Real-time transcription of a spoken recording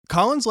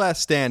Colin's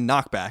Last Stand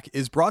Knockback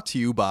is brought to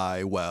you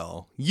by,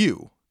 well,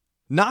 you.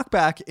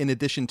 Knockback, in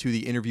addition to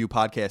the interview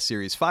podcast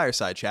series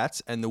Fireside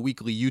Chats and the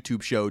weekly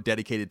YouTube show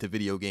dedicated to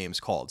video games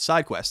called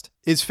SideQuest,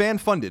 is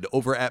fan-funded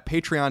over at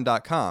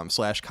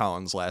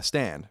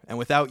patreon.com/ColinsLastStand, and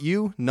without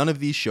you, none of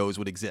these shows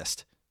would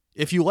exist.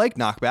 If you like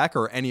Knockback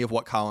or any of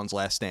what Colin's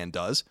Last Stand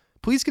does,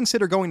 please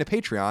consider going to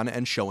Patreon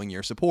and showing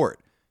your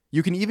support.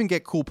 You can even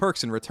get cool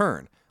perks in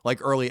return, like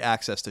early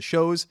access to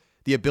shows,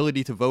 the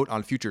ability to vote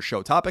on future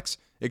show topics,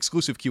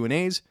 exclusive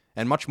Q&As,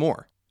 and much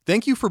more.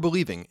 Thank you for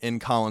believing in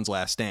Colin's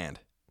Last Stand.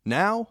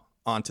 Now,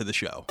 on to the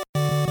show.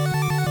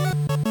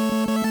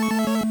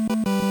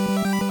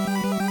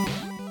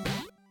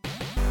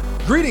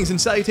 Greetings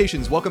and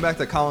salutations. Welcome back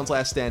to Colin's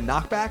Last Stand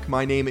Knockback.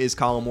 My name is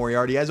Colin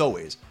Moriarty. As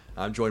always,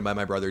 I'm joined by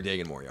my brother,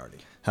 Dagan Moriarty.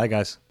 Hi,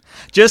 guys.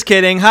 Just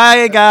kidding.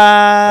 Hi,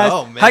 guys.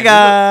 Oh, man. Hi,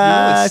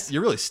 guys.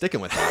 You're really sticking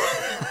with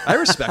that. I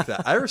respect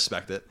that. I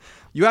respect it.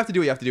 You have to do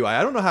what you have to do.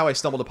 I don't know how I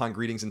stumbled upon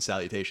greetings and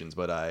salutations,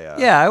 but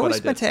I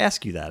always meant to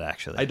ask you that,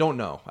 actually. I don't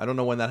know. I don't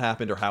know when that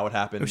happened or how it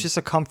happened. It was just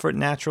a comfort,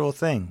 natural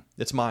thing.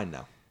 It's mine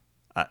now.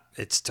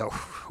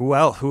 Who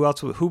else?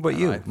 Who but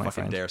you, I my fucking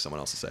friend? dare someone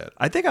else to say it.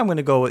 I think I'm going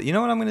to go with, you know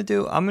what I'm going to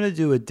do? I'm going to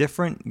do a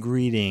different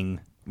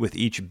greeting with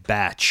each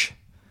batch.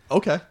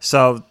 Okay.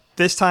 So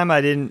this time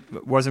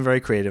wasn't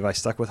very creative. I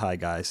stuck with hi,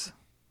 guys.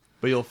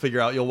 But you'll figure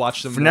out, you'll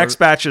watch some For next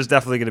batch is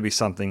definitely going to be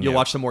something You'll new.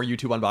 watch some more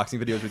YouTube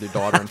unboxing videos with your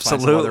daughter and find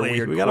some other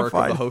weird quirk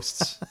of the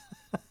hosts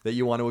that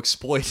you want to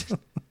exploit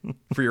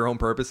for your own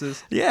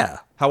purposes. Yeah.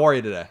 How are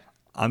you today?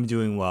 I'm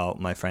doing well,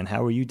 my friend.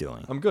 How are you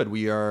doing? I'm good.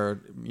 We are,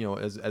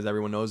 as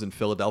everyone knows, in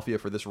Philadelphia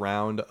for this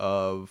round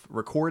of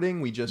recording.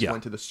 We just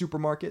went to the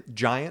supermarket,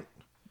 Giant.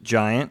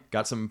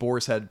 Got some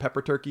boar's head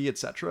pepper turkey,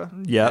 etc.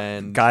 Yeah.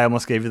 And guy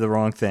almost gave you the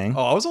wrong thing.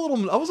 Oh,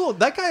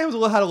 that guy had a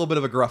little bit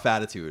of a gruff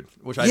attitude,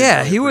 which I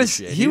didn't really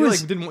appreciate. He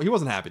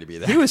wasn't happy to be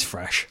there. He was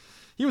fresh.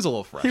 He was a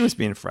little fresh. He was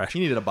being fresh.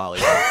 He needed a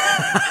balayage.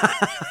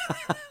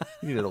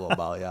 He needed a little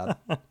balayage.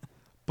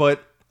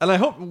 And I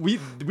hope we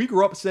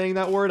grew up saying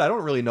that word. I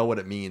don't really know what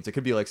it means. It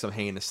could be like some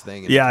heinous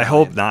thing. Yeah, I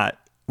hope not.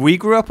 We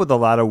grew up with a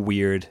lot of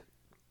weird,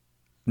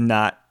 we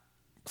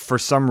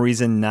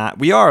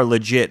are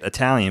legit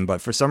Italian,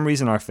 but for some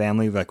reason our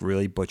family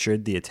really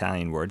butchered the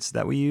Italian words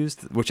that we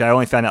used, which I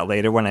only found out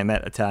later when I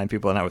met Italian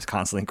people and I was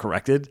constantly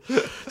corrected.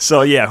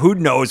 So yeah, who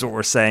knows what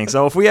we're saying?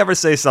 So if we ever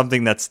say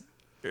something that's,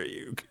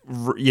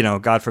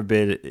 God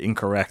forbid,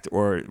 incorrect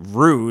or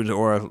rude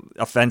or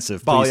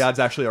offensive, balayad's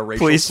actually a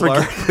racial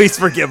slur. Please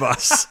forgive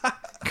us,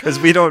 because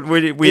we don't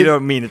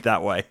mean it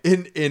that way.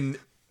 In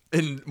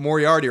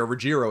Moriarty or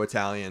Ruggiero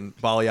Italian,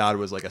 balayad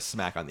was like a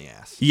smack on the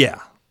ass. Yeah.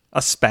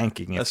 A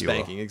spanking, if you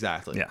will.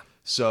 Exactly. Yeah.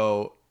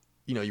 So,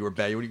 you were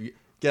bad.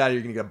 Get out of here,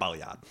 you're going to get a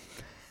balayad.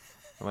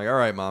 I'm like, all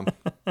right, Mom.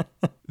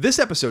 This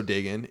episode,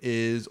 Dagan,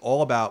 is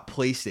all about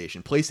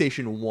PlayStation.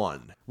 PlayStation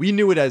 1. We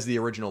knew it as the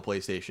original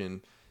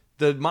PlayStation.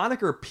 The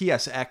moniker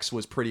PSX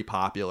was pretty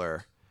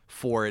popular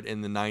for it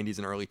in the 90s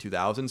and early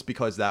 2000s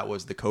because that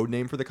was the code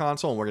name for the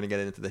console, and we're going to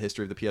get into the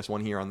history of the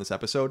PS1 here on this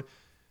episode.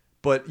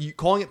 But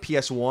calling it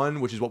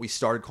PS1, which is what we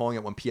started calling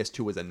it when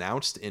PS2 was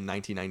announced in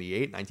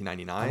 1998,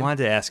 1999. I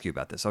wanted to ask you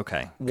about this.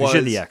 Okay. Because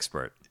you're the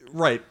expert.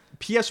 Right.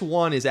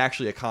 PS1 is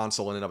actually a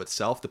console in and of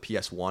itself, the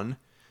PS1.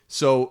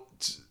 So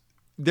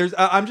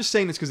I'm just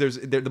saying this because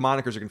the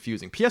monikers are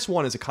confusing.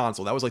 PS1 is a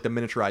console. That was like the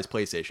miniaturized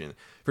PlayStation.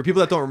 For people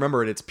that don't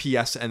remember it, it's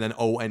PS and then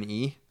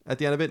ONE at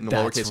the end of it in the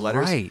lowercase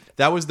letters. Right.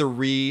 That was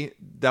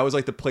that was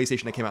like the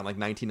PlayStation that came out in like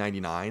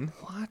 1999.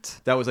 What?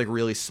 That was like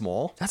really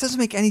small. That doesn't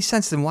make any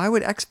sense. Then why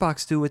would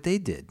Xbox do what they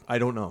did? I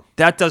don't know.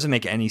 That doesn't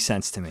make any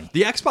sense to me.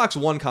 The Xbox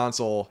One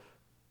console,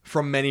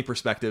 from many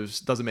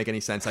perspectives, doesn't make any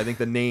sense. I think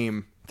the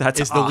name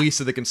is the least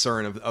of the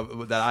concern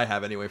of that I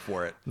have anyway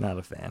for it. Not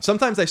a fan.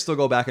 Sometimes I still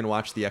go back and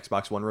watch the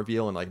Xbox One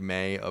reveal in like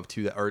May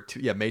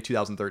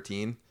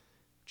 2013.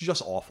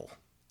 Just awful.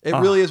 It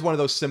really is one of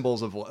those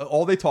symbols of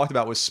all they talked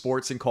about was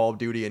sports and Call of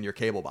Duty and your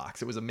cable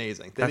box. It was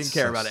amazing. They didn't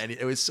care about any.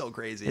 It was so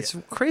crazy. It's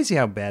crazy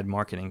how bad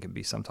marketing can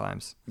be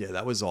sometimes. Yeah,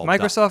 that was all.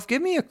 Microsoft,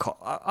 give me a call.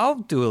 I'll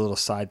do a little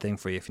side thing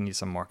for you if you need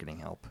some marketing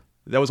help.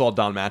 That was all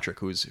Don Matrick,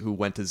 who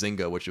went to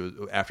Zynga, which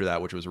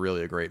was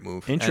really a great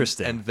move.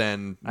 Interesting. And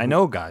then I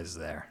know guys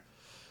there.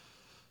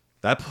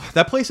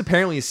 That place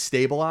apparently is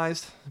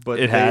stabilized, but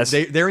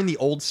they're in the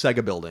old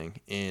Sega building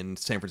in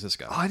San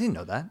Francisco. Oh, I didn't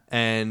know that.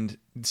 And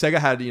Sega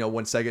had,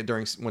 when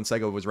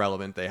Sega was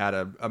relevant, they had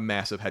a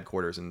massive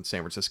headquarters in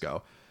San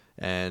Francisco,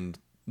 and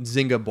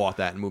Zynga bought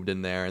that and moved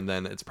in there, and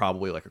then it's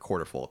probably like a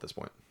quarter full at this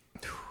point.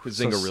 Because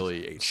Zynga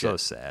really ate shit. So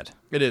sad.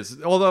 It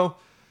is. Although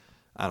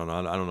I don't know.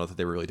 I don't know that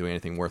they were really doing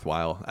anything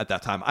worthwhile at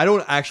that time. I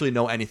don't actually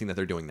know anything that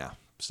they're doing now.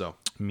 So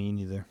me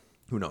neither.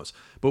 Who knows?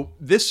 But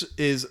this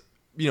is.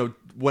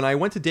 When I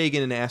went to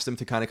Dagan and asked him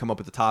to kind of come up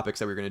with the topics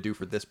that we were going to do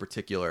for this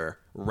particular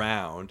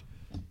round,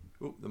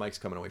 the mic's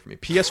coming away from me.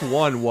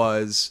 PS1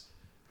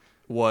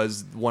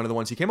 was one of the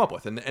ones he came up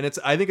with, and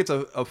I think it's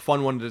a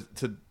fun one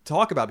to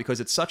talk about because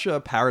it's such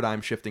a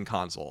paradigm shifting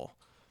console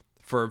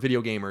for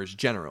video gamers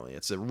generally.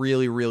 It's a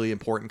really, really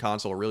important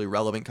console, a really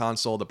relevant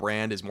console. The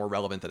brand is more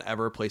relevant than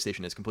ever.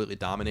 PlayStation is completely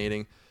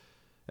dominating.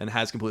 and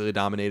has completely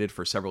dominated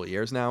for several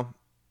years now.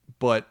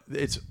 But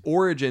its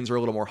origins are a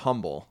little more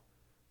humble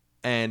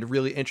and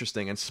really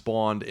interesting and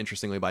spawned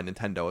interestingly by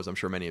Nintendo, as I'm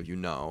sure many of you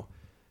know.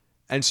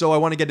 And so I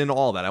want to get into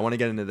all that. I want to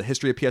get into the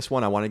history of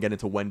PS1. I want to get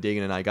into when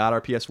Dagan and I got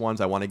our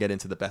PS1s. I want to get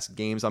into the best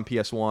games on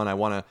PS1. I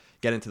want to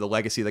get into the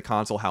legacy of the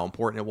console, how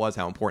important it was,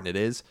 how important it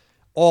is,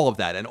 all of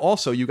that. And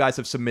also, you guys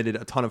have submitted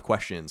a ton of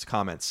questions,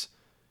 comments,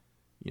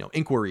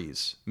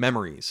 inquiries,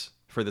 memories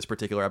for this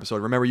particular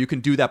episode. Remember, you can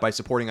do that by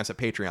supporting us at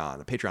Patreon,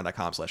 at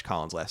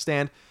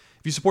patreon.com/ColinsLastStand.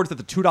 If you support us at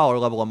the $2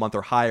 level a month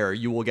or higher,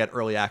 you will get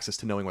early access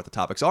to knowing what the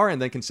topics are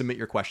and then can submit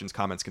your questions,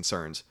 comments,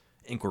 concerns,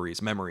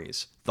 inquiries,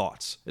 memories,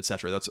 thoughts,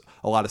 etc. That's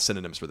a lot of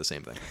synonyms for the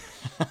same thing.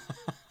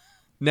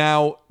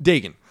 Now,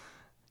 Dagan.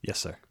 Yes,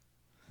 sir.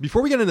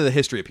 Before we get into the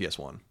history of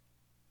PS1,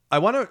 I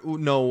want to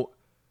know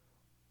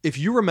if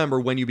you remember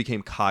when you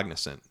became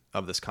cognizant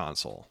of this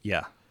console.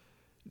 Yeah.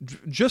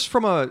 Just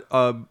from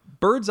a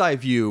bird's eye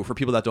view, for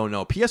people that don't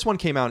know, PS1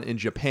 came out in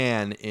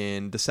Japan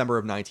in December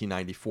of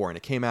 1994, and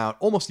it came out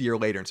almost a year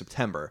later in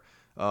September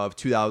of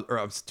 2000,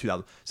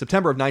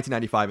 September of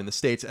 1995 in the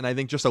States, and I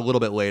think just a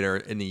little bit later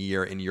in the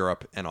year in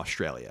Europe and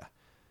Australia.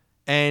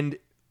 And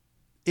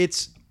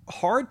it's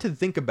hard to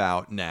think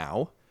about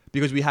now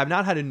because we have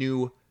not had a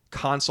new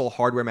console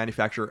hardware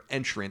manufacturer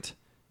entrant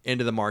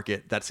into the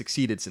market that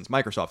succeeded since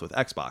Microsoft with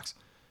Xbox.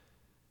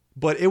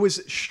 But it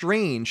was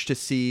strange to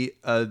see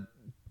the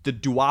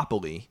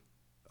duopoly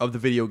of the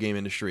video game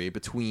industry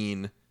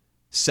between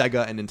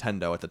Sega and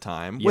Nintendo at the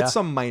time, with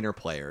some minor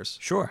players.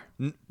 Sure.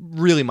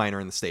 Really minor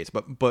in the States,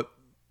 but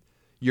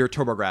your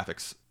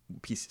TurboGrafx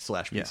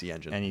PC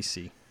engine.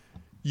 NEC.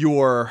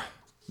 Your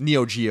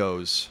Neo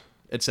Geos,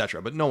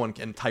 etc. But no one,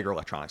 and Tiger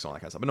Electronics and all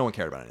that kind of stuff, but no one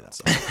cared about any of that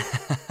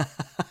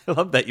stuff. I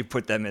love that you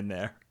put them in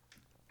there.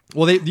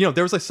 Well,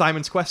 there was like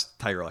Simon's Quest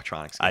Tiger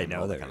Electronics game. I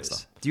know there kind of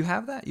stuff. Do you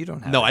have that? You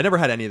don't have No, I never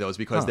had any of those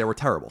because they were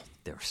terrible.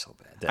 They were so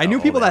bad. I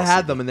knew people that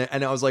had them,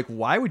 and I was like,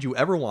 why would you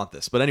ever want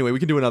this? But anyway, we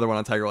can do another one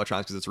on Tiger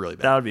Electronics because it's really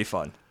bad. That would be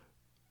fun.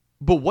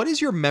 But what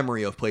is your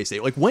memory of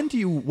PlayStation? Like, when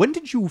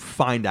did you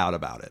find out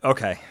about it?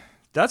 Okay.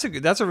 That's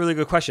a really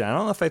good question. I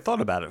don't know if I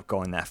thought about it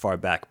going that far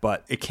back,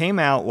 but it came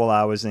out while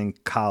I was in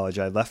college.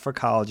 I left for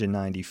college in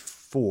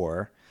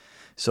 94.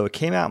 So it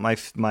came out my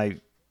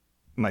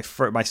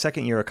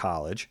second year of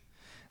college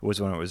was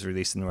when it was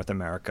released in North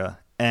America.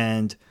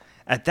 And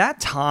at that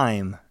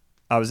time,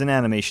 I was in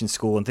animation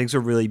school and things were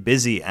really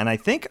busy. And I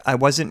think I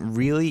wasn't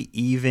really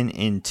even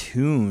in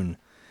tune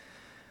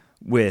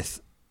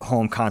with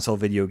home console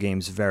video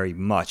games very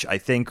much. I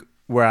think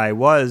where I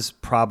was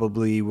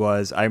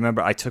I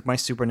remember I took my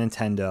Super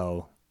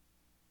Nintendo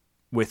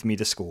with me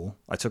to school.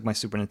 I took my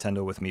Super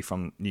Nintendo with me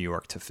from New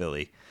York to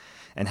Philly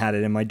and had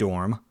it in my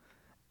dorm.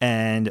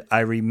 And I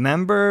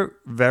remember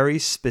very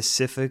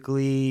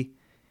specifically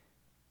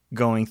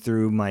going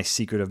through my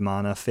Secret of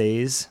Mana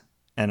phase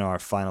and our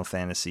Final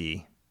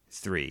Fantasy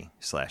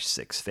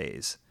 3/6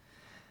 phase.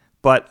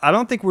 But I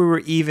don't think we were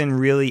even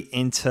really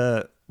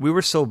we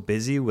were so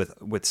busy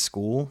with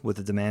school, with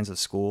the demands of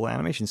school.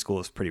 Animation school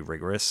is pretty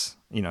rigorous,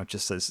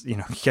 just as,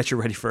 get you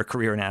ready for a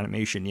career in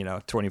animation,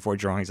 24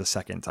 drawings a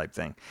second type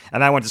thing.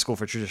 And I went to school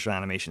for traditional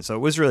animation, so it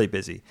was really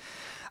busy.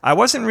 I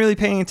wasn't really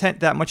paying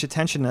that much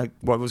attention to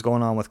what was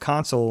going on with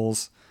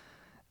consoles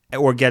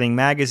or getting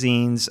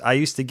magazines. I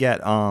used to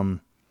get,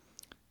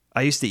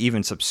 I used to even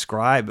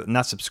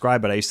not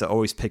subscribe, but I used to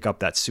always pick up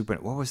that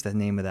what was the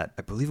name of that?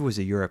 I believe it was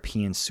a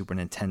European Super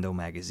Nintendo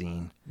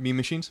magazine. Mean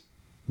Machines?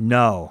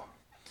 No.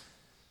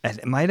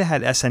 It might have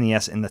had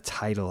SNES in the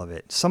title of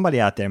it.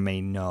 Somebody out there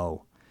may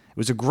know. It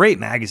was a great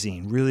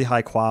magazine, really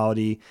high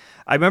quality.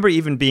 I remember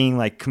even being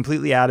like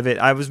completely out of it.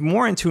 I was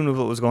more in tune with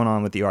what was going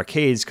on with the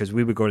arcades because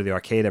we would go to the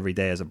arcade every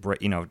day as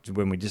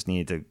when we just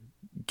needed to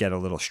get a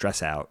little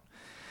stress out.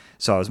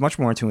 So I was much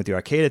more in tune with the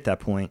arcade at that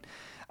point.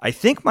 I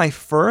think my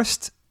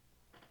first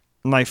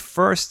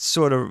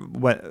sort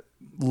of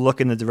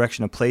look in the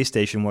direction of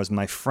PlayStation was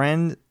my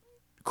friend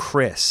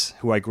Chris,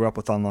 who I grew up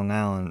with on Long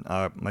Island.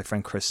 My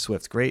friend Chris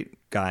Swift, great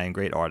guy and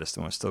great artist,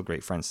 and we're still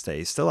great friends today.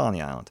 He's still on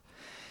the island.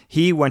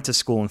 He went to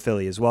school in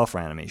Philly as well for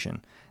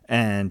animation,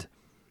 and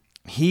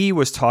he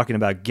was talking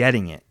about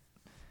getting it.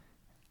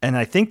 And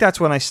I think that's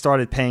when I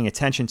started paying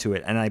attention to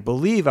it. And I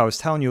believe, I was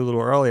telling you a little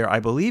earlier, I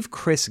believe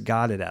Chris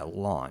got it at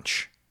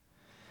launch.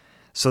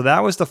 So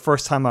that was the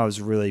first time I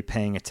was really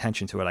paying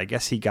attention to it. I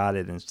guess he got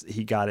it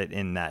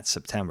in that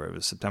September. It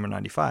was September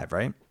 95,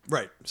 right?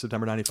 Right,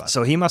 September 95.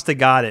 So he must have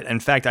got it. In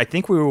fact, I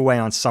think we were away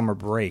on summer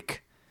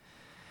break,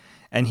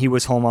 and he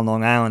was home on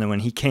Long Island. And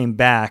when he came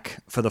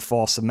back for the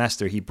fall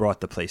semester, he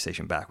brought the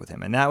PlayStation back with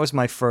him. And that was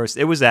my first.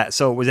 It was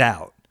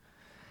out.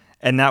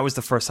 And that was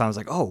the first time I was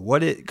like, oh,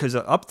 because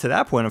up to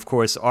that point, of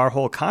course, our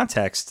whole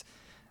context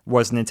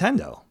was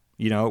Nintendo.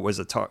 It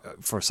was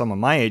for someone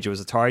my age, it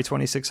was Atari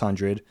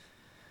 2600.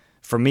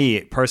 For me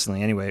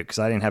personally, anyway, because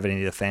I didn't have any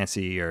of the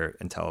fancy or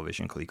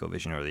Intellivision,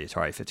 ColecoVision, or the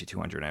Atari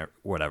 5200 or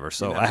whatever.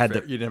 So you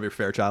didn't have your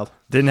Fairchild.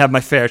 Didn't have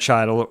my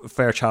Fairchild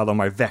on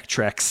my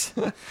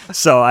Vectrex.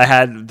 So I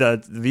had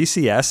the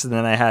VCS, and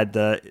then I had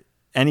the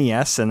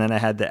NES, and then I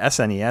had the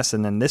SNES,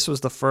 and then this was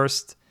the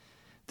first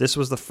this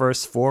was the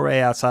first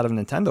foray outside of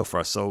Nintendo for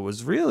us. So it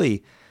was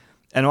really,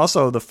 and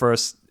also the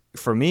first,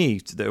 for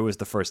me, it was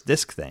the first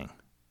disc thing,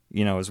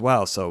 as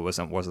well. So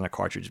it wasn't a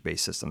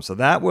cartridge-based system. So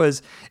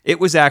it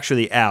was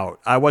actually out.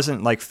 I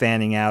wasn't like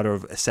fanning out or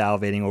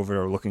salivating over it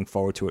or looking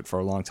forward to it for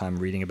a long time,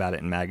 reading about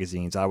it in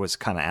magazines. I was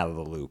kind of out of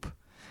the loop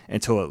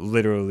until it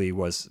literally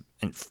was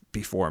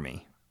before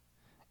me.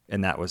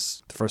 And that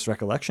was the first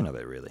recollection of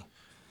it, really.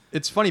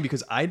 It's funny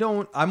because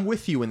I'm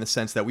with you in the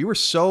sense that we were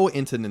so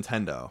into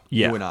Nintendo,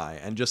 you and I,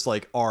 and just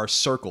like our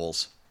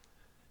circles.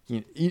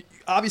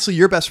 Obviously,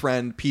 your best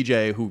friend,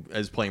 PJ, who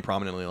is playing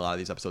prominently in a lot of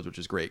these episodes, which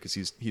is great because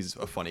he's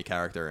a funny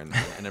character and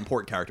an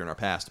important character in our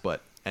past,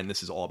 and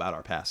this is all about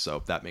our past,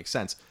 so that makes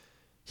sense.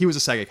 He was a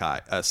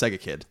Sega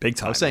kid. Big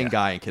time. I was saying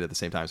guy and kid at the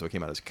same time, so it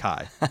came out as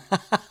Kai.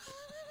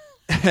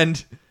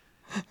 And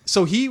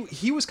so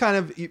he was kind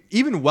of,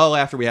 even well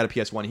after we had a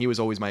PS1, he was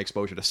always my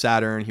exposure to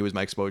Saturn. He was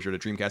my exposure to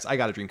Dreamcast. I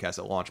got a Dreamcast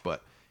at launch,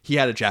 but he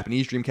had a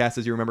Japanese Dreamcast,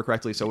 as you remember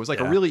correctly. So it was like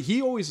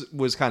he always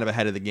was kind of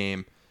ahead of the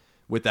game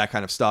with that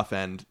kind of stuff.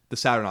 And the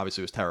Saturn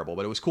obviously was terrible,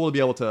 but it was cool to be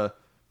able to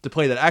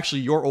play that.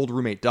 Actually, your old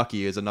roommate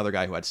Ducky is another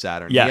guy who had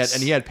Saturn. Yes.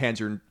 He had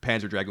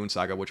Panzer Dragoon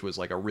Saga, which was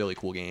like a really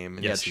cool game.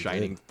 And yes, he had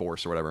Shining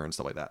Force or whatever and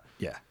stuff like that.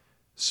 Yeah.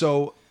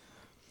 So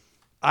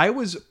I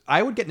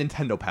would get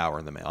Nintendo Power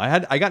in the mail.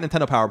 I got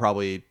Nintendo Power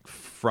probably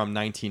from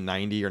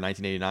 1990 or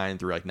 1989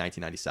 through like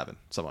 1997,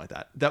 something like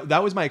that.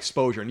 That was my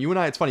exposure. And you and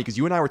I, it's funny because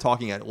you and I were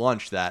talking at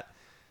lunch that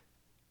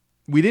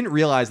we didn't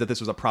realize that this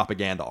was a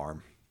propaganda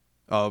arm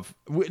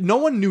no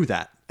one knew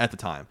that at the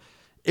time.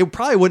 It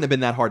probably wouldn't have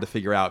been that hard to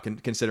figure out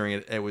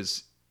considering it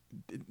was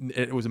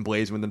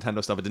emblazoned with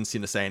Nintendo stuff. It didn't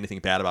seem to say anything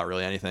bad about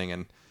really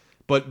anything.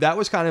 But that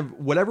was kind of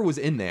whatever was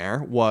in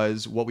there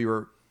was what we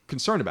were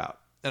concerned about.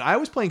 And I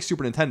was playing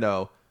Super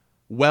Nintendo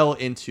well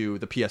into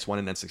the PS1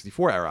 and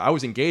N64 era. I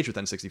was engaged with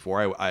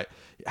N64. I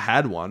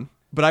had one.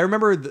 But I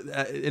remember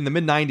in the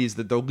mid-90s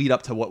that the lead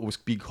up to what was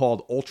being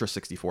called Ultra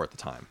 64 at the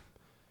time.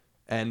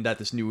 And that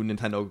this new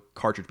Nintendo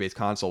cartridge-based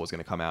console was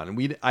going to come out.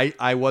 And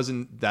I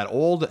wasn't that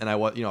old, and I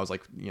was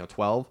like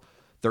 12,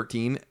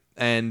 13.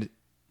 And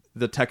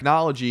the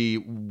technology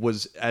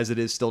was, as it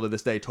is still to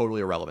this day,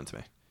 totally irrelevant to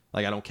me.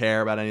 Like, I don't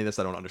care about any of this.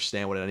 I don't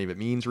understand what any of it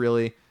means,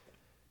 really.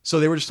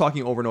 So they were just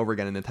talking over and over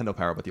again in Nintendo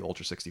Power about the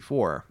Ultra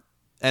 64.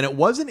 And it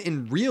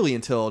wasn't really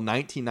until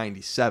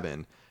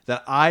 1997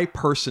 that I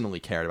personally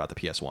cared about the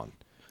PS1.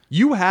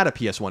 You had a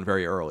PS1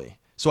 very early,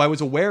 so I was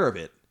aware of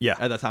it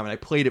at that time, and I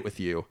played it with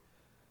you.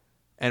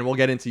 And we'll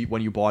get into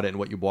when you bought it and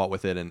what you bought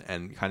with it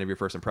and kind of your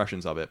first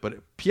impressions of it. But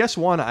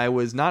PS1, I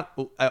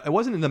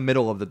wasn't in the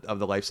middle of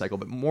the life cycle,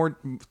 but more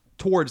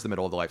towards the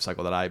middle of the life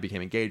cycle that I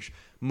became engaged,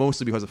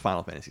 mostly because of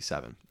Final Fantasy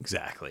VII.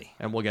 Exactly.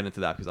 And we'll get into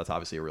that because that's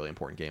obviously a really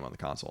important game on the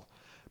console.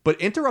 But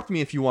interrupt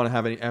me if you want to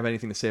have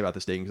anything to say about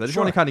this, Dagan, because I just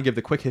want to kind of give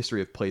the quick history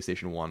of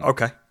PlayStation 1.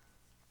 Okay.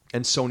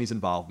 And Sony's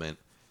involvement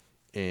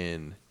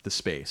in the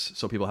space,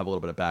 so people have a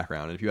little bit of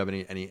background. And if you have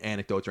any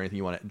anecdotes or anything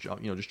you want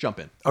to, just jump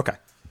in. Okay.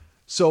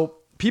 So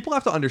people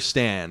have to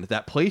understand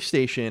that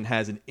PlayStation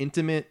has an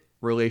intimate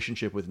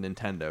relationship with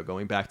Nintendo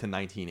going back to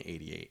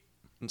 1988,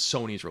 and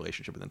Sony's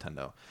relationship with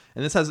Nintendo.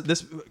 And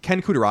this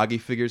Ken Kutaragi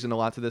figures in a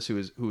lot to this, who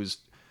is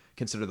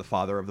considered the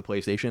father of the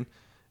PlayStation.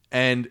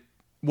 And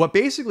what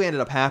basically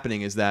ended up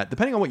happening is that,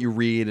 depending on what you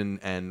read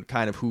and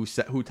kind of who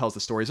tells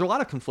the stories, there's a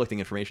lot of conflicting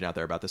information out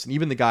there about this. And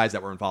even the guys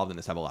that were involved in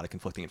this have a lot of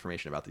conflicting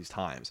information about these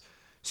times.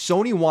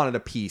 Sony wanted a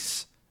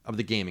piece of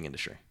the gaming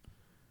industry,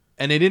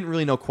 and they didn't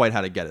really know quite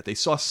how to get it. They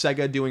saw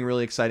Sega doing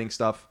really exciting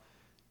stuff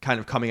kind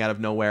of coming out of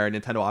nowhere.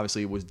 Nintendo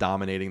obviously was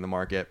dominating the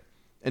market.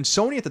 And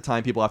Sony at the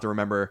time, people have to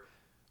remember,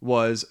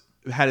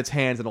 had its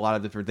hands in a lot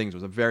of different things. It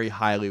was a very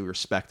highly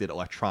respected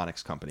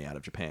electronics company out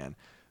of Japan.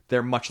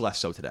 They're much less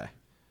so today.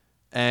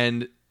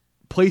 And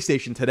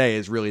PlayStation today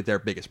is really their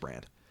biggest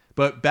brand.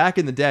 But back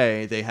in the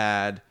day, they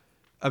had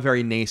a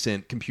very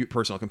nascent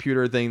personal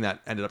computer thing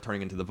that ended up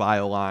turning into the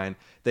Vio line.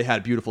 They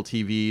had beautiful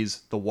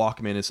TVs. The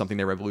Walkman is something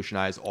they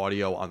revolutionized.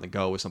 Audio on the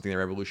go is something they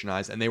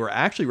revolutionized. And they were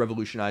actually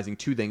revolutionizing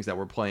two things that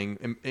were playing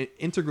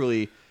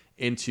integrally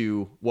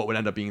into what would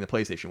end up being the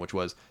PlayStation, which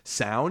was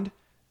sound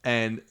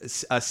and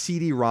a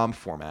CD-ROM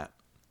format.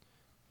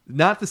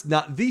 Not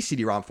the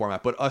CD-ROM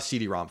format, but a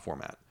CD-ROM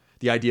format.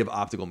 The idea of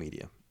optical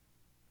media.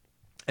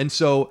 And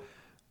so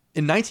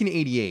in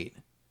 1988,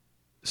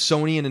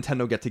 Sony and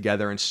Nintendo get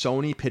together, and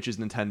Sony pitches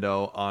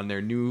Nintendo on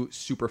their new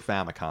Super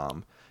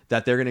Famicom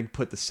that they're going to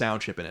put the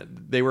sound chip in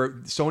it.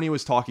 Sony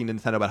was talking to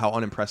Nintendo about how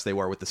unimpressed they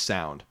were with the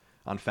sound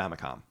on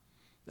Famicom.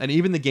 And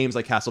even the games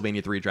like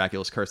Castlevania 3,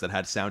 Dracula's Curse, that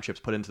had sound chips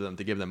put into them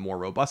to give them more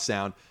robust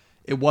sound,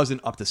 it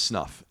wasn't up to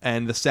snuff.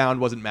 And the sound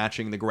wasn't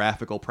matching the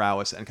graphical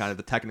prowess and kind of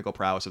the technical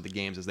prowess of the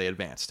games as they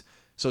advanced.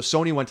 So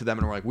Sony went to them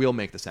and were like, we'll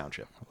make the sound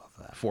chip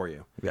for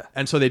you. Yeah.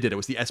 And so they did. It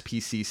was the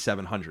SPC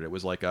 700. It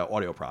was like an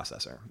audio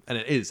processor. And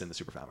it is in the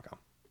Super Famicom.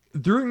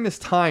 During this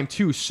time,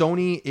 too,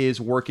 Sony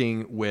is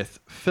working with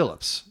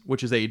Philips,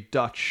 which is a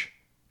Dutch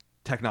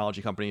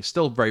technology company,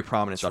 still very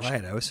prominent Dutch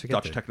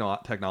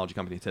technology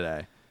company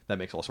today that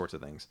makes all sorts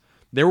of things.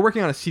 They were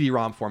working on a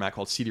CD-ROM format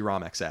called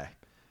CD-ROM XA.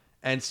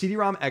 And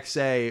CD-ROM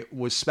XA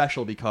was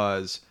special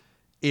because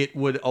it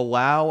would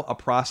allow a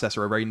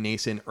processor, a very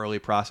nascent early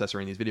processor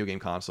in these video game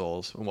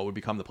consoles, and what would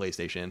become the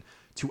PlayStation,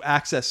 to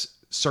access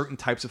certain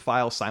types of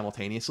files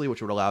simultaneously,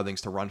 which would allow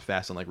things to run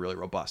fast and like really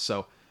robust.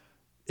 So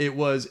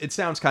it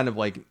sounds kind of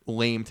like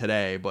lame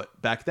today,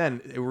 but back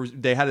then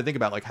they had to think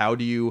about like, how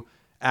do you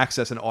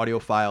access an audio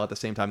file at the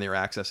same time they were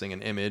accessing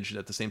an image,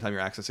 at the same time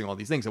you're accessing all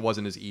these things. It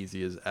wasn't as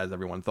easy as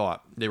everyone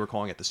thought. They were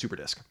calling it the super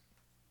disk.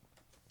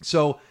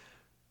 So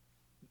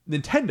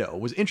Nintendo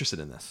was interested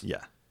in this.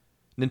 Yeah.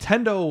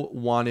 Nintendo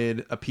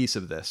wanted a piece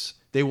of this.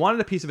 They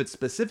wanted a piece of it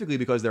specifically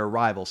because their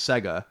rival,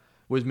 Sega,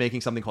 was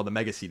making something called the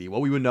Mega CD,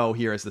 what we would know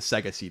here as the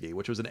Sega CD,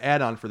 which was an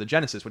add-on for the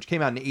Genesis, which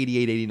came out in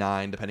 88,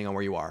 89, depending on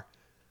where you are.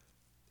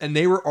 And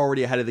they were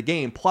already ahead of the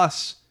game.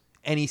 Plus,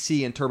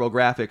 NEC and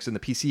TurboGrafx and the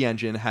PC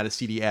Engine had a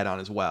CD add-on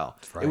as well.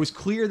 Right. It was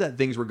clear that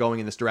things were going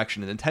in this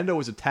direction. And Nintendo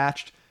was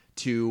attached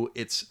to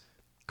its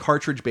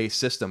cartridge-based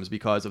systems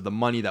because of the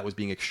money that was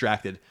being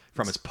extracted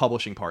from its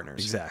publishing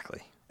partners.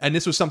 Exactly. And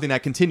this was something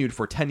that continued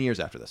for 10 years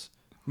after this.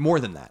 More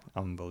than that.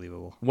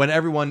 Unbelievable. When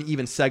everyone,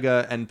 even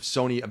Sega and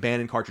Sony,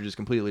 abandoned cartridges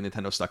completely,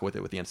 Nintendo stuck with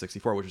it with the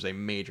N64, which was a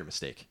major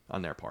mistake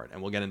on their part.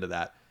 And we'll get into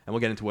that. And we'll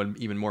get into an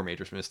even more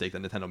major mistake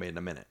that Nintendo made in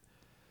a minute.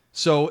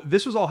 So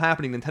this was all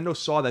happening. Nintendo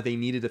saw that they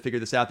needed to figure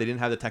this out. They didn't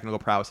have the technical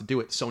prowess to do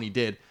it. Sony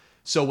did.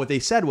 So what they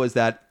said was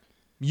that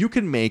you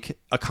can make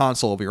a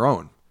console of your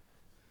own.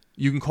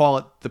 You can call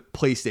it the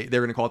PlayStation.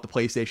 They're going to call it the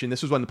PlayStation.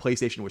 This was when the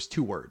PlayStation was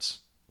 2 words.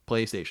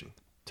 PlayStation.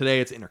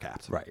 Today it's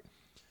intercapped. Right.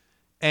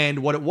 And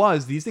what it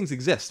was, these things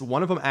exist.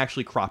 One of them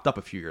actually cropped up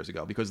a few years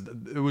ago because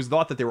it was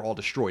thought that they were all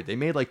destroyed. They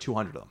made like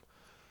 200 of them.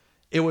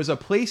 It was a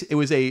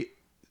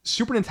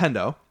Super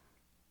Nintendo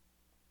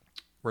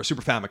or a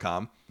Super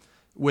Famicom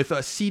with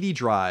a CD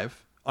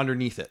drive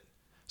underneath it.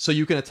 So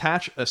you can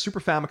attach a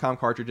Super Famicom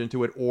cartridge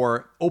into it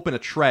or open a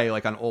tray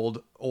like on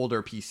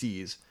older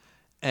PCs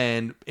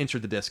and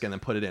insert the disc and then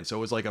put it in. So it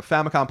was like a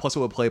Famicom, plus it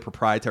would play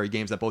proprietary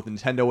games that both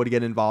Nintendo would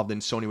get involved in,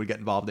 Sony would get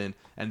involved in,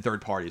 and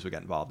third parties would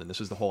get involved in. This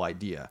was the whole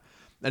idea.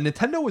 And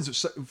Nintendo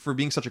was, for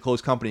being such a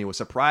close company, was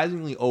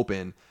surprisingly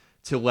open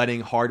to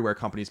letting hardware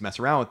companies mess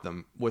around with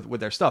them, with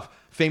their stuff.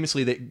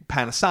 Famously,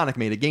 Panasonic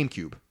made a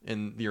GameCube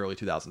in the early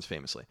 2000s,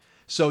 famously.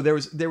 So there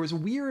was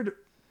weird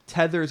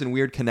tethers and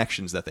weird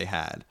connections that they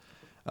had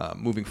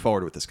moving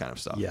forward with this kind of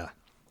stuff. Yeah.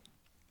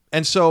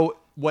 And so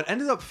what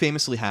ended up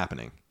famously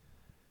happening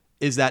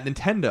is that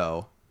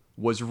Nintendo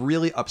was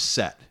really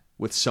upset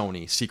with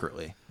Sony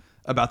secretly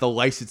about the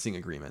licensing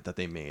agreement that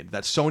they made.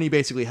 That Sony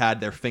basically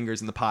had their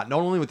fingers in the pot, not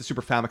only with the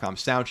Super Famicom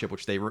sound chip,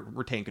 which they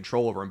retained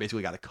control over and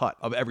basically got a cut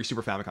of every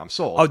Super Famicom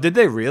sold. Oh, did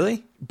they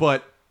really?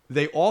 But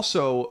they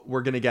also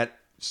were going to get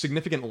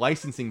significant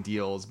licensing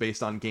deals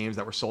based on games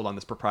that were sold on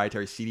this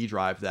proprietary CD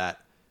drive that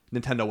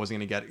Nintendo wasn't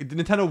going to get.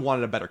 Nintendo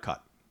wanted a better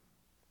cut.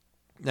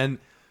 And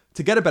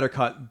to get a better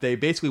cut, they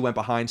basically went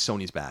behind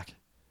Sony's back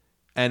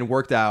and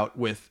worked out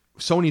with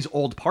Sony's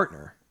old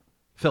partner,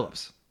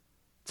 Philips,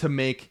 to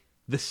make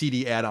the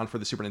CD add-on for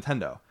the Super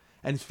Nintendo.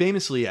 And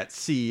famously at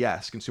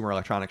CES, Consumer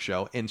Electronics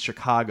Show, in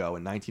Chicago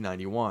in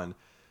 1991,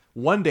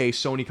 one day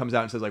Sony comes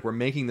out and says, like, we're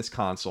making this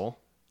console.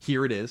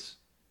 Here it is.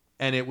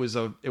 And it was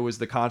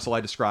the console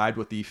I described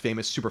with the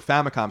famous Super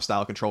Famicom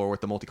style controller with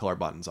the multicolor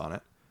buttons on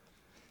it.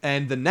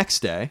 And the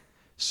next day,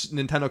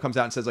 Nintendo comes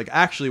out and says, like,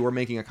 actually, we're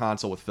making a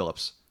console with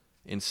Philips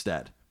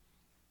instead.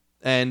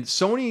 And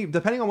Sony,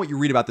 depending on what you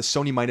read about this,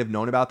 Sony might have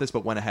known about this,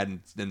 but went ahead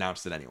and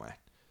announced it anyway.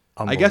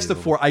 I guess to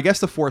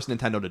force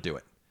Nintendo to do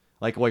it.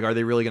 Like, are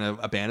they really going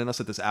to abandon us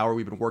at this hour?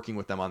 We've been working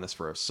with them on this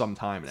for some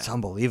time now. It's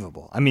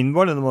unbelievable. I mean,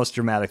 one of the most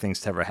dramatic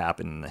things to ever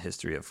happen in the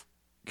history of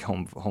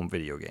home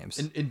video games.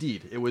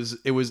 Indeed, it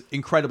was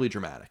incredibly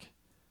dramatic.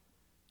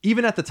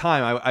 Even at the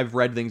time, I've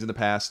read things in the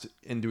past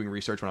in doing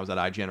research when I was at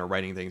IGN or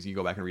writing things. You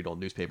go back and read old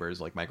newspapers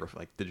like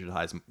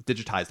digitized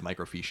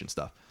microfiche and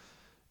stuff.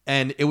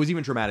 And it was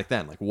even dramatic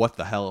then. Like, what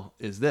the hell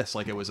is this?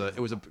 Like, it was a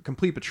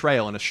complete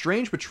betrayal, and a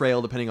strange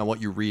betrayal depending on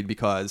what you read,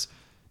 because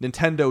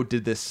Nintendo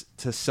did this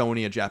to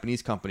Sony, a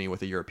Japanese company,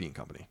 with a European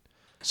company.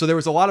 So there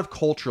was a lot of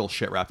cultural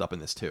shit wrapped up in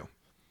this too.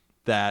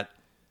 That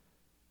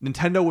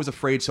Nintendo was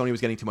afraid Sony was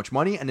getting too much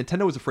money, and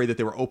Nintendo was afraid that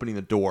they were opening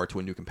the door to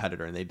a new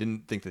competitor, and they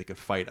didn't think that they could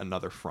fight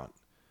another front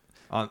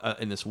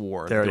in this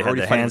war. They already had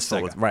their hands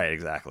full with, right,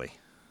 exactly.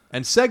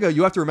 And Sega,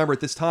 you have to remember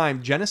at this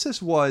time,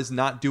 Genesis was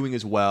not doing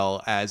as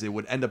well as it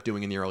would end up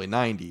doing in the early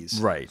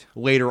 90s. Right.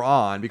 Later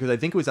on, because I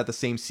think it was at the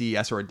same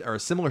CES or a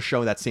similar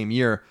show that same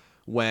year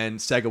when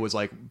Sega was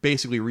like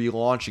basically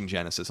relaunching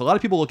Genesis. A lot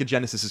of people look at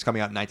Genesis as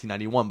coming out in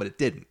 1991, but it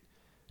didn't.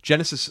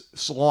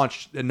 Genesis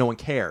launched and no one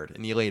cared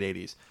in the late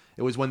 80s.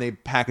 It was when they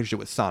packaged it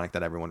with Sonic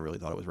that everyone really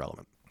thought it was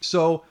relevant.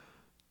 So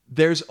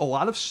there's a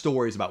lot of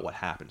stories about what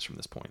happens from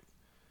this point.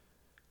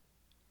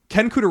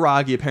 Ken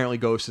Kutaragi apparently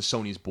goes to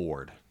Sony's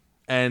board.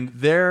 And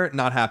they're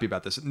not happy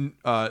about this.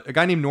 A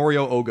guy named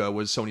Norio Oga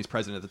was Sony's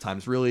president at the time.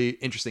 He's a really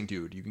interesting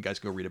dude. You guys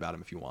can go read about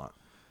him if you want.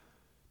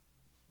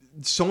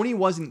 Sony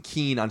wasn't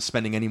keen on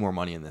spending any more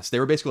money in this. They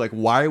were basically like,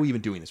 why are we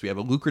even doing this? We have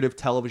a lucrative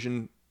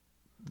television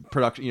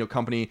production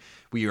company.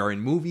 We are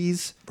in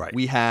movies. Right.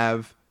 We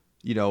have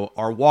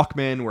our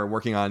Walkman. We're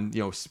working on,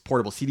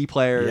 portable CD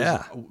players.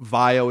 Yeah.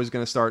 Vio is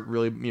going to start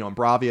really, and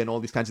Bravia and all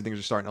these kinds of things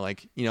are starting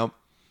to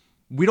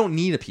we don't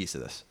need a piece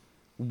of this.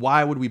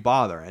 Why would we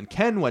bother? And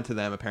Ken went to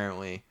them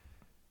apparently.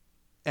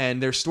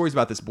 And there's stories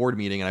about this board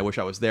meeting, and I wish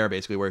I was there,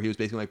 basically, where he was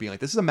basically being like,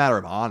 this is a matter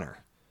of honor.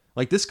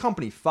 Like, this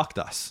company fucked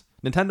us.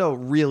 Nintendo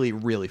really,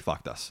 really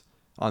fucked us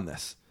on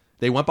this.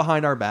 They went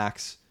behind our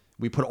backs.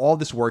 We put all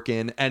this work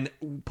in, and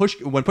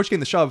when push came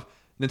to shove,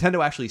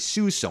 Nintendo actually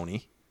sues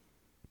Sony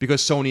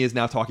because Sony is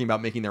now talking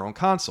about making their own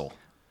console.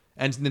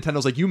 And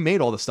Nintendo's like, you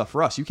made all this stuff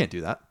for us. You can't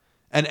do that.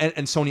 And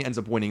Sony ends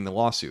up winning the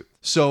lawsuit.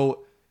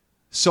 So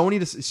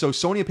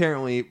Sony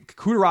apparently,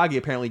 Kutaragi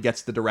apparently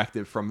gets the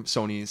directive from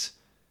Sony's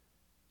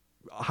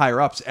higher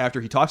ups after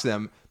he talks to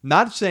them,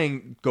 not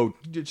saying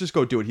just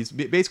go do it. He's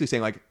basically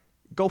saying like,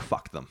 go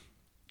fuck them,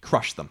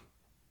 crush them,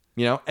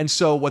 And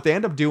so what they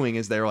end up doing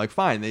is they're like,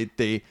 fine.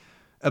 They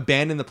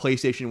abandon the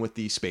PlayStation with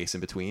the space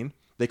in between.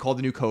 They call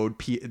the new code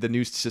the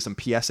new system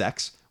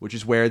PSX, which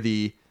is where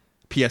the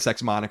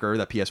PSX moniker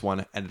that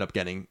PS1 ended up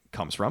getting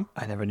comes from.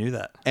 I never knew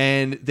that.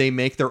 And they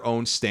make their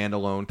own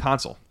standalone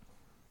console.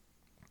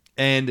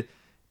 And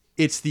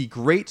it's the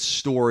great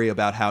story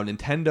about how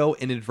Nintendo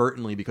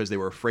inadvertently, because they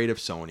were afraid of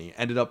Sony,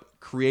 ended up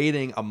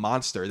creating a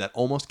monster that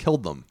almost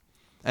killed them.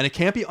 And it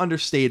can't be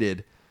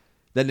understated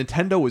that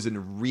Nintendo was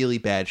in really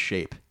bad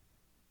shape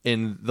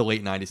in the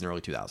late 90s and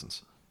early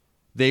 2000s.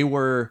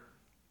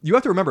 You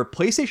have to remember,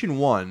 PlayStation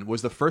 1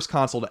 was the first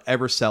console to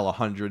ever sell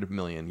 100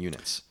 million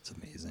units. It's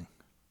amazing.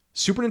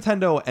 Super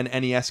Nintendo and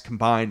NES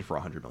combined for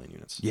 100 million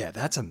units. Yeah,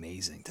 that's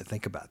amazing to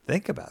think about.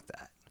 Think about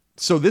that.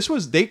 So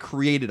they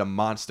created a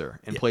monster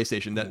in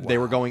PlayStation that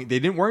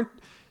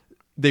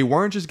they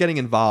weren't just getting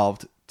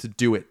involved to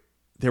do it.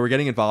 They were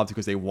getting involved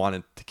because they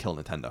wanted to kill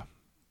Nintendo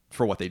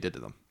for what they did to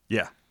them.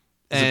 Yeah.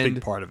 It's a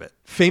big part of it.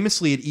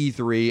 Famously at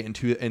E3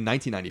 in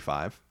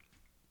 1995,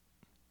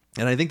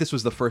 and I think this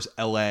was the first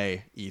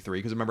LA E3,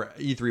 because remember,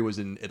 E3 was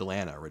in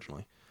Atlanta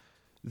originally.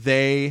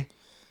 They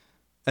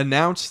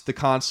announced the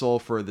console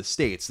for the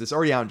States. It's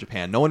already out in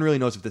Japan. No one really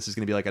knows if this is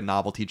going to be like a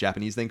novelty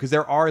Japanese thing, because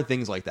there are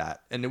things like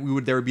that. And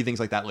there would be things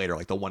like that later,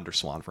 like the Wonder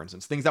Swan, for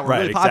instance. Things that were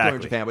really popular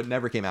in Japan, but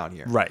never came out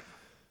here. Right.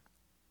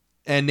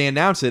 And they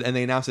announced it, at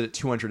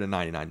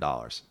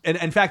 $299. And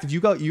in fact, if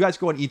you guys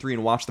go on E3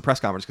 and watch the press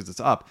conference, because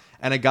it's up,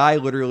 and a guy,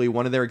 literally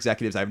one of their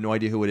executives, I have no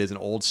idea who it is, an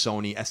old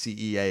Sony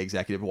SCEA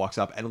executive, walks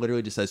up and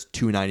literally just says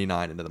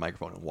 $299 into the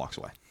microphone and walks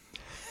away.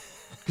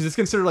 Because it's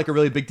considered like a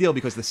really big deal,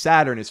 because the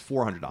Saturn is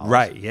 $400.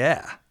 Right,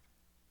 yeah.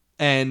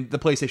 And the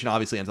PlayStation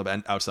obviously ends up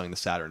outselling the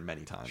Saturn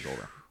many times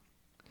over.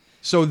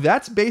 So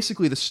that's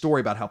basically the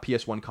story about how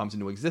PS1 comes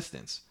into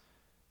existence.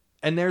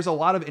 And there's a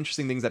lot of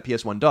interesting things that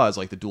PS1 does,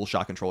 like the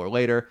DualShock controller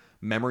later,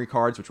 memory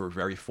cards, which were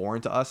very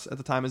foreign to us at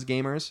the time as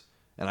gamers.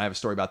 And I have a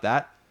story about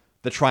that.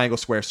 The triangle,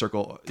 square,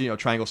 circle,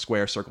 triangle,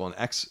 square, circle, and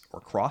X,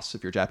 or cross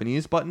if you're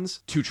Japanese buttons.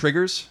 2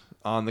 triggers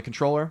on the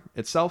controller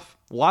itself.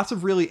 Lots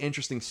of really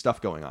interesting stuff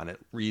going on. It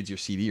reads your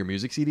CD, your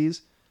music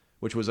CDs,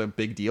 which was a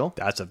big deal.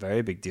 That's a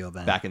very big deal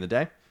then. Back in the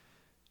day.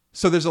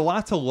 So there's a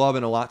lot to love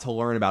and a lot to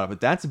learn about it, but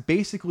that's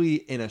basically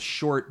in a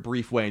short,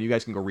 brief way, and you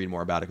guys can go read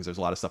more about it because there's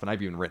a lot of stuff, and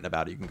I've even written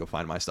about it. You can go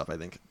find my stuff, I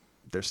think.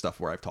 There's stuff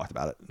where I've talked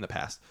about it in the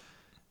past.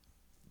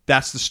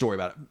 That's the story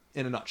about it,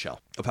 in a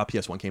nutshell, of how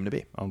PS1 came to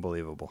be.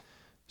 Unbelievable.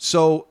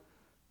 So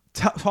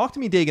talk to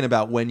me, Dagan,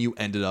 about when you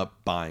ended up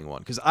buying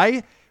one, because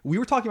we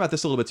were talking about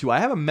this a little bit too. I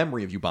have a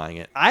memory of you buying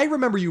it. I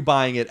remember you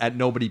buying it at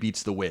Nobody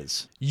Beats the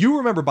Wiz. You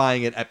remember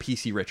buying it at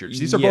PC Richards.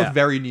 These are both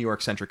very New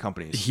York-centric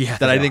companies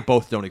that I think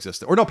both don't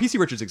exist. Or no, PC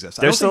Richards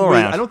exists. They're still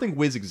around. I don't think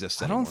Wiz exists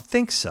anymore. I don't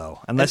think so,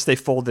 unless they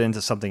fold it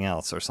into something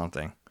else or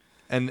something.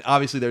 And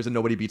obviously there's a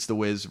Nobody Beats the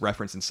Wiz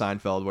reference in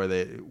Seinfeld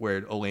where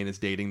Elaine is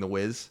dating the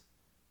Wiz.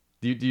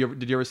 Did you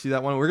ever see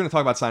that one? We're going to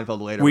talk about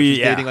Seinfeld later. She's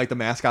dating like the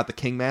mascot, the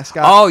king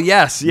mascot. Oh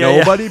yes,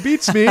 Nobody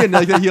beats me, and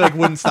he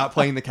wouldn't stop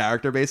playing the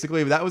character.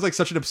 Basically, that was like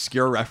such an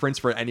obscure reference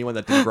for anyone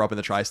that didn't grow up in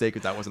the tri-state,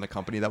 because that wasn't a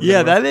company that was.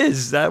 Yeah,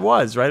 that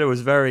was right. It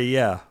was very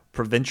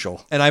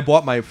provincial. And I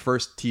bought my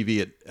first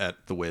TV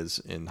at the Wiz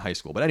in high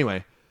school. But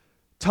anyway,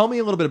 tell me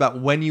a little bit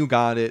about when you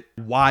got it,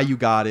 why you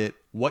got it,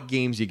 what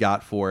games you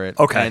got for it,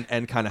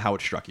 and kind of how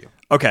it struck you.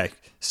 Okay.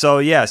 So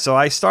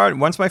I started,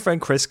 once my friend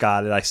Chris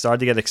got it, I started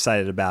to get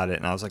excited about it,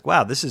 and I was like,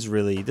 wow, this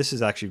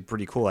is actually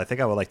pretty cool. I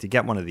think I would like to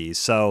get one of these.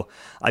 So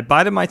I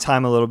bided my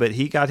time a little bit.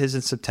 He got his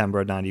in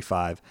September of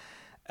 95.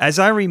 As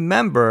I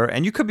remember,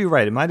 and you could be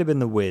right, it might have been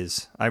the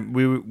Wiz.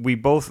 We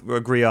both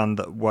agree on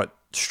what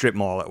strip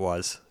mall it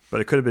was,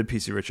 but it could have been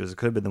PC Richards. It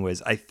could have been the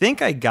Wiz. I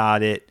think I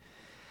got it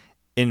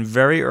in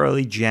very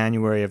early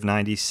January of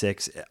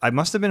 96. I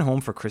must have been home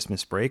for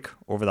Christmas break,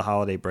 over the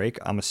holiday break,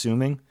 I'm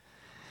assuming.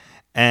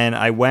 And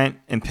I went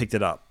and picked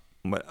it up.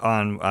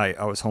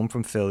 I was home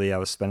from Philly. I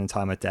was spending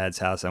time at Dad's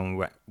house, and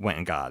we went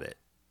and got it.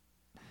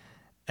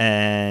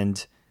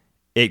 And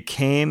it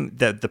came,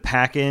 the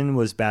pack-in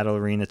was Battle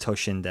Arena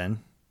Toshinden.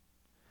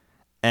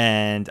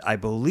 And I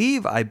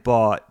believe I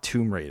bought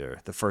Tomb Raider,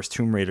 the first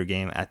Tomb Raider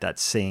game, at that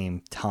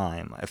same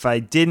time. If I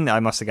didn't,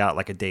 I must have got it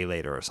like a day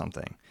later or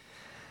something.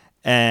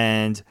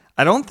 And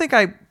I don't think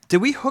I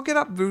Did we hook it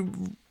up?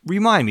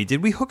 Remind me,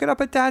 did we hook it up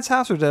at Dad's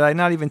house, or did I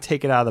not even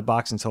take it out of the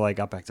box until I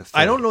got back to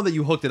Philly? I don't know that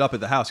you hooked it up at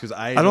the house because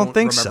I don't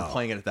think remember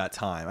playing it at that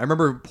time. I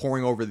remember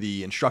poring over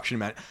the instruction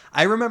manual.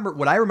 I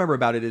remember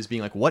about it is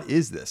being like, what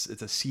is this?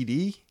 It's a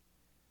CD?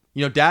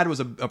 You know, Dad was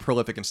a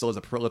prolific and still is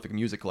a prolific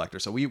music collector,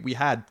 so we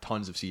had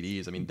tons of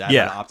CDs. I mean, Dad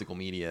had optical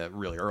media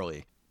really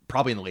early,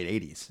 probably in the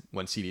late 80s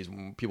when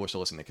people were still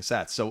listening to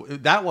cassettes. So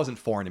that wasn't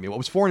foreign to me. What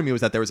was foreign to me was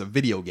that there was a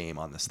video game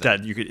on this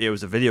thing. It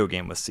was a video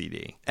game with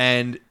CD.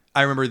 And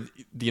I remember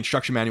the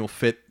instruction manual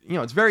fit, you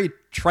know, it's very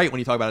trite when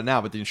you talk about it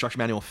now, but the instruction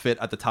manual fit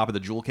at the top of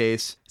the jewel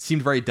case. It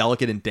seemed very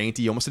delicate and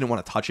dainty. You almost didn't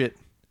want to touch it.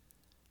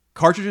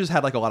 Cartridges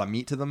had like a lot of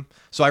meat to them.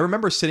 So I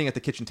remember sitting at the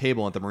kitchen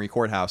table at the Marie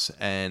Courthouse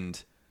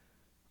and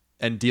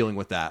dealing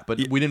with that. But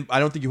I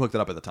don't think you hooked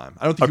it up at the time.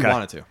 I don't think you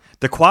wanted to.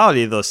 The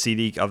quality of those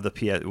CD of the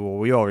PS, well,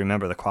 we all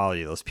remember the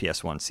quality of those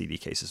PS1 CD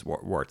cases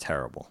were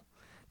terrible.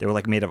 They were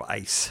like made of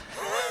ice.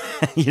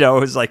 You know, it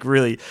was like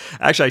really.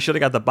 Actually, I should have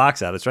got the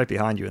box out. It's right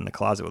behind you in the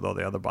closet with all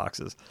the other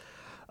boxes.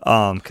 Wait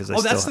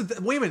a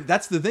minute.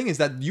 That's the thing is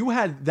that you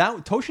had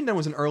that Toshinden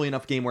was an early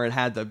enough game where it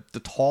had the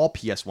tall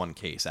PS1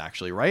 case.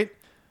 Actually, right?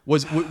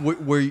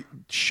 Were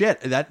shit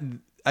that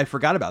I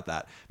forgot about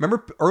that.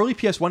 Remember, early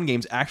PS1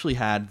 games actually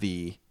had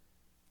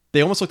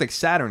they almost looked like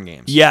Saturn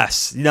games.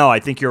 Yes. No,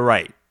 I think you're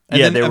right.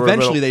 And then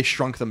eventually they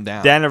shrunk them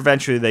down. Then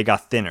eventually they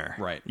got thinner.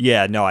 Right.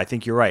 Yeah. No, I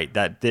think you're right.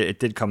 That it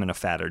did come in a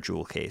fatter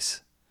jewel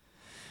case.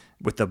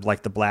 With the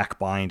black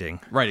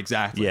binding. Right,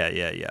 exactly. Yeah.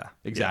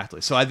 Exactly.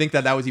 Yeah. So I think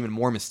that was even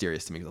more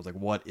mysterious to me because I was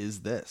like, what is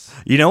this?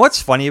 You know what's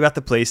funny about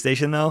the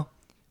PlayStation though?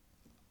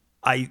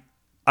 I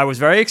was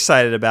very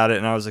excited about it,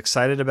 and I was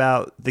excited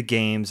about the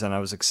games, and I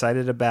was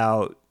excited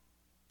about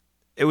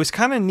it was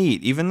kind of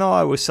neat, even though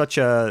I was such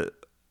a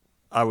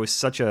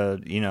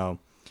you know,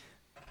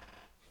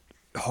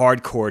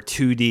 hardcore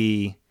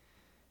 2D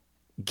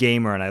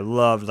gamer, and I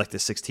loved like the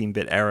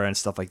 16-bit era and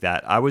stuff like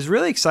that. I was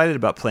really excited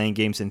about playing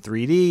games in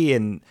 3D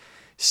and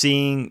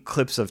seeing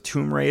clips of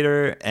Tomb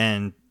Raider,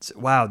 and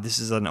wow, this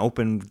is an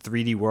open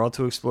 3D world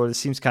to explore. This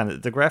seems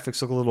the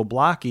graphics look a little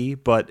blocky,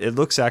 but it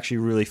looks actually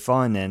really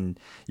fun, and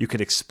you could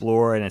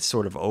explore, and it's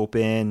sort of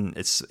open.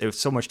 It was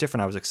so much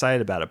different. I was excited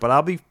about it, but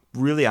I'll be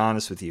really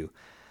honest with you.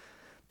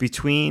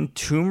 Between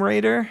Tomb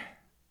Raider,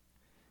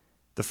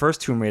 the first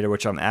Tomb Raider,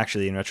 which I'm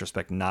actually in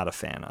retrospect not a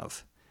fan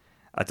of,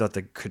 I thought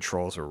the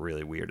controls were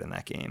really weird in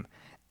that game,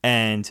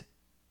 and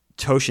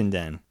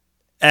Toshinden,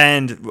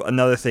 and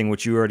another thing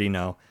which you already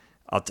know,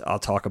 I'll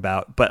talk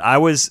about, but I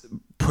was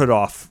put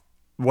off.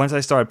 Once I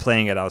started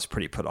playing it, I was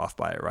pretty put off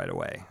by it right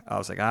away. I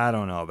was like, I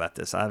don't know about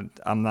this. I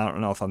don't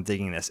know if I'm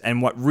digging this.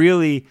 And what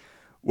really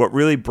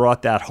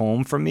brought that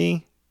home for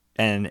me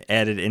and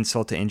added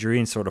insult to injury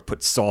and sort of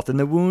put salt in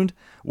the wound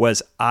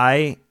was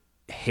I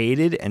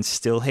hated and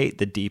still hate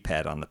the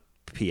D-pad on the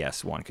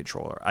PS1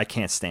 controller. I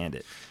can't stand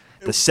it.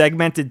 The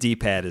segmented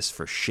D-pad is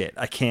for shit.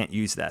 I can't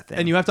use that thing.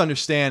 And you have to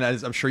understand,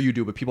 as I'm sure you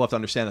do, but people have to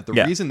understand that the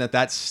reason that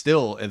that's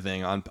still a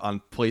thing on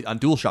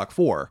DualShock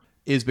 4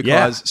 is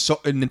because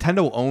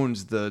Nintendo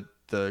owns the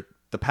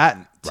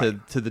patent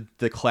to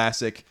the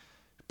classic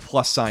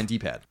plus sign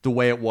D-pad, the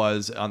way it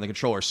was on the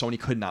controller. Sony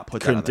could not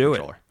put that on the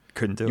controller.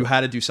 Couldn't do it. You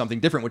had to do something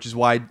different, which is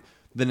why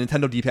the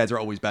Nintendo D-pads are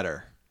always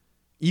better.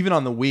 Even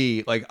on the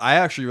Wii, like I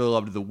actually really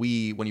loved the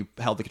Wii when you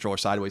held the controller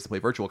sideways to play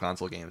virtual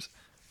console games.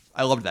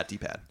 I loved that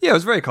D-pad. Yeah, it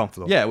was very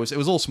comfortable. Yeah, it was a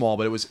little small,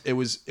 but it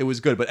was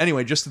good. But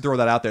anyway, just to throw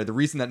that out there, the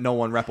reason that no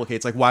one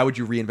replicates, like, why would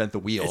you reinvent the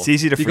wheel? It's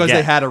easy to forget. Because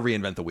they had to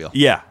reinvent the wheel.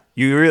 Yeah,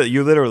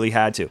 you literally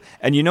had to.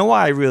 And you know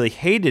why I really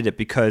hated it?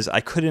 Because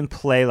I couldn't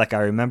play, like I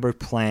remember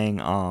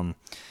playing a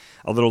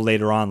little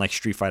later on, like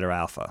Street Fighter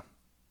Alpha.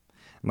 It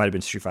might have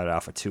been Street Fighter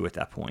Alpha 2 at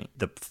that point,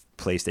 the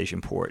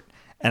PlayStation port.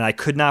 And I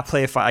could not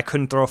play I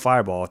couldn't throw a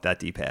fireball with that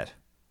D-pad.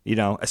 You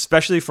know,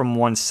 especially from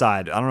one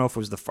side. I don't know if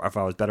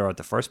I was better at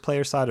the first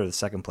player side or the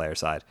second player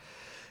side.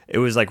 It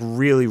was like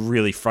really,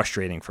 really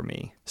frustrating for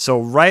me. So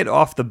right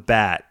off the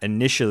bat,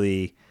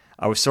 initially,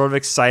 I was sort of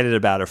excited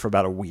about it for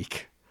about a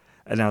week.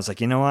 And I was like,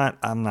 you know what?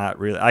 I'm not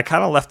really. I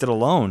kind of left it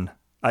alone.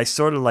 I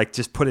sort of like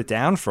just put it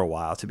down for a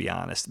while, to be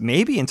honest.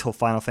 Maybe until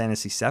Final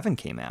Fantasy VII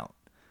came out.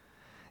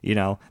 You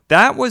know,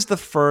 that was the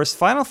first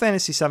Final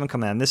Fantasy VII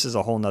come out. And this is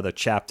a whole nother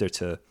chapter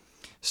to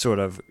sort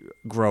of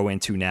grow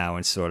into now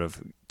and sort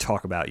of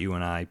talk about you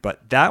and I.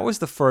 But that was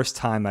the first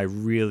time I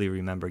really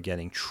remember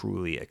getting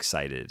truly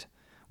excited,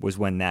 was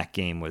when that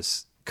game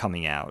was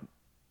coming out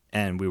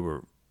and we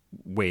were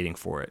waiting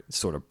for it,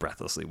 sort of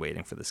breathlessly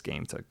waiting for this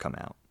game to come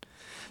out.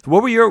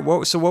 What were your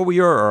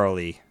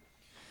early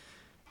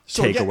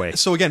takeaway?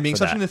 So again, being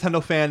such a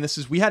Nintendo fan,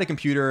 we had a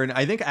computer, and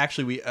I think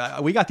actually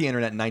we got the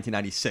internet in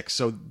 1996.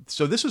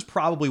 So this was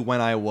probably when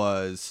I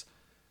was.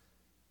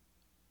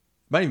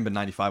 Might have even been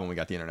 95 when we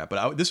got the internet,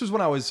 but this was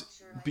when I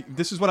was.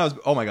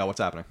 Oh my god,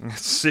 what's happening?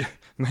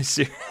 My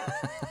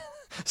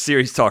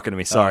Siri's talking to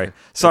me. Sorry,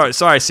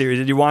 Siri.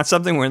 Did you want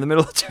something? We're in the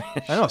middle of.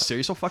 I know,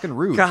 Siri's so fucking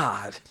rude.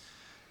 God.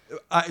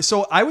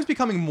 So I was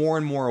becoming more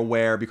and more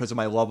aware because of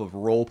my love of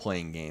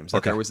role-playing games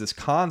that there was this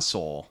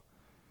console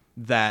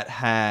that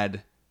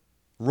had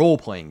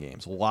role-playing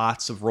games,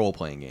 lots of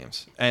role-playing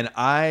games. And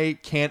I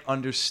can't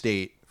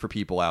understate for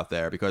people out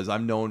there, because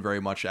I'm known very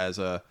much as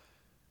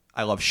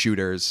I love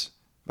shooters.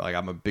 Like,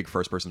 I'm a big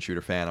first-person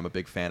shooter fan. I'm a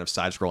big fan of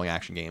side-scrolling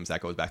action games.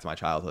 That goes back to my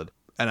childhood.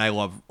 And I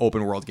love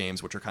open-world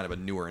games, which are kind of a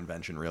newer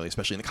invention, really,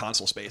 especially in the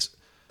console space.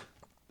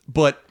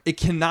 But it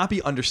cannot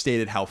be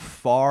understated how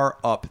far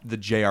up the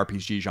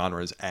JRPG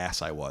genre's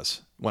ass I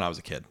was when I was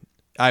a kid.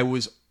 I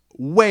was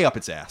way up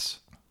its ass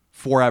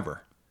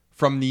forever.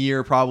 From the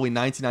year probably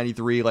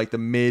 1993, like the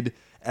mid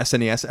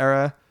SNES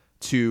era,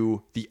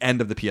 to the end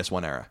of the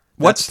PS1 era.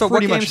 What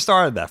game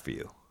started that for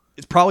you?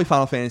 It's probably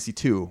Final Fantasy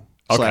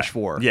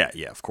 2/4.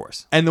 Yeah, of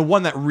course. And the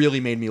one that really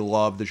made me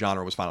love the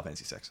genre was Final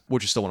Fantasy 6,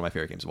 which is still one of my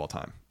favorite games of all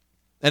time.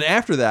 And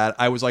after that,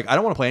 I was like, I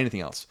don't want to play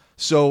anything else.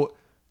 So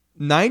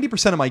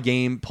 90% of my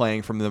game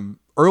playing from the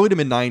early to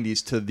mid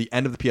 90s to the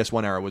end of the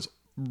PS1 era was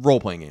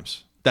role-playing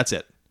games. That's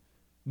it.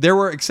 There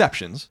were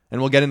exceptions, and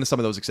we'll get into some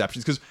of those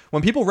exceptions, because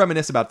when people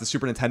reminisce about the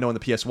Super Nintendo and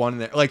the PS1,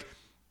 and they're like,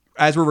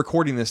 as we're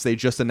recording this, they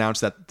just announced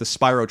that the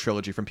Spyro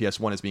trilogy from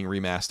PS1 is being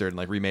remastered and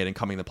like remade and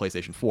coming to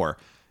PlayStation 4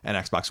 and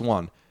Xbox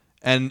One.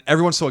 And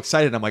everyone's so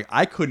excited. I'm like,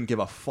 I couldn't give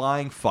a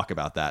flying fuck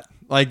about that.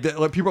 Like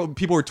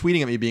people were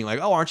tweeting at me being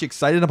like, "Oh, aren't you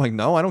excited?" I'm like,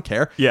 "No, I don't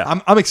care.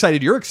 Yeah, I'm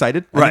excited. You're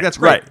excited. I think that's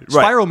great." Right.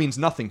 Spyro means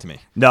nothing to me.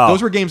 No,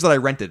 those were games that I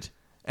rented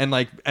and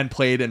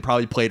played and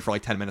probably played for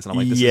like 10 minutes. And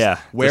I'm like,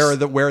 where are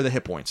the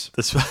hit points?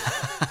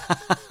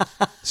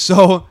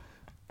 So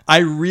I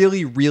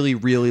really, really,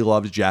 really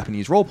loved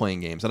Japanese role-playing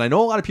games. And I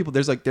know a lot of people,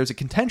 there's a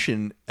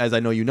contention, as I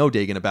know you know,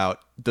 Dagan, about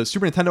does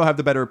Super Nintendo have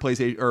the better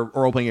PlayStation or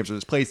role-playing games, or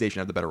does PlayStation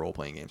have the better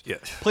role-playing games? Yeah.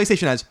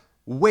 PlayStation has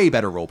way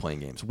better role-playing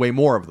games, way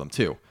more of them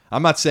too.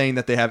 I'm not saying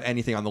that they have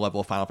anything on the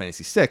level of Final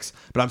Fantasy VI,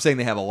 but I'm saying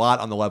they have a lot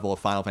on the level of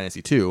Final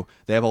Fantasy II.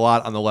 They have a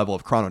lot on the level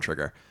of Chrono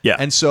Trigger. Yeah.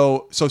 And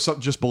so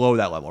just below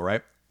that level,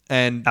 right?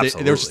 And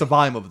there's just a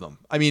volume of them.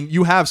 I mean,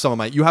 you have a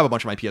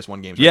bunch of my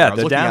PS1 games. Yeah, right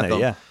they're down there,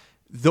 yeah.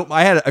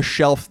 I had a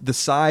shelf the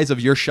size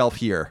of your shelf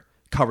here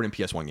covered in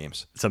PS1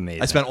 games. It's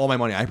amazing. I spent all my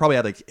money. I probably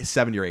had like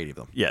 70 or 80 of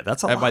them. Yeah,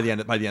 that's a lot. By the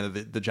end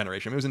of the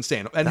generation. It was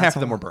insane. And half of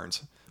them were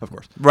burns, of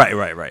course. Right.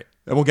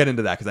 And we'll get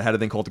into that because I had a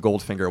thing called the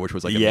Goldfinger, which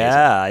was like amazing.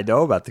 Yeah, I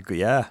know about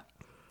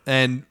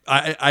And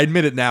I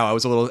admit it now. I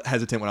was a little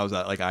hesitant when I was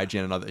at like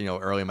IGN and other,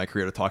 early in my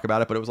career to talk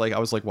about it, but it was like I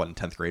was like what, in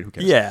 10th grade? Who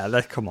cares?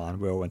 Yeah, come on.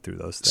 We all went through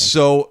those things.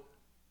 So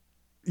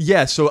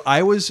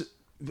I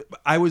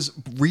was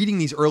reading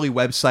these early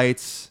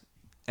websites,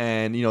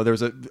 and there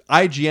was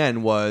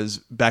IGN was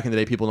back in the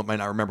day, people might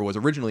not remember, was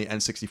originally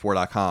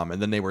N64.com,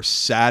 and then they were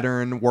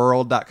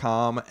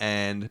SaturnWorld.com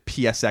and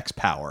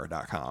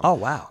PSXPower.com. Oh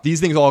wow. These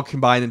things all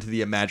combined into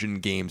the Imagine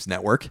Games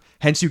network.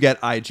 Hence you get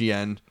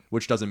IGN,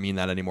 which doesn't mean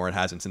that anymore. It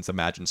hasn't, since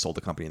Imagine sold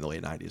the company in the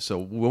late 90s. So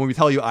when we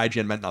tell you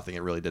IGN meant nothing,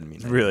 it really didn't mean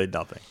anything. Really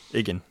nothing.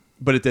 Again.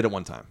 But it did at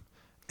one time.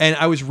 And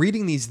I was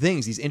reading these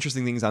things, these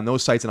interesting things on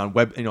those sites and on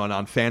web, and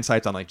on fan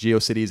sites on like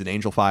GeoCities and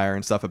Angel Fire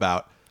and stuff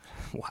about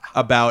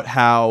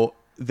how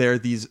there are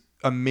these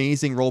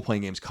amazing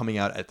role-playing games coming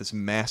out at this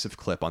massive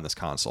clip on this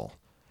console.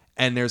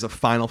 And there's a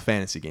Final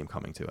Fantasy game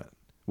coming to it,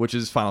 which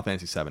is Final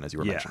Fantasy VII, as you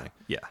were mentioning.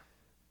 Yeah.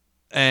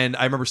 And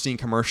I remember seeing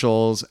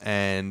commercials,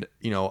 and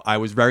I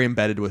was very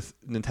embedded with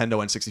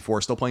Nintendo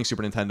N64, still playing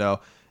Super Nintendo.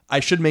 I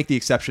should make the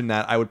exception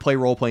that I would play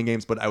role-playing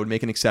games, but I would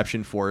make an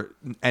exception for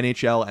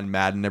NHL and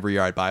Madden every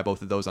year. I'd buy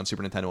both of those on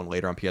Super Nintendo and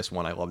later on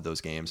PS1. I loved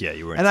those games. Yeah,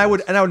 you were. And I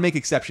would make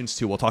exceptions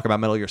too. We'll talk about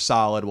Metal Gear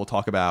Solid. We'll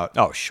talk about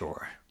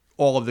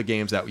all of the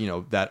games that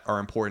that are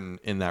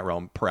important in that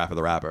realm. Parappa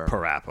the Rapper.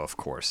 Parappa, of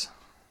course.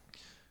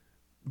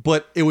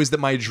 But it was that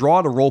my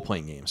draw to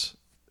role-playing games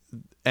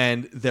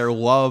and their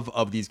love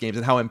of these games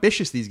and how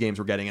ambitious these games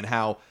were getting, and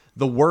how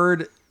the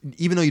word,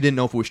 even though you didn't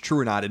know if it was true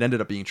or not, it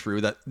ended up being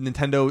true, that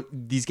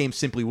these games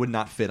simply would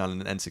not fit on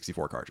an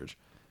N64 cartridge.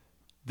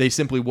 They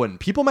simply wouldn't.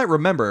 People might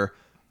remember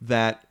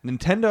that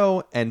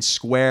Nintendo and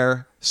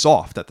Square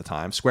Soft at the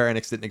time, Square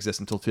Enix didn't exist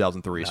until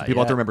 2003. So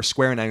people have to remember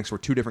Square and Enix were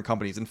two different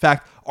companies. In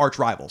fact, arch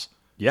rivals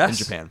in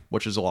Japan,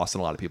 which is a loss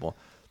in a lot of people.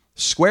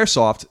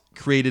 Squaresoft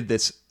created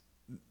this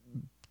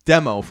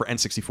demo for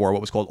N64,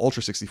 what was called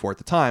Ultra 64 at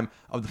the time,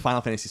 of the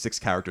Final Fantasy VI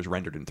characters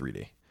rendered in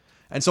 3D.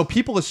 And so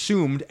people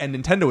assumed, and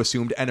Nintendo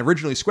assumed, and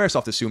originally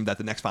Squaresoft assumed, that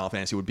the next Final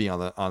Fantasy would be on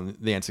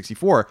the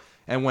N64.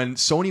 And when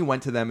Sony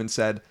went to them and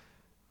said,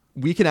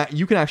 you can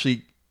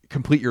actually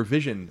complete your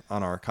vision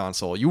on our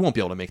console, you won't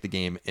be able to make the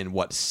game in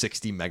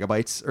 60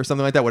 megabytes or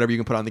something like that, whatever you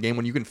can put on the game,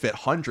 when you can fit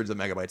hundreds of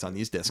megabytes on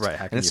these discs. Right.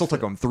 And it still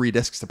took them 3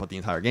 discs to put the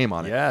entire game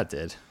on it. Yeah, it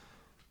did.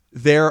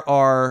 There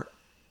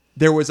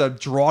was a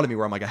draw to me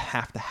where I'm like, I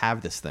have to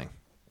have this thing.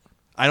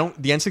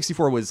 The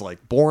N64 was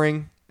like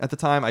boring at the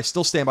time. I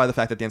still stand by the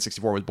fact that the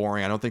N64 was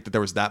boring. I don't think that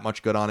there was that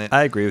much good on it.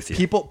 I agree with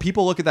you.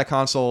 People look at that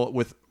console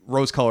with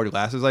rose-colored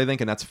glasses, I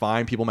think, and that's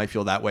fine. People might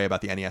feel that way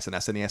about the NES and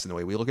SNES and the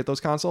way we look at those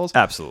consoles.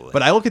 Absolutely.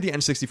 But I look at the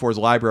N64's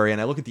library,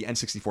 and I look at the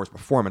N64's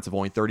performance of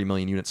only 30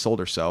 million units sold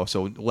or so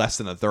less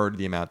than a third of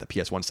the amount that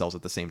PS1 sells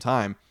at the same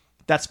time.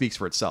 That speaks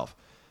for itself.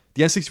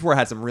 The N64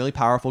 had some really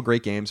powerful,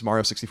 great games.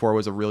 Mario 64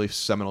 was a really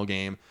seminal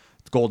game.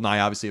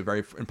 GoldenEye, obviously a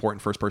very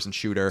important first-person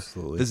shooter.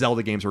 Absolutely. The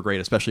Zelda games were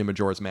great, especially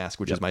Majora's Mask,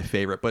 which is my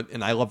favorite.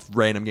 And I love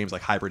random games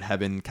like Hybrid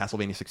Heaven,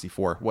 Castlevania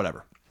 64,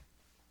 whatever.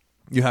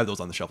 You have those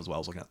on the shelf as well. I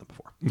was looking at them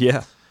before.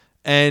 Yeah.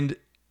 And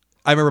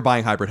I remember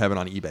buying Hybrid Heaven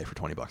on eBay for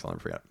 $20. I'll never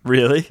forget it.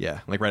 Really? Yeah,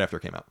 like right after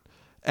it came out.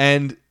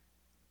 And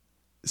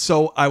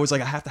so I was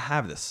like, I have to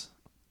have this.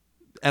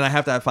 And I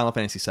have to have Final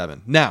Fantasy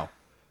VII. Now,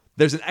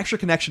 there's an extra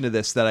connection to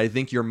this that I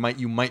think you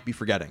might be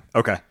forgetting.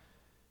 Okay.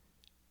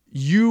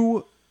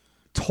 You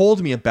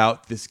told me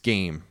about this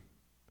game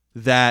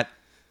that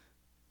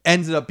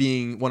ended up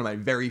being one of my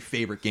very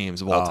favorite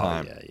games of all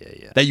time.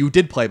 Yeah. That you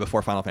did play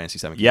before Final Fantasy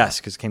VII came out. Yes,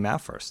 because it came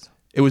out first.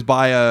 It was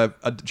by a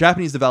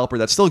Japanese developer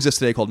that still exists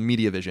today called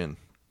MediaVision.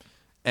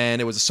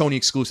 And it was a Sony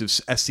exclusive.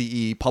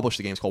 SCE published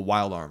the game. It's called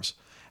Wild Arms.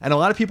 And a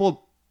lot of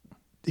people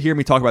hear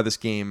me talk about this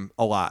game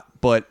a lot.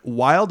 But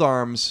Wild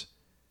Arms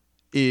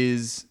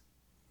is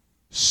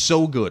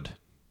so good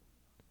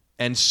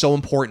and so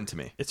important to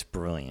me. It's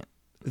brilliant.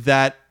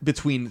 That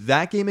between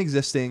that game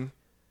existing,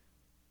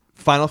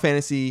 Final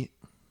Fantasy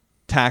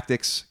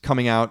Tactics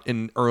coming out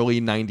in early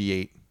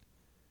 98,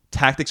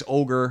 Tactics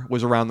Ogre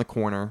was around the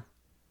corner,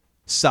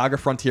 Saga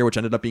Frontier, which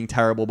ended up being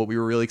terrible, but we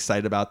were really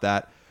excited about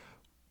that,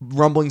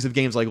 rumblings of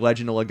games like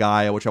Legend of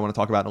Legaia, which I want to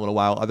talk about in a little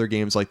while, other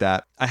games like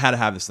that, I had to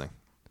have this thing.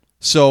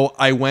 So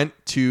I went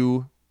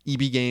to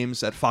EB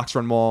Games at Fox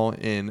Run Mall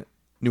in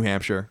New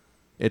Hampshire.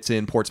 It's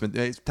in Portsmouth.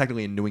 It's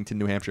technically in Newington,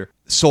 New Hampshire.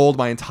 Sold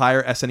my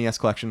entire SNES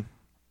collection.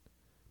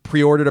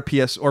 Pre-ordered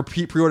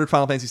pre-ordered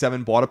Final Fantasy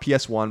VII, bought a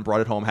PS1,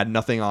 brought it home, had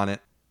nothing on it,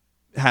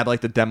 had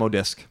like the demo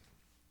disc,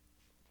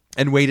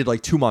 and waited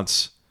like 2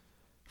 months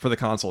for the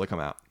console to come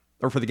out,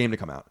 or for the game to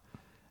come out,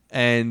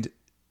 and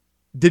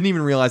didn't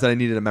even realize that I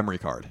needed a memory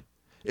card.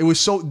 It was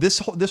so this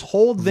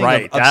whole thing,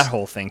 right? That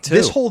whole thing too.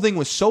 This whole thing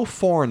was so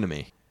foreign to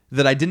me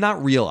that I did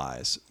not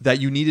realize that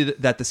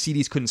that the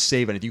CDs couldn't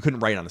save anything. You couldn't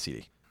write on the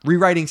CD.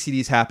 Rewriting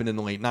CDs happened in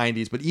the late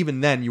 90s, but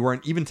even then,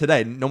 even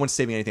today, no one's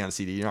saving anything on a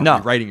CD. You're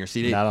not rewriting your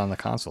CD. Not on the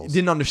consoles.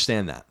 Didn't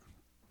understand that.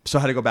 So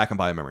I had to go back and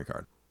buy a memory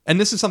card. And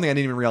this is something I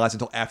didn't even realize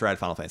until after I had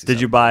Final Fantasy VII.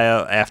 Did you buy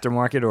an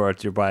aftermarket or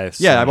did you buy a Sony?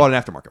 Yeah, I bought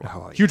an aftermarket one.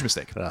 Oh, Huge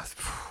mistake. That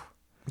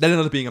ended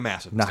up being a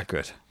massive mistake. Not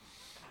good.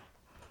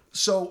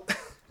 So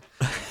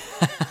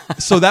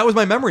that was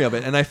my memory of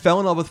it, and I fell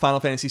in love with Final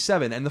Fantasy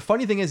VII. And the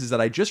funny thing is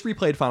that I just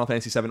replayed Final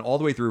Fantasy VII all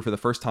the way through for the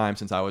first time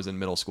since I was in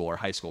middle school or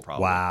high school,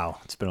 probably. Wow,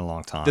 it's been a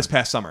long time. This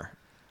past summer.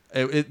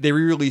 They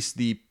re-released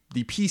the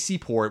PC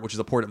port, which is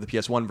a port of the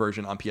PS1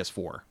 version on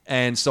PS4.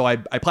 And so I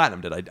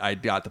platinumed it. I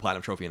got the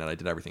platinum trophy in it. I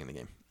did everything in the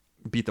game.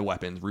 Beat the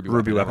weapons,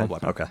 Ruby weapon.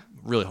 Okay.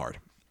 Really hard.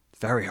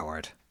 Very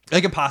hard.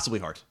 Like impossibly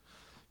hard.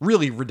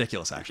 Really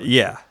ridiculous, actually.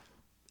 Yeah.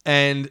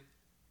 And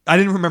I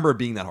didn't remember it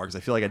being that hard because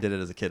I feel like I did it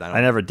as a kid. I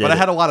never did. But I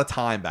had a lot of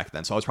time back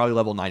then, so I was probably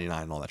level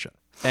 99 and all that shit.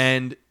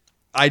 And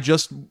I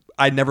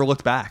never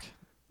looked back.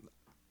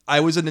 I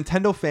was a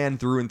Nintendo fan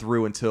through and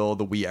through until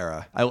the Wii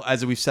era.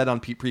 As we've said on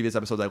previous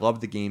episodes, I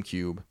loved the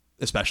GameCube,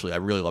 especially. I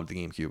really loved the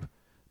GameCube.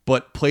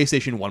 But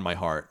PlayStation won my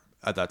heart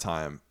at that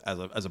time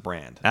as a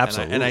brand.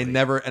 Absolutely. And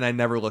I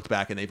never looked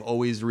back, and they've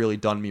always really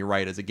done me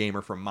right as a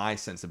gamer for my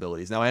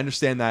sensibilities. Now I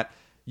understand that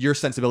your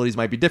sensibilities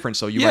might be different,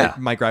 so you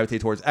might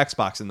gravitate towards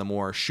Xbox and the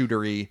more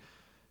shootery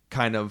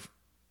kind of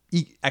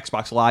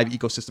Xbox Live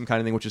ecosystem kind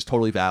of thing, which is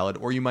totally valid.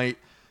 Or you might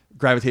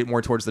gravitate more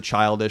towards the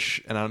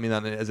childish, and I don't mean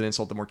that as an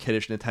insult, the more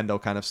kiddish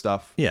Nintendo kind of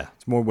stuff. Yeah,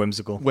 it's more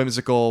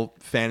whimsical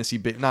fantasy,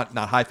 not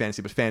high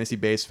fantasy, but fantasy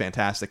based,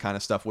 fantastic kind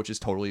of stuff, which is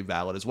totally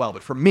valid as well.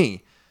 But for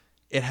me,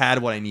 it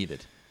had what I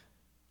needed,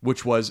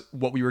 which was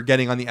what we were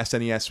getting on the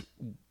SNES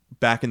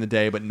back in the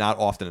day, but not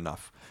often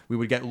enough. We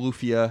would get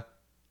Lufia,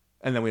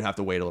 and then we'd have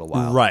to wait a little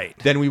while. Right.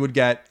 Then we would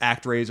get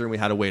ActRaiser, and we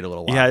had to wait a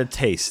little while. You had a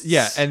taste.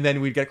 Yeah, and then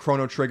we'd get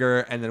Chrono Trigger,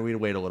 and then we'd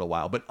wait a little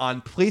while. But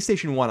on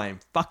PlayStation 1, I am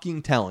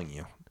fucking telling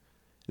you,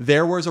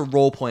 there was a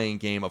role-playing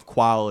game of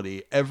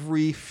quality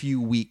every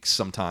few weeks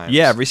sometimes.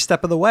 Yeah, every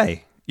step of the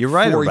way. You're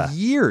right for about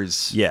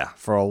years. Yeah,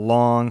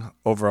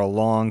 over a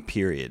long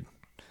period.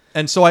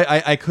 And so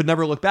I could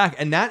never look back.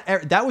 And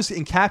that was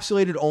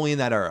encapsulated only in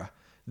that era.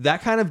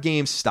 That kind of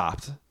game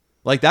stopped.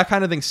 Like, that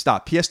kind of thing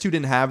stopped. PS2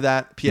 didn't have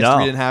that.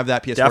 PS3 didn't have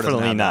that. PS4 definitely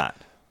doesn't have not.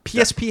 That.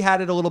 PSP had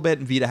it a little bit,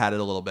 and Vita had it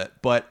a little bit.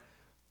 But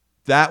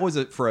that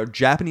was for a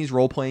Japanese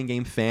role-playing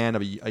game fan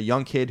of a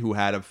young kid who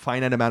had a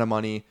finite amount of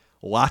money,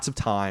 lots of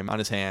time on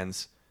his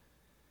hands,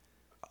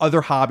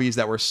 other hobbies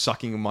that were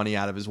sucking money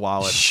out of his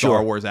wallet, Sure.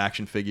 Star Wars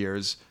action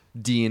figures,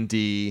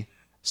 D&D,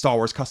 Star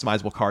Wars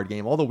customizable card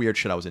game, all the weird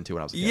shit I was into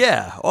when I was a kid.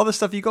 Yeah, all the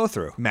stuff you go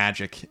through.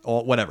 Magic,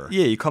 whatever.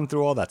 Yeah, you come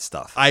through all that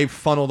stuff. I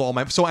funneled all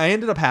my... So I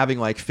ended up having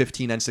like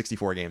 15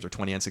 N64 games or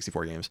 20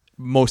 N64 games.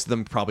 Most of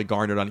them probably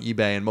garnered on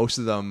eBay, and most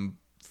of them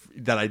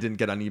that I didn't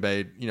get on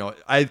eBay,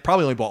 I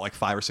probably only bought like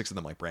 5 or 6 of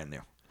them like brand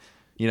new.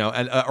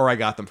 Or I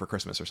got them for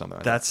Christmas or something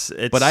like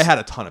that. But I had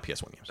a ton of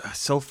PS1 games.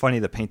 So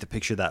funny to paint the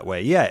picture that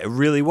way. Yeah, it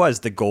really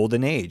was the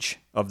golden age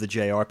of the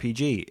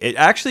JRPG. It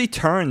actually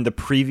turned the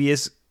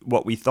previous,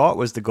 what we thought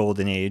was the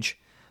golden age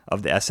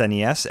of the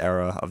SNES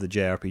era of the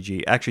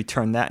JRPG, actually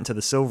turned that into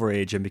the silver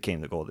age and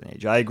became the golden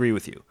age. I agree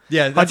with you.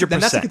 Yeah, 100%.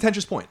 that's a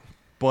contentious point.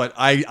 But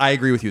I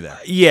agree with you there.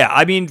 Yeah,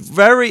 I mean,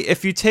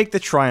 if you take the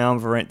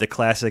triumvirate, the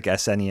classic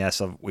SNES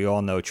of, we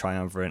all know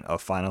triumvirate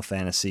of Final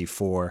Fantasy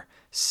 4,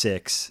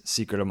 6,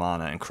 Secret of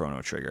Mana, and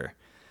Chrono Trigger.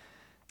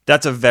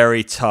 That's a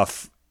very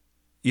tough,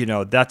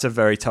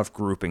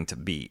 grouping to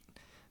beat.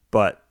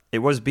 But it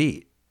was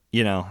beat.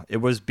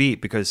 It was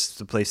beat because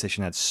the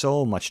PlayStation had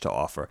so much to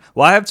offer.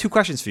 Well, I have two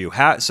questions for you.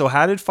 How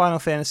did Final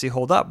Fantasy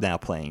hold up now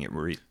playing it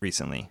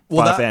recently?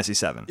 Final Fantasy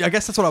 7. Yeah, I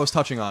guess that's what I was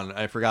touching on.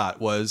 I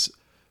forgot was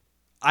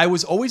I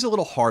was always a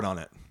little hard on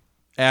it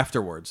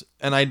afterwards.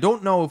 And I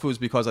don't know if it was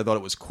because I thought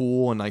it was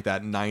cool and like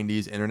that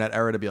 90s internet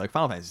era to be like,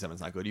 Final Fantasy 7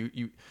 is not good.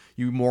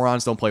 You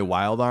morons don't play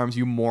Wild Arms.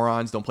 You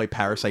morons don't play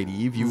Parasite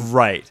Eve.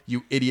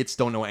 You idiots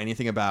don't know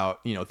anything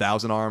about,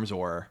 Thousand Arms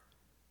or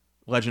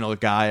Legend of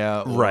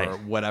Gaia or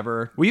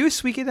whatever. Were you a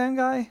Suikoden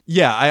guy?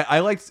 Yeah,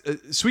 I liked...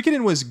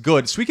 Suikoden was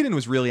good. Suikoden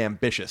was really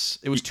ambitious.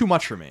 It was too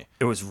much for me.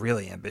 It was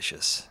really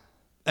ambitious.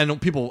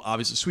 And people,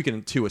 obviously,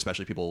 Suikoden 2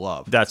 especially, people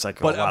love. That's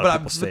like a lot of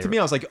people's favorite. To me,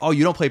 I was like, oh,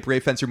 you don't play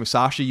Brave Fencer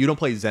Musashi, you don't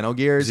play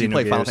Xenogears, you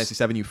play Final Fantasy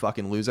 7, you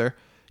fucking loser.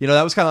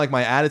 That was kind of like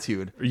my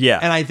attitude. Yeah.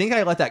 And I think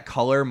I let that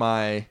color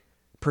my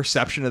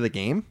perception of the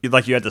game. You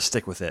had to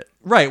stick with it.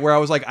 Right, where I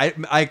was like,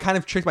 I kind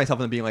of tricked myself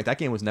into being like, that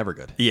game was never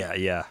good.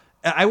 Yeah.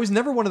 I was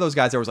never one of those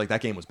guys that was like,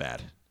 that game was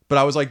bad. But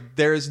I was like,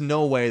 there's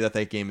no way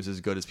that game is as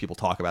good as people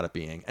talk about it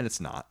being. And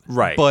it's not.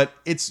 Right. But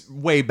it's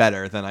way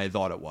better than I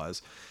thought it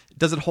was.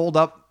 Does it hold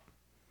up?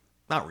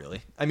 Not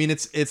really. I mean,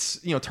 it's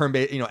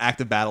turn-based,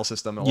 active battle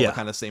system, all the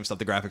kind of same stuff.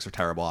 The graphics are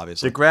terrible,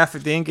 obviously.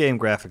 The in-game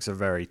graphics are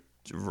very,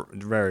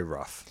 very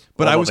rough.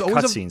 But although I was the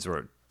always cutscenes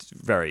were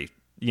very,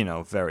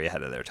 very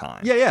ahead of their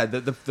time. Yeah.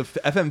 The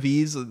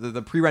FMVs,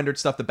 the pre-rendered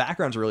stuff, the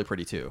backgrounds are really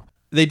pretty too.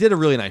 They did a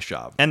really nice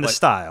job. And the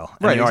style,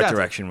 and the art exactly.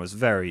 direction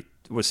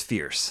was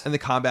fierce. And the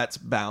combat's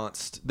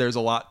balanced. There's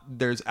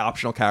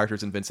optional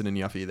characters in Vincent and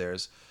Yuffie.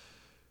 There's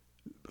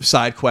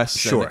side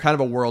quests and kind of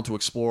a world to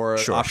explore,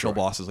 optional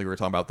bosses like we were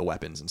talking about, the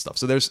weapons and stuff.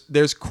 So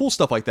there's cool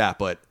stuff like that,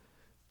 but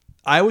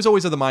I was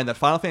always of the mind that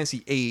Final Fantasy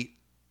VIII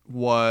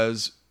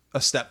was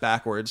a step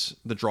backwards.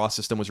 The draw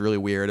system was really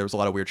weird. There was a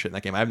lot of weird shit in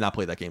that game. I have not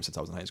played that game since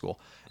I was in high school.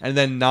 And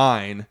then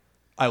 9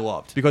 I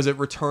loved because it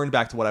returned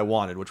back to what I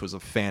wanted, which was a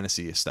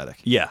fantasy aesthetic.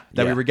 Yeah.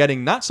 That we were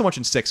getting not so much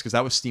in 6 because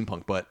that was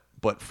steampunk,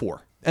 but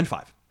 4 and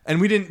 5.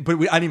 And I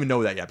didn't even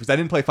know that yet because I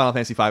didn't play Final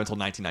Fantasy V until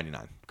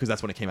 1999 because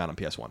that's when it came out on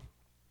PS1.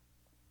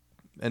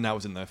 And that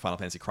was in the Final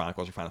Fantasy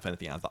Chronicles or Final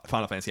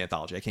Fantasy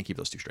Anthology. I can't keep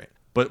those two straight.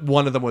 But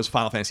one of them was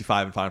Final Fantasy V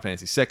and Final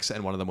Fantasy VI,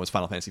 and one of them was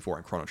Final Fantasy IV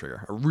and Chrono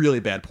Trigger. A really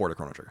bad port of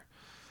Chrono Trigger.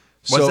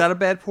 Was that a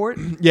bad port?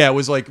 Yeah, it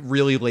was like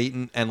really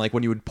latent, and like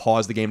when you would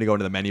pause the game to go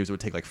into the menus, it would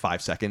take like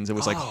 5 seconds. It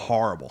was like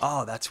horrible.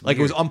 Oh, that's weird. Like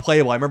it was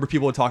unplayable. I remember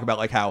people would talk about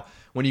like how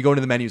when you go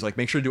into the menus, like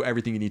make sure to do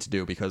everything you need to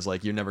do because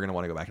like you're never going to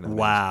want to go back into the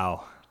menus.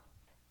 Wow.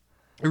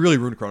 It really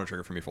ruined Chrono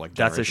Trigger for me for like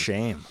generations. That's a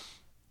shame.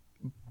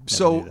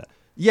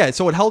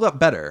 So it held up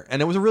better,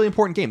 and it was a really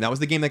important game. That was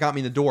the game that got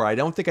me in the door. I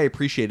don't think I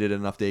appreciated it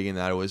enough, Dagan,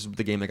 that it was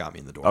the game that got me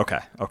in the door.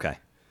 Okay.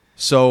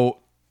 So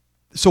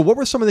what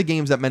were some of the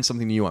games that meant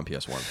something to you on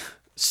PS1?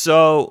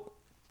 So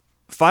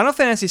Final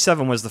Fantasy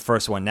VII was the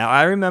first one. Now,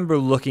 I remember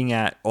looking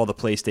at all the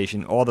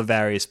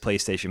various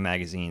PlayStation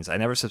magazines. I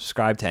never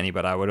subscribed to any,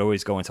 but I would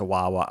always go into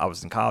Wawa. I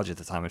was in college at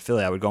the time in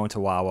Philly. I would go into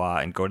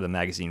Wawa and go to the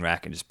magazine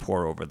rack and just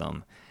pore over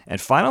them. And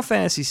Final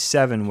Fantasy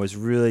VII was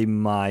really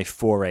my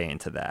foray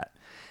into that.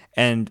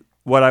 And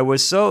what I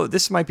was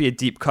this might be a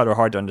deep cut or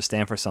hard to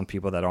understand for some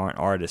people that aren't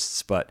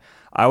artists, but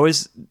I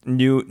was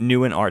new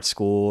in art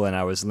school and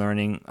I was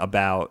learning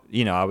about,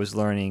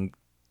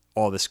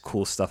 all this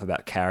cool stuff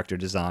about character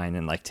design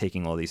and like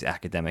taking all these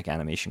academic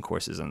animation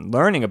courses and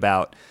learning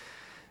about,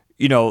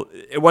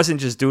 it wasn't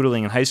just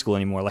doodling in high school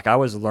anymore. Like I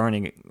was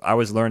learning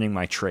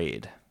my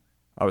trade.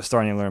 I was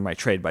starting to learn my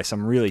trade by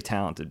some really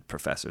talented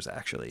professors,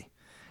 actually.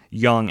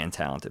 Young and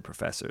talented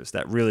professors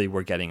that really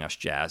were getting us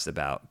jazzed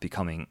about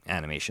becoming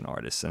animation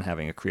artists and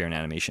having a career in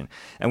animation.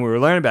 And we were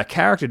learning about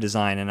character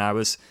design, and I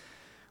was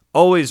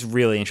always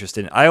really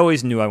interested. I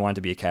always knew I wanted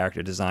to be a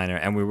character designer,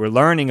 and we were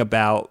learning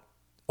about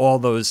all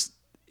those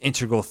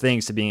integral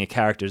things to being a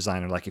character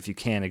designer, like if you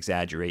can't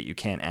exaggerate, you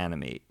can't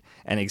animate,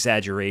 and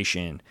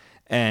exaggeration,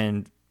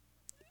 and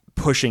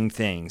pushing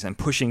things, and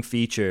pushing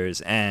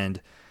features, and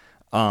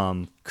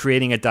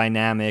creating a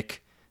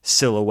dynamic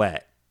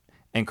silhouette.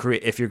 And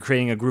if you're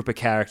creating a group of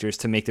characters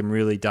to make them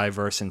really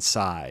diverse in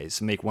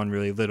size, make one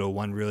really little,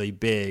 one really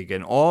big,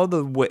 and all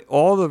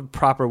the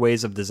proper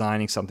ways of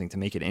designing something to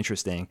make it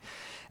interesting.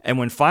 And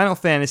when Final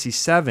Fantasy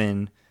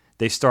VII,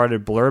 they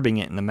started blurbing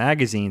it in the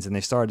magazines and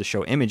they started to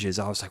show images,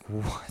 I was like,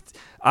 what?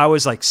 I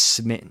was like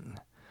smitten.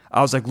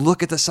 I was like,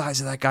 look at the size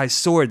of that guy's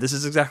sword. This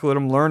is exactly what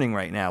I'm learning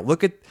right now.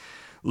 Look at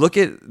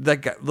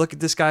that guy. Look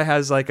at this guy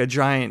has like a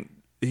giant.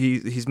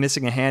 He's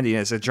missing a hand. He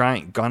has a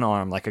giant gun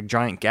arm, like a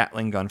giant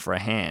Gatling gun for a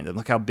hand. And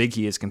look how big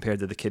he is compared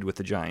to the kid with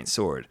the giant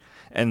sword.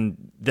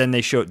 And then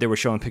they were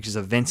showing pictures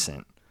of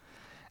Vincent.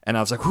 And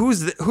I was like, who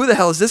the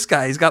hell is this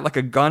guy? He's got like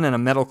a gun and a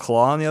metal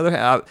claw on the other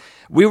hand.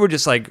 We were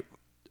just like,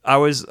 I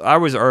was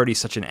already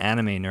such an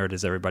anime nerd,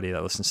 as everybody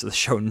that listens to the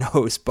show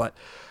knows. But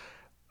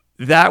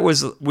that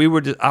was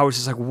I was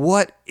just like,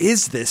 what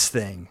is this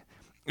thing?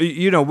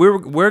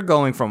 We're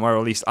going from, or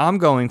at least I'm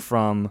going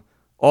from,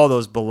 all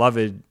those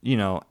beloved,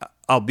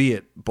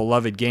 albeit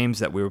beloved games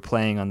that we were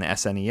playing on the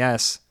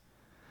SNES.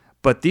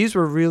 But these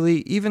were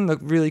even the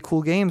really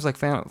cool games like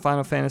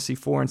Final Fantasy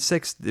 4 and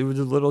 6. There were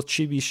the little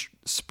chibi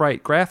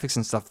sprite graphics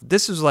and stuff.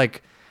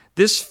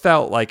 This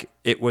felt like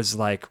it was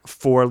like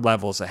 4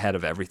 levels ahead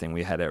of everything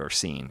we had ever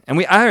seen. And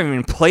I haven't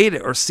even played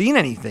it or seen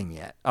anything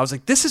yet. I was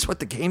like, this is what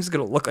the game's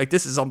going to look like.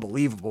 This is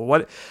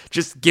unbelievable.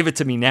 Just give it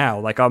to me now.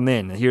 Like, I'm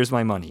in. Here's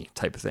my money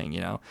type of thing,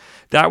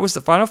 That was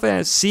the Final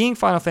Fantasy. Seeing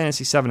Final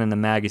Fantasy 7 in the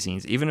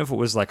magazines, even if it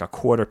was like a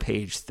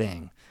quarter-page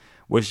thing,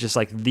 was just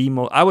like the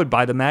most. I would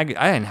buy the mag.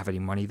 I didn't have any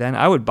money then.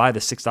 I would buy the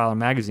 $6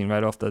 magazine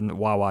right off the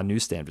Wawa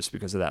newsstand just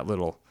because of that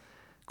little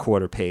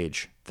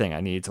quarter-page thing.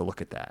 I needed to look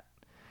at that.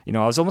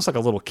 I was almost like a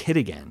little kid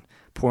again,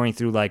 pouring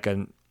through I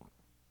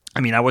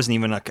wasn't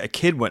even a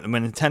kid when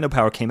Nintendo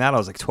Power came out. I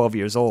was like 12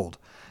 years old.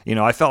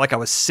 I felt like I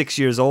was 6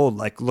 years old,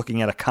 like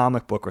looking at a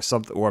comic book or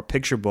something, or a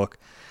picture book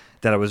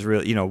that I was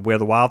really, Where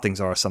the Wild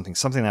Things Are, or something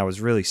that I was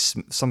really,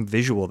 some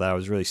visual that I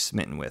was really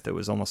smitten with. It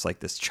was almost like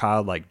this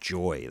childlike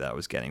joy that I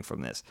was getting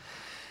from this.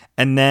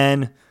 And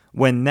then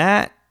when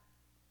that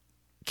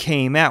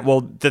came out,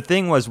 well, the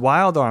thing was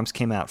Wild Arms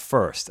came out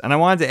first. And I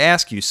wanted to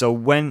ask you, so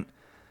when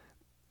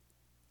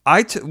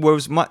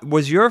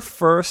was your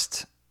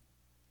first,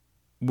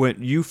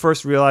 when you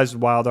first realized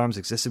Wild Arms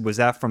existed, was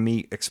that from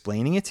me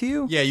explaining it to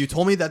you? Yeah, you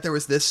told me that there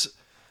was this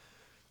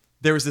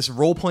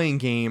role-playing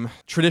game,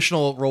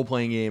 traditional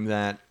role-playing game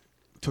that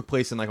took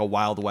place in like a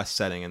Wild West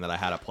setting, and that I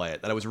had to play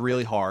it. That it was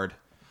really hard.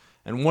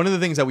 And one of the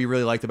things that we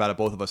really liked about it,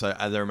 both of us,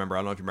 as I remember, I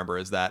don't know if you remember,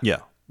 is that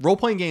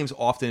role-playing games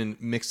often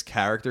mix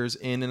characters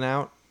in and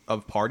out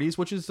of parties,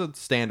 which is a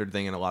standard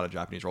thing in a lot of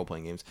Japanese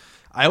role-playing games.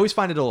 I always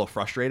find it a little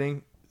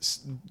frustrating.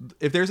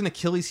 If there's an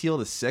Achilles heel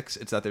to 6,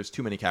 it's that there's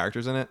too many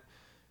characters in it.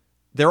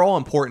 They're all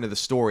important to the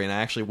story, and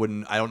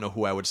I don't know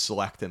who I would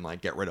select and like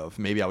get rid of.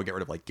 Maybe I would get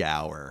rid of like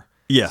Gao or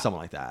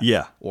someone like that.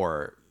 Yeah.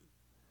 Or,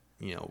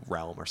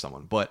 Realm or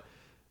someone.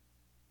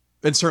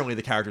 And certainly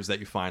the characters that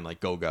you find like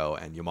Go-Go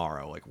and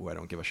Yamaro, like, who I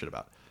don't give a shit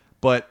about.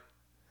 But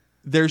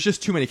there's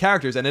just too many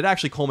characters, and it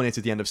actually culminates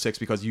at the end of 6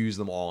 because you use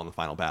them all in the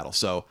final battle.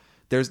 So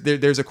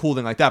there's a cool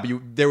thing like that.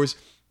 But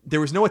there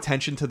was no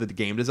attention to the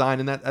game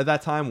design at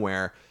that time,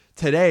 where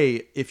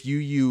today, if you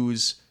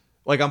use,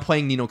 like, I'm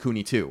playing Ni no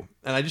Kuni 2,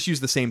 and I just use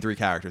the same 3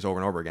 characters over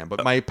and over again,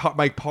 but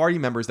my party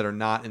members that are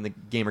not in the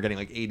game are getting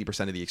like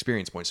 80% of the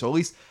experience points, so at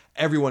least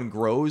everyone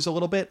grows a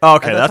little bit. Oh,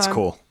 okay, that's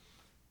cool.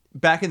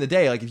 Back in the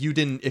day, like,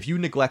 if you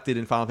neglected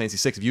in Final Fantasy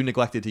 6, if you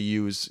neglected to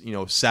use,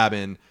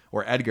 Sabin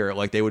or Edgar,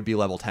 like, they would be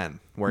level 10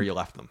 where you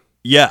left them.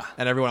 Yeah.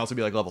 And everyone else would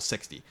be like level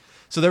 60.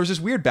 So there was this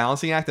weird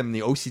balancing act, and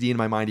the OCD in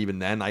my mind even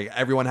then, like,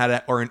 everyone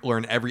had to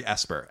learn every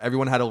Esper.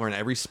 Everyone had to learn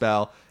every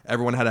spell.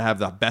 Everyone had to have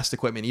the best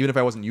equipment, even if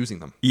I wasn't using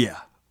them. Yeah.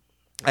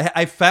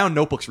 I found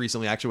notebooks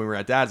recently, actually, when we were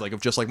at Dad's, like,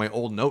 of just like my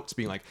old notes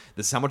being like,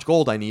 this is how much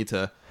gold I need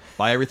to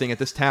buy everything at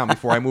this town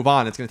before I move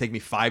on. It's going to take me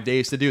 5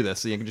 days to do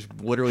this. So you can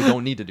just literally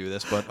don't need to do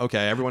this. But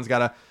okay, everyone's got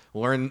to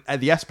learn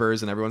the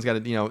Espers, and everyone's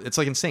got to, it's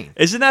like insane.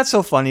 Isn't that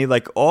so funny?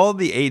 Like, all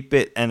the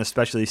 8-bit and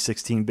especially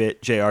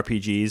 16-bit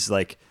JRPGs,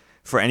 like,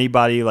 for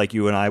anybody like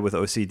you and I with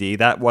OCD,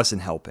 that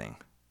wasn't helping.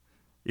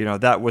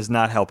 That was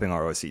not helping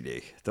our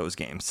OCD, those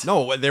games.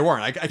 No, they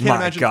weren't. I can't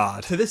imagine.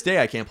 God. To this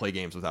day, I can't play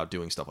games without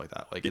doing stuff like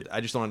that. Like,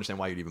 I just don't understand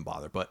why you'd even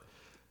bother. But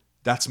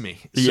that's me.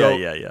 So,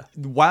 yeah.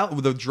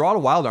 The draw to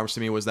Wild Arms to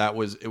me was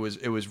it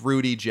was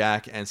Rudy,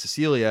 Jack, and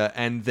Cecilia,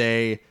 and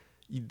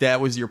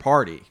that was your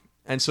party.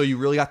 And so you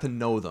really got to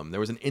know them.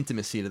 There was an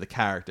intimacy to the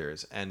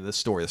characters and the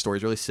story. The story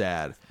is really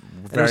sad.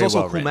 And there was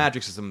also a cool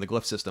magic system, the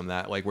glyph system,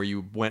 that, like, where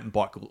you went and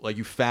bought, like,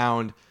 you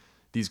found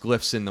these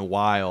glyphs in the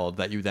wild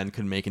that you then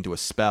could make into a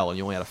spell, and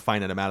you only had a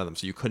finite amount of them,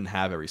 so you couldn't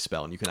have every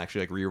spell, and you can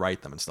actually like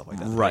rewrite them and stuff like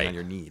that, depending on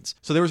your needs.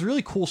 So there was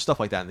really cool stuff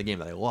like that in the game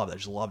that I loved. I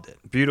just loved it.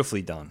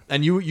 Beautifully done.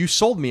 And you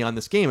sold me on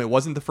this game. It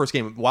wasn't the first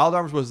game. Wild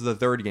Arms was the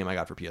 3rd game I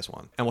got for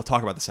PS1, and we'll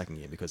talk about the 2nd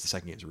game because the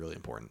 2nd game is really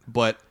important.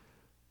 But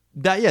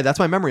that's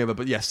my memory of it.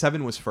 But yeah,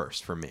 7 was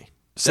first for me.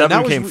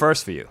 7 came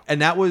first for you,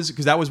 and that was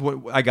because that was what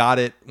I got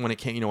it when it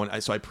came.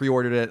 So I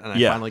pre-ordered it, and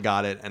I finally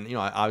got it. And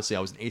obviously I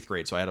was in 8th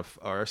grade, so I had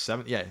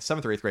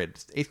seventh or 8th grade,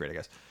 8th grade, I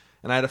guess.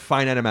 And I had a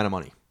finite amount of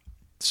money,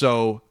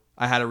 so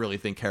I had to really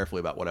think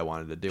carefully about what I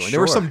wanted to do. And there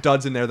were some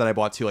duds in there that I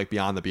bought too, like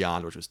Beyond the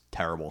Beyond, which was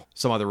terrible.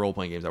 Some other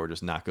role-playing games that were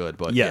just not good.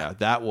 But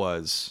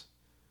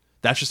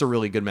that's just a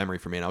really good memory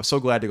for me. And I was so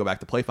glad to go back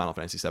to play Final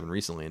Fantasy VII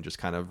recently and just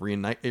kind of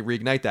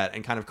reignite that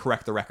and kind of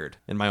correct the record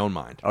in my own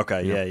mind.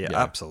 Okay, yeah,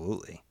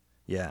 absolutely,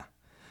 yeah.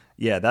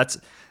 Yeah, that's.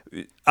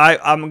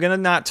 I'm gonna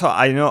not talk.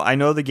 I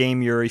know the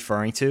game you're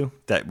referring to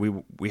that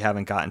we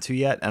haven't gotten to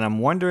yet, and I'm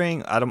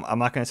wondering. I'm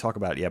not gonna talk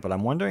about it yet, but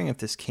I'm wondering if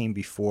this came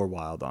before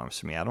Wild Arms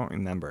for me. I don't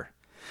remember,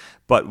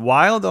 but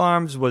Wild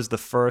Arms was the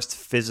first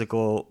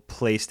physical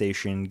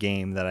PlayStation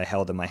game that I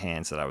held in my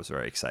hands that I was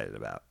very excited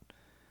about,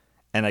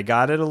 and I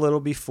got it a little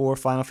before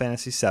Final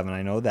Fantasy VII.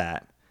 I know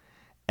that,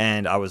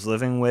 and I was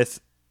living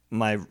with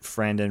my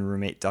friend and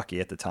roommate Ducky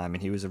at the time,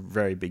 and he was a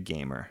very big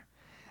gamer.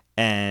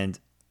 and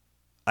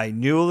I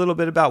knew a little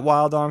bit about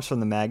Wild Arms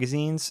from the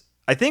magazines.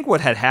 I think what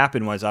had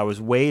happened was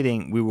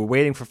we were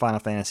waiting for Final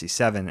Fantasy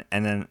VII,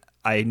 and then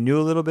I knew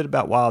a little bit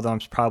about Wild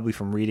Arms probably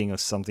from reading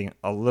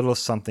a little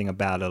something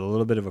about it, a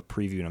little bit of a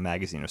preview in a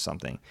magazine or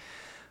something.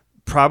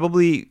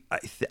 Probably,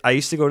 I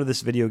used to go to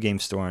this video game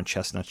store on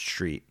Chestnut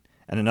Street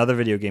and another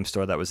video game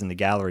store that was in the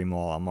Gallery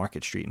Mall on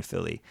Market Street in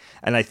Philly.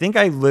 And I think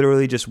I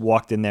literally just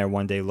walked in there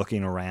one day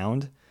looking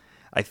around.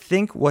 I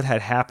think what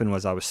had happened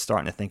was I was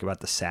starting to think about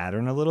the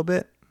Saturn a little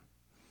bit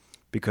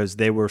because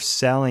they were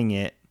selling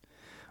it,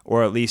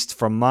 or at least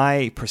from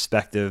my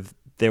perspective,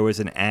 there was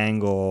an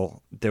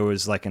angle, there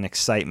was like an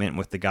excitement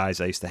with the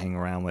guys I used to hang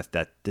around with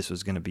that this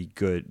was going to be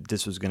good.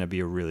 This was going to be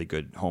a really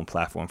good home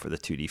platform for the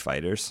 2D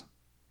fighters.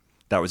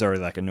 That was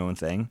already like a known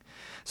thing.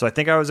 So I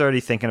think I was already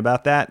thinking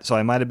about that. So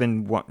I might have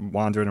been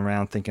wandering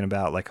around thinking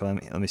about like,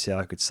 let me see how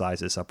I could size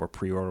this up or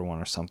pre-order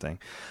one or something.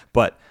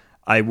 But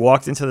I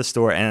walked into the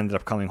store and ended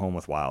up coming home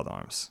with Wild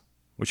Arms,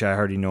 which I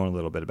already known a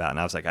little bit about. And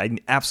I was like, I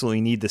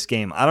absolutely need this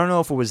game. I don't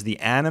know if it was the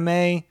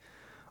anime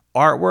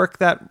artwork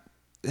that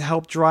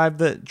helped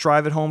drive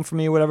it home for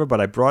me or whatever,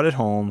 but I brought it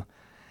home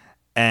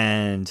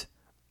and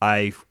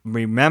I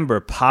remember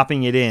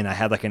popping it in. I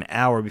had like an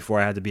hour before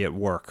I had to be at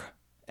work,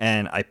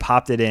 and I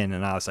popped it in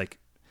and I was like,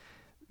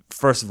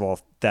 first of all,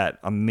 that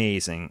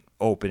amazing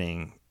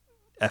opening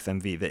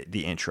FMV,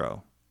 the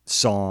intro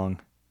song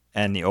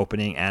and the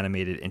opening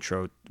animated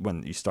intro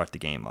when you start the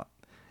game up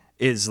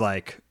is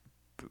like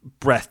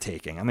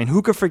breathtaking. I mean,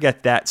 who could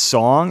forget that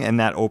song and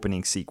that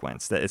opening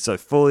sequence? That it's a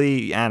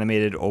fully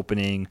animated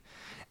opening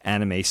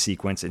anime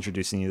sequence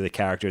introducing you to the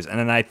characters. And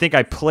then I think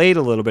I played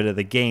a little bit of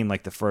the game,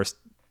 like the first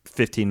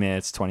 15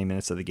 minutes, 20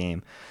 minutes of the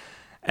game.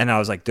 And I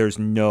was like,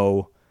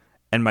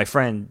 and my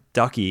friend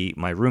Ducky,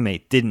 my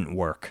roommate, didn't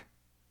work.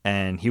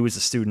 And he was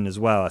a student as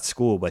well at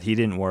school, but he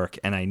didn't work.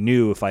 And I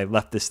knew if I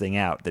left this thing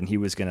out, then he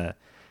was gonna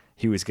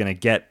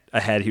get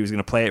ahead. He was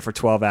gonna play it for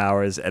 12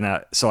 hours.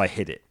 And so I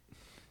hid it.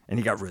 And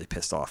he got really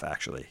pissed off,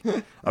 actually,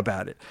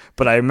 about it.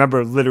 But I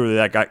remember literally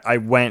that I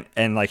went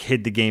and like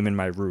hid the game in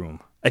my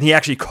room. And he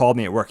actually called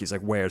me at work. He's like,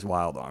 "Where's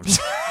Wild Arms?"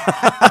 And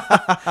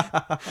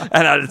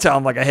I had to tell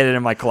him like I hid it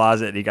in my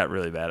closet, and he got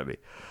really mad at me.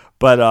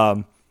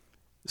 But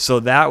so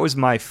that was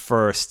my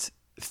first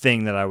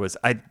thing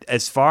that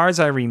as far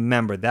as I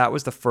remember, that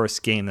was the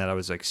first game that I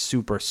was like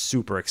super,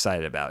 super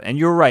excited about. And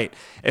you're right.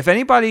 If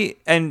anybody,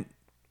 and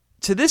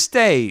to this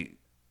day,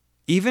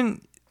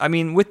 even, I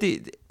mean, with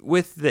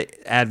the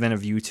advent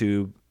of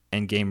YouTube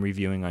and game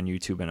reviewing on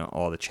YouTube and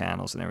all the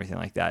channels and everything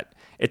like that,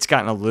 it's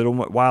gotten a little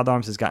more, Wild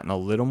Arms has gotten a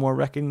little more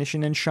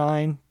recognition and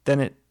shine than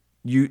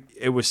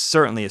it was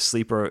certainly a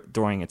sleeper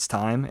during its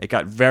time. It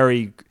got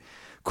very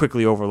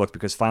quickly overlooked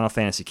because Final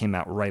Fantasy came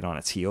out right on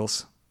its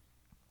heels,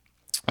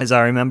 as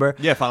I remember.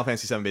 Yeah, Final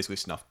Fantasy VII basically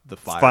snuffed the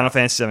fire. Final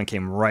Fantasy VII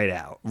came right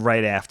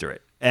after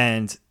it,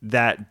 and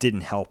that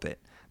didn't help it.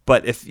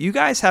 But if you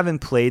guys haven't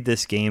played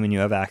this game and you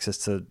have access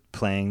to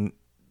playing,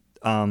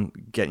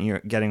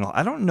 getting,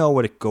 I don't know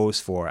what it goes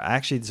for.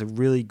 Actually, it's a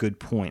really good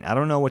point. I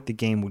don't know what the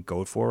game would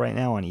go for right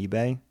now on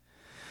eBay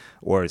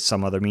or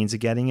some other means of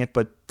getting it,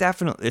 but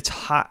definitely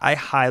I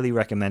highly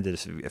recommend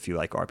it if you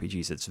like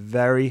RPGs. It's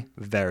very,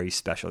 very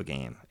special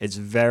game. It's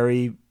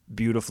very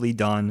beautifully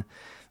done.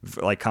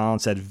 Like Colin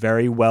said,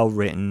 very well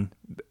written,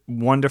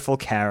 wonderful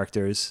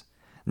characters.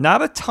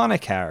 Not a ton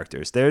of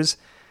characters. There's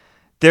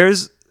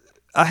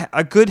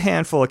a good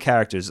handful of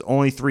characters,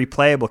 only 3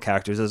 playable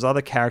characters. There's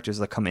other characters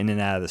that come in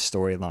and out of the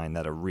storyline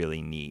that are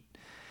really neat.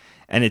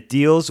 And it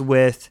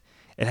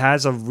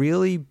has a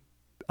really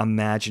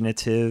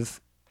imaginative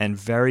and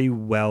very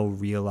well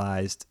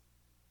realized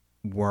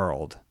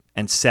world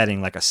and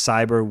setting, like a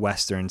cyber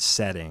western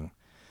setting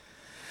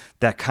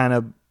that kind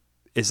of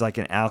is like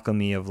an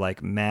alchemy of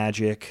like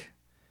magic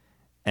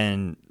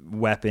and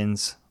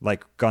weapons,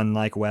 like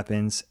gun-like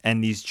weapons,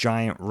 and these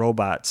giant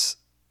robots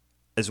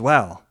as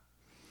well.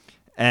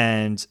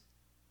 And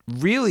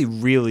really,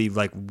 really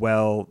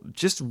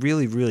just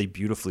really, really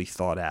beautifully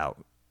thought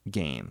out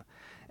game.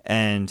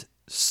 And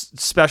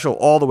special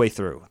all the way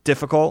through.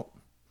 Difficult.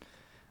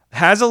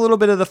 Has a little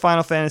bit of the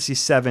Final Fantasy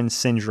VII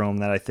syndrome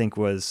that I think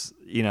was,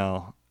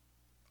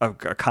 a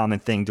common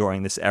thing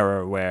during this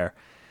era, where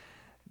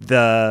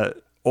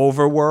the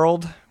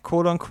overworld,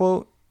 quote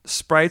unquote,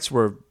 sprites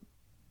were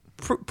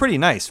pretty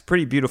nice,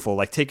 pretty beautiful,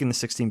 like taking the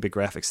 16-bit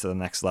graphics to the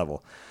next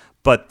level.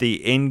 But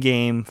the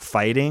in-game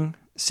fighting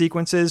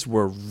sequences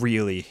were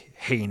really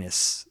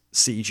heinous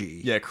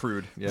CG. Yeah,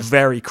 crude. Yeah.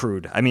 Very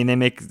crude. I mean,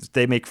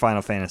 they make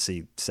Final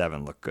Fantasy VII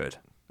look good,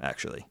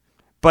 actually.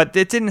 But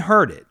it didn't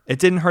hurt it. It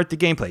didn't hurt the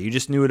gameplay. You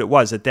just knew what it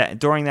was.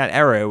 During that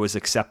era, it was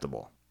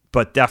acceptable.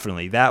 But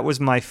definitely, that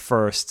was my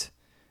first.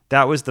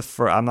 That was the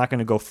first. I'm not going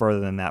to go further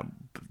than that.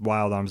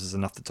 Wild Arms is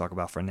enough to talk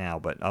about for now.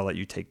 But I'll let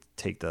you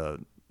take the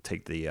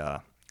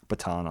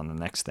baton on the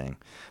next thing.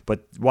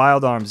 But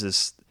Wild Arms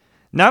is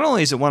not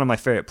only is it one of my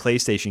favorite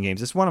PlayStation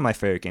games, it's one of my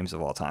favorite games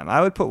of all time. I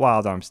would put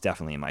Wild Arms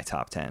definitely in my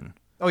top 10.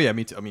 Oh yeah,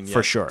 me too. I mean, yeah,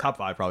 for sure, top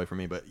 5 probably for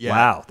me. But yeah,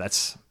 wow,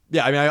 that's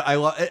Yeah, I mean, I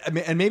love. I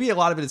mean, and maybe a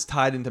lot of it is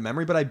tied into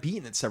memory, but I've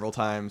beaten it several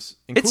times,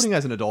 including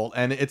as an adult,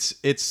 and it's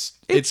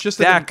just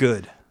that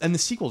good. And the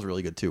sequel's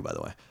really good too, by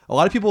the way. A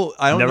lot of people,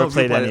 I don't Never know if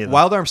you played any of them.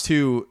 Wild Arms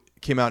 2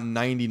 came out in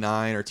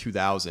 99 or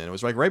 2000. It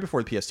was like right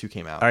before the PS2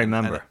 came out. I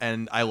remember.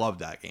 And I loved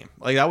that game.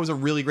 Like, that was a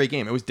really great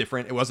game. It was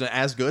different. It wasn't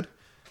as good.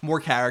 More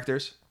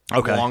characters.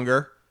 Okay.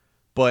 Longer.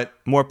 But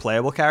More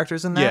playable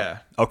characters in that? Yeah.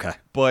 Okay.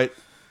 But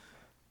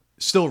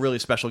still a really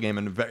special game.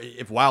 And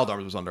if Wild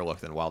Arms was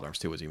underlooked, then Wild Arms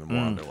 2 was even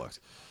more underlooked.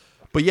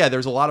 But yeah,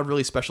 there's a lot of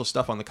really special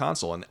stuff on the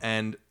console.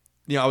 And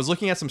you know, I was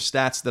looking at some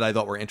stats that I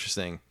thought were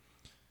interesting.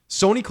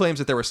 Sony claims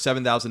that there were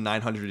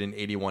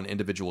 7,981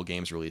 individual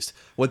games released.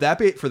 What that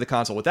be for the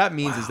console? What that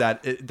means is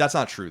that that's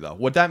not true, though.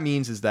 What that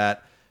means is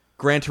that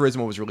Gran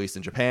Turismo was released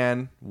in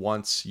Japan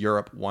once,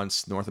 Europe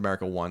once, North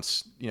America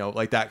once, you know,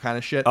 like that kind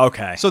of shit.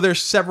 Okay. So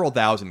there's several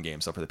thousand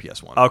games up for the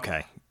PS1.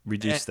 Okay.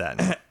 Reduce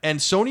that. And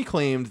Sony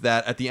claimed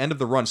that at the end of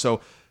the run,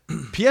 so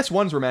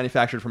PS1s were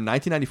manufactured from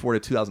 1994 to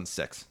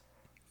 2006.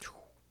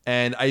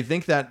 And I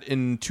think that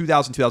in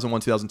 2000,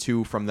 2001,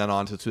 2002, from then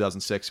on to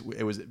 2006,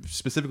 it was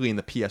specifically in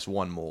the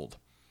PS1 mold.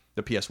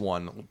 The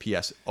PS1,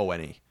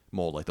 PSONE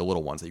mold, like the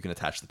little ones that you can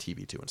attach the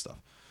TV to and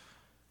stuff,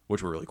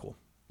 which were really cool.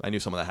 I knew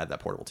someone that had that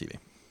portable TV.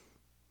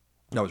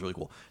 That was really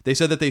cool. They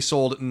said that they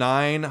sold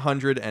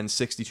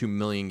 962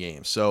 million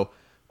games. So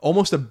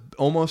almost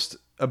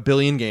a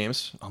billion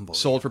games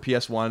sold for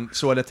PS1.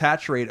 So an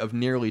attach rate of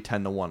nearly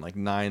 10 to 1, like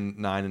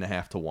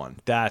 9.5 to 1.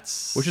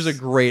 Which is a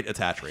great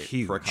attach rate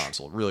for a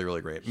console. Really,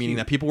 really great. Meaning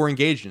that people were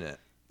engaged in it.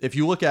 If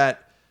you look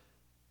at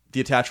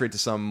the attach rate to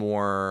some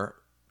more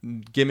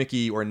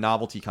gimmicky or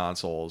novelty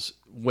consoles,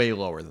 way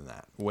lower than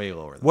that. Way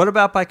lower than What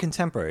about by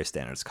contemporary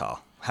standards,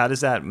 Kyle? How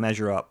does that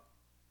measure up?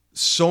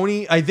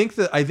 Sony, I think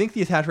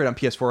the attach rate on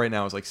PS4 right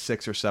now is like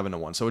 6 or 7 to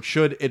 1, so it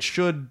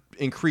should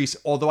increase.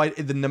 Although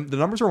the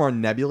numbers are more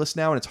nebulous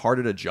now, and it's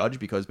harder to judge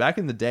because back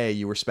in the day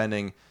you were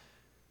spending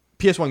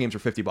PS1 games were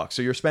 $50,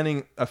 so you're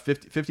spending a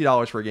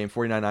 $50 for a game,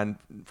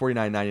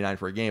 $49.99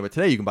 for a game. But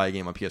today you can buy a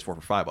game on PS4 for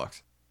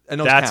 $5, and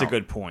that's count. A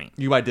good point.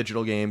 You buy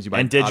digital games, you buy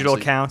and digital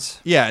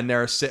counts. Yeah, and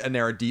there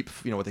are deep,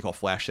 you know, what they call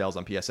flash sales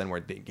on PSN where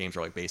games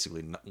are like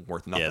basically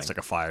worth nothing. Yeah, it's like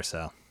a fire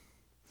sale.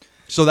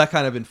 So that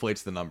kind of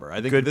inflates the number.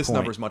 I think Good this point.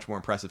 number is much more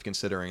impressive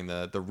considering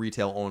the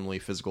retail only,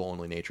 physical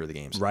only nature of the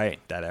games.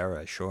 Right, that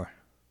era, sure.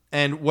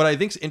 And what I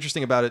think is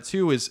interesting about it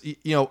too is,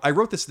 you know, I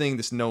wrote this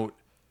note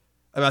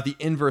about the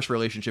inverse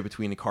relationship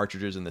between the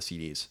cartridges and the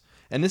CDs.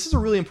 And this is a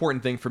really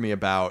important thing for me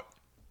about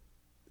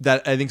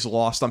that I think is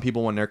lost on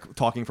people when they're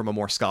talking from a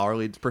more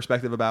scholarly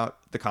perspective about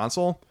the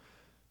console.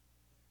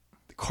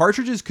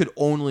 Cartridges could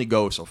only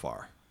go so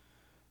far.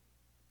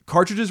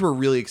 Cartridges were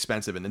really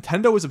expensive, and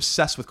Nintendo was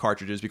obsessed with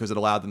cartridges because it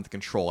allowed them to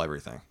control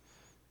everything.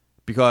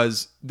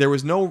 Because there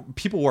was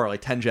people were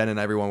like 10 Gen and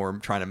everyone were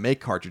trying to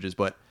make cartridges,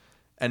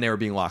 and they were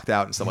being locked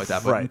out and stuff like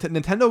that. But Right.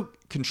 Nintendo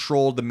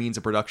controlled the means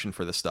of production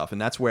for this stuff, and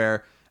that's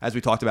where, as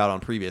we talked about on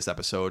previous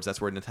episodes, that's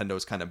where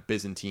Nintendo's kind of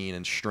Byzantine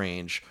and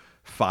strange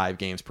 5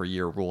 games per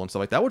year rule and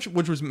stuff like that, which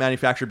was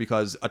manufactured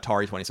because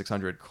Atari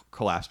 2600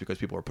 collapsed because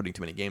people were putting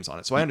too many games on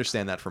it. So I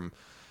understand that from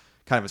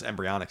kind of its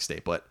embryonic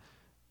state, but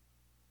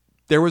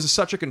there was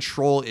such a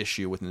control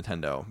issue with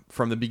Nintendo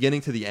from the beginning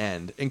to the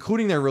end,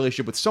 including their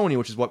relationship with Sony,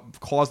 which is what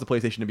caused the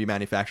PlayStation to be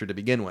manufactured to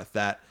begin with,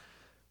 that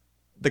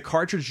the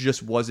cartridge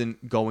just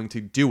wasn't going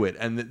to do it.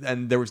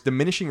 And there was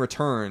diminishing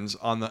returns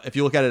on if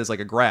you look at it as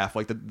like a graph,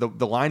 like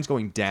the line's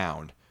going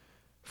down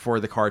for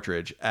the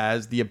cartridge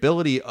as the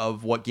ability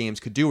of what games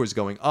could do is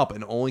going up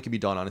and only could be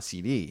done on a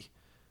CD.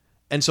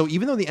 And so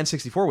even though the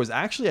N64 was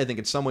actually, I think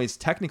in some ways,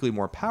 technically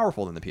more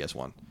powerful than the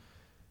PS1,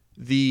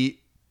 the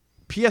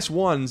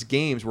PS1's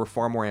games were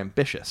far more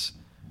ambitious.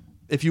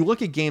 If you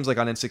look at games like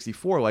on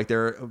N64, like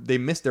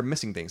they're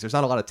missing things. There's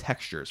not a lot of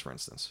textures, for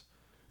instance.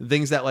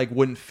 Things that like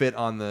wouldn't fit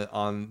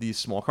on these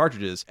small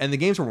cartridges. And the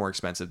games were more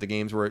expensive. The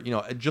games were, you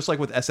know, just like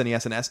with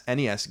SNES and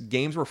NES,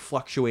 games were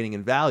fluctuating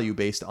in value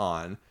based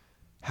on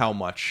how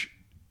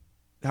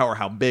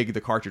big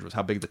the cartridge was,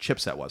 how big the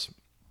chipset was.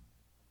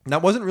 And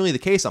that wasn't really the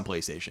case on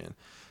PlayStation.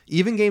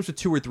 Even games with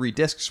 2 or 3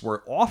 discs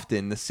were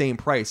often the same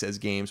price as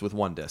games with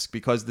 1 disc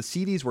because the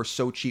CDs were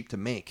so cheap to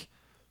make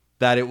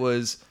that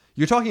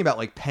you're talking about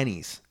like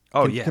pennies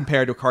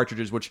compared to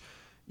cartridges, which,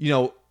 you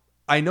know,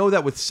 I know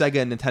that with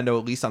Sega and Nintendo,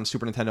 at least on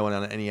Super Nintendo and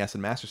on NES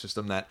and Master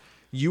System, that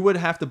you would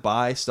have to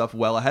buy stuff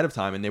well ahead of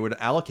time and they would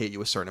allocate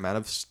you a certain amount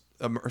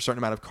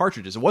of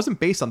cartridges. It wasn't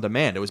based on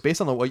demand. It was based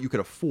on what you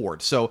could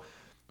afford. So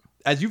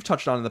as you've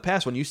touched on in the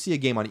past, when you see a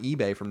game on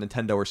eBay from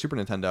Nintendo or Super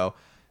Nintendo,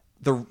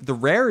 the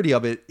rarity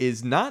of it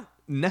is not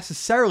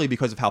necessarily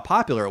because of how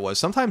popular it was.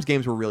 Sometimes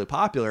games were really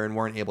popular and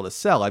weren't able to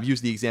sell. I've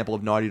used the example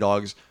of Naughty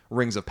Dog's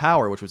Rings of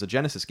Power, which was a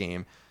Genesis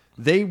game.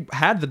 They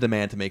had the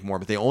demand to make more,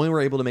 but they only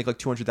were able to make like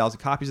 200,000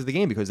 copies of the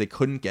game because they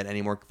couldn't get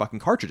any more fucking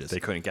cartridges.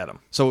 They couldn't get them.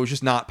 So it was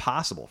just not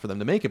possible for them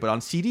to make it. But on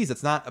CDs,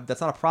 that's not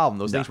a problem.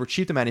 Those things were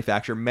cheap to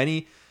manufacture.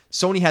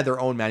 Sony had their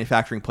own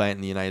manufacturing plant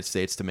in the United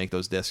States to make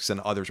those discs, and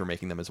others were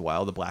making them as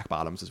well, the black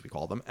bottoms as we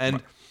call them.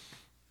 And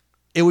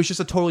it was just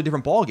a totally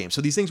different ball game.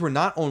 So these things were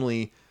not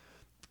only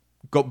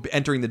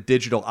entering the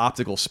digital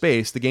optical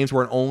space, the games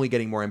weren't only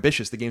getting more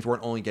ambitious, the games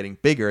weren't only getting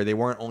bigger, they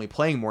weren't only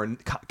playing more.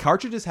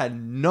 Cartridges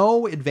had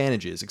no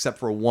advantages except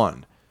for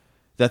one,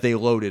 that they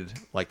loaded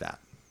like that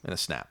in a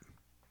snap.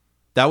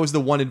 That was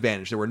the one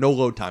advantage. There were no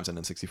load times on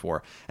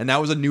N64. And that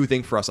was a new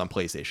thing for us on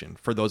PlayStation.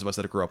 For those of us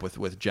that grew up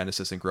with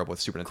Genesis and grew up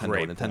with Super Nintendo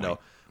Great and Nintendo, point.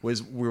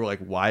 was we were like,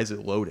 why is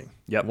it loading?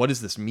 Yep. What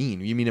does this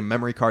mean? You mean a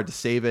memory card to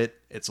save it?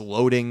 It's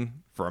loading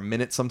for a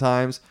minute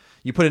sometimes.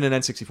 You put in an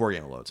N64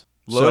 game, it loads.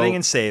 Loading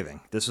and saving.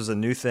 This was a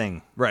new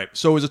thing. Right.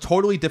 So it was a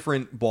totally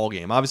different ball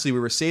game. Obviously, we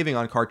were saving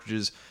on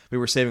cartridges. We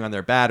were saving on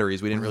their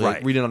batteries. We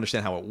didn't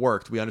understand how it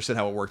worked. We understood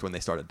how it worked when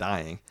they started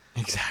dying.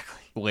 Exactly.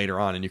 Later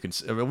on, and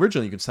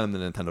originally you could send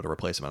them to Nintendo to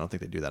replace them. I don't think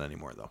they do that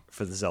anymore though.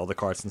 For the Zelda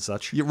carts and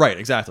such. You're right,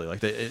 exactly.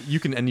 Like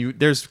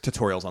there's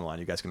tutorials online.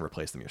 You guys can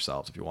replace them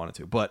yourselves if you wanted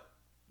to. But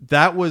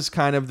that was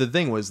kind of the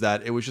thing, was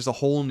that it was just a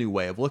whole new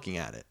way of looking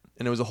at it,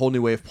 and it was a whole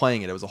new way of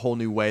playing it. It was a whole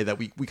new way that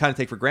we kind of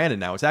take for granted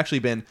now. It's actually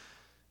been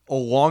a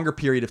longer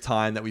period of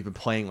time that we've been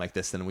playing like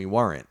this than we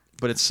weren't.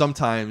 But it's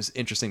sometimes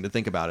interesting to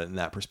think about it in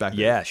that perspective.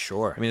 Yeah,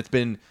 sure. I mean, it's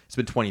been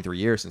 23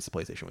 years since the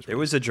PlayStation was released. It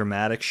was a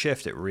dramatic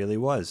shift. It really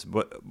was.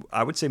 But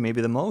I would say maybe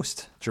the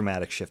most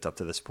dramatic shift up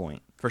to this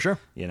point. For sure.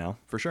 You know?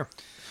 For sure.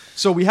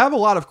 So we have a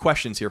lot of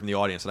questions here from the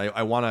audience, and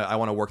I want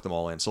to work them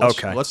all in. So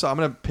let's I'm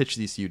going to pitch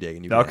these to you, Dig,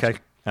 and you can Okay.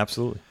 answer.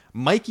 Absolutely.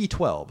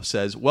 Mikey12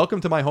 says, "Welcome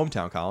to my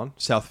hometown, Colin.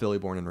 South Philly,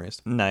 born and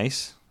raised.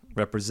 Nice.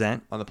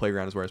 Represent. On the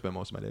playground is where I spend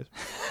most of my days.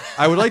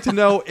 I would like to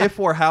know if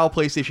or how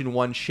PlayStation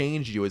 1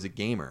 changed you as a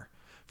gamer.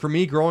 For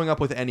me, growing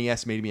up with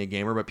NES made me a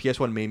gamer, but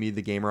PS1 made me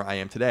the gamer I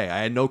am today. I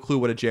had no clue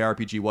what a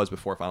JRPG was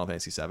before Final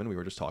Fantasy VII. We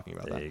were just talking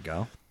about that. There you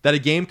go. That a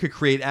game could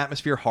create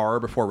atmosphere horror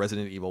before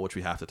Resident Evil, which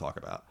we have to talk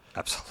about.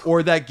 Absolutely.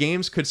 Or that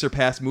games could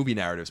surpass movie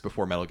narratives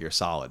before Metal Gear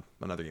Solid,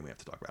 another game we have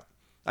to talk about.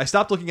 I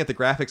stopped looking at the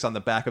graphics on the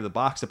back of the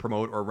box to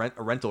promote or rent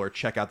a rental or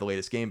check out the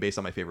latest game based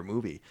on my favorite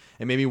movie.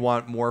 It made me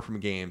want more from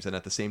games, and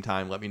at the same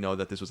time, let me know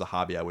that this was a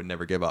hobby I would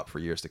never give up for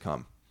years to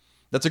come."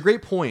 That's a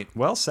great point.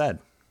 Well said.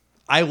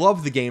 I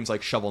love the games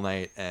like Shovel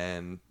Knight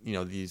and,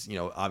 these,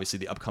 obviously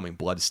the upcoming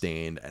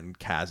Bloodstained and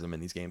Chasm,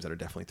 and these games that are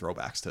definitely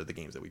throwbacks to the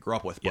games that we grew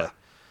up with. But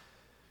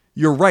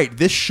you're right.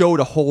 This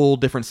showed a whole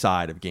different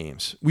side of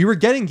games. We were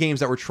getting games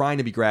that were trying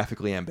to be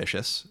graphically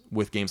ambitious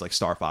with games like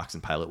Star Fox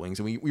and Pilot Wings.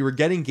 And we were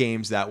getting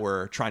games that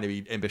were trying to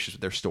be ambitious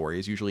with their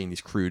stories, usually in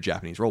these crude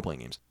Japanese role-playing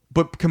games.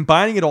 But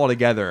combining it all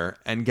together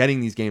and getting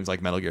these games like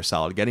Metal Gear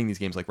Solid, getting these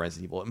games like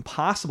Resident Evil,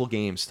 impossible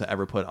games to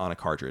ever put on a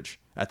cartridge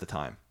at the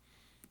time.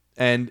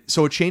 And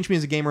so it changed me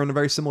as a gamer in a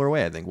very similar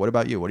way, I think. What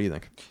about you? What do you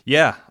think?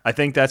 Yeah, I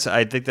think that's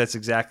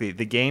exactly.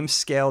 The game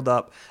scaled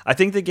up. I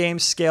think the game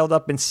scaled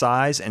up in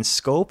size and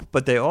scope,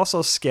 but they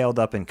also scaled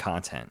up in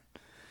content.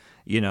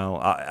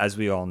 As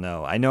we all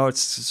know. I know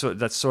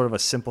that's sort of a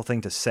simple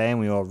thing to say, and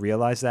we all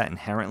realize that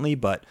inherently,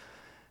 but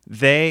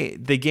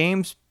the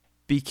games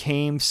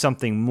became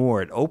something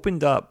more. It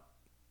opened up,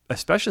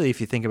 especially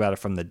if you think about it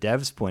from the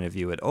devs' point of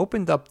view, it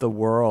opened up the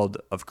world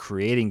of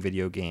creating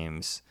video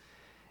games.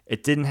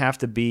 It didn't have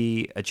to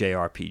be a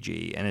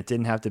JRPG, and it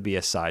didn't have to be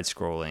a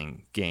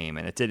side-scrolling game.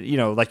 And it did,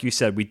 like you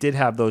said, we did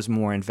have those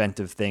more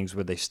inventive things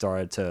where they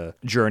started to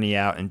journey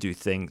out and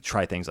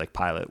try things like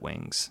Pilot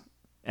Wings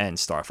and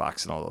Star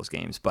Fox and all those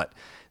games. But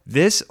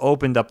this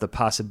opened up the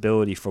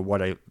possibility for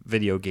what a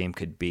video game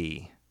could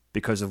be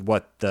because of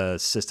what the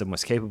system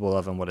was capable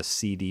of and what a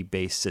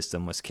CD-based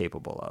system was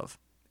capable of.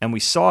 And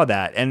we saw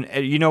that, and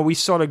we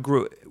sort of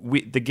grew.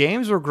 The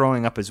games were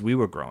growing up as we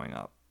were growing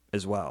up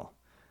as well.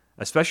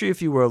 Especially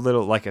if you were a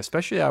little,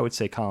 especially I would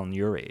say, Colin,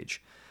 your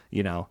age.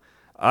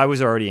 I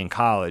was already in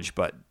college,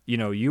 but,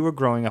 you were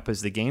growing up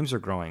as the games were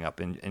growing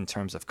up in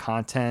terms of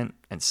content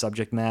and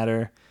subject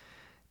matter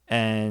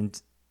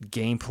and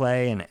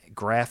gameplay and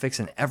graphics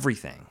and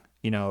everything.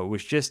 It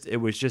was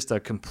just a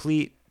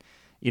complete,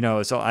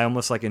 so I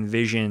almost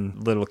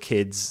envision little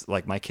kids,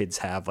 like my kids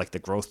have, the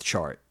growth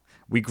chart.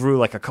 We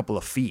grew a couple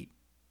of feet.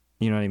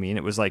 You know what I mean?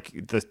 It was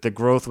the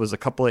growth was a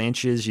couple of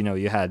inches.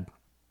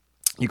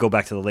 You go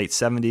back to the late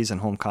 70s and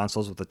home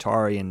consoles with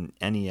Atari and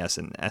NES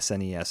and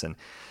SNES, and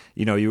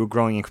you were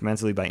growing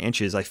incrementally by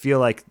inches. I feel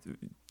like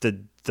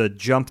the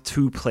jump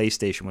to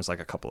PlayStation was a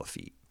couple of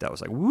feet. That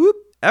was whoop,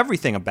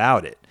 everything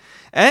about it,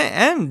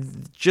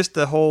 and just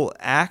the whole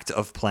act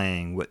of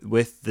playing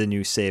with the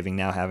new saving,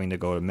 now having to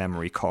go to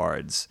memory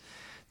cards.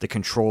 The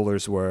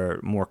controllers were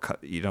more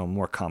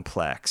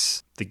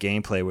complex. The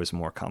gameplay was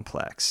more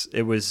complex.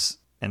 It was.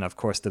 And of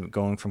course,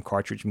 going from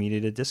cartridge media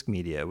to disc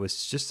media, it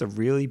was just a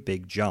really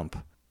big jump.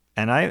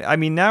 And I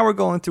mean, now we're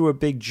going through a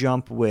big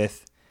jump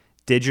with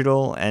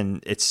digital,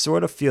 and it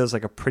sort of feels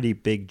like a pretty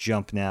big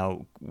jump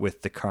now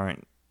with the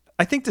current.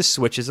 I think the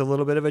Switch is a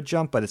little bit of a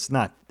jump, but it's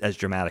not as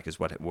dramatic as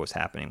what was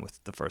happening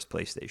with the first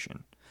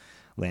PlayStation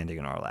landing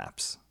in our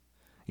laps.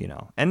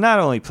 And not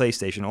only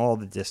PlayStation, all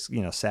the discs.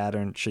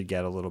 Saturn should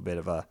get a little bit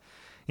of a.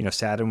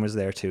 Saturn was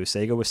there too.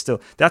 Sega was still.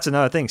 That's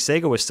another thing.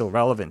 Sega was still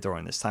relevant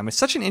during this time. It's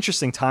such an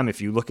interesting time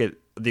if you look at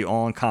the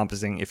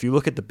all-encompassing. If you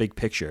look at the big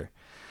picture,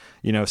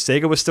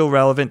 Sega was still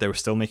relevant. They were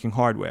still making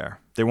hardware.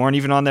 They weren't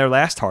even on their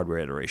last hardware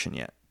iteration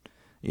yet.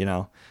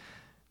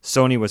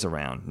 Sony was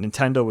around.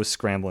 Nintendo was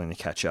scrambling to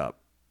catch up.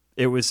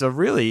 It's a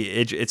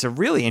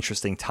really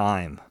interesting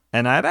time,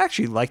 and I'd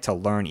actually like to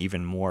learn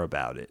even more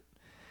about it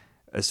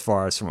as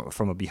far as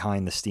from a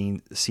behind the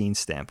scenes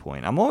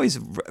standpoint. I'm always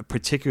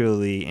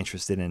particularly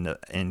interested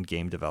in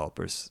game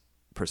developers'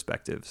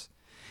 perspectives,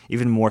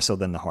 even more so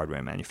than the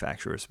hardware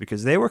manufacturers,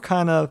 because they were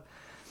kind of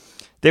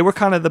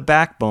the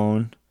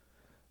backbone,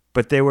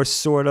 but they were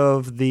sort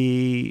of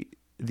the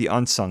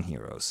unsung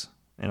heroes,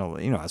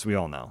 as we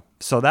all know.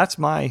 So that's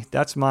my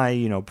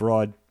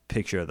broad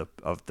picture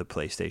of the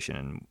PlayStation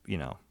and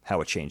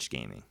how it changed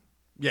gaming.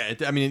 Yeah,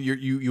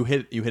 you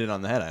hit it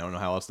on the head. I don't know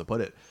how else to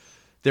put it.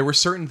 There were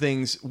certain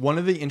things. One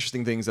of the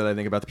interesting things that I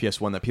think about the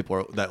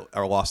PS1 that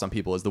are lost on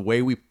people is the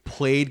way we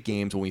played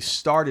games when we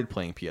started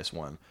playing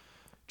PS1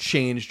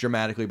 changed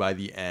dramatically by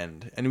the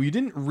end, and we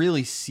didn't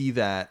really see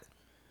that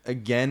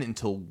again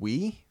until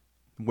Wii,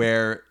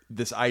 where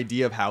this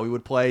idea of how we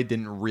would play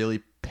didn't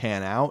really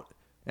pan out.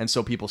 And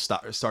so people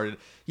started,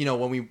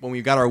 when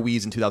we got our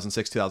Wiis in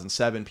 2006,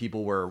 2007,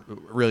 people were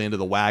really into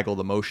the waggle,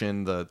 the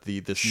motion,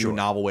 this new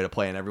novel way to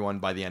play, and everyone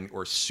by the end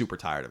were super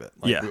tired of it.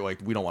 We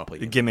don't want to play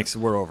games. The gimmicks,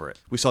 we're over it.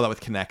 We saw that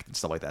with Kinect and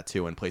stuff like that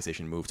too, and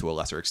PlayStation moved to a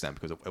lesser extent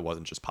because it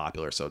wasn't just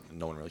popular, so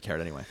no one really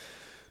cared anyway.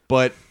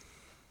 But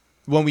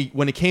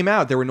when it came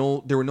out, there were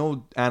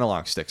no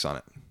analog sticks on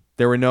it.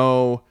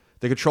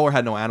 The controller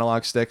had no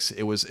analog sticks.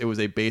 It was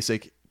a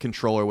basic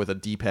controller with a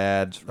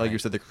D-pad, like you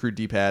said, the crude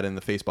D-pad and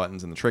the face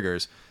buttons and the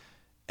triggers.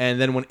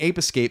 And then when Ape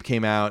Escape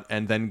came out,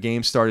 and then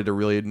games started to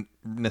really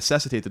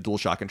necessitate the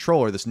DualShock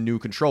controller, this new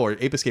controller,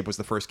 Ape Escape was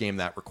the first game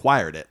that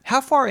required it. How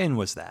far in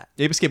was that?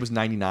 Ape Escape was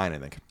 99, I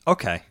think.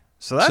 Okay.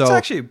 So that's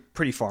actually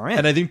pretty far in.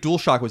 And I think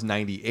DualShock was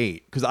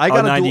 98. Because I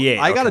got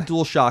a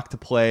DualShock to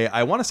play,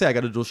 I want to say I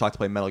got a DualShock to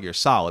play Metal Gear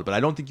Solid, but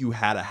I don't think you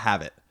had to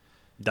have it.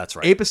 That's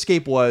right. Ape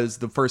Escape was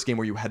the first game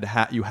where you had to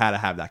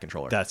have that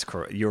controller. That's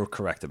correct. You're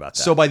correct about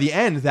that. So by the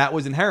end, that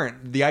was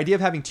inherent. The idea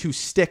of having two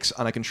sticks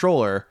on a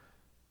controller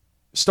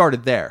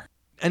started there.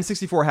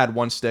 N64 had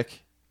one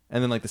stick,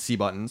 and then like the C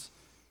buttons.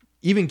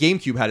 Even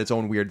GameCube had its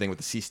own weird thing with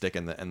the C stick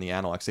and the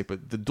analog stick.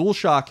 But the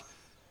DualShock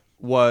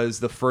was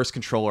the first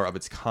controller of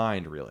its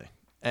kind, really.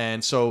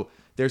 And so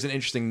there's an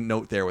interesting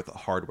note there with the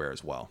hardware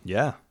as well.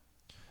 Yeah.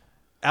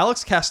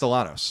 Alex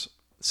Castellanos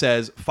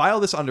says, file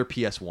this under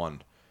PS1.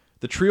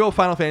 The trio of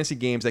Final Fantasy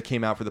games that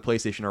came out for the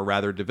PlayStation are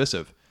rather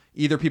divisive.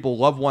 Either people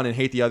love one and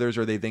hate the others,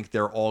 or they think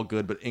they're all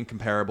good but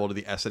incomparable to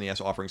the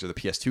SNES offerings or the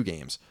PS2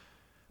 games.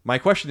 My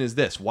question is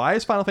this. Why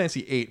is Final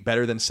Fantasy VIII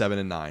better than 7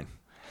 and 9?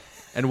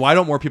 And why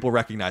don't more people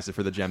recognize it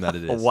for the gem that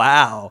it is?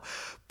 Wow.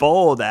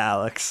 Bold,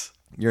 Alex.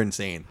 You're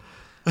insane.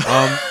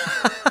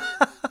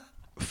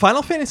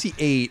 Final Fantasy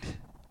VIII...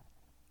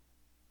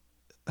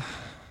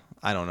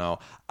 I don't know.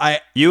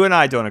 You and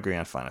I don't agree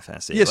on Final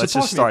Fantasy. Yeah, let's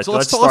so just start.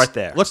 Let's start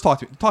there. Let's talk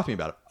to me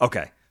about it.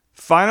 Okay.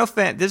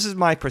 This is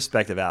my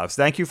perspective, Alex.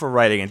 Thank you for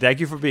writing and thank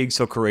you for being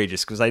so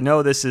courageous, because I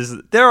know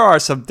there are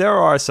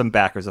some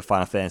backers of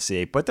Final Fantasy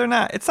VIII, but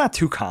it's not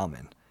too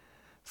common.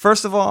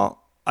 First of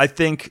all, I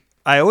think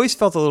I always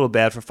felt a little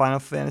bad for Final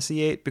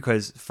Fantasy VIII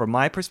because from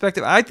my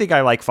perspective, I think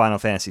I like Final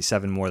Fantasy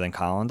VII more than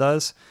Colin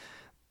does.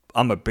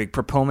 I'm a big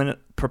proponent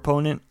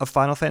of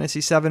Final Fantasy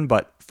VII,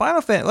 but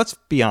let's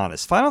be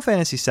honest, Final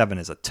Fantasy VII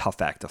is a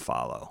tough act to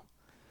follow.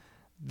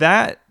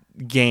 That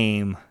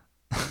game,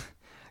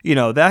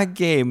 that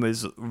game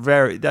is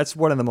that's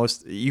one of the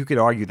most, you could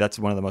argue that's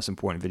one of the most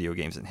important video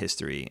games in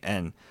history,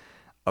 and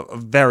a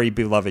very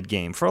beloved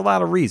game for a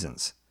lot of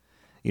reasons.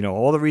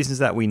 All the reasons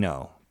that we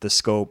know, the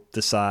scope,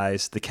 the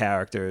size, the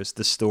characters,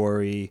 the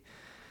story,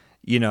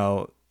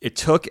 it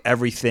took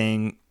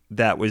everything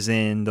that was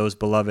in those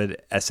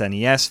beloved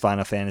SNES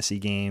Final Fantasy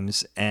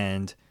games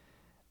and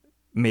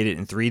made it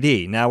in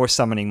 3D. Now we're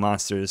summoning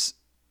monsters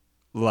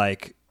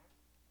like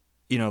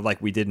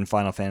we did in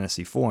Final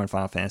Fantasy IV and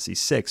Final Fantasy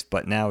VI,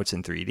 but now it's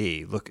in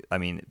 3D. Look,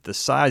 the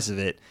size of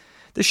it,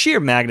 the sheer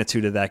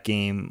magnitude of that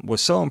game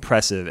was so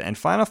impressive. And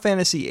Final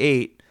Fantasy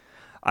VIII,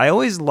 I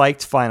always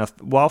liked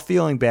while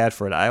feeling bad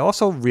for it, I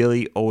also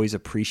really always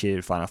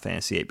appreciated Final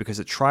Fantasy VIII because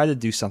it tried to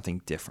do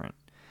something different.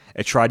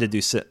 It tried to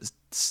do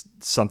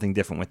something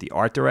different with the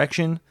art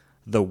direction,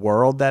 the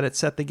world that it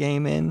set the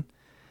game in,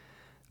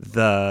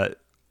 the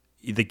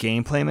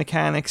gameplay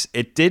mechanics.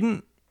 It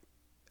didn't.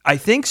 I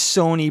think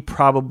Sony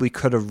probably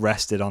could have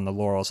rested on the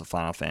laurels of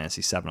Final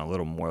Fantasy VII a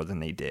little more than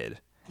they did.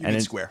 You mean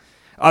Square?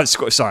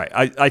 Sorry.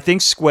 I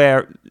think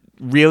Square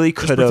really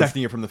could have... Just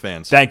protecting you from the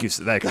fans. Thank you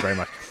very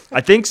much. I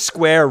think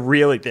Square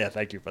really... Yeah,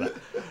 thank you for that.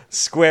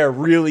 Square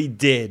really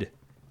did.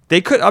 They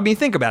could...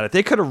 think about it.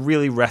 They could have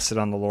really rested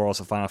on the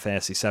laurels of Final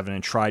Fantasy VII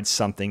and tried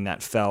something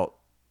that felt...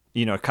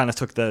 kind of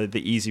took the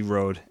easy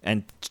road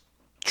and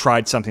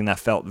tried something that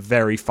felt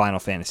very Final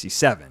Fantasy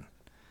VII.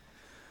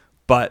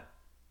 But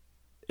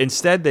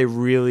instead, they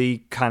really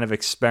kind of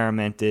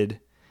experimented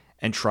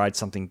and tried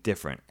something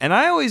different. And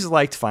I always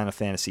liked Final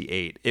Fantasy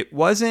VIII.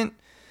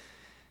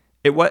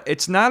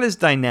 It's not as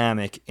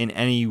dynamic in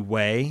any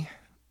way.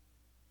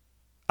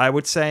 I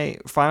would say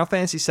Final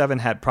Fantasy VII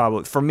had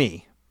probably, for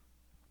me,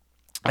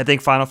 I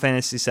think Final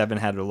Fantasy VII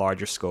had a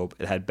larger scope.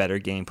 It had better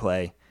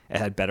gameplay. It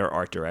had better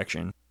art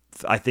direction.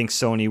 I think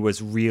Sony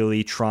was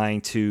really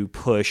trying to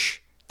push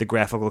the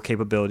graphical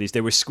capabilities.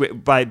 They were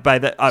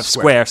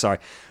Square. Sorry,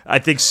 I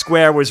think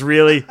Square was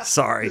really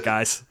sorry,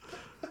 guys.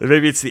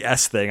 Maybe it's the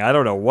S thing. I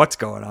don't know what's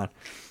going on.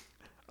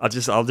 I'll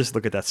just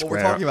look at that Square.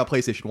 Well, we're talking about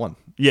PlayStation 1.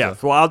 Yeah,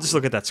 well, I'll just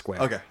look at that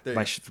Square. Okay,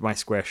 my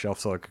Square shelf,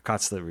 so I could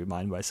constantly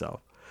remind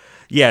myself.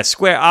 Yeah,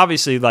 Square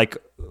obviously like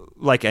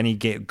any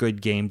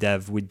good game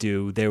dev would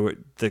do. They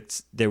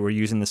were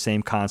using the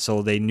same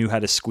console. They knew how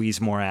to squeeze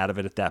more out of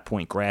it at that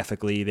point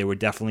graphically. They were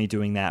definitely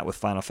doing that with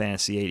Final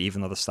Fantasy VIII,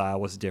 even though the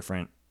style was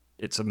different.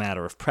 It's a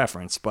matter of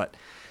preference, but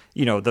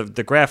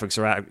the graphics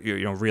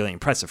are really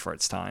impressive for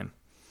its time.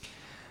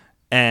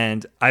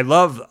 And I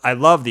love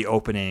the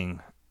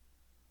opening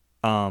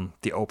of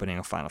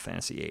Final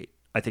Fantasy VIII.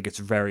 I think it's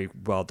very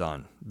well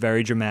done,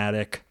 very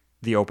dramatic.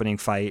 The opening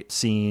fight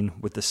scene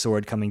with the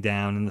sword coming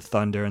down and the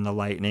thunder and the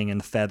lightning and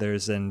the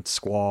feathers and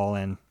Squall,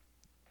 and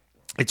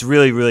it's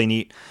really, really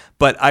neat.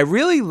 But I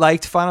really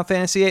liked Final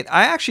Fantasy VIII.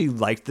 I actually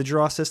liked the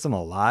draw system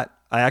a lot.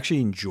 I actually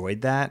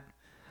enjoyed that.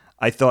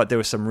 I thought there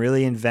was some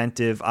really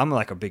inventive... I'm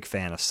like a big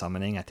fan of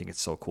summoning. I think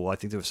it's so cool. I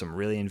think there was some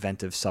really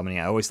inventive summoning.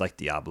 I always liked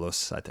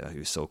Diablos. I thought he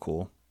was so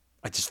cool.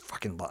 I just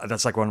fucking love...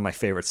 That's like one of my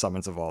favorite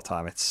summons of all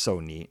time. It's so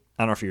neat.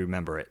 I don't know if you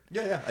remember it.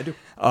 Yeah, I do.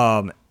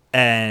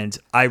 And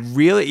I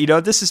really...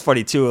 this is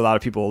funny too. A lot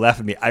of people will laugh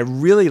at me. I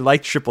really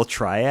liked Triple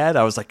Triad.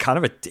 I was like kind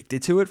of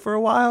addicted to it for a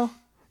while.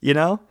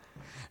 I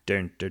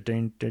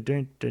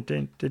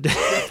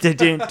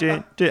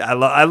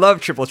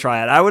love Triple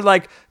Triad. I would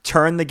like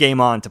turn the game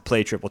on to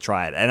play Triple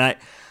Triad, and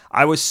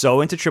I was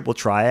so into Triple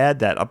Triad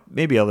that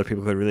maybe other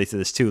people could relate to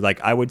this too. Like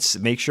I would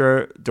make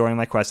sure during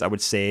my quest I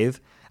would save.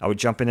 I would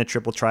jump into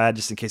Triple Triad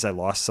just in case I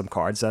lost some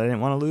cards that I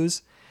didn't want to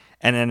lose.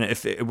 And then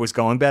if it was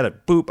going bad,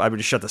 I would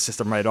just shut the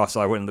system right off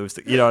so I wouldn't lose.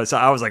 So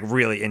I was like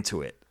really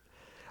into it.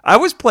 I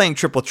was playing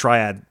Triple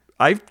Triad.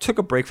 I took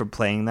a break from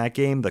playing that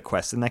game, the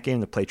quest in that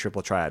game, to play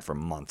Triple Triad for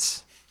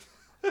months.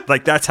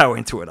 Like that's how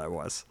into it I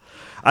was.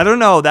 I don't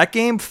know. That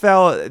game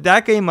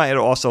might have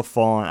also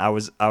fallen. I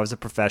was a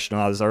professional.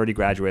 I was already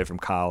graduated from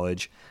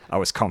college. I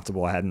was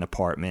comfortable. I had an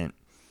apartment.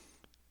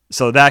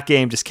 So that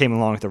game just came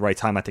along at the right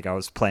time. I think I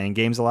was playing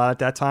games a lot at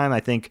that time. I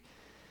think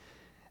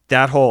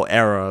that whole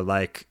era,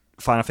 like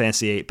Final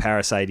Fantasy VIII,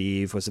 Parasite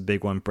Eve was a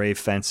big one. Brave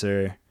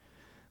Fencer,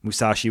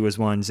 Musashi was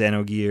one.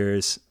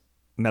 Xenogears,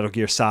 Metal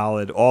Gear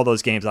Solid, all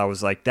those games. I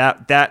was like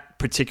that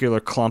particular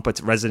clump of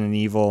Resident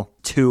Evil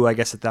 2, I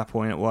guess at that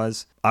point it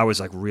was. I was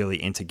like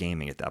really into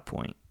gaming at that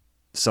point.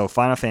 So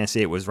Final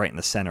Fantasy VIII was right in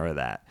the center of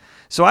that.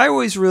 So I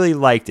always really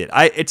liked it.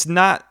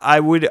 I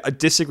would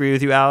disagree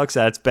with you, Alex,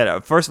 that it's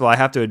better. First of all, I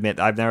have to admit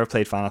I've never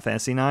played Final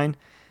Fantasy IX.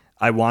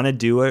 I want to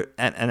do an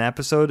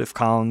episode, if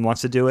Colin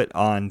wants to do it,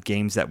 on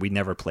games that we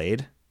never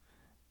played.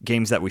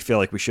 Games that we feel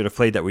like we should have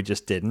played that we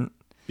just didn't.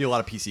 Be a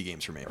lot of PC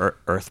games for me.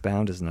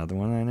 Earthbound is another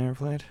one I never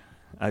played.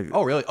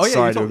 Oh really? Oh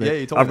yeah, you told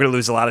me. I'm going to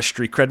lose a lot of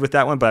street cred with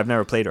that one, but I've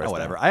never played Earthbound. Oh,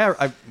 whatever.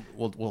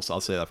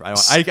 I'll say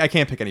that. I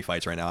can't pick any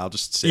fights right now. I'll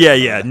just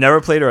say never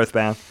played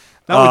Earthbound.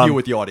 Not with you,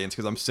 with the audience,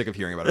 because I'm sick of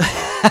hearing about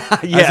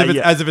it.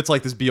 As if it's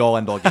like this be-all,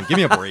 end-all game. Give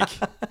me a break.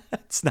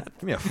 It's not.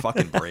 Give me a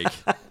fucking break.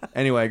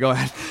 Anyway, go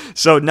ahead.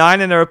 So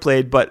 9 I never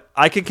played, but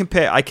I can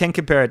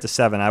compare it to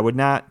 7. I would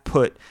not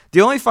put... The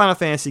only Final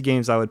Fantasy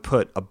games I would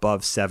put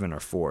above 7 are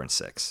 4 and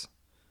 6.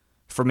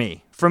 For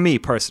me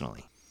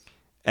personally.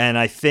 And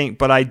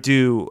but I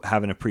do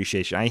have an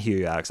appreciation. I hear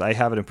you, Alex. I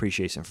have an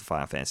appreciation for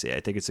Final Fantasy.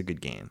 I think it's a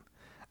good game.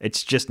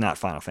 It's just not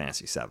Final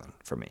Fantasy 7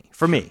 for me.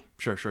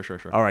 Sure.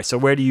 All right, so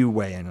where do you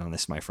weigh in on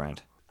this, my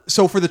friend?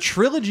 So for the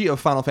trilogy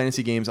of Final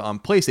Fantasy games on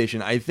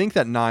PlayStation, I think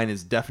that 9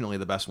 is definitely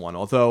the best one.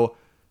 Although,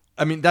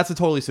 I mean, that's a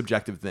totally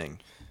subjective thing.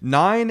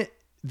 9,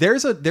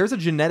 there's a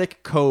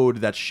genetic code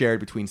that's shared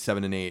between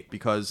 7 and 8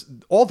 because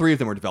all three of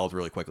them were developed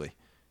really quickly,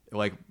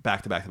 like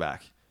back to back to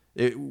back.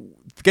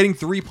 Getting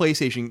three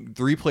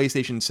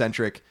PlayStation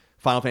centric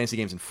Final Fantasy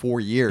games in 4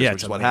 years,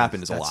 which is what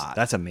happened, is a lot.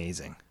 That's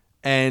amazing.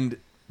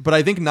 But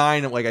I think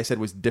 9, like I said,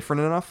 was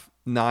different enough.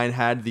 9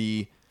 had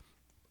the...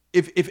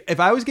 If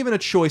I was given a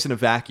choice in a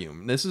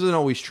vacuum, this isn't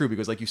always true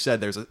because, like you said,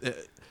 there's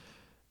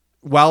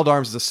Wild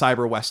Arms is a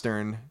cyber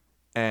western,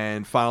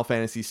 and Final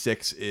Fantasy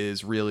VI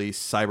is really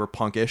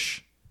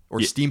cyberpunkish or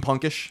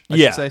steampunkish. I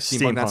should say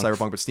steampunk, not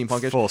cyberpunk, but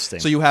steampunkish. Full steam.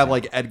 So you have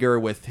like Edgar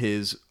with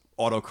his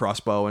auto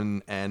crossbow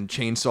and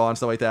chainsaw and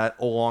stuff like that,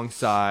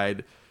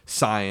 alongside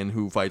Cyan,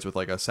 who fights with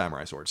like a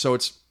samurai sword. So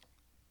it's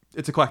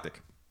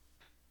eclectic.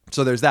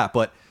 So there's that,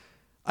 but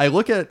I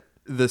look at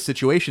the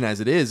situation as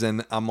it is,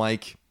 and I'm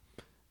like,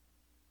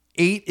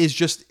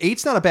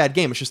 8's not a bad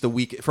game. It's just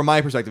from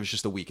my perspective, it's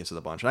just the weakest of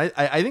the bunch. And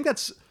I think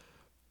that's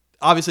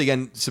obviously,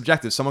 again,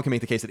 subjective. Someone can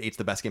make the case that 8's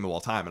the best game of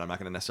all time, and I'm not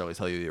going to necessarily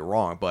tell you you're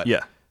wrong, but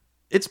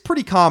it's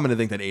pretty common to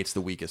think that 8's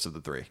the weakest of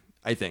the three.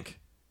 I think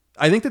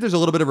that there's a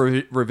little bit of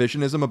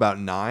revisionism about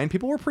 9.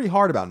 People were pretty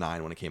hard about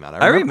 9 when it came out.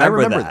 I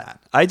remember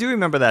that. I do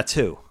remember that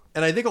too.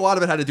 And I think a lot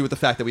of it had to do with the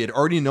fact that we had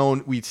already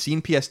known, we'd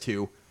seen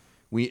PS2.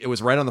 It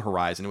was right on the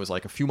horizon. It was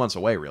like a few months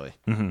away, really.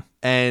 Mm-hmm.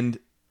 And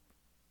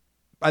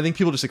I think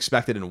people just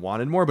expected and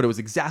wanted more, but it was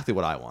exactly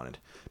what I wanted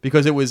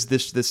because it was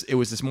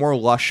this more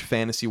lush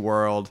fantasy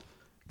world.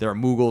 There are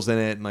Moogles in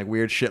it and like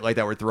weird shit like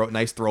that were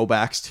nice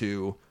throwbacks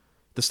to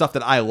the stuff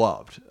that I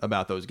loved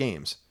about those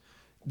games.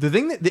 The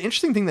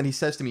interesting thing that he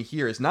says to me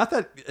here is not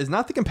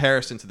the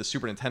comparison to the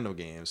Super Nintendo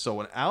games. So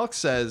when Alex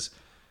says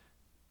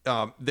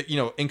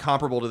that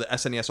incomparable to the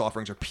SNES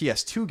offerings or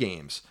PS2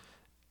 games,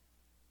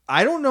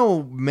 I don't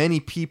know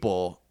many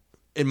people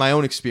in my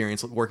own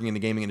experience working in the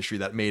gaming industry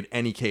that made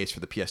any case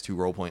for the PS2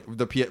 role playing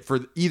for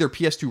either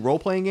PS2 role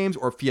playing games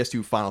or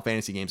PS2 Final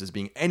Fantasy games as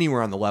being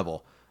anywhere on the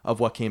level of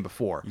what came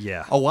before.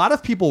 Yeah. A lot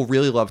of people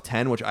really love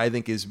 10, which I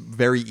think is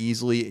very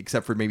easily,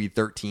 except for maybe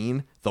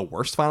 13, the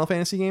worst Final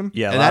Fantasy game.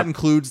 Yeah. And that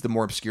includes the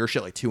more obscure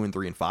shit like 2 and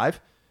 3 and 5.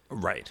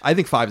 Right. I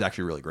think 5 is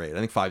actually really great. I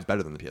think 5 is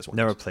better than the PS1.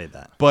 Never games. played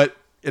that. But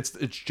it's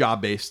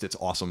job based. It's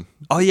awesome.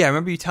 Oh yeah, I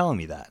remember you telling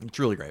me that. It's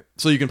really great.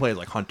 So you can play as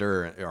like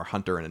Hunter and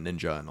a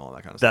ninja and all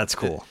that kind of stuff. That's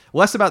cool.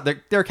 Less about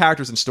their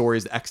characters and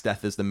stories. The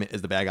X-Death is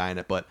the bad guy in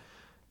it, but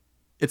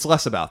it's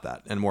less about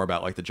that and more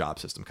about like the job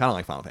system, kind of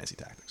like Final Fantasy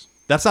Tactics.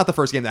 That's not the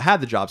first game that had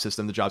the job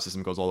system. The job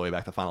system goes all the way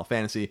back to Final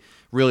Fantasy.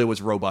 Really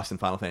was robust in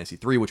Final Fantasy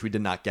 3, which we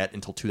did not get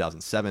until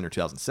 2007 or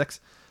 2006.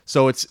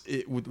 So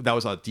that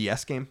was a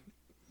DS game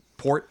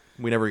port.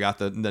 We never got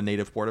the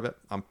native port of it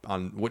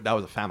that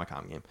was a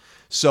Famicom game.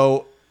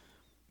 So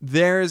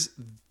there's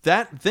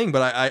that thing,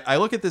 but I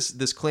look at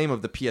this claim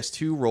of the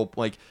PS2 role,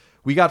 like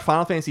we got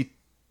Final Fantasy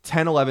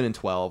 10, 11, and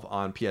 12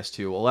 on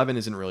PS2. 11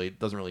 doesn't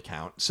really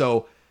count.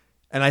 So,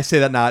 and I say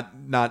that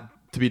not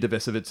to be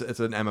divisive, it's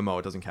an MMO.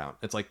 It doesn't count.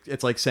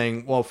 It's like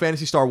saying, well,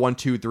 Phantasy Star 1,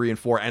 2, 3, and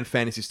 4, and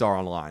Phantasy Star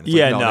Online. It's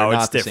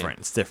it's different.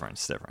 It's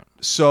different.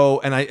 So,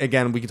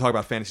 and we can talk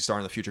about Phantasy Star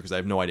in the future because I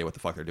have no idea what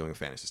the fuck they're doing with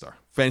Phantasy Star.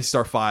 Phantasy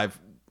Star 5,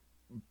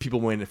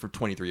 people waited for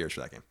 23 years for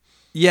that game.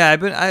 Yeah,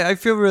 I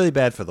feel really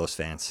bad for those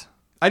fans.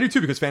 I do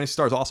too because Phantasy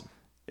Star is awesome.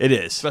 It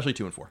is, especially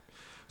 2 and 4.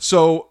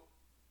 So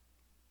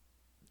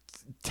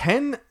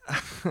 10,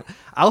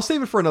 I'll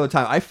save it for another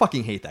time. I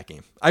fucking hate that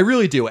game. I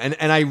really do. And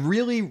I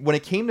really, when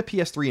it came to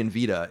PS3 and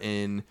Vita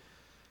in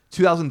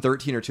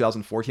 2013 or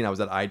 2014, I was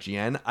at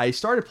IGN. I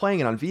started playing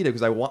it on Vita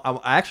because I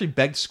actually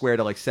begged Square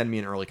to like send me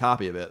an early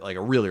copy of it, like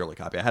a really early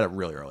copy. I had it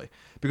really early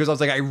because I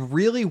was like, I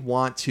really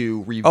want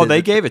to revisit. Oh,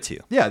 they gave it to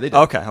you? Yeah, they did.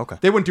 Okay.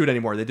 They wouldn't do it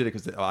anymore. They did it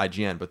because of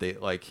IGN, but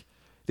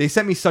they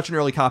sent me such an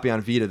early copy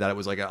on Vita that it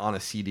was like on a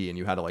CD and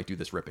you had to like do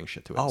this ripping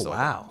shit to it. Oh,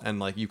 wow. And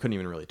like you couldn't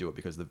even really do it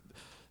because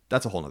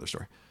that's a whole nother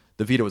story.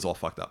 The Vita was all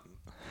fucked up.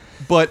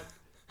 But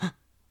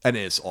and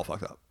it is all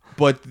fucked up.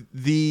 But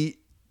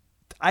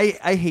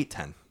I hate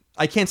 10.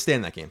 I can't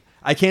stand that game.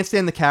 I can't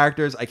stand the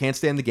characters. I can't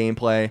stand the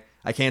gameplay.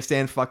 I can't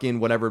stand fucking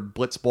whatever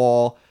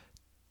Blitzball,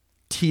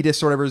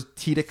 Tidus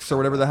or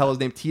whatever the hell his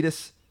name.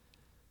 Tidus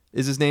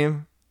is his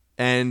name.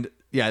 And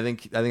yeah, I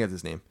think that's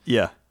his name.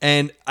 Yeah.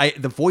 And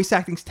the voice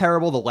acting's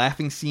terrible. The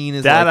laughing scene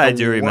is that like I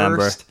do worst.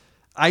 Remember.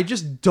 I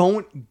just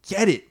don't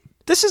get it.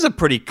 This is a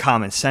pretty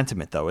common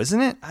sentiment, though,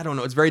 isn't it? I don't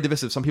know. It's very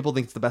divisive. Some people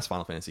think it's the best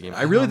Final Fantasy game.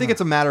 I really think it's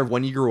a matter of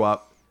when you grew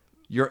up,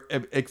 your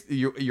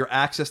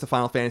access to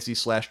Final Fantasy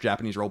 /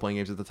 Japanese role playing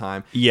games at the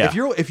time. Yeah.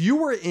 If you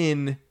were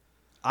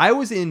I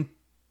was in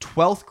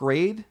 12th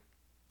grade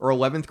or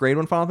 11th grade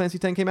when Final Fantasy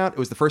X came out. It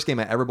was the first game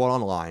I ever bought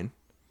online,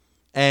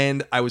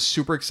 and I was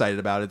super excited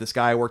about it. This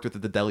guy I worked with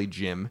at the deli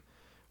gym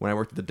when I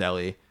worked at the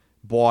deli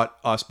bought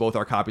us both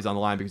our copies on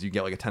the line because you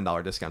get like a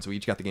 $10 discount. So we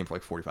each got the game for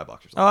like $45 or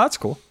something. Oh, that's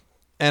cool.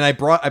 And I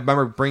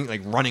remember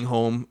running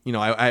home. You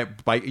know,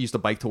 I used to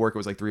bike to work. It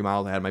was like 3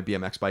 miles. I had my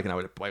BMX bike, and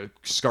I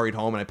scurried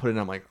home, and I put it in.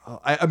 I'm like, oh.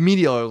 I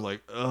was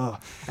like,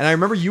 ugh. And I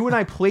remember you and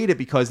I played it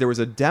because there was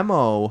a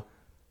demo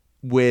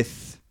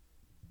with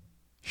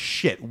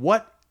shit.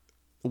 What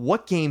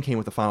game came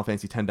with the Final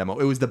Fantasy X demo?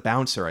 It was the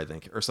Bouncer, I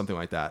think, or something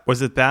like that.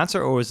 Was it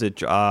Bouncer or was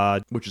it?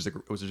 Which is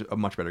it was a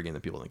much better game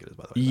than people think it is,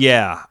 by the way.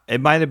 Yeah,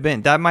 it might have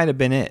been. That might have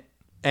been it.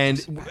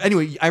 And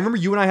anyway, I remember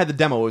you and I had the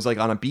demo. It was like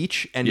on a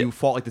beach, and you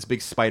fought like this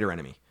big spider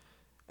enemy.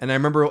 And I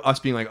remember us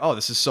being like, "Oh,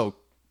 this is so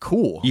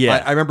cool."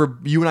 Yeah, I remember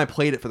you and I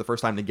played it for the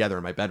first time together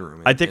in my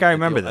bedroom. I think I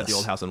remember this at the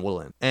old house in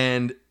Woodland.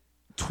 And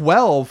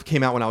 12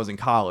 came out when I was in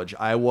college.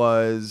 I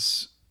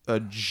was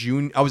a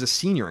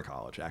senior in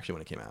college actually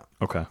when it came out.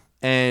 Okay.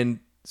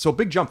 And so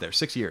big jump there,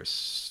 6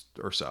 years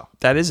or so.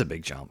 That is a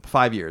big jump.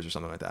 5 years or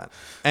something like that.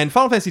 And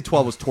Final Fantasy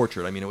 12 was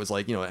tortured. I mean, it was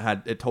like,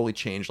 it totally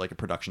changed like a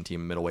production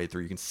team middle way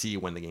through. You can see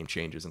when the game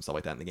changes and stuff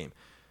like that in the game.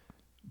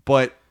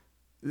 But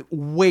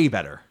way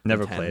better.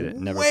 Never played it.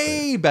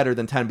 Way better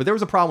than 10. But there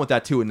was a problem with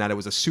that too, in that it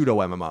was a pseudo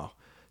MMO.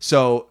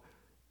 So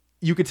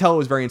you could tell it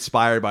was very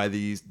inspired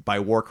by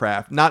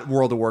Warcraft, not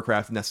World of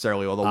Warcraft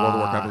necessarily, although World of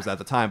Warcraft was at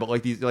the time, but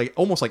like these, like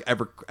almost like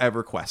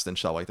EverQuest and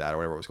stuff like that, or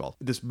whatever it was called.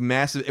 This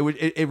massive,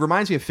 it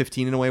reminds me of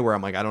 15 in a way where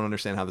I'm like, I don't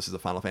understand how this is a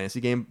Final Fantasy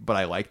game, but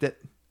I liked it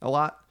a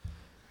lot.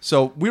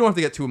 So we don't have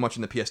to get too much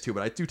in the PS2,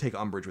 but I do take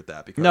umbrage with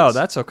that because no,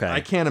 that's okay. I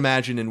can't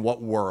imagine in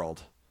what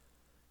world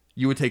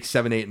you would take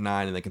 7, 8, and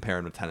 9 and then compare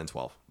them to 10 and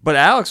 12. But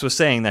Alex was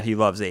saying that he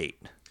loves 8.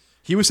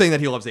 He was saying that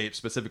he loves 8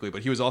 specifically,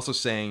 but he was also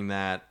saying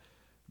that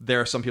there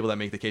are some people that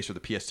make the case for the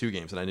PS2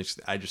 games, and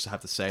I just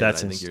have to say that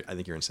I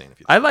think you're insane if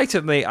you. I'd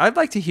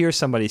like to hear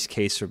somebody's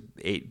case for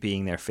 8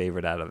 being their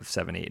favorite out of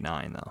 7, 8,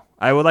 9 though.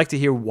 I would like to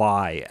hear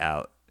why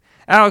out.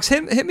 Alex,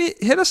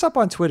 hit us up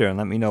on Twitter and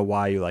let me know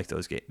why you like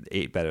those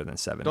 8 better than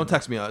 7. Don't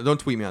text me. Don't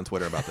tweet me on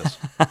Twitter about this.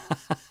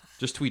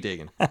 Just tweet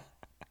Dagan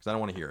because I don't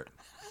want to hear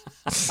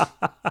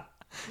it.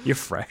 You're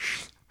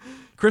fresh.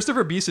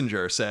 Christopher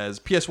Biesinger says,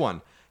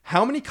 PS1,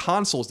 how many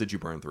consoles did you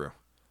burn through?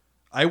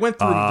 I went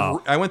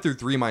through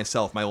 3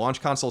 myself. My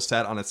launch console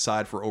sat on its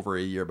side for over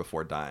a year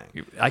before dying.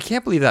 I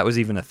can't believe that was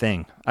even a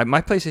thing.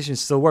 My PlayStation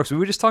still works. We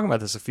were just talking about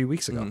this a few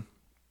weeks ago. Mm-hmm.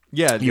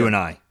 Yeah, you and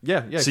I.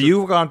 Yeah. So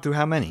you've gone through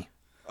how many?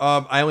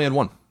 I only had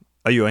 1.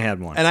 Oh, you only had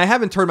 1. And I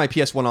haven't turned my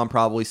PS1 on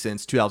probably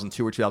since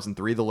 2002 or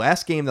 2003. The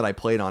last game that I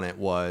played on it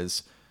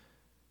was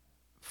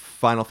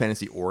Final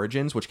Fantasy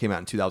Origins, which came out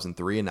in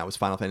 2003, and that was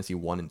Final Fantasy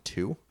 1 and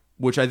 2,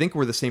 which I think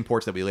were the same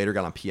ports that we later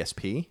got on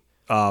PSP.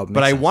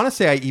 But I want to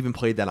say I even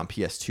played that on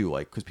PS2,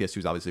 like because PS2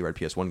 is obviously a red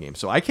PS1 game.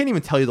 So I can't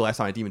even tell you the last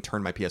time I even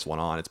turned my PS1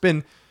 on. It's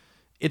been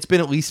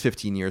at least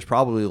 15 years,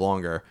 probably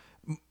longer.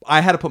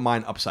 I had to put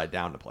mine upside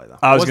down to play though.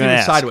 I was going to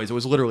ask. Sideways. It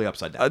was literally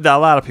upside down. A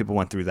lot of people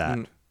went through that.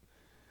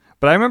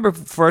 But I remember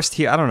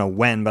I don't know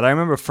when, but I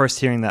remember first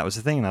hearing that was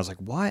the thing, and I was like,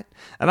 what?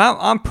 And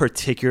I'm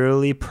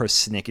particularly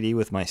persnickety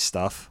with my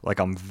stuff. Like,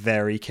 I'm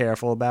very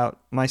careful about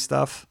my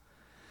stuff.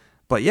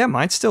 But yeah,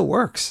 mine still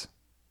works.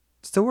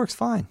 Still works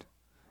fine.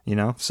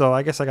 So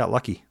I guess I got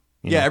lucky.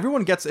 You know?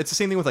 Everyone gets it's the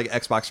same thing with like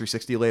Xbox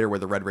 360 later, where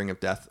the Red Ring of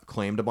Death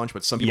claimed a bunch,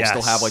 but some people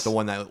still have like the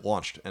one that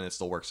launched and it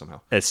still works somehow.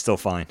 It's still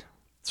fine.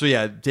 So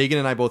yeah, Dagan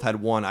and I both had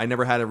 1. I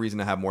never had a reason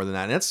to have more than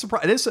that, and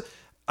it's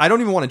I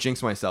don't even want to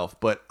jinx myself,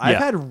 but I've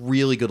had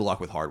really good luck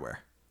with hardware.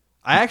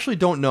 I actually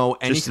don't know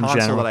any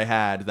console that I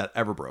had that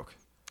ever broke.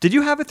 Did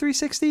you have a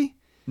 360?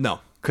 No,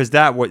 because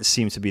that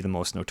seems to be the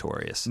most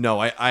notorious. No,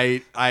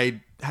 I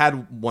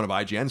had one of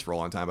IGN's for a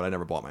long time, but I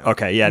never bought my own.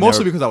 Okay, yeah,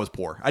 mostly because I was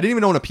poor. I didn't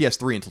even own a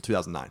PS3 until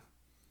 2009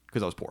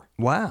 because I was poor.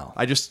 Wow.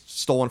 I just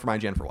stole one from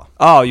IGN for a while.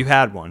 Oh, you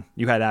had one.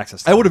 You had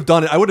access to it. I would have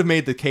done it. I would have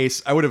made the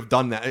case. I would have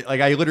done that.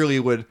 Like I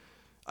literally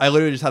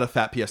just had a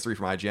fat PS3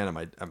 from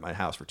IGN at my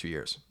house for 2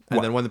 years.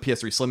 And then when the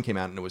PS3 Slim came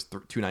out and it was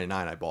 $299,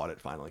 I bought it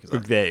finally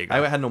because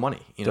I had no money.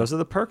 Those are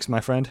the perks,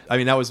 my friend. I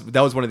mean, that was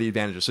one of the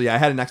advantages. So yeah, I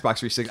had an Xbox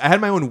 360. I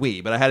had my own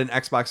Wii, but I had an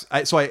Xbox.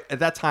 At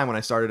that time when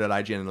I started at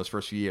IGN in those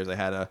first few years, I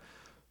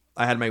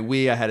had my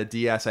Wii, I had a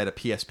DS, I had a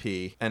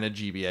PSP, and a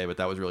GBA, but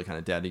that was really kind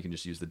of dead. You can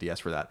just use the DS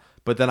for that.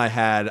 But then I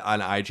had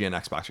an IGN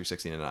Xbox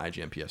 360 and an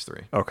IGN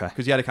PS3. Okay.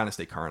 Because you had to kind of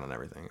stay current on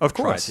everything. Of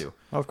course.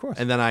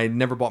 And then I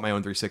never bought my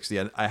own 360.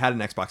 I had an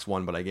Xbox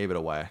One, but I gave it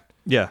away.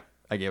 Yeah.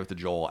 I gave it to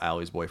Joel,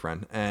 Allie's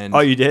boyfriend. And oh,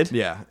 you did?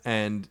 Yeah.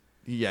 And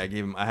yeah,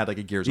 I had like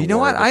a Gears of War. You know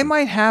what? I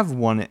might have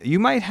one. You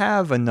might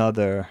have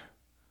another.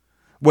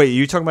 Wait,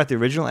 you talking about the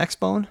original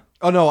Xbone?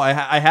 Oh, no, I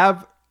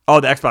have.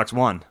 Oh, the Xbox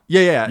One.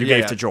 Yeah. You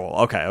gave it to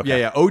Joel. Okay.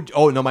 Yeah.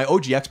 Oh, no, my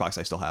OG Xbox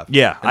I still have.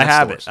 Yeah, I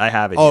have it. I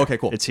have it. Oh, okay,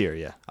 cool. It's here,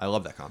 yeah. I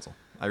love that console.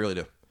 I really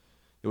do.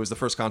 It was the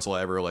first console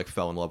I ever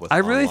fell in love with. I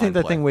really think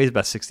that thing weighs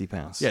about 60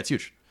 pounds. Yeah, it's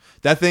huge.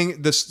 That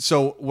thing.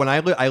 So when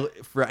I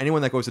for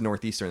anyone that goes to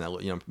Northeastern,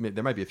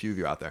 there might be a few of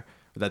you out there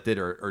that did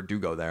or do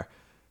go there.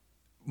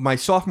 My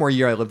sophomore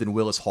year, I lived in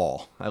Willis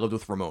Hall. I lived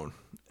with Ramon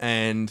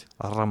and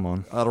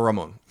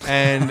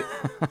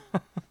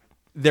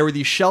there were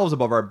these shelves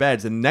above our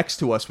beds, and next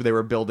to us, they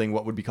were building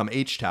what would become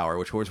H Tower,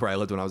 which was where I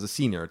lived when I was a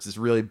senior. It's this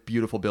really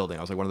beautiful building.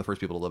 I was like one of the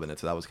first people to live in it,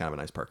 so that was kind of a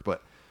nice perk.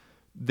 But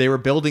they were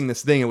building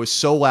this thing. It was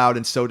so loud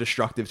and so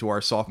destructive to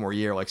our sophomore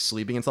year, like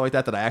sleeping and stuff like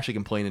that, that I actually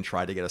complained and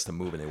tried to get us to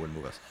move, and they wouldn't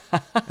move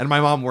us. And my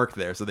mom worked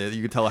there, so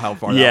you could tell how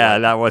far.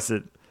 That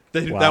wasn't.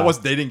 They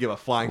didn't give a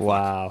flying fuck.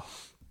 Wow.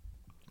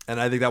 And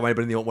I think that might have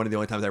been one of the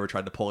only times I ever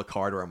tried to pull a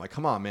card where I'm like,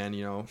 come on, man,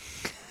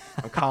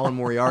 I'm Colin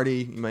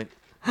Moriarty.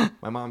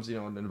 My mom's,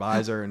 an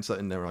advisor, and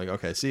they were like,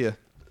 okay, see ya.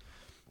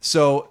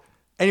 So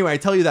anyway, I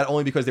tell you that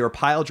only because they were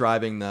pile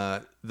driving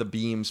the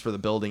beams for the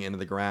building into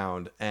the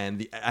ground,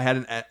 and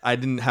I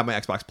didn't have my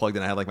Xbox plugged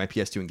in. I had like my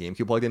PS2 and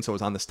GameCube plugged in, so it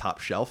was on this top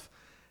shelf,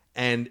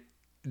 and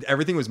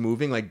everything was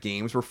moving, like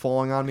games were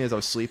falling on me as I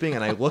was sleeping,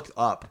 and I looked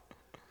up,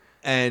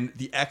 and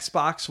the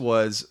Xbox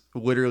was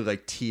literally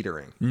like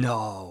teetering.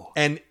 No.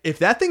 And if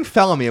that thing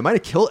fell on me, it might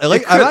have killed. I'm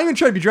not even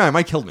trying to be dry. It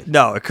might have killed me.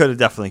 No, it could have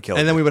definitely killed me.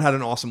 And then we would have had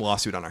an awesome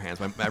lawsuit on our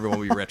hands. Everyone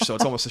would be rich. So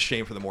it's almost a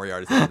shame for the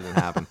Moriarty thing that didn't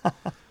happen.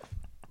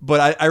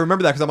 But I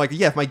remember that because I'm like,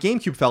 yeah, if my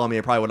GameCube fell on me,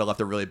 it probably would have left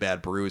a really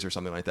bad bruise or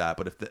something like that.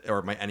 But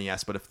or my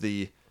NES. But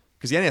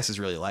because the NES is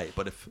really light.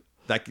 But if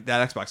that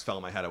Xbox fell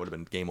on my head, it would have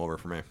been game over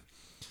for me.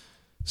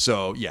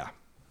 So yeah,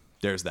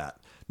 there's that.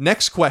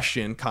 Next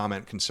question,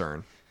 comment,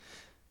 concern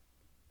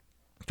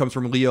comes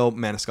from Leo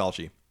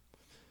Maniscalchi,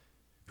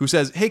 who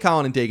says, hey,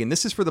 Colin and Dagan,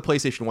 this is for the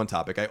PlayStation 1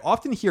 topic. I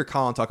often hear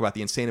Colin talk about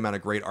the insane amount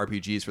of great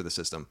RPGs for the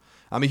system.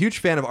 I'm a huge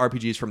fan of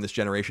RPGs from this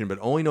generation, but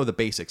only know the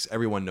basics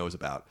everyone knows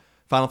about.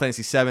 Final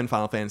Fantasy VII,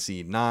 Final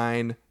Fantasy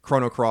IX,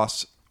 Chrono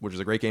Cross, which is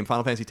a great game,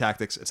 Final Fantasy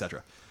Tactics,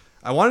 etc.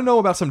 I want to know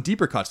about some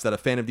deeper cuts that a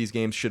fan of these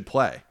games should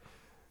play.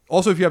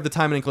 Also, if you have the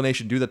time and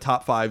inclination, do the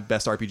top 5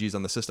 best RPGs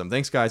on the system.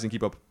 Thanks, guys, and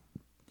keep up.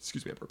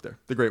 Excuse me, I burped there.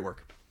 The great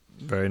work.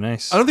 Very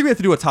nice. I don't think we have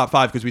to do a top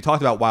 5 because we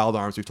talked about Wild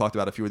Arms. We've talked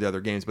about a few of the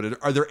other games. But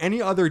are there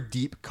any other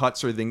deep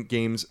cuts or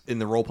games in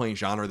the role-playing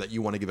genre that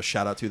you want to give a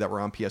shout-out to that were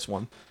on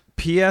PS1?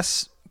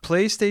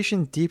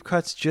 PlayStation deep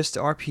cuts just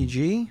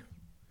RPG?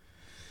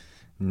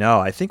 No,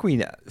 I think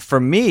for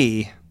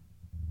me,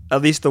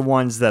 at least the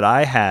ones that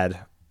I had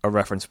a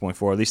reference point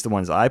for, at least the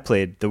ones I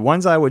played, the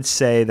ones I would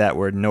say that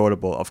were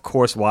notable, of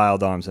course,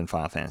 Wild Arms and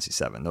Final Fantasy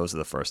VII. Those are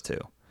the first two.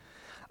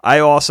 I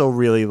also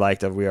really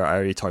liked, I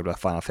already talked about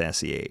Final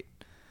Fantasy VIII.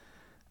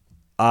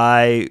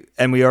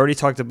 We already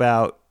talked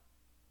about,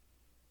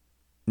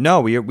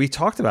 we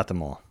talked about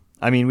them all.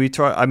 We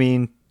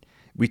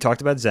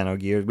talked about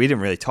Xenogears. We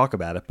didn't really talk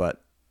about it,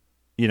 but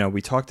we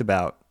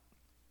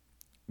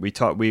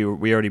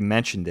already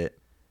mentioned it.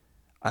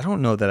 I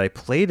don't know that I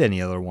played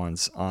any other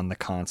ones on the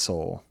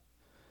console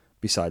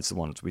besides the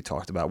ones we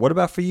talked about. What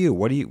about for you?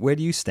 Where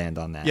do you stand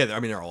on that? Yeah,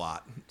 there are a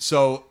lot.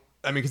 So,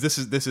 because this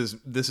is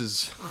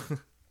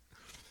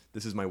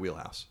this is my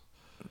wheelhouse.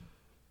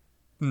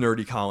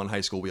 Nerdy Colin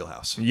high school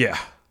wheelhouse. Yeah.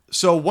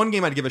 So one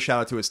game I'd give a shout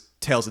out to is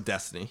Tales of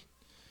Destiny.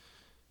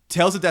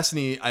 Tales of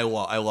Destiny, I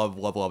love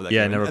that game.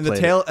 Yeah, I never and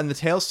played it. And the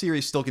Tales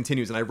series still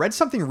continues. And I read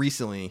something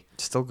recently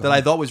Still going. that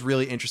I thought was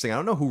really interesting. I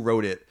don't know who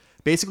wrote it.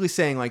 Basically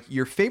saying, like,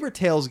 your favorite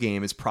Tales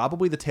game is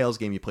probably the Tales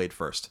game you played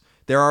first.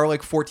 There are,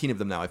 like, 14 of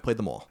them now. I've played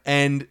them all.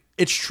 And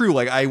it's true.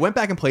 Like, I went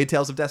back and played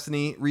Tales of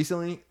Destiny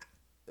recently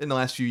in the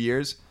last few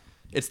years.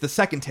 It's the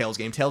second Tales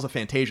game. Tales of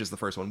Fantasia is the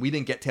first one. We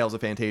didn't get Tales of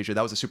Fantasia.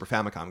 That was a Super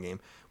Famicom game.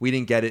 We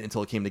didn't get it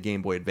until it came to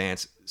Game Boy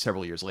Advance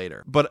several years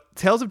later. But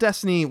Tales of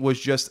Destiny was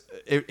just,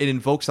 it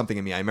invoked something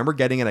in me. I remember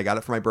getting it. I got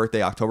it for my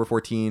birthday, October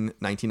 14,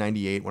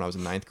 1998, when I was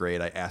in 9th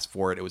grade. I asked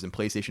for it. It was in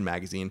PlayStation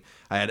Magazine.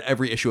 I had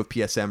every issue of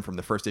PSM from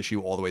the first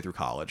issue all the way through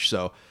college.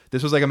 So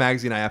this was like a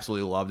magazine I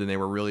absolutely loved, and they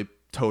were really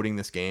toting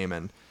this game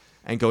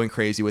and going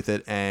crazy with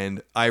it.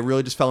 And I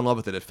really just fell in love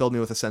with it. It filled me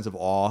with a sense of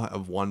awe,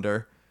 of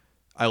wonder.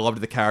 I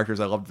loved the characters.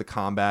 I loved the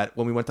combat.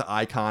 When we went to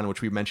Icon,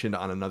 which we mentioned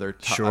on another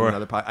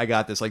I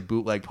got this like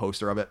bootleg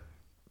poster of it.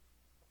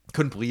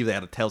 Couldn't believe they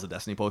had a Tales of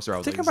Destiny poster.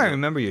 I think I might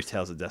remember your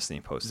Tales of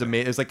Destiny poster.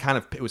 It was like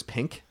it was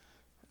pink,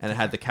 and it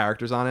had the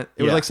characters on it.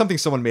 It was like something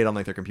someone made on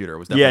like their computer. It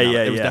was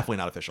definitely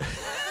not official.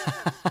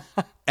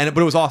 But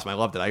it was awesome. I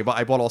loved it. I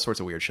bought all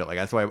sorts of weird shit. Like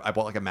that's why I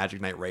bought like a Magic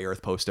Knight Ray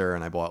Earth poster,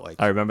 and I bought like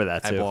I remember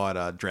that too. I bought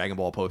a Dragon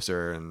Ball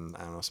poster, and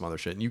I don't know some other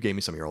shit. And you gave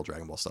me some of your old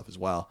Dragon Ball stuff as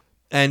well.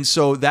 And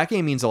so that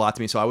game means a lot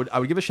to me. So I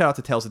would give a shout out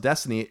to Tales of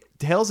Destiny.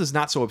 Tales is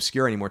not so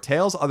obscure anymore.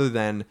 Tales, other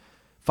than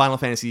Final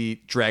Fantasy,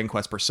 Dragon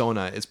Quest,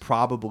 Persona, is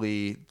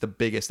probably the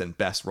biggest and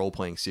best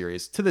role-playing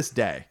series to this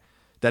day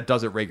that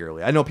does it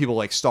regularly. I know people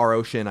like Star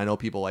Ocean. I know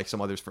people like some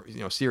others,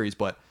 series.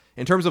 But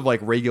in terms of like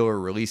regular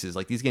releases,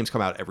 like these games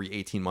come out every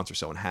 18 months or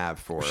so and have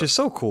for... Which is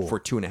so cool. For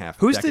 2.5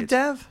 Who's decades. the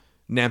dev?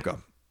 Namco.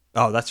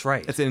 Oh, that's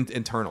right. It's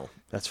internal.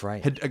 That's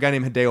right. A guy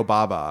named Hideo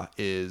Baba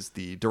is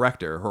the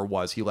director, or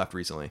was. He left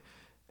recently.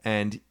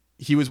 And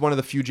he was one of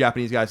the few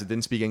Japanese guys that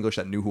didn't speak English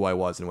that knew who I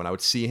was. And when I would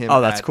see him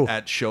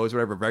at shows or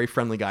whatever, very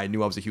friendly guy,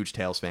 knew I was a huge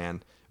Tales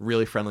fan,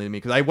 really friendly to me.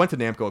 Because I went to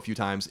Namco a few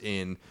times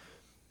in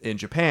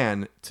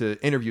Japan to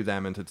interview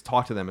them and to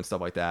talk to them and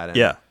stuff like that.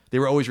 And they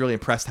were always really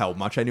impressed how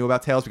much I knew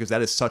about Tales, because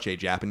that is such a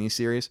Japanese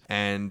series.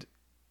 And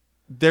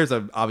there's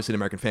obviously an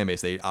American fan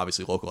base. They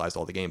obviously localized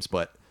all the games,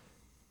 but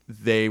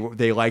they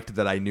liked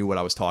that I knew what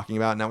I was talking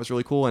about, and that was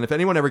really cool. And if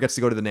anyone ever gets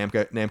to go to the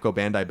Namco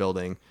Bandai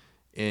building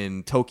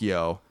in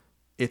Tokyo,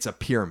 it's a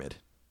pyramid.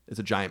 It's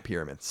a giant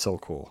pyramid. So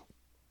cool.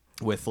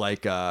 With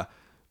like,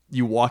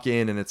 you walk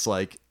in and it's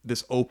like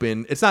this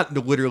open. It's not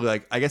literally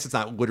like, I guess it's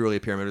not literally a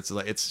pyramid. It's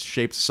like it's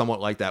shaped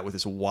somewhat like that, with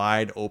this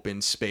wide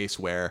open space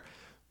where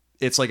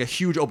it's like a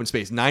huge open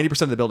space.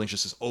 90% of the building is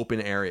just this open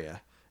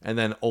area, and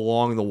then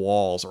along the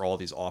walls are all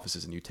these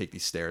offices, and you take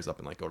these stairs up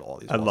and like go to all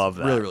these. I walls. love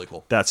that. Really, really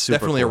cool. That's super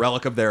definitely cool. A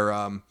relic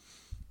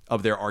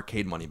of their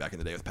arcade money back in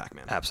the day with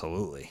Pac-Man.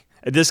 Absolutely.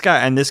 This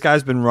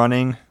guy's been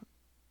running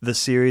the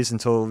series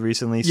until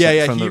recently. He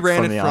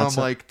ran it from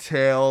like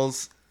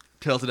Tales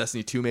of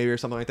Destiny 2 maybe or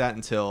something like that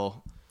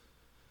until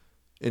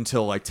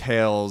like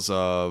Tales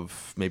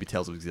of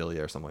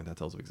Exilia or something like that.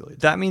 Tales of Exilia.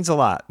 That means a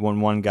lot when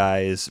one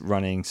guy is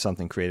running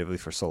something creatively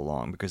for so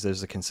long, because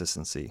there's a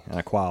consistency and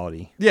a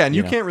quality. Yeah, and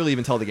you can't really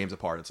even tell the games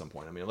apart at some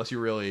point. I mean, unless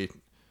you're really,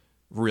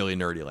 really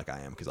nerdy like I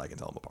am, because I can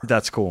tell them apart.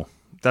 That's cool.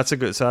 That's a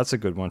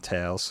good one,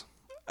 Tales.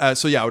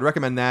 So yeah, I would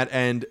recommend that.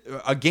 And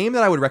a game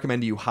that I would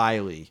recommend to you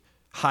highly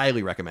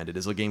recommended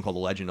is a game called The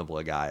Legend of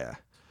Legaia.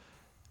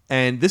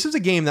 And this is a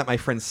game that my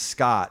friend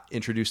Scott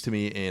introduced to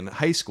me in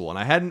high school.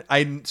 And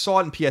I saw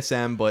it in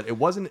PSM, but it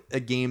wasn't a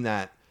game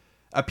that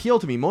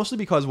appealed to me, mostly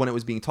because when it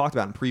was being talked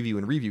about in preview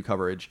and review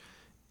coverage,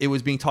 it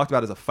was being talked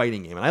about as a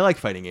fighting game. And I like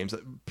fighting games.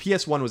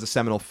 PS1 was a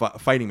seminal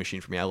fighting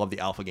machine for me. I love the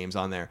alpha games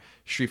on there.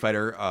 Street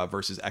Fighter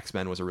versus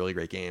X-Men was a really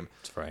great game.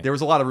 That's right. There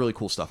was a lot of really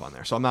cool stuff on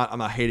there. So I'm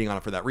not hating on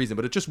it for that reason,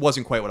 but it just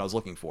wasn't quite what I was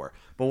looking for.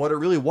 But what it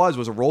really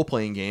was a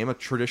role-playing game, a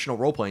traditional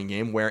role-playing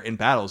game where in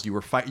battles it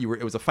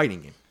was a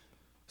fighting game.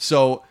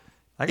 So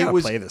I gotta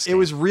play this game. It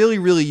was really,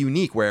 really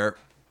unique, where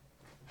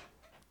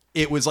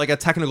it was like a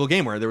technical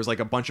game where there was like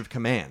a bunch of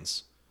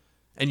commands.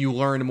 and you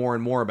learn more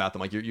and more about them.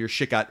 Like your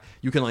shit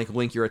you can like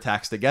link your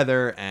attacks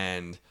together,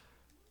 and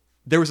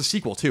there was a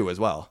sequel too as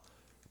well.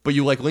 But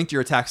you like linked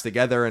your attacks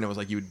together, and it was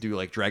like you would do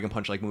like Dragon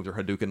Punch like moves or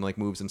Hadouken like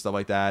moves and stuff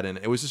like that, and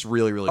it was just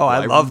really cool.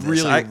 I love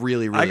this.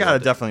 Really I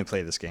gotta definitely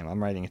play this game. I'm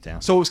writing it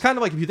down. So it was kind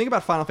of like if you think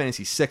about Final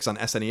Fantasy VI on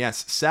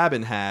SNES,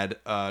 Sabin had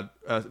a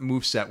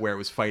move set where it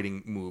was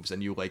fighting moves,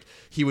 and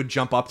he would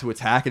jump up to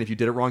attack, and if you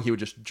did it wrong, he would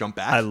just jump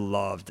back. I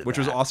loved it, which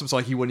was awesome. So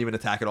like he wouldn't even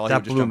attack at all. He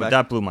would just blew jump back.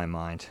 That blew my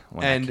mind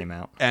when that came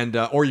out. And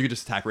or you could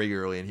just attack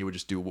regularly, and he would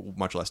just do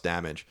much less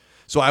damage.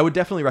 So I would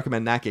definitely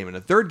recommend that game. And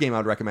a third game I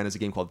would recommend is a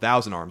game called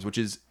Thousand Arms, which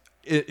is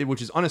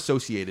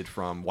unassociated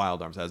from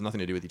Wild Arms. It has nothing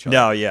to do with each other.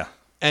 No, yeah.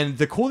 And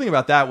the cool thing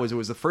about that was it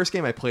was the first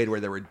game I played where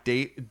there were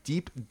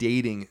deep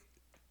dating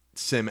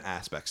sim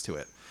aspects to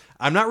it.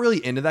 I'm not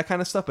really into that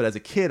kind of stuff, but as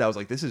a kid, I was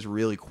like, this is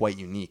really quite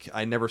unique.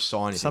 I never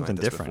saw anything Something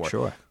like this different,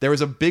 before. sure. There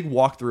was a big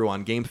walkthrough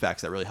on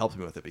GameFAQs that really helped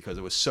me with it because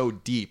it was so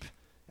deep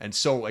and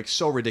so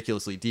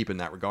ridiculously deep in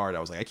that regard.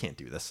 I was like, I can't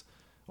do this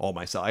all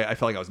myself. I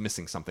felt like I was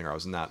missing something, or I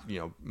was not,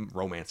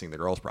 romancing the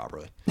girls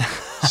properly.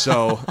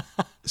 So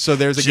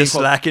there's a just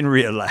game like in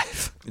real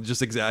life.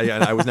 Just exactly.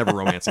 And I was never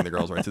romancing the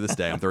girls right to this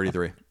day. I'm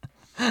 33.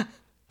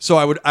 So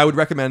I would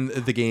recommend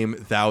the game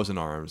Thousand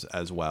Arms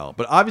as well.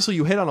 But obviously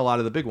you hit on a lot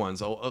of the big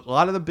ones. A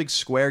lot of the big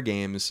Square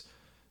games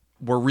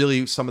were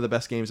really some of the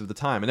best games of the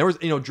time. And there was,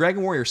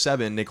 Dragon Warrior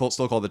 7, they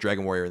still called it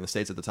Dragon Warrior in the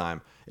States at the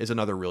time, is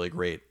another really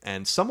great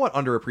and somewhat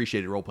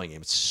underappreciated role-playing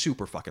game. It's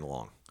super fucking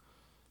long.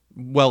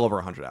 Well over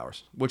 100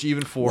 hours, which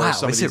even for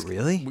some of these, it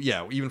really?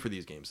 Yeah, even for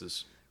these games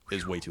is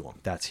way too long.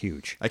 That's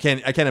huge. I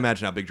can't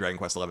imagine how big Dragon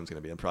Quest 11 is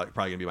going to be. I'm probably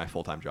going to be my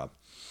full-time job.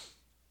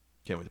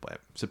 Can't wait to play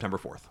it. September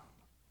 4th.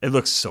 It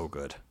looks so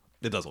good.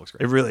 It does look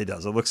great. It really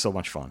does. It looks so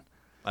much fun.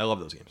 I love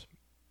those games.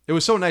 It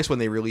was so nice when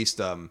they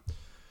released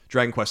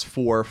Dragon Quest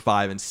 4,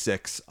 5, and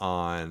 6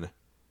 on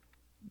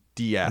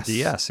DS.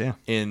 DS, yeah.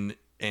 In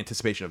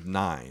anticipation of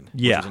 9,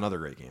 which Yeah. was another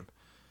great game.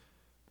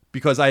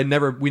 Because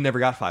we never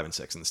got 5 and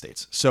 6 in the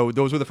States. So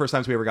those were the first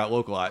times we ever got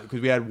localized. Because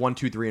we had 1,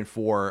 2, 3, and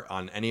 4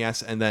 on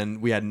NES, and then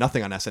we had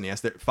nothing on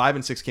SNES. 5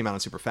 and 6 came out on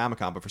Super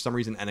Famicom, but for some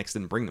reason NX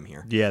didn't bring them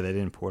here. Yeah, they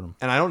didn't port them.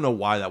 And I don't know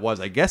why that was.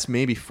 I guess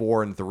maybe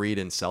 4 and 3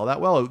 didn't sell that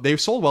well. They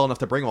sold well enough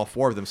to bring all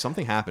 4 of them.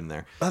 Something happened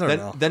there. I don't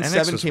know. Then NX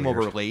 7 was came weird.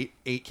 over late.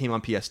 8 came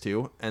on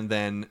PS2, and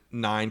then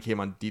 9 came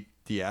on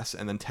DS,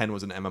 and then 10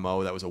 was an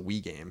MMO that was a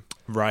Wii game.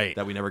 Right.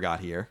 That we never got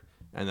here.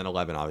 And then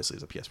 11 obviously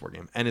is a PS4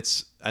 game. And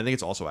I think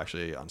it's also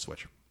actually on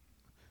Switch.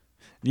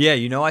 Yeah,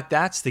 you know what?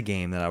 That's the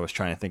game that I was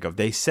trying to think of.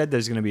 They said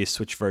there's going to be a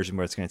Switch version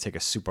where it's going to take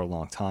a super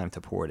long time to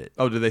port it.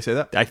 Oh, did they say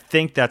that? I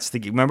think that's the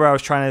game. Remember I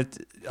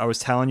was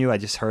telling you, I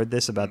just heard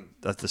this about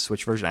the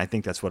Switch version. I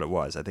think that's what it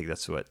was. I think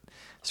that's what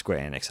Square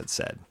Enix had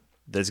said.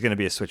 There's going to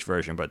be a Switch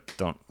version, but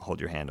don't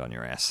hold your hand on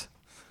your ass.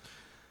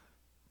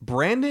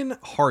 Brandon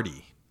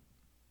Hardy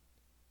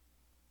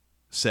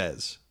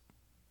says,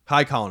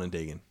 "Hi, Colin and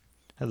Dagan.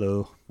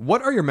 Hello.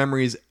 What are your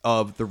memories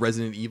of the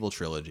Resident Evil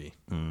trilogy?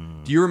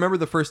 Do you remember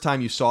the first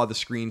time you saw the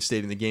screen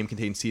stating the game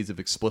contained seeds of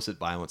explicit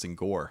violence and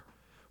gore?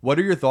 What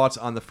are your thoughts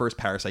on the first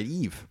Parasite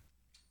Eve?"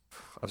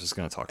 I was just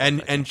going to talk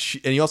about that. And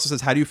he also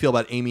says, how do you feel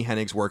about Amy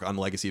Hennig's work on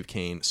Legacy of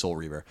Kain, Soul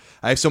Reaver?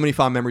 I have so many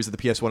fond memories of the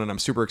PS1, and I'm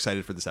super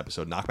excited for this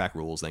episode. Knockback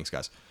rules. Thanks,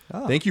 guys.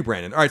 Oh. Thank you,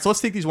 Brandon. All right, so let's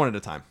take these one at a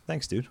time.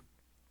 Thanks, dude.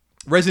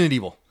 Resident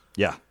Evil.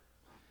 Yeah.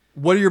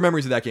 What are your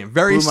memories of that game?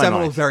 Very Blew my seminal,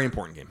 mind. very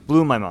important game.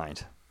 Blew my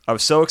mind. I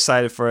was so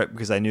excited for it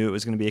because I knew it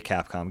was going to be a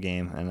Capcom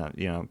game.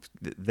 And,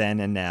 then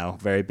and now,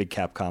 very big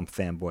Capcom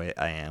fanboy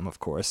I am, of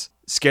course.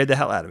 Scared the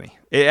hell out of me.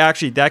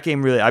 That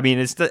game really, I mean,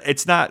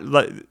 it's not,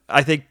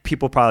 I think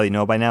people probably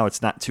know by now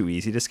it's not too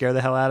easy to scare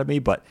the hell out of me,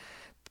 but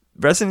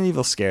Resident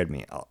Evil scared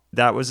me.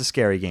 That was a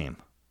scary game.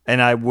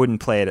 And I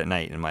wouldn't play it at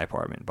night in my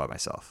apartment by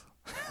myself.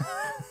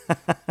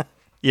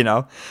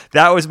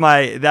 That was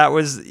my,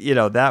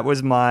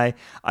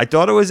 I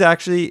thought it was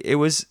actually, it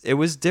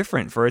was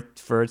different for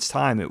its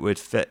time. It would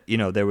fit,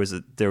 there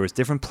was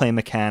different play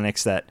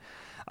mechanics that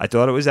I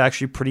thought it was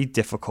actually pretty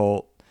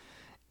difficult.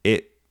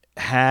 It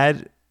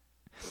had,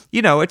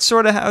 it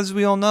sort of, as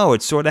we all know,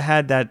 it sort of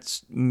had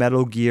that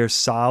Metal Gear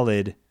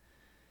Solid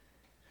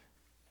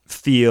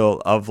feel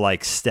of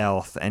like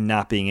stealth and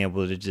not being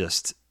able to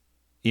just,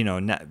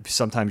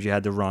 sometimes you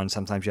had to run,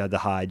 sometimes you had to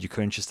hide. You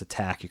couldn't just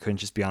attack. You couldn't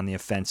just be on the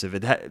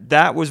offensive.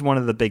 That was one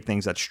of the big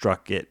things that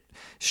struck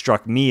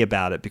me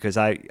about it because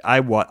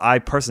I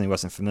personally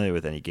wasn't familiar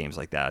with any games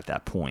like that at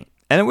that point.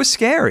 And it was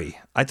scary.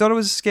 I thought it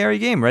was a scary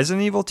game.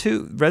 Resident Evil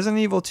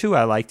 2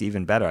 I liked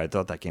even better. I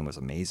thought that game was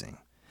amazing.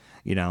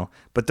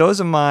 But those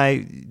are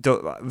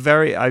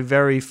I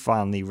very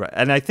fondly,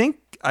 and I think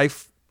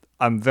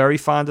I'm very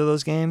fond of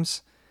those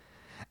games.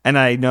 And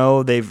I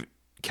know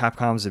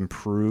Capcom's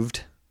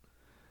improved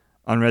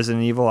on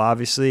Resident Evil,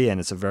 obviously, and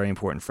it's a very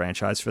important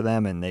franchise for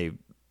them, and they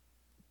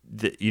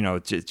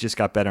just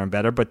got better and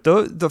better. But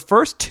the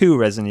first 2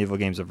 Resident Evil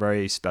games are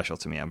very special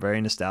to me. I'm very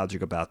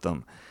nostalgic about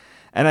them.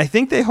 And I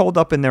think they hold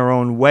up in their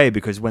own way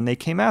because when they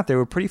came out, they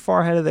were pretty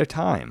far ahead of their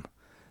time,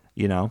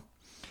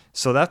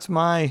 So that's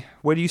my.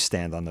 Where do you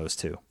stand on those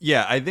two?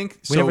 Yeah, I think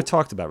We never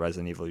talked about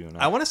Resident Evil, you and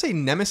I want to say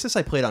Nemesis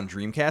I played on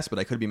Dreamcast, but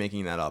I could be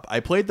making that up. I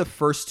played the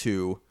first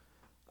two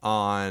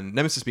on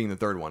Nemesis being the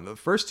third one. The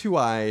first two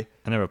I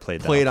never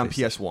played on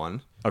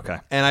PS1. Okay.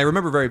 And I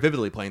remember very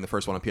vividly playing the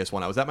first one on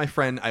PS1. I was at my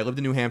friend, I lived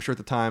in New Hampshire at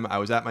the time. I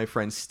was at my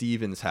friend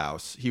Steven's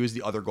house. He was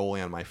the other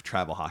goalie on my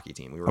travel hockey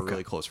team. We were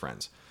really close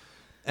friends.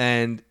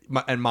 And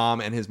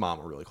mom and his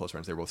mom were really close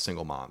friends. They were both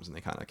single moms, and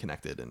they kind of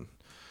connected. And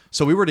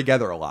so we were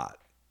together a lot.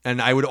 And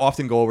I would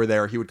often go over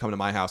there. He would come to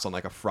my house on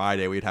like a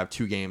Friday. We'd have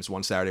 2 games,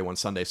 one Saturday, one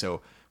Sunday.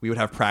 So we would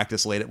have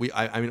practice late.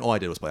 I mean, all I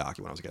did was play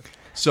hockey when I was a kid.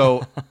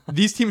 So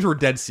these teams were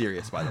dead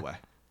serious, by the way.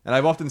 And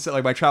I've often said,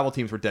 like, my travel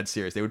teams were dead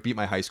serious. They would beat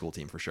my high school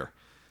team for sure.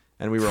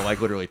 And we were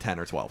like literally 10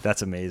 or 12.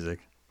 That's amazing.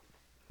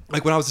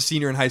 Like when I was a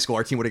senior in high school,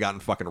 our team would have gotten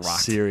fucking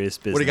rocked. Serious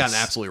business. Would have gotten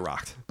absolutely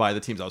rocked by the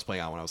teams I was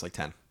playing on when I was like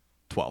 10,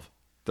 12,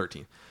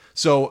 13.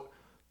 So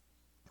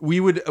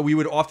we would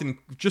often,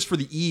 just for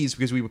the ease,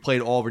 because we would play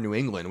it all over New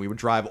England, we would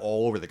drive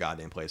all over the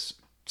goddamn place,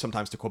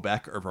 sometimes to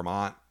Quebec or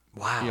Vermont.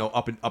 Wow. You know,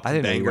 up in I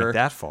didn't know you Bangor. went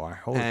that far.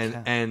 Holy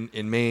cow. And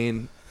in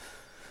Maine.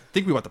 I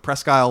think we went to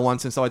Presque Isle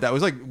once and stuff like that. It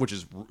was like, which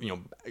is, you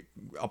know,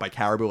 up by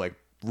Caribou, like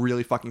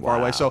really fucking far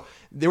away. So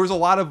there was a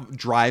lot of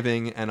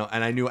driving, and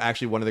I knew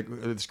actually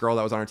this girl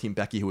that was on our team,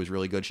 Becky, who was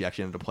really good. She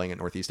actually ended up playing at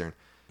Northeastern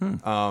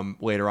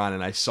later on,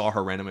 and I saw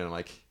her randomly, and I'm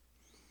like,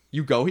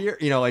 you go here?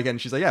 You know, like, and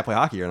she's like, yeah, I play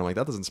hockey here. And I'm like,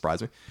 that doesn't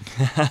surprise me.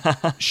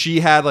 She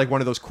had like one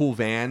of those cool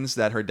vans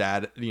that her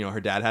dad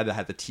had that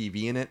had the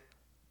TV in it.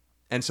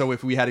 And so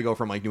if we had to go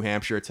from like New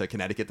Hampshire to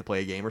Connecticut to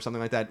play a game or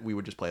something like that, we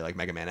would just play like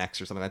Mega Man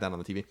X or something like that on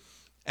the TV.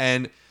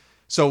 And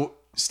so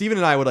Steven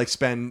and I would like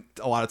spend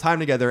a lot of time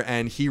together,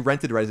 and he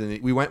rented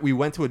Resident Evil. We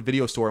went to a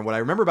video store, and what I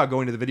remember about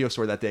going to the video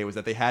store that day was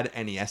that they had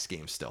NES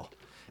games still.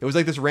 It was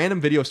like this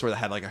random video store that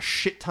had like a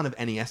shit ton of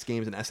NES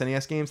games and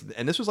SNES games,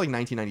 and this was like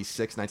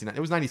 1996, it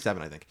was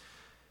 97, I think.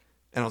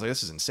 And I was like,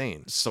 this is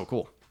insane. This is so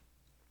cool.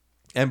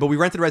 But we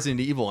rented Resident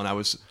Evil,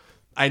 and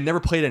I never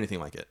played anything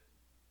like it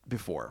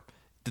before.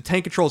 The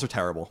tank controls are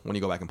terrible when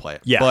you go back and play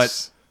it. Yes.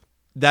 But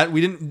that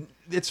we didn't.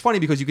 It's funny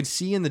because you can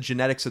see in the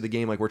genetics of the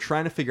game, like we're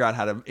trying to figure out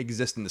how to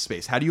exist in the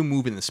space. How do you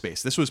move in the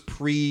space? This was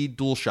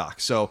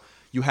pre-DualShock, so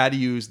you had to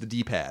use the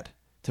D-pad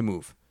to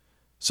move.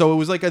 So it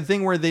was like a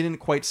thing where they didn't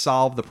quite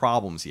solve the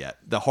problems yet.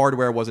 The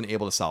hardware wasn't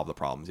able to solve the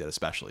problems yet,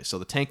 especially. So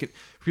the tank,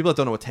 for people that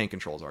don't know what tank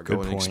controls are,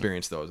 go and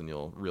experience those, and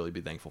you'll really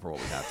be thankful for what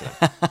we have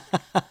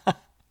today.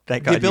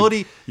 Thank the God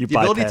ability, you the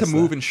ability to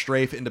move that. and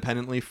strafe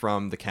independently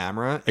from the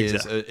camera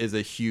was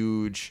a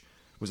huge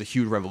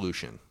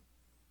revolution.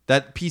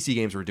 That PC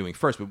games were doing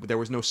first, but there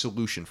was no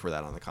solution for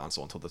that on the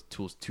console until the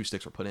two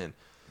sticks were put in.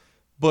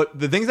 But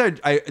the things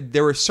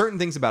there were certain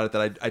things about it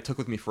that I took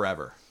with me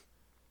forever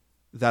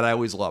that I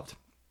always loved,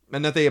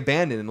 and that they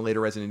abandoned in the later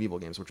Resident Evil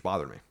games, which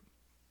bothered me.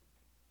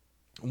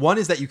 One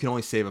is that you can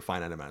only save a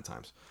finite amount of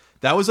times.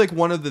 That was like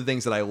one of the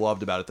things that I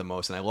loved about it the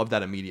most, and I loved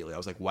that immediately. I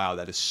was like, wow,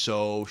 that is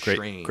so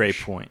strange. Great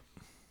point.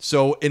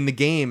 So in the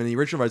game, in the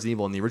original Resident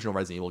Evil and the original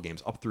Resident Evil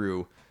games, up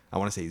through, I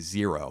want to say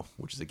 0,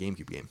 which is a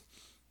GameCube game,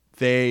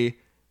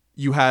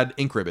 you had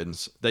ink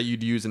ribbons that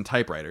you'd use in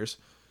typewriters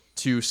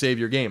to save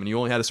your game, and you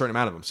only had a certain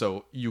amount of them.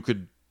 So you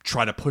could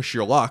try to push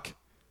your luck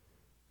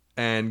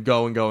and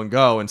go and go and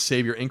go and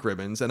save your ink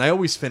ribbons. And I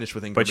always finished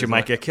with ink ribbons. But you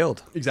might get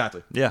killed.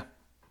 Exactly. Yeah.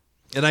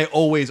 And I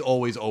always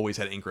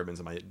had ink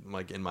ribbons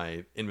in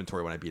my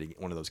inventory when I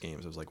beat one of those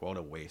games. I was like, what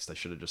a waste. I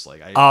should have just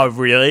like... Oh,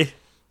 really?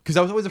 Because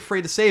I was always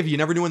afraid to save. You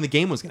never knew when the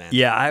game was going to end.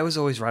 Yeah, I was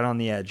always right on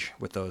the edge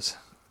with those.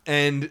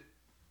 And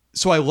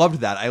so I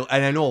loved that.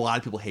 I know a lot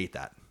of people hate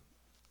that.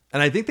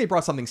 And I think they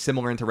brought something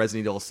similar into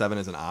Resident Evil 7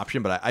 as an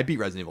option, but I beat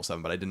Resident Evil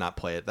 7, but I did not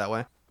play it that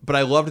way. But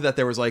I loved that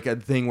there was like a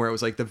thing where it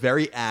was like the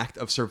very act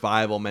of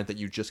survival meant that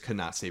you just could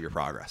not save your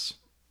progress.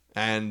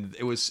 And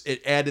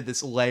it added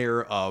this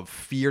layer of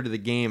fear to the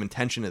game and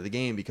tension to the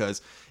game,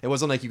 because it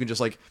wasn't like you can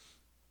just like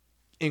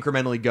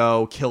incrementally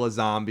go, kill a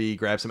zombie,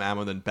 grab some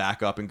ammo, then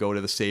back up and go to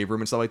the save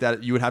room and stuff like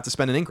that. You would have to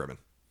spend an ink ribbon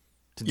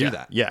to do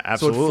that. Yeah,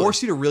 absolutely. So it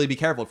forced you to really be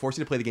careful. It forced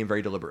you to play the game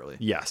very deliberately.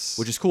 Yes.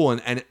 Which is cool.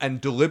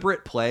 And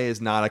deliberate play is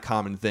not a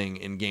common thing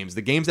in games.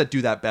 The games that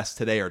do that best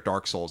today are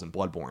Dark Souls and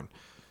Bloodborne.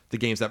 The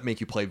games that make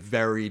you play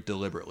very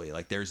deliberately.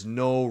 Like there's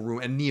no room,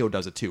 and Neo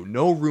does it too.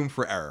 No room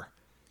for error.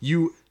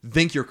 You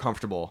think you're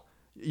comfortable.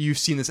 You've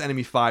seen this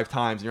enemy 5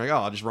 times, and you're like,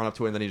 oh, I'll just run up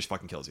to it, and then he just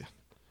fucking kills you.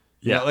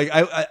 Yeah. You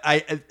know,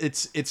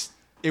 like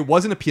it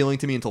wasn't appealing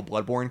to me until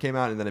Bloodborne came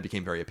out, and then it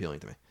became very appealing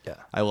to me. Yeah.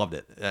 I loved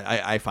it.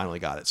 I finally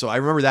got it. So I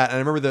remember that, and I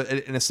remember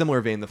in a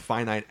similar vein, the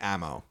finite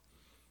ammo.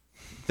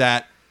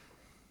 That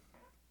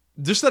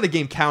just that a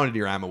game counted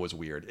your ammo was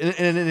weird.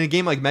 In a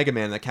game like Mega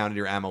Man that counted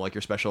your ammo, like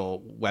your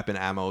special weapon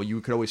ammo,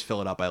 you could always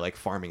fill it up by like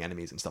farming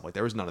enemies and stuff like that.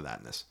 There was none of that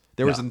in this.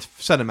 There was a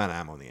set amount of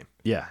ammo in the game.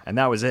 Yeah, and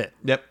that was it.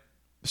 Yep.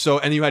 So,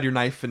 and you had your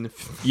knife and...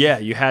 Yeah,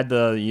 you had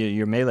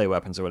your melee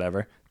weapons or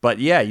whatever. But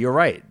yeah, you're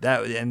right.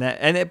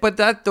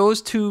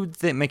 Those two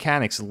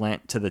mechanics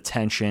lent to the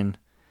tension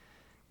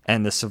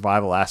and the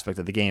survival aspect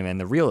of the game and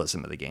the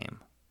realism of the game.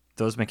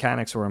 Those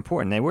mechanics were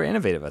important. They were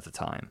innovative at the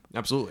time.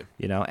 Absolutely.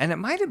 You know, and it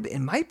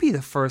might be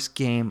the first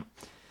game.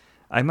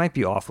 I might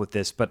be off with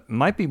this, but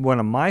might be one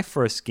of my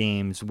first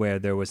games where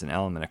there was an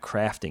element of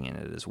crafting in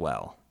it as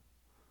well.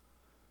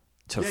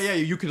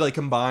 You could like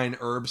combine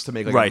herbs to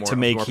make like right a more, to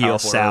make more heal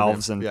powerful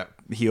salves herb.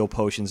 and heal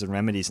potions and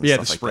remedies and the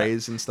stuff like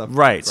sprays that. and stuff.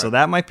 Right, so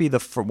that might be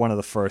one of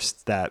the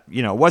first that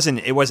it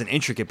wasn't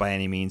intricate by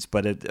any means,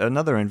 but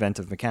another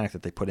inventive mechanic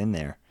that they put in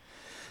there,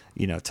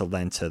 to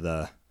lend to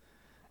the,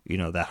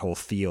 that whole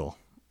feel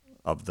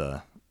of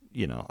the.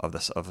 Of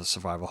a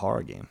survival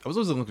horror game. I was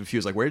always a little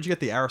confused. Like, where did you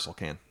get the aerosol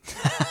can?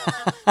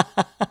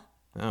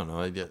 I don't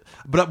know.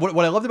 But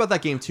what I loved about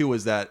that game too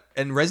was that,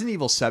 and Resident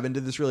Evil 7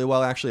 did this really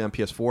well actually on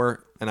PS4,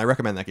 and I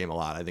recommend that game a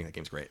lot. I think that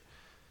game's great.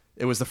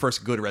 It was the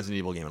first good Resident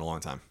Evil game in a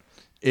long time.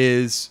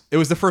 It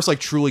was the first like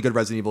truly good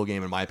Resident Evil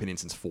game in my opinion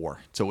since 4.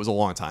 So it was a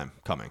long time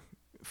coming.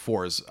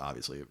 4 is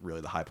obviously really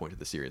the high point of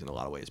the series in a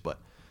lot of ways, but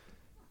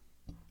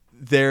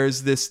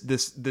there's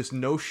this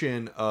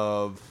notion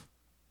of,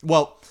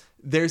 well,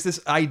 there's this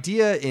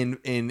idea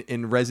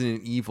in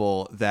Resident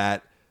Evil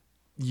that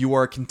you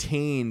are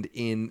contained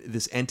in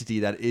this entity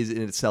that is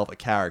in itself a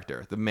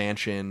character. The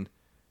mansion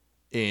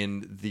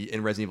in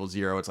Resident Evil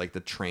 0, it's like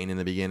the train in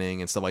the beginning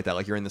and stuff like that.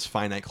 Like you're in this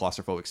finite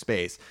claustrophobic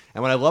space.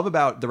 And what I love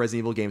about the Resident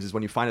Evil games is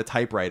when you find a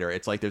typewriter,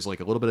 it's like there's like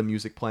a little bit of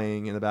music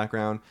playing in the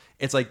background.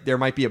 It's like there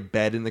might be a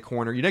bed in the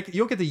corner. You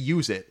don't get to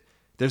use it.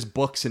 There's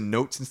books and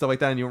notes and stuff like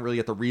that, and you don't really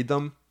get to read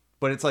them.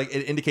 But it's like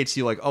it indicates to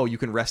you like, oh, you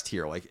can rest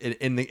here. Like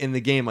in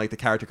the game, like the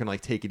character can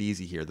like take it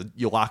easy here.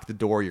 You lock the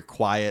door, you're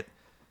quiet.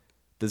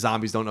 The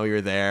zombies don't know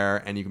you're there,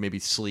 and you can maybe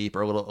sleep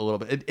or a little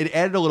bit. It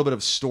added a little bit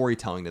of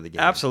storytelling to the game.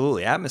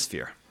 Absolutely,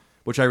 atmosphere,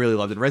 which I really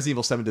loved. And Resident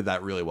Evil 7 did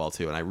that really well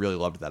too, and I really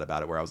loved that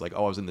about it. Where I was like,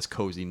 oh, I was in this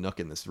cozy nook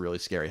in this really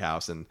scary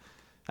house, and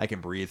I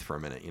can breathe for a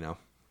minute,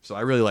 So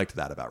I really liked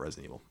that about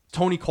Resident Evil.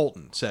 Tony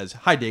Colton says,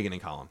 "Hi, Dagan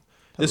and Colin.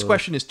 This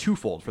question is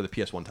twofold for the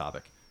PS1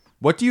 topic.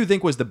 What do you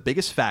think was the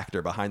biggest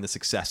factor behind the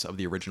success of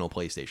the original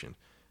PlayStation?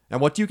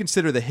 And what do you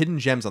consider the hidden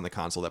gems on the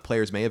console that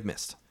players may have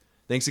missed?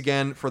 Thanks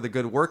again for the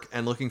good work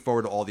and looking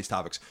forward to all these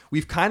topics."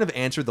 We've kind of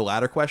answered the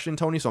latter question,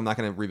 Tony, so I'm not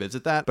going to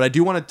revisit that. But I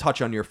do want to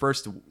touch on your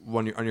first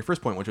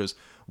point, which was,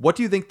 what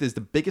do you think is the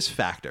biggest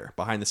factor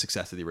behind the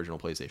success of the original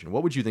PlayStation?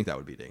 What would you think that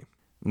would be, Dave?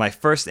 My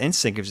first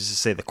instinct is just to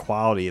say the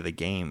quality of the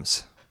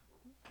games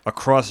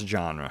across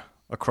genre.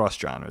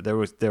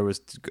 There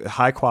was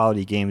high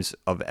quality games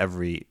of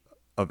every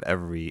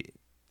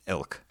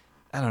ilk.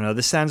 I don't know,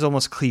 this sounds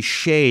almost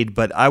cliched,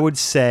 but I would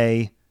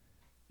say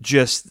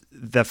just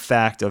the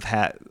fact of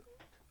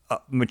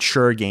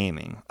mature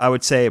gaming. I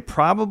would say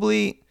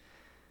probably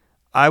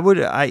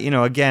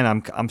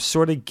again, I'm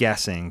sort of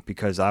guessing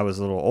because I was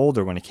a little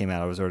older when it came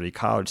out. I was already a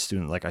college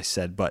student, like I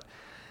said, but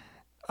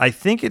I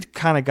think it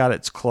kind of got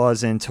its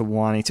claws into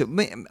wanting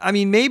to. I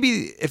mean,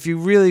 maybe if you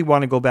really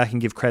want to go back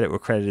and give credit where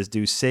credit is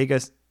due,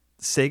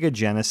 Sega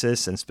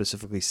Genesis and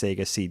specifically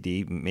Sega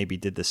CD maybe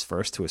did this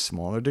first to a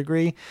smaller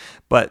degree,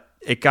 but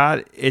it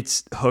got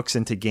its hooks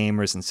into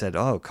gamers and said,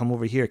 "Oh, come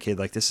over here, kid.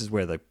 Like this is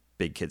where the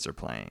big kids are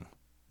playing.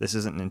 This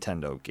isn't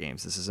Nintendo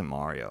games. This isn't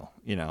Mario."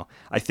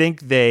 I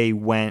think they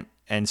went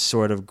and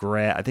sort of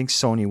I think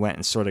Sony went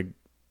and sort of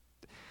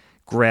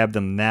grabbed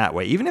them that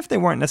way. Even if they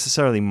weren't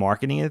necessarily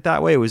marketing it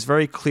that way, it was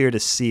very clear to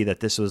see that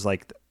this was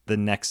like the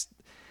next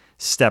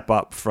step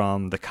up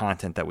from the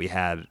content that we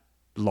had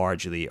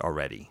largely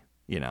already.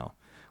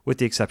 With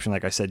the exception,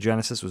 like I said,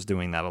 Genesis was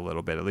doing that a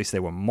little bit. At least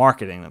they were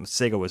marketing them.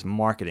 Sega was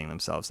marketing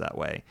themselves that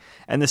way.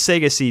 And the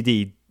Sega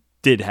CD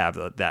did have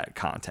that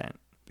content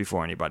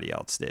before anybody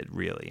else did,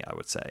 really, I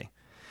would say.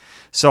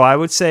 So I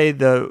would say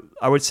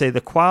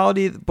the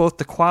quality, both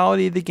the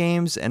quality of the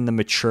games and the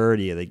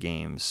maturity of the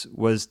games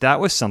was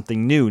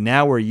something new.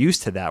 Now we're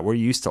used to that. We're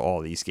used to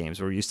all these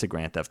games. We're used to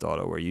Grand Theft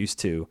Auto. We're used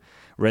to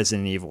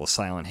Resident Evil,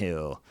 Silent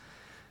Hill,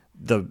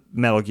 the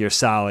Metal Gear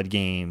Solid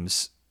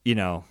games,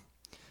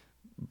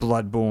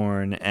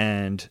 Bloodborne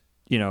and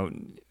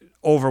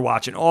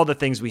Overwatch and all the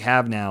things we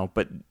have now,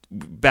 but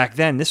back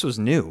then this was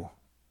new.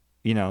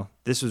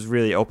 This was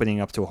really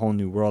opening up to a whole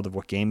new world of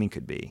what gaming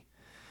could be.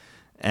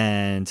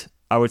 And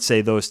I would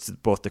say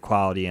both the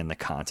quality and the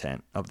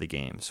content of the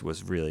games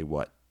was really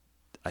what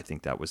I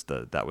think that was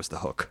the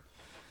hook.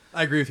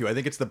 I agree with you. I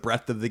think it's the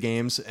breadth of the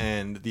games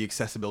and the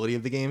accessibility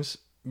of the games,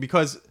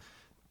 because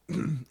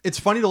it's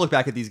funny to look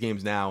back at these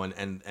games now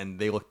and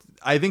they look.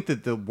 I think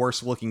that the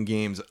worst looking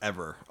games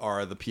ever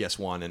are the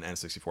PS1 and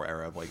N64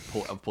 era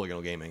of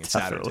polygonal gaming and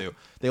Saturn too.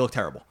 They look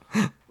terrible.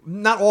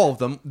 Not all of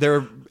them.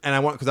 I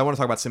want to talk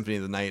about Symphony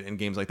of the Night and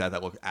games like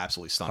that look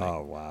absolutely stunning.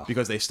 Oh wow!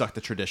 Because they stuck the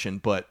tradition,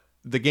 but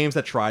the games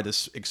that tried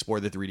to explore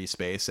the 3D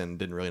space and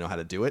didn't really know how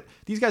to do it,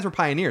 these guys were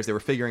pioneers. They were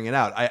figuring it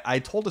out. I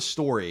told a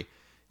story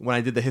when I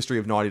did the history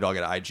of Naughty Dog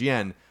at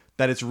IGN.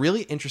 That it's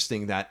really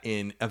interesting that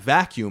in a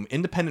vacuum,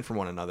 independent from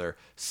one another,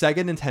 Sega,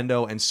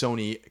 Nintendo, and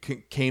Sony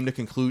came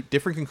to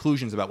different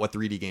conclusions about what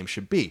 3D games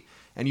should be.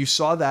 And you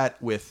saw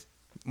that with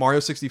Mario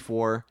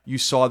 64, you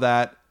saw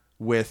that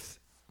with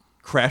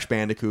Crash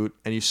Bandicoot,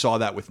 and you saw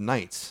that with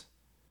Knights.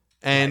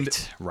 And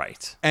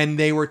right. And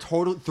they were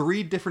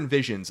three different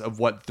visions of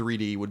what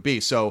 3D would be.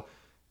 So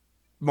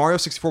Mario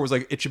 64 was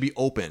like, it should be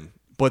open,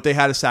 but they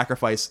had to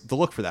sacrifice the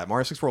look for that.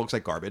 Mario 64 looks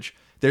like garbage.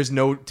 There's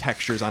no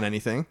textures on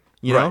anything.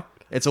 You know,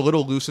 it's a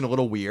little loose and a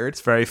little weird.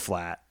 It's very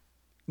flat.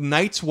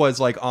 Knights was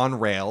like on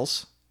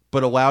rails,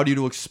 but allowed you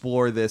to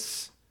explore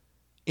this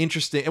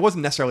interesting. It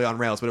wasn't necessarily on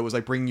rails, but it was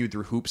like bringing you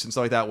through hoops and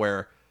stuff like that,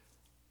 where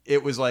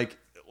it was like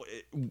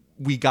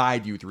we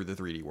guide you through the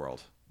 3D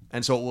world,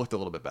 and so it looked a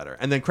little bit better.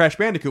 And then Crash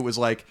Bandicoot was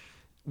like,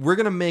 we're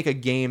gonna make a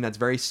game that's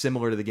very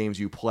similar to the games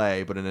you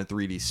play, but in a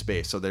 3D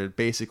space. So they're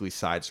basically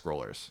side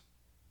scrollers,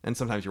 and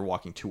sometimes you're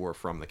walking to or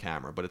from the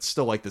camera, but it's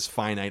still like this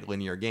finite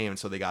linear game. And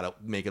so they got to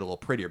make it a little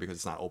prettier because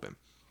it's not open.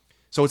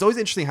 So it's always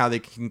interesting how they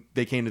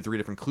came to three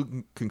different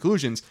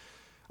conclusions.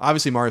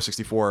 Obviously, Mario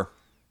 64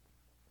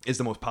 is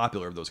the most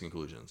popular of those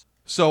conclusions.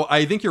 So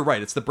I think you're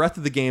right. It's the breadth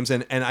of the games.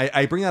 And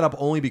I bring that up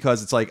only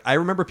because it's like, I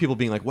remember people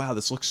being like, wow,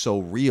 this looks so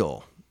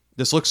real.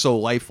 This looks so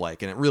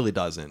lifelike. And it really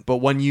doesn't. But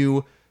when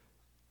you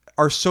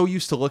are so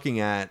used to looking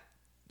at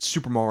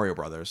Super Mario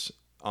Brothers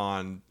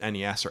on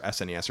NES or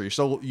SNES, or you're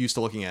so used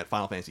to looking at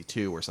Final Fantasy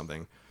 2 or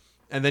something,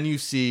 and then you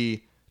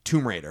see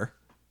Tomb Raider,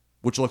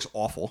 which looks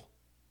awful.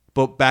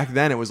 But back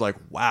then it was like,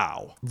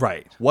 wow.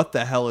 Right. What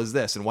the hell is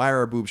this? And why are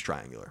our boobs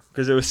triangular?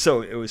 Because it was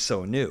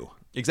so new.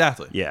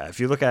 Exactly. Yeah,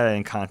 if you look at it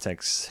in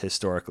context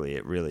historically,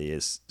 it really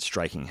is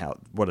striking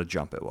what a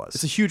jump it was.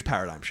 It's a huge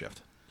paradigm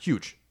shift.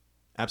 Huge.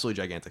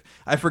 Absolutely gigantic.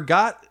 I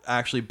forgot,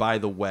 actually, by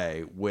the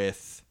way,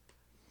 with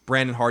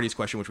Brandon Hardy's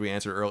question, which we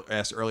asked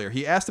earlier.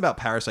 He asked about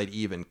Parasite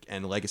Eve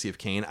and Legacy of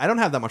Kain. I don't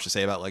have that much to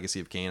say about Legacy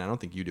of Kain. I don't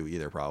think you do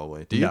either,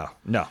 probably. Do you?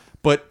 No.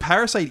 But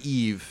Parasite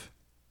Eve...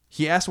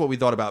 He asked what we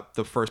thought about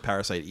the first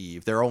Parasite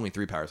Eve. There are only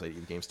 3 Parasite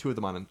Eve games, 2 of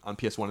them on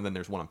PS1, and then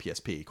there's one on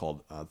PSP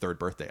called Third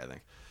Birthday, I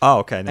think. Oh,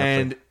 okay.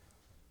 And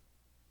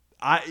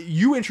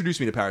you introduced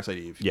me to Parasite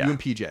Eve. Yeah. You and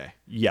PJ.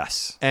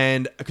 Yes.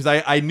 And because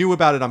I knew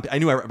about it, I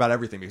knew about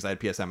everything because I had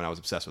PSM and I was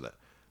obsessed with it.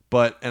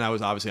 And I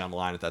was obviously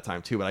online at that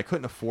time too, but I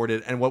couldn't afford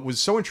it. And what was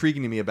so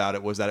intriguing to me about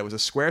it was that it was a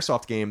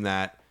Squaresoft game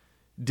that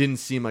didn't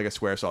seem like a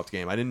Squaresoft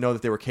game. I didn't know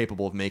that they were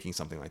capable of making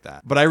something like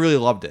that. But I really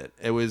loved it.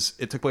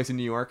 It took place in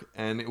New York,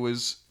 and it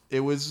was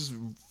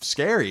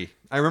scary.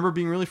 I remember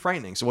being really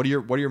frightening. So what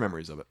are your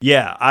memories of it?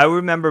 Yeah, I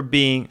remember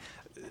being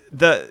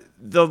the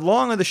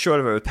long or the short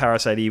of it with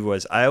Parasite Eve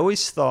was I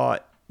always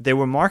thought they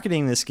were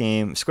marketing this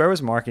game. Square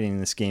was marketing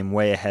this game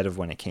way ahead of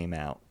when it came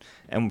out.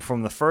 And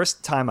from the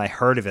first time I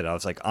heard of it, I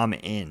was like, I'm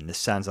in. This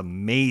sounds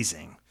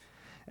amazing.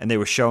 And they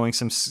were showing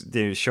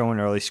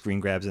early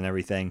screen grabs and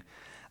everything.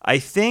 I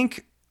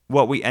think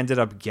what we ended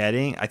up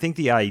getting, I think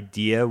the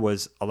idea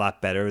was a lot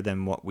better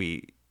than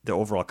the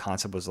overall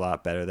concept was a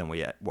lot better than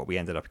what we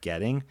ended up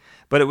getting,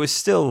 but it was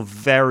still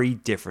very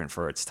different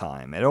for its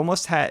time. It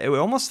almost felt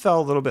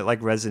a little bit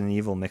like Resident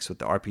Evil mixed with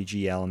the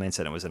RPG elements,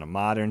 and it was in a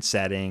modern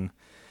setting.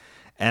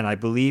 And I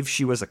believe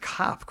she was a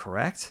cop,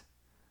 correct?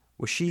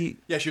 Was she?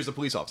 Yeah, she was a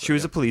police officer. She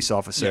was a police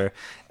officer,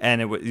 and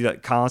it was,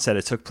 like Colin said,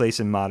 it took place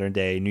in modern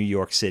day New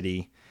York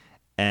City,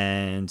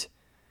 and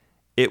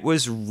it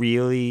was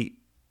really.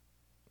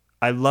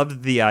 I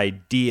loved the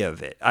idea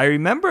of it. I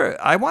remember,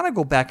 I want to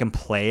go back and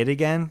play it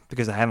again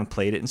because I haven't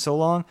played it in so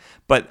long.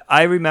 But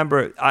I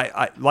remember,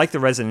 I like the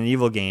Resident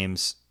Evil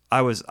games.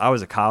 I was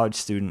a college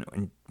student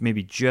and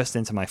maybe just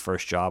into my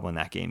first job when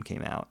that game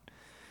came out,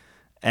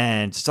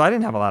 and so I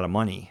didn't have a lot of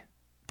money.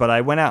 But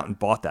I went out and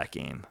bought that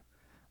game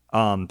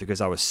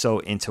because I was so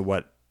into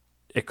what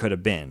it could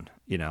have been.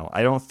 You know,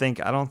 I don't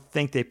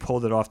think they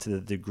pulled it off to the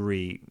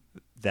degree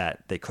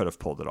that they could have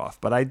pulled it off.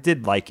 But I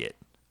did like it.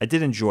 I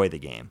did enjoy the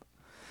game.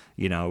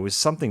 You know, it was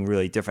something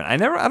really different. I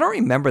don't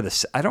remember the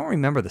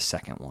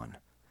second one.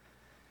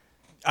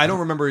 I don't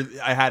remember.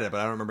 I had it, but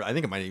I don't remember. I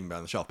think it might even be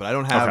on the shelf, but I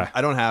don't have. Okay.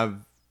 I don't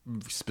have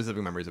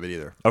specific memories of it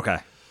either. Okay.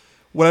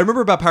 What I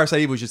remember about Parasite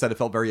Eve was just that it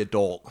felt very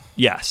adult.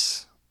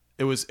 Yes.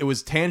 It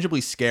was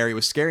tangibly scary. It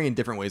was scary in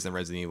different ways than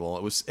Resident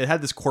Evil. It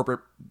had this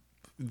corporate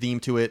theme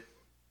to it,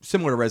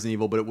 similar to Resident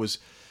Evil,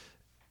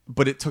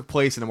 but it took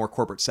place in a more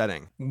corporate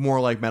setting, more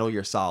like Metal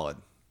Gear Solid.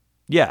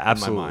 Yeah,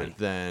 absolutely. In my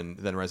mind,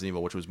 than Resident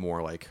Evil, which was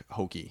more like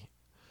hokey.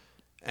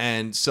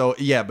 And so,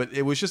 yeah, but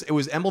it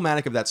was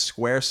emblematic of that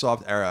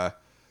Squaresoft era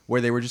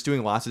where they were just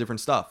doing lots of different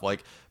stuff.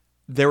 Like,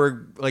 there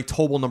were like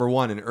Tobal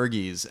 #1 and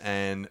Urgies,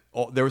 and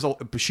there was a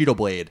Bushido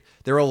Blade.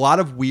 There were a lot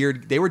of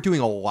they were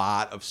doing a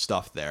lot of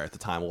stuff there at the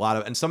time.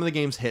 And some of the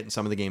games hit and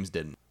some of the games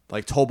didn't.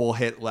 Like, Tobal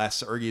hit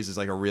less. Urgies is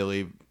like a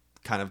really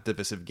kind of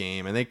divisive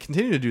game. And they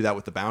continue to do that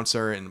with the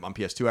Bouncer and on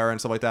PS2 era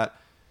and stuff like that.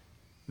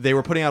 They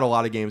were putting out a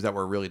lot of games that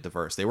were really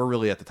diverse. They were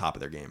really at the top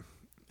of their game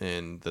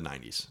in the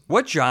 90s.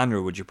 What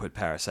genre would you put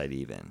Parasite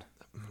Eve in?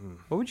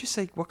 What would you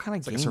say? What kind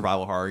of game? Like a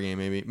survival horror game,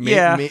 maybe.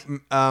 Yeah.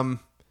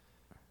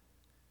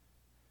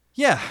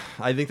 Yeah,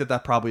 I think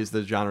that probably is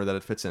the genre that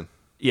it fits in.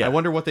 Yeah. I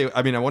wonder if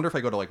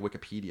I go to like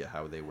Wikipedia,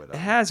 how they would. It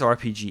has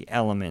RPG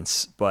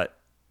elements, but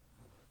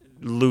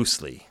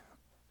loosely.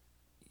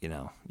 You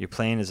know, you're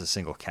playing as a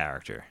single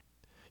character.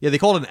 Yeah, they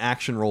call it an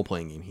action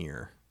role-playing game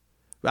here.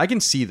 I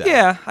can see that.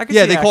 Yeah, I can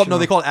see they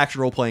call it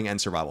action role-playing and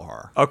survival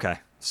horror. Okay.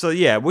 So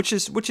yeah, which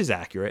is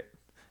accurate.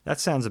 That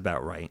sounds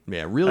about right.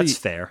 Yeah, really. That's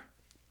fair.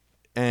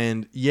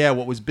 And yeah,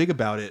 what was big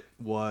about it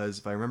was,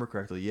 if I remember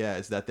correctly,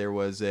 is that there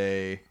was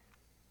a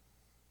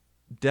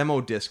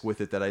demo disc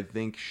with it that I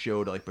think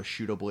showed like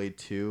Bushido Blade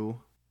 2,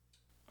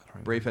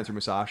 Brave Fencer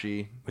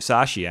Musashi.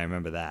 Musashi, I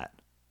remember that.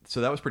 So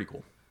that was pretty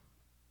cool.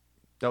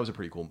 That was a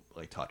pretty cool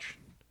like touch.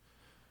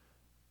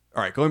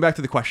 All right, going back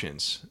to the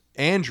questions.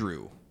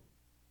 Andrew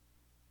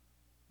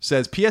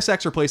says,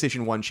 PSX or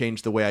PlayStation 1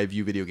 changed the way I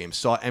view video games.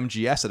 Saw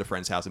MGS at a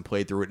friend's house and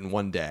played through it in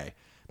one day.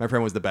 My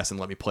friend was the best and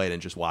let me play it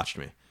and just watched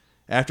me.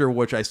 After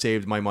which I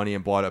saved my money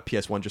and bought a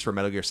PS1 just for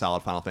Metal Gear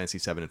Solid, Final Fantasy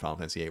 7, and Final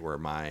Fantasy 8 were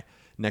my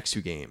next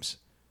 2 games.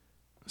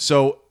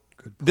 So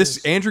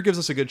this Andrew gives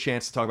us a good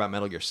chance to talk about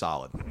Metal Gear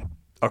Solid.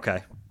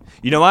 Okay.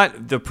 You know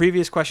what? The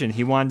previous question,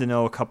 he wanted to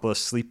know a couple of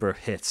sleeper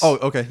hits. Oh,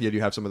 okay. Yeah, do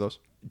you have some of those?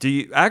 Do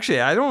you? Actually,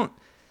 I don't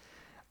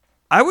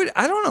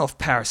know if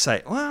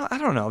Parasite... Well, I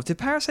don't know. Did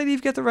Parasite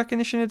Eve get the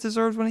recognition it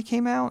deserved when it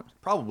came out?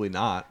 Probably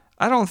not.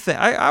 I don't think...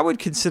 I would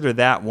consider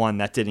that one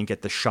that didn't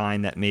get the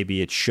shine that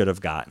maybe it should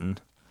have gotten.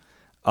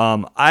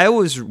 I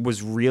was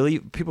really...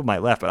 People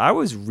might laugh, but I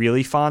was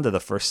really fond of the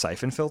first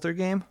Siphon Filter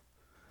game.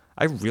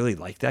 I really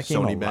liked that game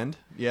Sony Bend?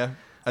 Yeah.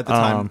 At the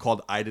time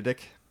called Idadic.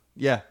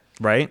 Yeah.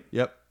 Right?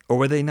 Yep. Or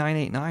were they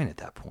 989 at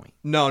that point?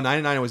 No,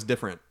 99 was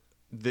different.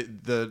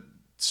 The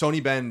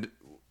Sony Bend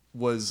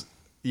was...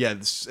 Yeah,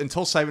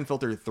 until Siphon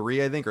Filter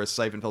 3, I think, or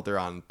Siphon Filter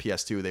on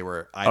PS2, they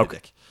were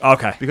Idadic.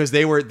 Okay. Because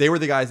they were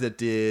the guys that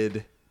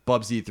did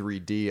Bubsy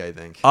 3D, I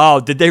think.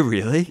 Oh, did they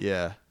really?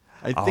 Yeah.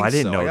 I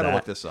didn't know I gotta that.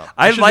 look this up.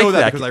 I should like know that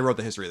that because I wrote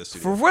the history of the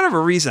studio. For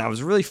whatever reason, I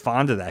was really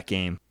fond of that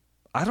game.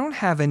 I don't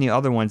have any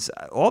other ones.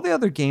 All the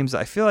other games,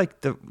 I feel like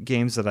the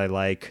games that I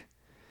like,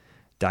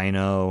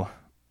 Dino,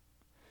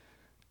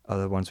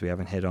 other ones we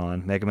haven't hit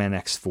on, Mega Man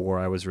X4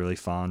 I was really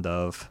fond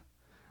of.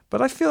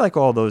 But I feel like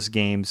all those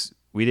games,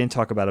 we didn't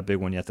talk about a big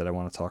one yet that I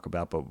want to talk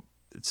about, but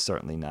it's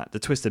certainly not. The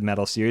Twisted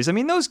Metal series, I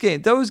mean, those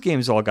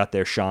games all got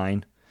their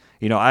shine.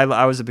 You know,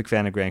 I was a big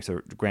fan of Gran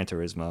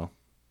Turismo. I'm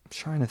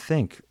trying to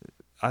think.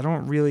 I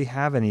don't really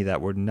have any that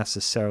were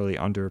necessarily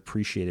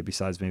underappreciated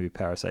besides maybe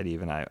Parasite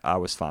Eve, and I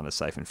was fond of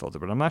Siphon Filter,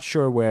 but I'm not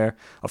sure where.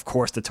 Of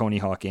course, the Tony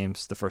Hawk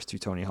games, the first 2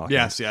 Tony Hawk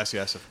games. Yes,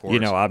 of course.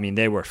 You know, I mean,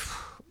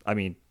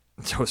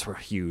 those were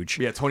huge.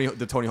 Yeah,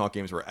 the Tony Hawk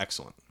games were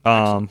excellent.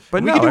 But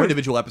we can do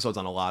individual episodes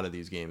on a lot of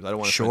these games. I don't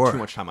want to spend too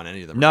much time on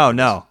any of them.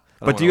 No.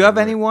 But do you have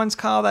any ones,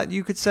 Kyle, that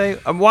you could say?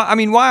 I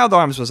mean, Wild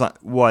Arms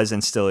was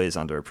and still is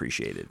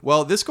underappreciated.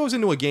 Well, this goes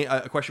into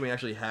a question we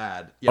actually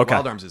had. Yeah, okay.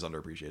 Wild Arms is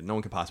underappreciated. No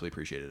one can possibly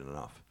appreciate it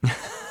enough.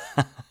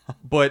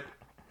 But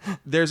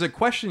there's a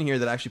question here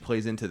that actually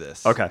plays into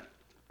this. Okay.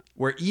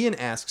 Where Ian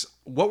asks,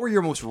 what were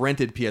your most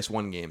rented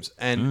PS1 games?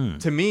 And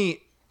to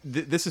me,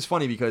 this is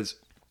funny because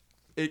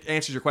it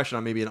answers your question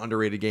on maybe an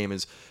underrated game.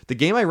 Is the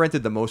game I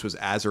rented the most was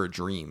Azure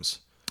Dreams,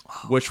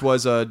 which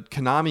was a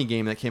Konami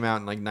game that came out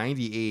in like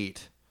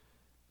 98.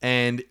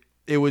 And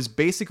it was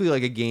basically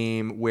like a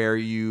game where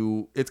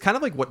it's kind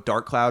of like what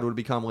Dark Cloud would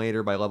become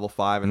later by Level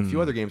 5, and a few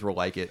other games were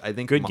like it. I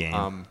think good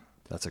game.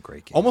 That's a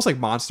great game. Almost like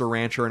Monster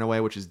Rancher in a way,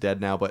 which is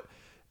dead now, but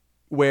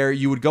where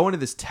you would go into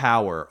this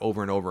tower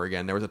over and over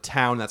again. There was a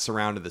town that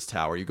surrounded this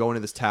tower. You go into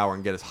this tower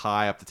and get as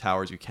high up the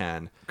tower as you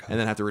can, and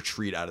then have to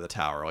retreat out of the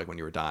tower, like when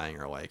you were dying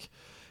or like...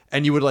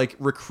 And you would like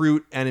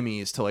recruit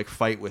enemies to like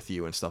fight with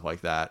you and stuff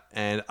like that.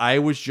 And I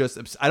was just,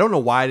 I don't know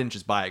why I didn't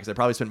just buy it, because I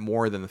probably spent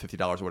more than the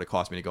 $50 would it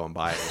cost me to go and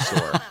buy it in the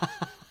store.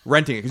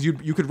 Renting it, because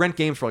you could rent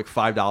games for like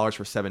 $5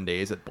 for 7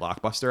 days at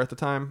Blockbuster at the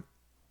time.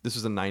 This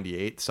was in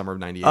 98, summer of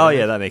 98. Oh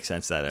yeah, that makes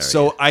sense, that area.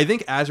 So I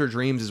think Azure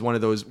Dreams is one of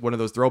those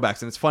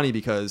throwbacks. And it's funny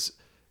because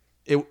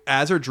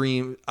Azure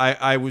Dream,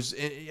 I was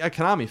a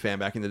Konami fan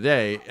back in the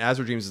day.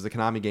 Azure Dreams is a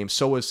Konami game.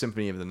 So was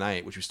Symphony of the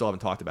Night, which we still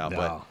haven't talked about.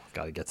 No,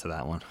 got to get to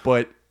that one.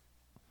 But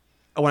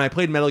when I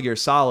played Metal Gear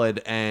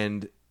Solid,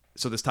 and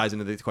so this ties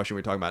into the question we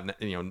were talking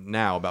about,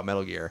 now about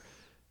Metal Gear.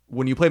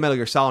 When you play Metal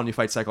Gear Solid and you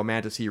fight Psycho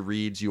Mantis, he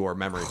reads your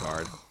memory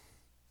card.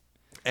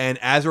 And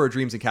Azure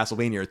Dreams and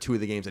Castlevania are 2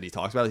 of the games that he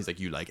talks about. He's like,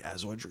 you like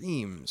Azure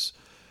Dreams.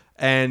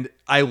 And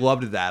I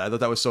loved that. I thought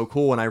that was so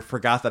cool, and I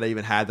forgot that I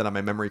even had that on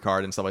my memory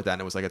card and stuff like that,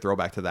 and it was like a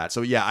throwback to that.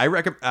 So yeah, I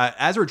recommend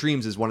Azure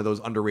Dreams is one of those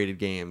underrated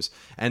games,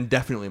 and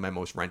definitely my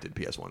most rented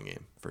PS1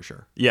 game, for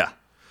sure. Yeah.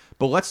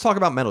 But let's talk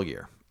about Metal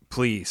Gear.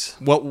 Please.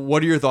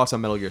 What are your thoughts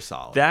on Metal Gear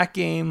Solid? That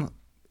game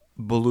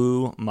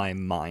blew my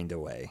mind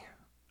away.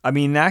 I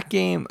mean, that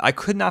game, I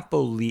could not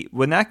believe...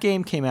 When that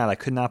game came out, I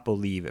could not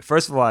believe it.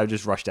 First of all, I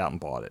just rushed out and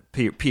bought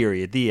it.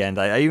 Period. The end.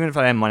 Even if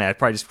I had money, I'd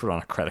probably just put it on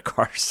a credit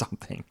card or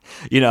something.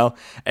 And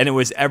it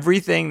was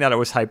everything that it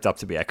was hyped up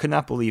to be. I could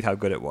not believe how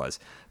good it was.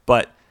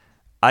 But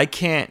I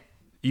can't...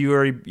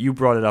 You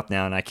brought it up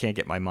now, and I can't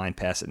get my mind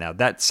past it now.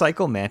 That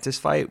Psycho Mantis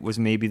fight was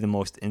maybe the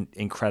most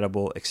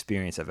incredible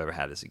experience I've ever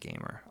had as a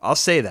gamer. I'll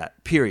say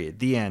that. Period.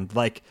 The end.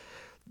 Like,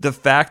 the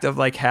fact of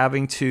like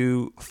having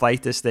to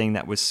fight this thing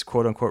that was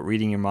quote unquote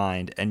reading your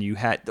mind, and you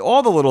had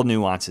all the little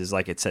nuances,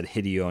 like it said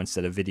Hideo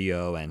instead of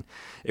video, and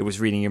it was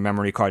reading your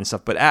memory card and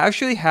stuff. But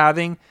actually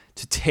having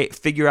to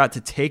figure out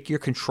to take your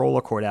controller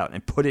cord out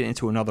and put it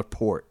into another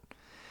port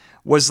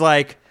was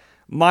like...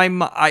 I'm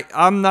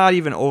not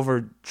even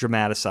over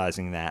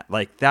dramatizing that.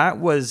 Like, that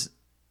was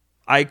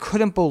I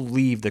couldn't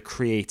believe the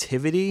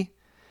creativity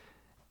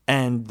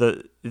and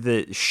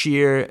the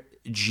sheer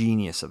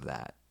genius of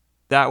that.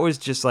 That was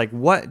just like,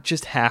 what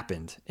just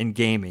happened in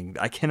gaming?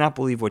 I cannot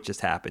believe what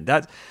just happened.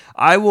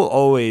 I will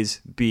always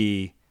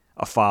be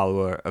a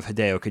follower of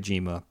Hideo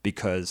Kojima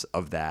because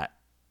of that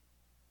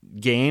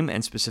game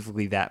and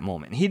specifically that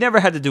moment. He never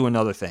had to do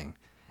another thing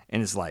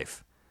in his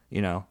life.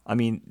 I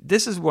mean,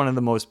 this is one of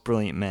the most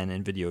brilliant men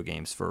in video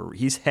games.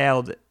 He's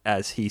hailed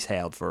as he's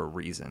hailed for a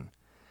reason.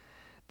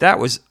 That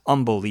was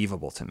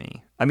unbelievable to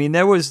me. I mean,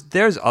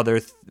 there's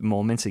other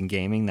moments in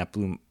gaming that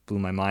blew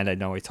my mind. I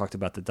know we talked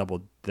about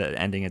the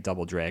ending of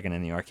Double Dragon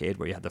in the arcade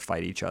where you had to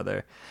fight each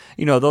other.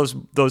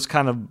 Those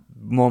kind of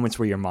moments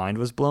where your mind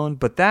was blown.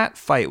 But that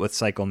fight with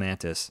Psycho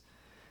Mantis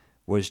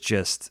was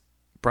just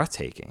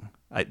breathtaking.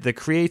 The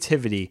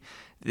creativity,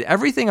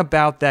 everything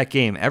about that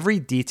game, every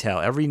detail,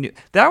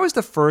 that was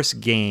the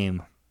first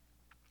game.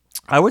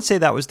 I would say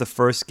that was the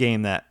first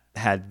game that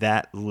had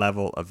that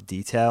level of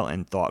detail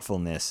and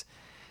thoughtfulness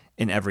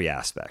in every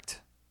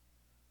aspect.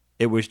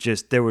 It was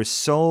just, there was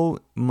so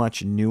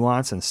much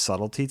nuance and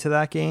subtlety to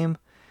that game.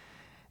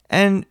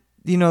 And,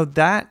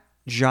 that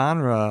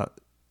genre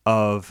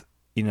of,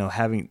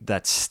 having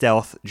that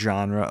stealth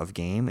genre of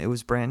game, it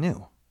was brand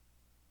new.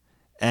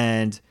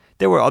 And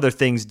there were other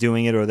things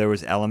doing it, or there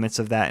was elements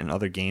of that in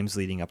other games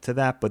leading up to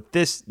that, but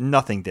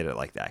nothing did it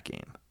like that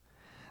game.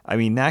 I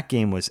mean, that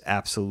game was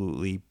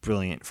absolutely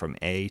brilliant from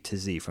A to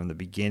Z, from the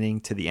beginning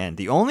to the end.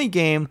 The only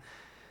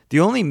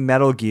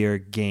Metal Gear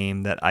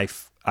game that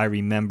I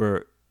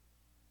remember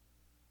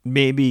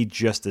maybe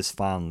just as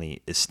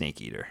fondly is Snake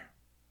Eater.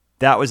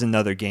 That was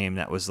another game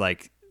that was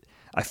like,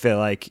 I feel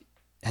like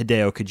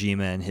Hideo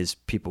Kojima and his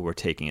people were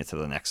taking it to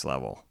the next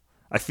level.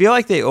 I feel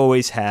like they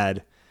always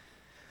had,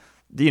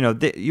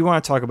 you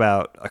want to talk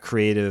about a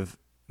creative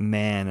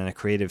man and a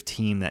creative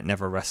team that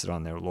never rested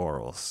on their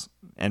laurels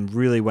and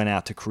really went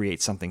out to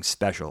create something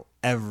special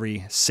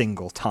every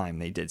single time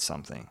they did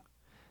something.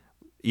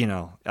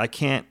 I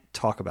can't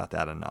talk about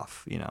that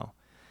enough.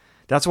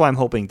 That's why I'm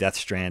hoping Death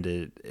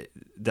Stranding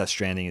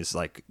is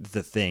like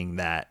the thing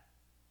that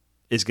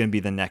is going to be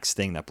the next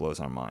thing that blows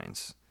our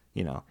minds.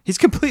 He's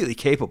completely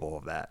capable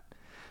of that.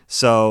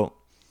 So,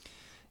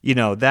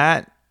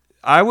 that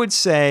I would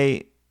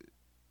say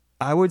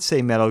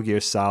Metal Gear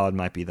Solid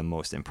might be the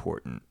most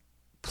important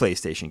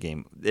PlayStation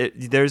game.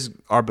 There's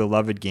our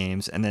beloved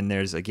games, and then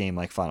there's a game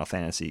like Final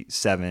Fantasy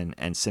VII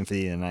and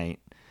Symphony of the Night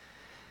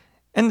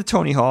and the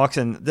Tony Hawks,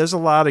 and there's a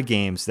lot of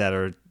games that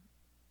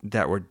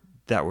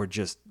were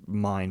just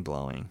mind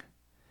blowing,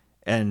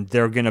 and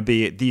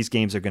these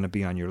games are gonna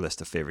be on your list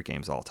of favorite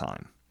games all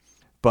time.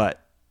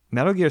 But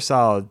Metal Gear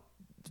Solid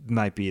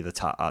might be at the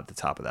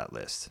top of that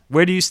list.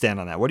 Where do you stand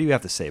on that? What do you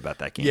have to say about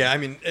that game? Yeah, I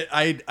mean,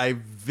 I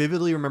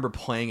vividly remember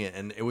playing it,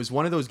 and it was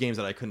one of those games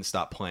that I couldn't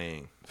stop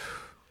playing.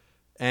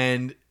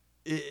 And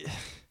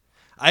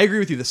I agree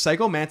with you. The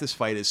Psycho Mantis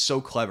fight is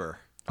so clever.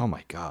 Oh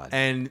my god!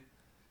 And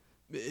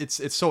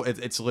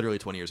it's literally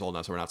 20 years old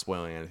now, so we're not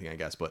spoiling anything, I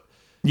guess. But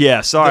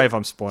yeah, sorry if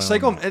I'm spoiling.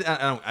 Psycho.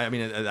 I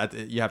mean,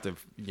 you have to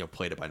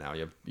played it by now.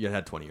 You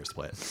had 20 years to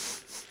play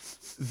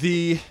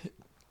it.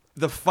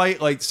 The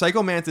fight, like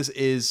Psycho Mantis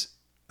is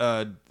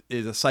a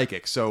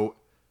psychic, so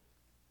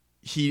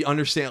he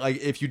understand, like,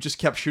 if you just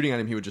kept shooting at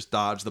him, he would just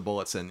dodge the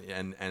bullets and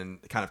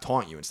kind of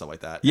taunt you and stuff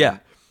like that. Yeah.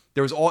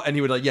 And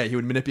he would he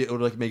would manipulate, it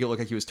would like make it look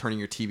like he was turning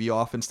your TV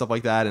off and stuff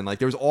like that, and like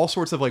there was all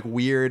sorts of like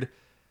weird,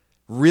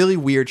 really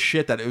weird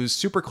shit that it was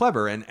super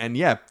clever, and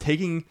yeah,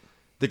 taking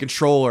the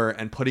controller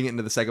and putting it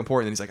into the second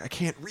port, and then he's like, I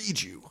can't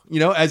read you,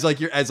 as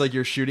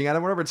you're shooting at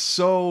him, whatever. It's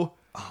so,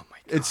 oh my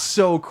god, it's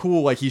so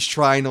cool. Like he's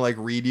trying to like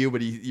read you,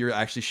 but you're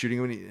actually shooting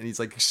him, and he's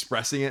like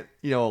expressing it,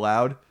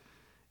 aloud.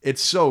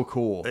 It's so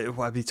cool.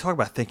 I mean, talk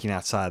about thinking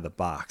outside of the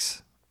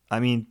box. I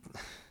mean,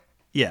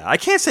 yeah, I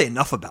can't say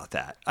enough about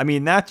that. I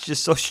mean, that's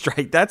just so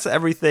straight. That's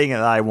everything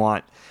that I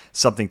want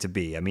something to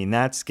be. I mean,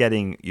 that's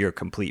getting your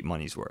complete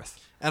money's worth.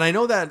 And I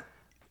know that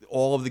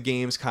all of the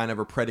games kind of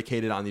are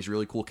predicated on these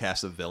really cool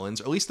cast of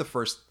villains, or at least the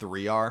first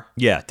 3 are.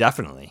 Yeah,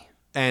 definitely.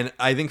 And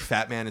I think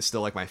Fat Man is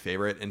still like my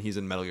favorite, and he's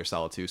in Metal Gear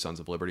Solid 2, Sons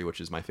of Liberty, which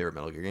is my favorite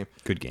Metal Gear game.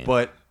 Good game.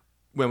 But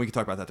when we can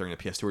talk about that during the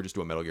PS2, or just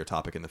do a Metal Gear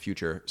topic in the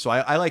future. So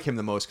I like him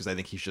the most because I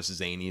think he's just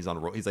zany. He's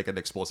like an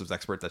explosives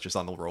expert that's just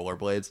on the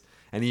rollerblades,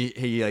 and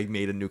he like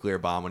made a nuclear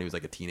bomb when he was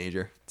like a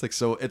teenager. It's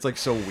like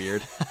so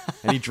weird,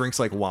 and he drinks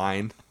like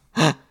wine.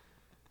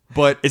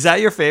 But is that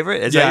your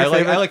favorite? I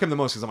like him the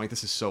most because I'm like,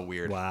 this is so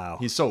weird. Wow,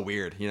 he's so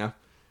weird,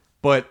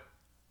 But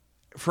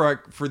for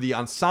the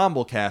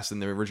ensemble cast in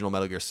the original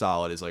Metal Gear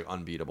Solid is like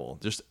unbeatable.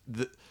 Just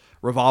the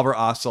Revolver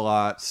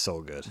Ocelot,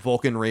 so good.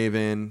 Vulcan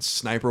Raven,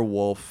 Sniper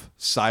Wolf,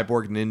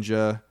 Cyborg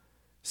Ninja,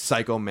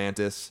 Psycho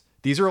Mantis.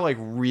 These are like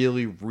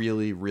really,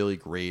 really, really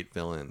great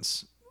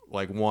villains.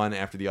 Like one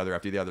after the other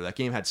after the other. That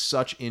game had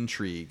such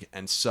intrigue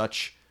and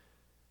such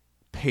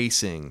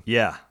pacing.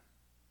 Yeah.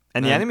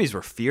 And the enemies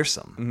were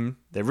fearsome. Mm-hmm.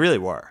 They really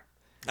were.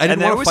 I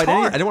didn't want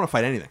to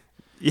fight anything.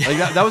 Yeah. Like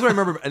that was what I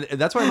remember. And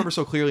that's what I remember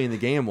so clearly in the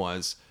game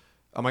was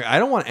I'm like, I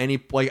don't want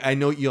any, like, I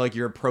know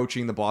you're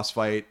approaching the boss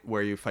fight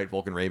where you fight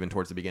Vulcan Raven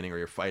towards the beginning, or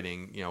you're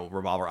fighting,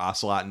 Revolver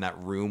Ocelot in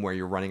that room where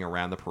you're running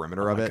around the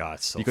perimeter of it. God,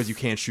 so because you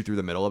can't shoot through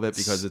the middle of it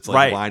because it's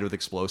like lined with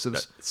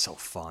explosives. It's so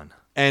fun.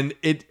 And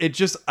it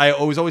just, I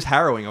was always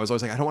harrowing. I was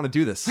always like, I don't want to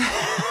do this.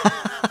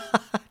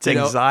 It's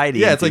anxiety.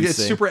 Yeah, it's like, it's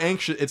super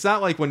anxious. It's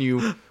not like when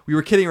we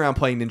were kidding around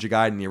playing Ninja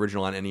Gaiden, the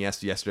original on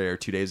NES yesterday or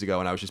 2 days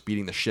ago, and I was just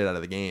beating the shit out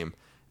of the game.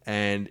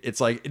 And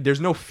it's like,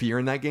 there's no fear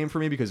in that game for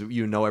me because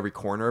you know every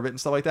corner of it and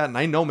stuff like that. And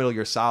I know Metal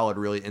Gear Solid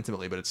really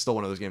intimately, but it's still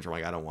one of those games where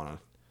I'm like,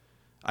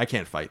 I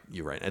can't fight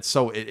you right now. It's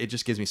so, it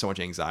just gives me so much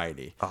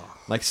anxiety. Oh.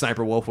 Like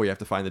Sniper Wolf, where you have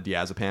to find the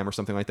diazepam or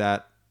something like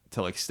that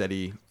to like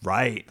steady.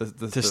 Right.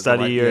 To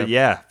study your,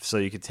 yeah. So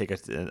you could take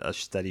a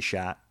steady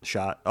shot.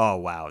 Oh,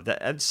 wow.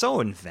 That's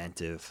so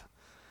inventive.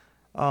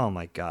 Oh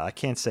my God. I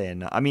can't say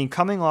enough. I mean,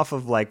 coming off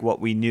of like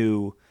what we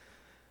knew,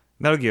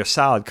 Metal Gear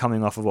Solid,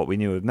 coming off of what we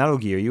knew of Metal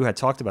Gear, you had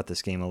talked about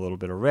this game a little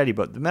bit already,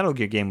 but the Metal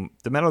Gear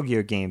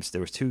games,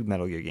 there was 2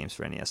 Metal Gear games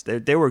for NES.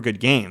 They were good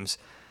games,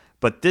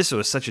 but this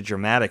was such a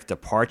dramatic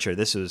departure.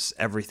 This was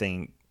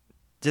everything.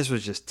 This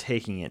was just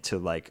taking it to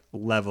like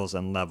levels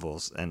and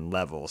levels and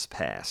levels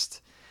past.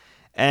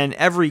 And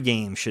every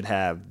game should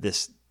have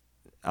this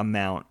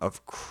amount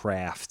of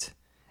craft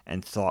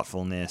and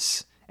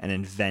thoughtfulness and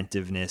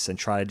inventiveness and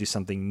try to do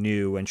something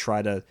new and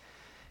try to,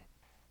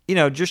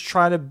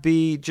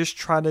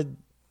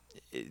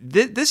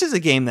 this is a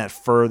game that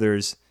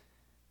furthers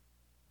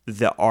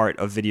the art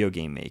of video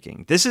game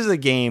making. This is a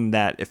game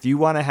that if you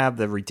want to have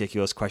the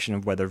ridiculous question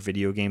of whether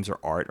video games are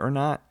art or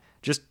not,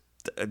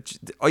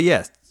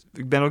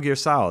 Metal Gear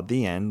Solid,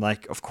 the end.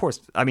 Like, of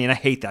course, I mean, I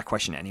hate that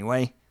question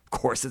anyway. Of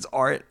course it's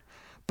art,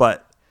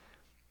 but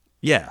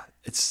yeah,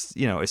 it's,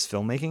 is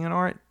filmmaking an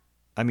art?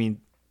 I mean,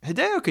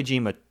 Hideo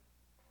Kojima,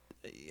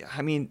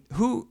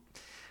 who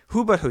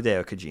but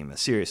Hideo Kojima?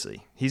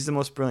 Seriously, he's the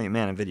most brilliant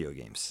man in video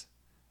games.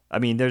 I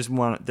mean, there's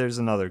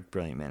another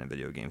brilliant man in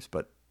video games,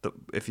 but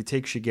if you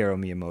take Shigeru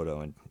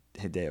Miyamoto and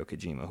Hideo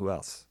Kojima, who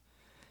else?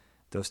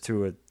 Those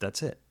two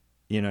that's it.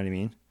 You know what I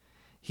mean?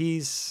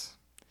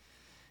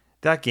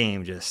 That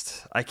game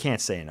I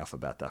can't say enough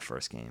about that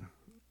first game.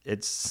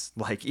 It's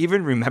like,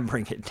 even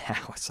remembering it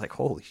now, it's like,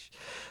 holy,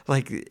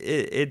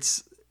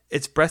 it's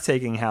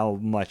breathtaking how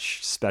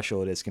much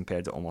special it is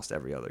compared to almost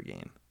every other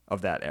game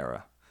of that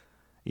era.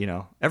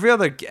 Every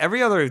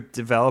other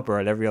developer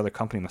at every other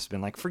company must have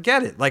been like,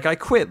 forget it. Like, I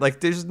quit. Like,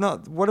 there's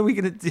not. What are we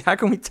gonna do? How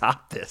can we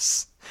top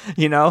this?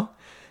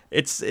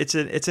 It's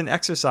an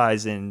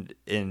exercise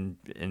in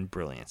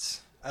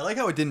brilliance. I like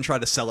how it didn't try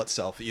to sell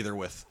itself either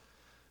with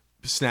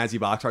snazzy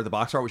box art. The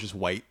box art was just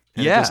white.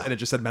 And yeah, it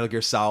just said Metal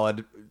Gear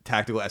Solid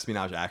tactical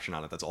espionage action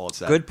on it. That's all it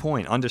said. Good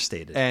point.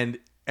 Understated. And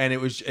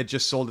it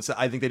just sold it.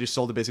 I think they just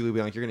sold it basically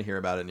being like, you're gonna hear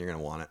about it and you're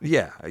gonna want it.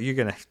 Yeah, you're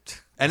gonna.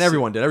 And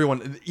everyone did.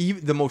 Everyone,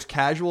 even the most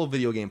casual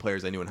video game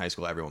players I knew in high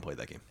school, everyone played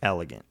that game.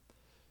 Elegant.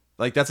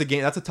 Like, that's a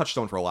game. That's a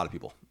touchstone for a lot of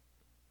people.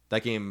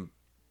 That game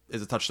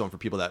is a touchstone for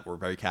people that were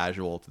very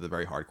casual to the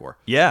very hardcore.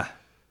 Yeah.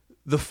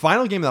 The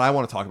final game that I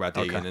want to talk about,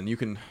 Dagan, and you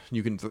can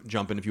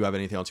jump in if you have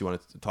anything else you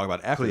want to talk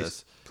about after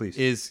this. Please.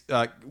 Is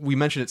we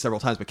mentioned it several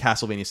times, but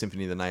Castlevania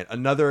Symphony of the Night,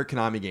 another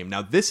Konami game.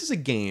 Now, this is a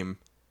game,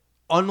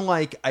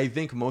 unlike I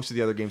think most of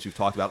the other games we've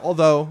talked about,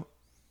 although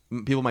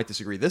people might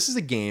disagree. This is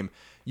a game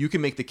you can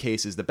make the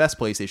case is the best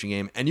PlayStation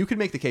game, and you can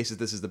make the case that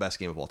this is the best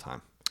game of all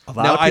time. A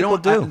lot of people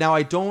do.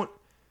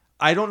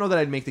 I don't know that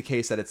I'd make the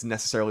case that it's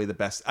necessarily the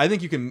best. I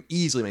think you can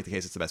easily make the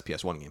case it's the best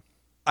PS1 game.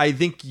 I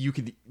think you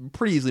could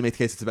pretty easily make the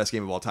case it's the best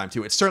game of all time,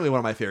 too. It's certainly one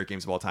of my favorite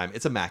games of all time.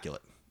 It's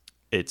immaculate.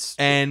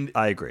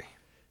 I agree.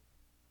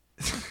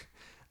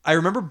 I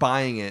remember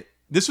buying it.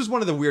 This was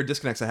one of the weird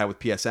disconnects I had with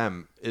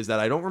PSM, is that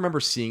I don't remember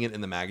seeing it in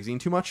the magazine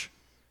too much,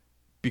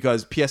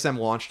 because PSM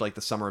launched like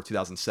the summer of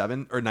 2007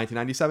 or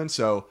 1997.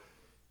 So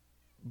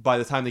by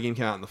the time the game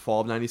came out in the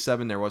fall of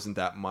 97, there wasn't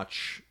that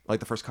much. Like,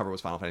 the first cover was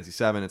Final Fantasy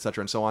 7,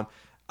 etc., and so on.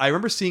 I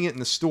remember seeing it in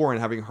the store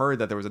and having heard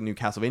that there was a new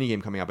Castlevania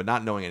game coming out, but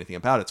not knowing anything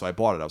about it. So I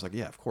bought it. I was like,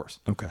 yeah, of course.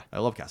 Okay. I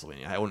love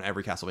Castlevania. I own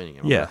every Castlevania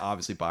game. Yeah. I'm gonna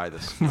obviously buy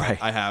this. Right.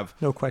 I have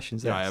no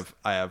questions. I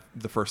have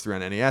the first 3 on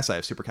NES. I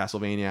have Super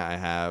Castlevania. I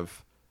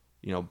have,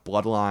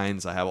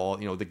 Bloodlines. I have all,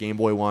 the Game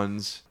Boy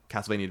ones,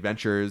 Castlevania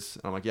Adventures.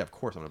 And I'm like, yeah, of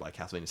course I'm gonna buy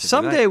Castlevania.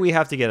 Someday we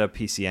have to get a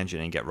PC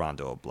Engine and get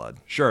Rondo of Blood.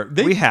 Sure.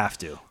 We have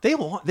to. They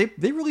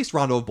released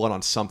Rondo of Blood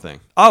on something.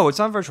 Oh, it's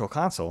on Virtual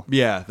Console.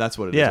 Yeah, that's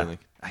what it is. I think.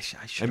 I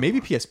should. And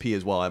maybe PSP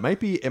as well. It might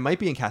be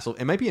in Castle.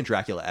 It might be in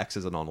Dracula X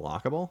as an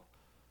unlockable,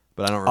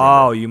 but I don't remember.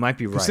 Oh, you might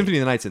be right. Symphony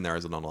of the Night's in there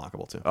as an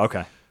unlockable too.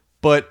 Okay.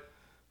 But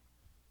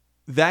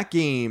that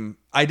game,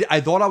 I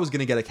thought I was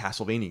going to get a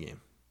Castlevania game,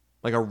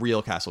 like a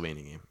real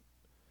Castlevania game,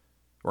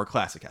 or a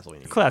classic Castlevania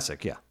game.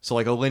 Classic, yeah. So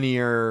like a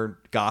linear,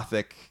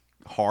 gothic,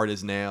 hard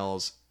as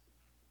nails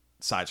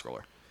side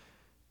scroller.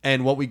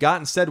 And what we got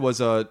instead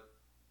was a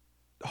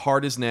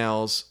hard as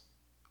nails,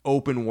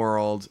 open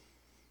world,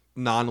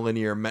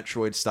 non-linear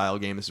Metroid style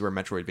game. This is where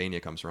Metroidvania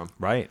comes from.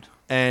 Right.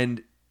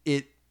 And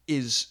it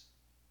is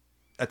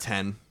a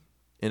 10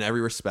 in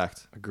every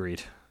respect.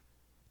 Agreed.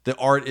 The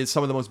art is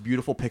some of the most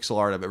beautiful pixel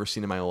art I've ever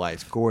seen in my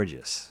life.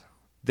 Gorgeous.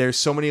 there's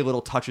so many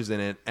little touches in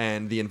it,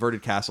 and the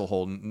inverted castle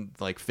hold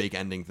like fake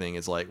ending thing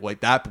is like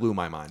that blew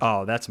my mind.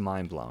 Oh, that's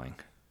mind blowing.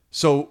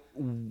 So,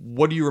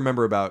 what do you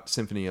remember about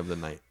Symphony of the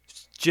Night?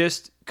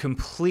 Just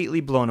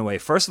completely blown away.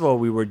 First of all,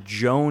 we were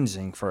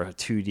jonesing for a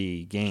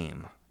 2D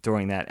game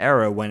during that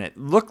era when it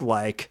looked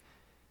like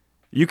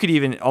you could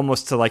even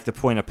almost to like the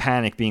point of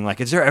panic being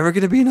like, is there ever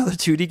going to be another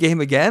 2D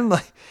game again?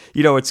 Like,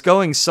 it's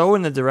going so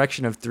in the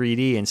direction of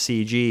 3D and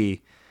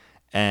CG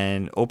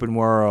and open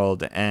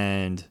world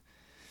and,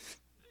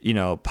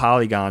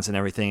 polygons and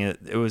everything.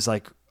 It was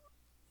like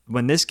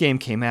when this game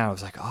came out, I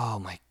was like, oh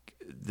my,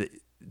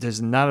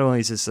 there's not only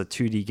is this a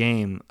 2D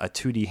game, a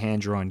 2D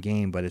hand-drawn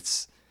game, but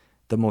it's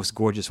the most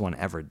gorgeous one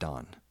ever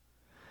done.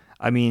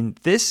 I mean,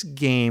 this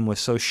game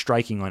was so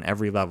striking on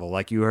every level.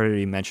 Like you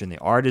already mentioned, the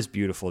art is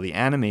beautiful. The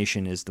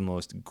animation is the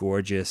most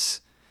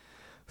gorgeous,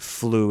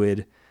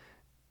 fluid.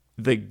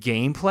 The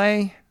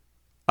gameplay,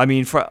 I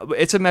mean,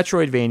 it's a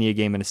Metroidvania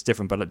game and it's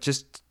different, but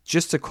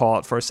just to call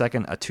it for a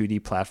second a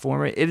 2D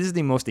platformer, it is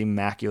the most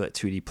immaculate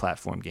 2D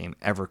platform game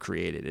ever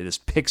created. It is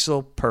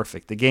pixel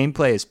perfect. The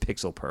gameplay is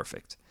pixel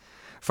perfect.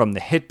 From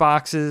the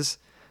hitboxes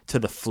to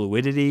the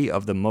fluidity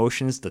of the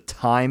motions, the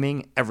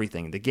timing,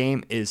 everything. The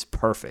game is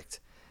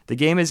perfect. The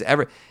game is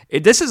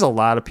this is a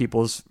lot of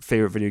people's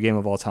favorite video game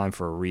of all time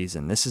for a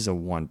reason. This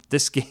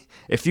game.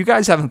 If you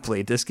guys haven't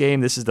played this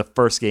game, this is the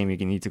first game you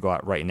need to go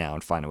out right now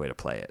and find a way to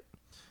play it.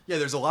 Yeah,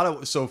 there's a lot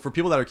of so for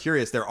people that are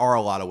curious, there are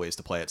a lot of ways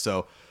to play it.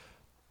 So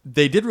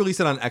they did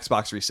release it on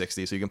Xbox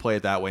 360, so you can play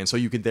it that way, and so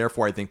you could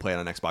therefore, I think, play it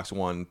on Xbox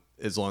One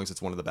as long as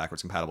it's one of the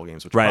backwards compatible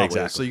games, which probably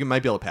exactly. is. So you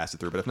might be able to pass it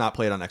through, but if not,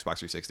 play it on Xbox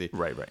 360.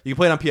 Right. You can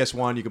play it on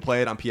PS1, you can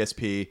play it on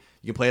PSP,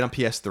 you can play it on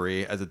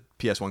PS3 as a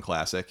PS1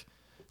 classic.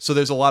 So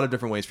there's a lot of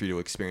different ways for you to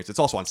experience it. It's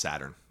also on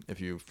Saturn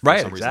if you for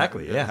some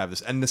reason have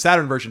this. And the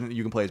Saturn version,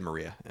 you can play as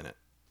Maria in it.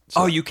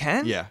 So, oh, you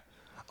can? Yeah.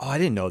 Oh, I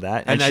didn't know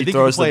that. And I she think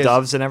throws the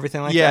doves and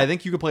everything like that? Yeah, I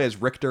think you could play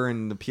as Richter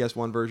in the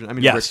PS1 version. I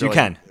mean, yes, Richter, you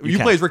can. You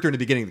play as Richter in the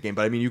beginning of the game,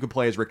 but I mean, you could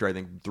play as Richter, I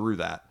think, through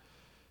that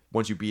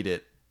once you beat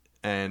it.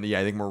 And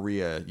yeah, I think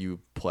Maria you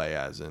play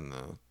as in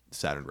the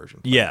Saturn version.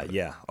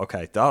 Yeah.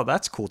 Okay. Oh,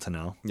 that's cool to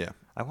know. Yeah.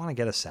 I want to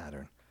get a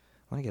Saturn.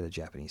 I want to get a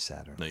Japanese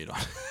Saturn. No, you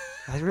don't.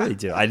 I really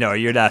do. I know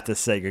you're not the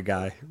Sega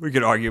guy. We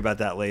could argue about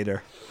that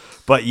later.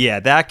 But yeah,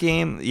 that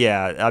game,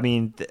 I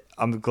mean,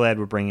 I'm glad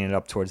we're bringing it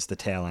up towards the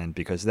tail end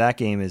because that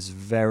game is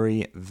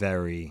very,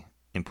 very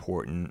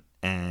important.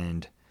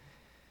 And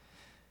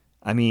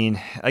I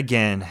mean,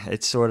 again,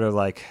 it's sort of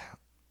like,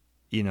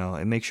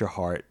 it makes your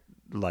heart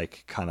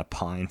like kind of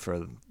pine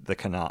for the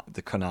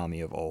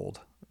Konami of old,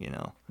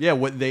 Yeah,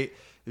 what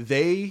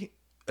they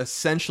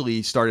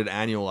essentially started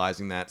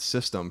annualizing that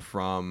system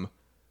from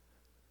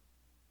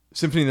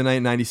Symphony of the Night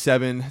in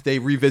 97. They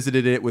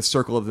revisited it with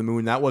Circle of the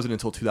Moon. That wasn't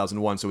until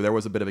 2001, so there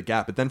was a bit of a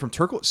gap. But then from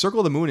Circle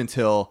of the Moon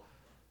until,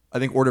 I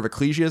think, Order of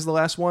Ecclesia is the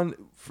last one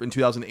in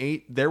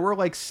 2008, there were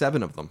like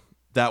 7 of them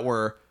that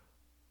were...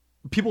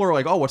 People were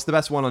like, oh, what's the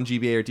best one on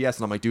GBA or DS?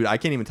 And I'm like, dude, I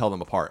can't even tell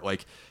them apart.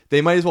 Like,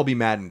 they might as well be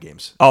Madden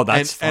games. Oh,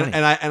 that's funny.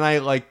 And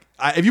I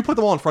if you put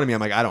them all in front of me,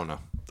 I'm like, I don't know.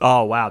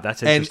 Oh, wow,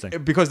 that's interesting.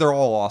 And because they're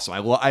all awesome.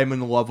 I'm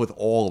in love with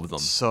all of them.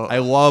 So I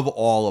love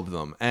all of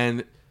them.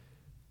 And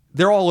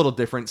they're all a little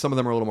different. Some of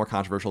them are a little more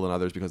controversial than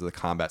others because of the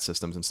combat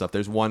systems and stuff.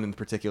 There's one in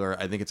particular,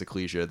 I think it's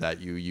Ecclesia,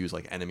 that you use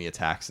like enemy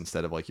attacks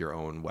instead of like your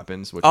own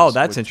weapons. Which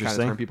that's interesting.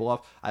 Kind of turn people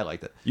off. I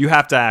liked it. You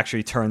have to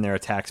actually turn their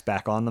attacks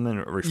back on them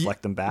and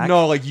reflect them back?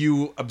 No, like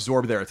you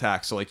absorb their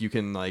attacks. So like you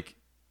can like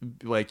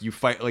you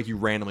fight, like you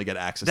randomly get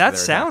access to their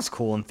attacks. That sounds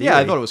cool in theory. Yeah,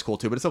 I thought it was cool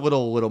too, but it's a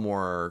little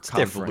more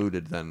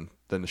convoluted than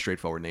the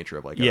straightforward nature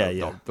of like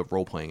the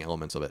role-playing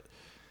elements of it.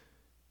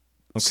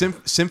 Okay.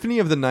 Symphony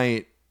of the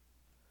Night.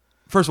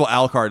 First of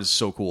all, Alucard is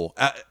so cool.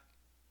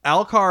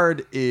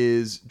 Alucard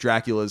is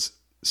Dracula's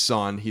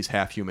son. He's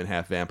half human,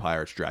 half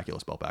vampire. It's Dracula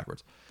spelled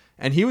backwards.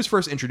 And he was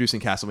first introduced in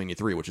Castlevania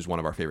 3, which is one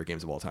of our favorite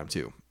games of all time,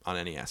 too, on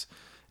NES.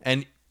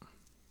 And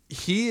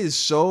he is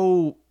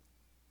so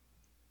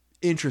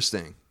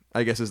interesting,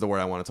 I guess is the word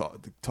I want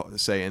to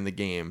say in the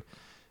game.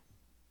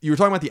 You were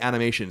talking about the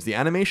animations. The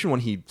animation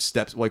when he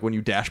steps, like when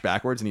you dash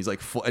backwards and he's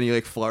like, and he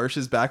like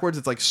flourishes backwards,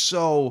 it's like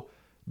so...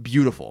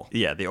 beautiful.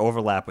 Yeah, the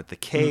overlap with the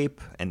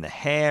cape and the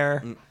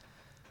hair.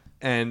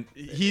 And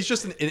he's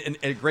just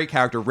a great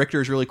character.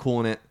 Richter is really cool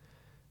in it.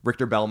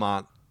 Richter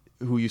Belmont,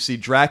 who you see.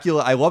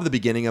 Dracula, I love the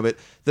beginning of it.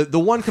 The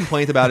one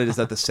complaint about it is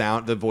that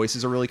the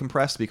voices are really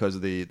compressed because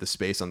of the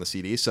space on the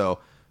CD. So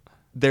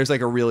there's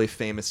like a really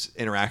famous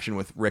interaction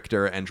with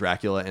Richter and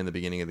Dracula in the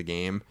beginning of the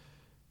game.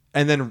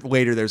 And then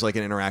later there's like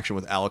an interaction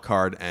with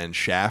Alucard and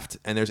Shaft.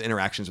 And there's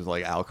interactions with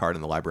like Alucard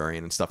and the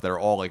Librarian and stuff that are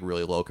all like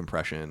really low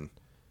compression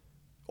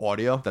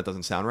audio that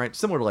doesn't sound right,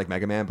 similar to like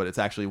Mega Man, but it's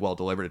actually well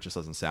delivered. It just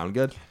doesn't sound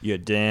good. You're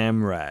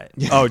damn right.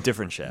 Oh,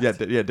 different Shaft.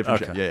 Yeah, different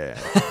Shaft. Yeah.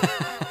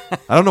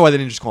 I don't know why they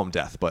didn't just call him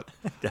Death, but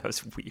that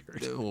was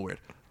weird. A little weird,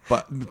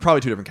 but probably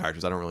 2 different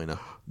characters. I don't really know.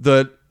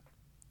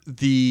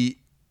 The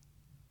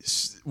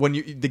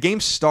game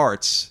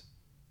starts,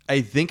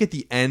 I think at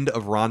the end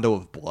of Rondo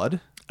of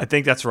Blood. I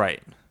think that's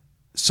right.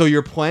 So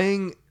you're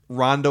playing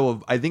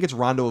I think it's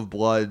Rondo of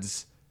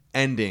Blood's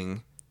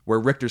ending, where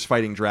Richter's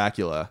fighting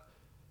Dracula.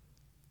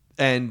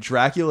 And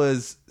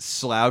Dracula's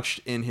slouched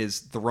in his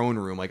throne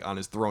room, like on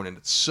his throne. And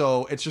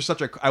it's just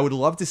such a, I would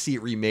love to see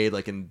it remade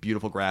like in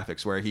beautiful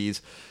graphics where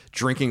he's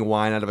drinking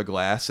wine out of a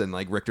glass and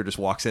like Richter just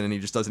walks in and he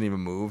just doesn't even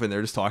move and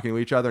they're just talking to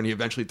each other and he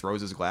eventually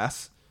throws his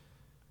glass.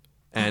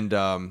 And,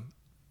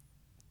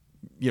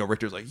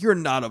 Richter's like, "You're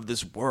not of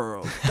this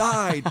world.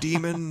 Die,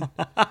 demon."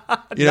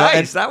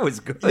 Nice. That was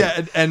good.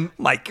 Yeah. And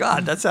my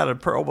God, that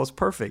sounded almost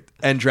perfect.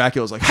 And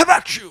Dracula's like, "How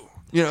about you?"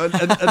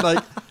 And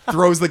like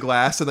throws the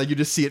glass and like you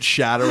just see it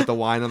shatter with the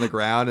wine on the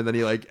ground. And then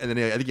I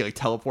think he like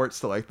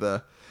teleports to like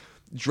the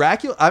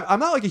Dracula. I'm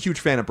not like a huge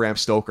fan of Bram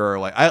Stoker.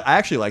 Like I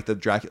actually like the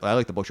Dracula. I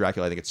like the book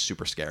Dracula. I think it's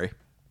super scary.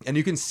 And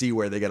you can see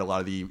where they get a lot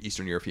of the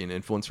Eastern European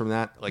influence from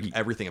that. Like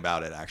everything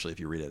about it, actually, if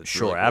you read it. It's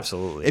sure, really cool.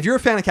 Absolutely. If you're a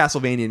fan of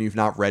Castlevania and you've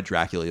not read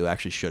Dracula, you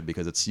actually should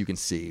because you can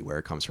see where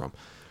it comes from.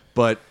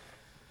 But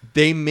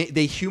they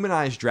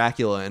humanized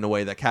Dracula in a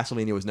way that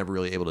Castlevania was never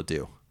really able to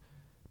do.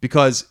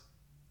 Because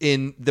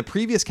in the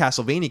previous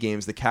Castlevania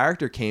games, the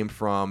character came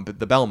from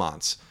the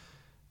Belmonts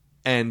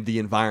and the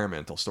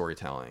environmental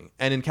storytelling.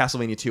 And in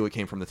Castlevania 2, it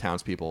came from the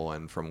townspeople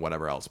and from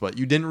whatever else. But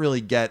you didn't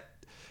really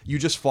you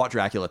just fought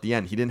Dracula at the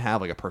end. He didn't have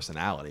like a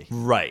personality.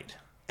 Right.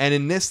 And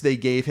in this, they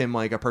gave him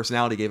like a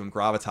personality, gave him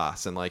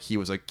gravitas, and like he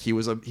was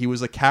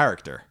a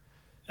character.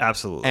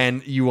 Absolutely.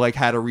 And you like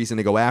had a reason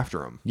to go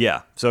after him.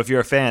 Yeah. So if you're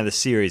a fan of the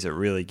series, it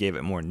really gave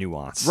it more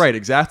nuance. Right,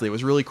 exactly. It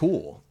was really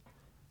cool.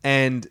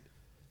 And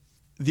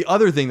the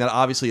other thing that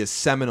obviously is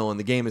seminal in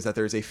the game is that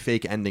there's a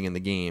fake ending in the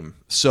game.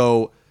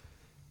 So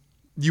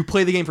you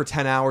play the game for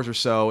 10 hours or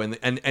so,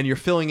 and you're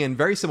filling in,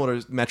 very similar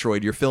to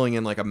Metroid, you're filling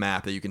in like a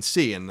map that you can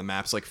see, and the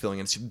map's like filling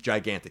in a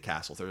gigantic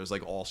castle. So there's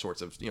like all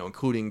sorts of,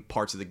 including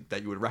parts of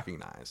that you would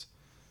recognize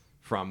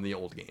from the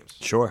old games.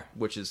 Sure.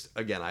 Which is,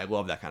 again, I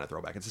love that kind of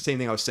throwback. It's the same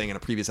thing I was saying in a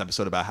previous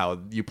episode about how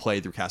you play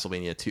through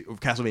Castlevania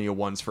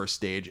 1's first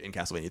stage in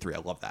Castlevania 3. I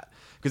love that.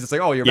 Because it's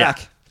like, oh, you're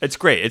back. It's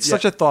great. It's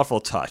such a thoughtful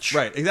touch.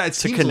 Right. Exactly. It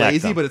seems lazy,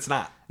 them. But it's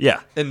not.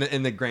 Yeah.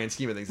 In the grand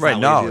scheme of things. It's right. not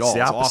No, lazy at it's all.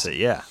 the opposite.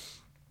 Awesome. Yeah.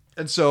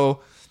 And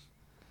so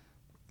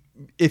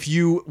if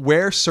you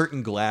wear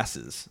certain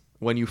glasses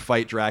when you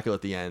fight Dracula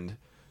at the end,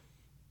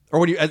 or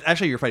when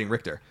you're fighting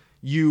Richter,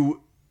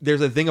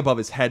 there's a thing above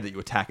his head that you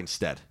attack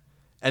instead.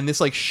 And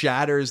this like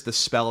shatters the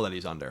spell that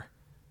he's under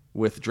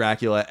with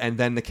Dracula, and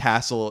then the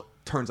castle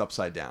turns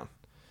upside down.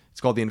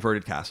 It's called the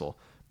Inverted Castle.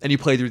 And you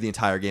play through the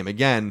entire game.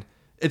 Again,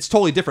 it's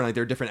totally different. Like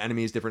there are different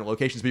enemies, different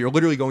locations, but you're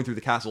literally going through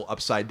the castle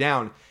upside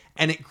down.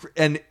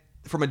 And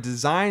from a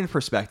design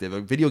perspective,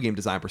 a video game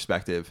design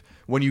perspective,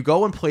 when you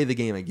go and play the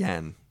game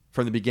again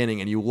from the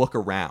beginning and you look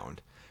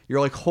around, you're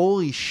like,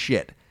 holy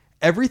shit.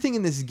 Everything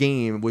in this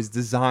game was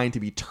designed to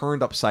be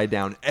turned upside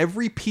down.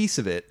 Every piece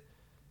of it.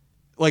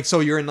 Like,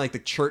 so you're in like the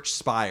church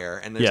spire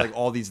and there's like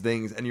all these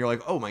things and you're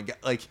like, oh my God,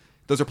 like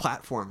those are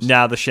platforms.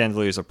 Now the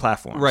chandeliers are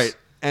platforms. Right.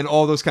 And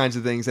all those kinds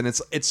of things. And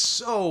it's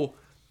so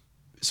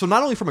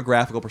not only from a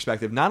graphical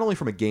perspective, not only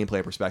from a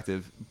gameplay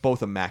perspective,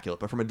 both immaculate,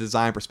 but from a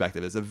design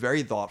perspective, it's a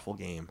very thoughtful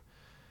game.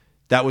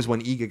 That was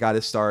when Iga got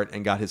his start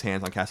and got his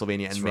hands on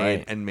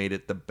Castlevania and made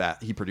it the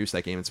best. He produced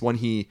that game. It's when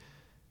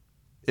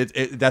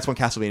that's when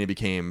Castlevania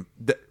became...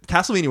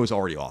 Castlevania was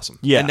already awesome.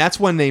 Yeah. And that's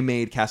when they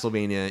made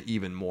Castlevania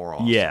even more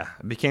awesome. Yeah.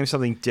 It became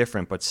something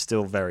different, but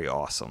still very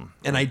awesome.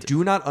 And I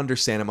do not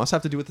understand. It must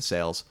have to do with the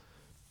sales.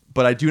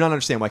 But I do not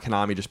understand why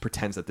Konami just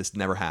pretends that this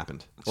never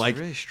happened. It's like,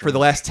 really for the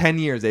last 10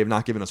 years, they have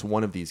not given us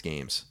one of these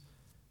games.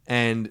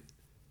 And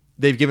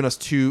they've given us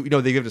two...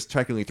 they gave us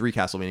technically 3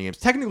 Castlevania games.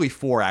 Technically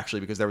 4, actually,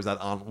 because there was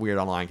that weird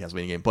online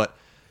Castlevania game. But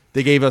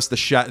they gave us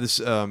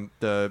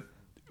the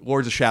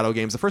Lords of Shadow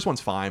games. The first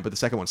one's fine, but the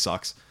second one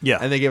sucks. Yeah.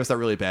 And they gave us that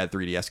really bad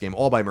 3DS game,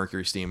 all by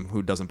Mercury Steam,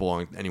 who doesn't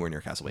belong anywhere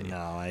near Castlevania. No,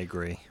 I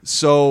agree.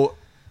 So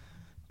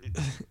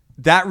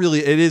that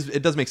really,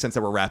 it does make sense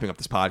that we're wrapping up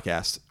this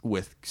podcast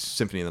with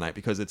Symphony of the Night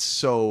because it's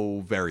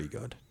so very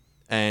good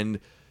and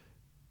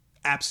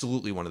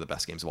absolutely one of the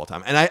best games of all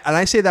time. And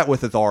I say that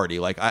with authority.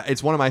 Like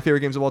it's one of my favorite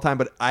games of all time,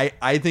 but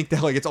I think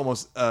that like it's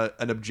almost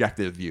an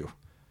objective view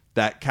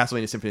that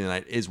Castlevania Symphony of the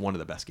Night is one of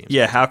the best games.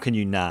 Yeah. How can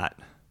you not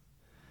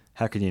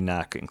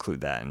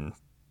include that in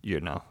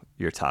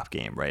your top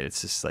game, right?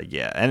 It's just like,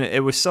 yeah. And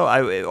it was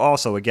so,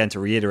 also, again, to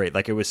reiterate,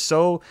 like it was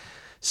so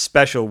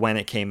special when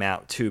it came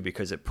out too,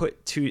 because I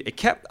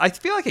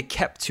feel like it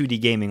kept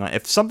 2D gaming on.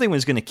 If something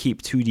was going to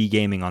keep 2D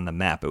gaming on the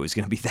map, it was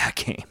going to be that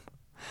game.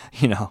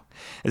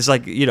 It's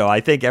like, I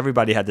think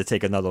everybody had to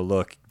take another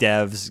look.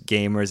 Devs,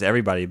 gamers,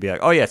 everybody would be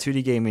like, oh yeah,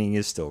 2D gaming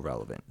is still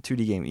relevant.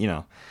 2D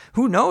gaming,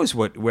 who knows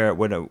where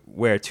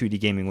 2D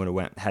gaming would have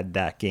went had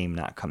that game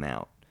not come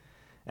out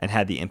and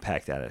had the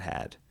impact that it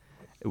had.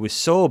 It was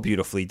so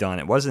beautifully done.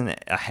 It wasn't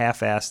a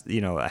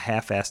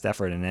half-assed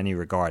effort in any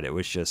regard. It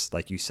was just,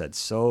 like you said,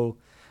 so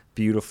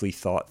beautifully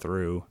thought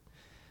through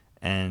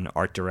and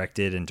art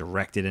directed and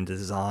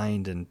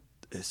designed, and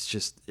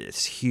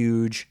it's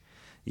huge.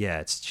 Yeah,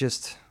 it's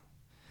just,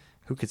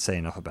 who could say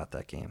enough about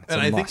that game? It's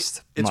a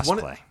must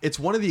play. It's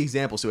one of the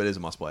examples, too. It is a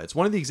must play. It's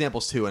one of the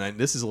examples, too, and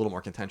this is a little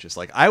more contentious.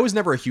 Like, I was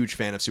never a huge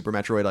fan of Super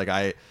Metroid.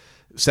 Like,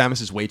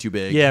 Samus is way too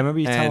big. Yeah, I remember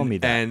you telling me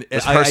that. And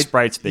her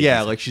sprite's big.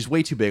 Yeah, like she's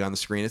way too big on the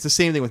screen. It's the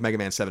same thing with Mega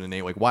Man 7 and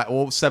 8. Like why?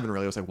 Well, 7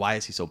 really was like, why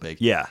is he so big?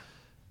 Yeah.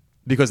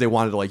 Because they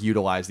wanted to like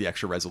utilize the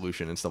extra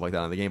resolution and stuff like that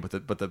on the game, but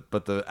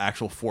the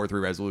actual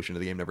 4:3 resolution of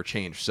the game never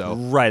changed. So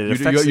right, you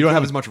don't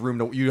have as much room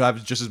to you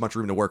have just as much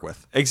room to work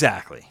with.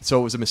 Exactly. So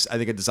it was I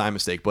think a design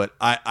mistake, but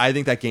I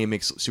think that game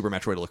makes Super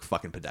Metroid look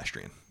fucking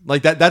pedestrian.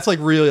 Like that's like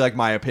really like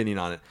my opinion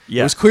on it.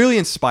 Yeah. It was clearly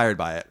inspired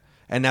by it,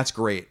 and that's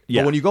great.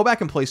 Yeah. But when you go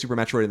back and play Super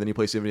Metroid and then you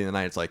play Symphony of the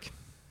Night, it's like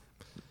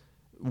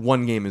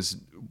one game is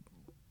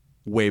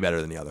way better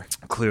than the other.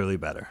 Clearly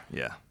better.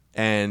 Yeah.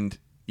 And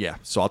yeah,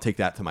 so I'll take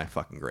that to my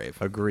fucking grave.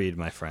 Agreed,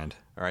 my friend.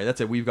 All right,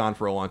 that's it. We've gone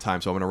for a long time,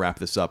 so I'm going to wrap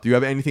this up. Do you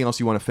have anything else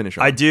you want to finish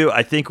on? I do.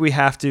 I think we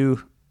have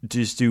to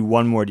just do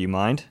one more. Do you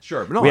mind?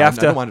 Sure. But no, I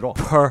don't mind at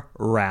all.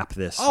 wrap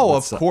this. Oh,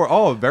 of course.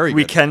 Oh, very good.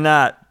 We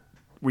cannot.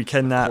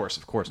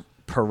 Of course.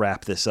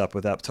 Wrap this up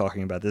without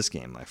talking about this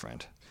game, my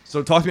friend.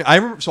 So talk to me. I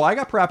remember. So I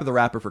got Parappa the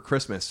Rapper for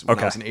Christmas when I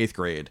Okay. was in 8th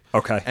grade.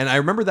 Okay. And I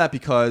remember that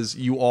because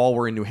you all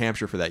were in New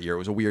Hampshire for that year. It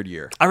was a weird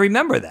year. I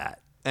remember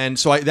that. And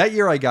so that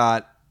year I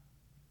got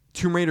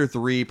Tomb Raider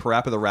 3,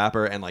 Parappa the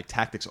Rapper, and like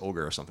Tactics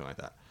Ogre or something like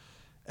that.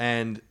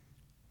 And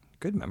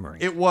good memory.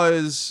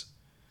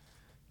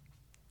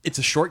 it's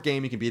a short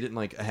game. You can beat it in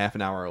like a half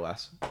an hour or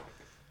less.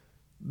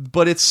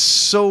 But it's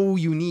so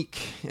unique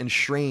and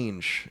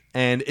strange.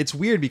 And it's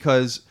weird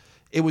because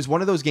it was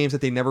one of those games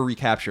that they never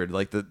recaptured.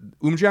 Like the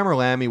Jammer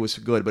Lammy was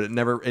good, but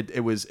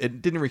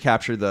it didn't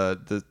recapture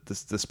the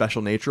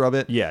special nature of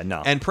it. Yeah,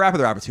 no. And Parappa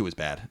the Rapper 2 was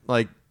bad.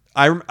 Like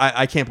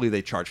I can't believe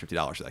they charged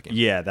 $50 for that game.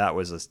 Yeah, that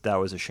was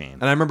a shame.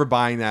 And I remember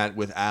buying that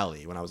with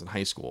Allie when I was in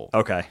high school.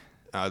 Okay.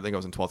 I think I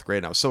was in 12th grade,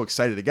 and I was so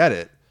excited to get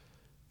it.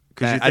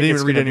 Because I didn't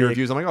even read any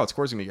reviews. I'm like, oh, it's of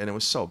course going to be, and it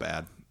was so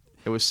bad.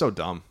 It was so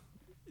dumb.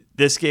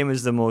 This game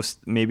is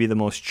maybe the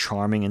most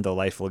charming and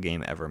delightful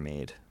game ever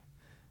made.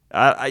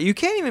 You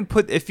can't even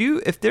put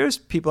if there's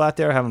people out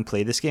there who haven't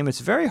played this game, it's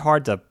very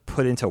hard to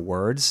put into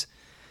words.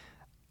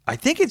 I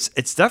think it's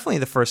definitely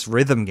the first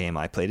rhythm game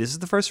I played. Is this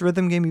the first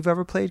rhythm game you've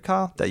ever played,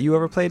 Kyle? That you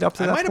ever played up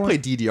to that point? I might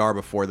have played DDR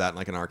before that in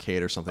like an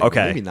arcade or something.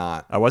 Okay. But maybe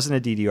not. I wasn't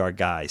a DDR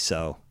guy,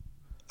 so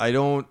I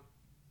don't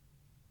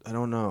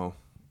know.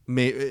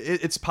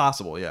 It's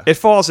possible, yeah. It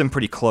falls in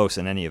pretty close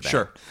in any event.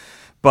 Sure.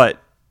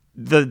 But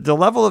the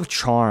level of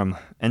charm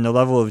and the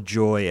level of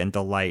joy and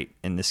delight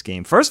in this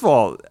game. First of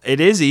all,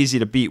 it is easy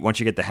to beat once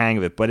you get the hang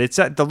of it, but it's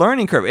at the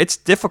learning curve. It's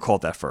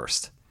difficult at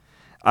first.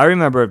 I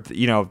remember,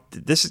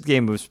 this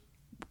game was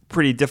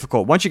pretty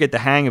difficult. Once you get the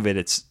hang of it,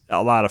 it's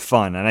a lot of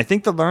fun. And I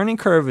think the learning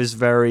curve is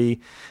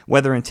very,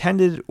 whether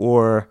intended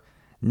or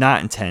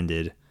not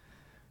intended,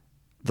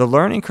 the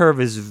learning curve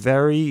is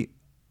very,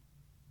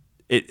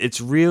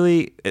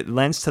 it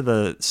lends to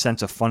the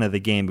sense of fun of the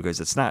game because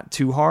it's not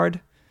too hard.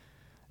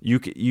 You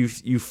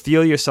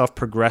feel yourself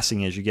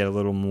progressing as you get a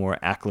little more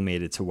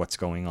acclimated to what's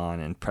going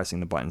on and pressing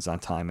the buttons on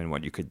time and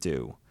what you could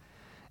do.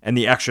 And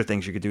the extra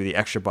things you could do, the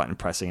extra button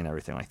pressing and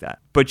everything like that.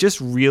 But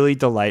just really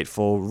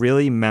delightful,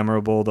 really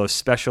memorable, those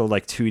special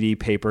like 2D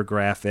paper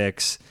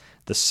graphics.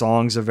 The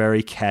songs are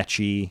very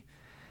catchy.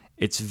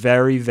 It's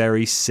very,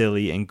 very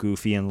silly and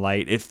goofy and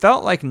light. It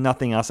felt like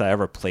nothing else I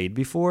ever played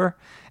before.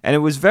 And it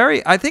was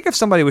I think if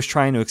somebody was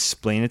trying to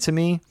explain it to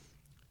me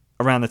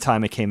around the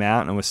time it came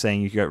out and was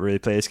saying you could really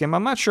play this game,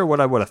 I'm not sure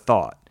what I would have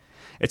thought.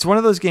 It's one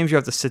of those games you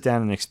have to sit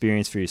down and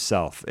experience for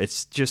yourself.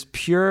 It's just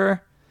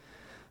pure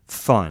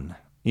fun.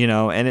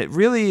 And it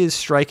really is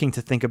striking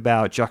to think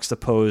about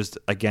juxtaposed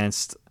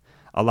against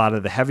a lot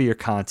of the heavier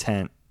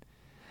content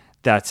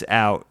that's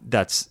out.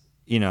 That's,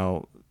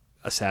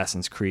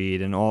 Assassin's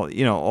Creed and all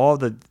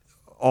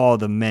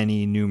the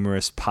many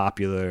numerous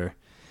popular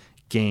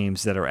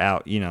games that are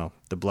out,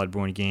 the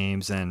Bloodborne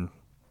games and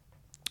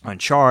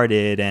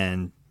Uncharted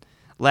and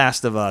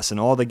Last of Us and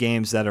all the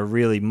games that are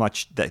really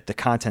that the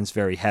content's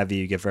very heavy.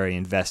 You get very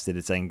invested.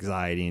 It's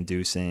anxiety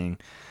inducing.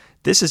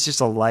 This is just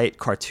a light,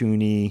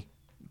 cartoony,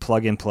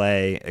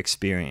 plug-and-play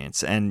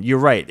experience. And you're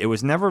right, it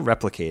was never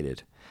replicated.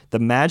 The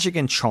magic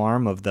and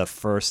charm of the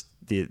first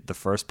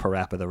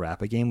Parappa the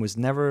Rapper game was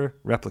never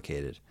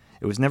replicated.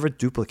 It was never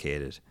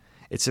duplicated.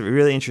 It's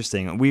really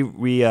interesting. We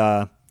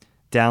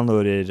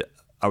downloaded.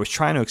 I was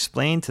trying to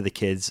explain to the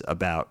kids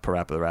about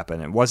Parappa the Rapper,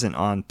 and it wasn't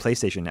on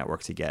PlayStation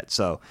Network to get.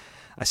 So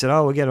I said,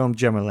 "Oh, we'll get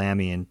Gemma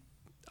Lammy," and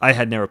I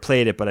had never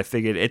played it, but I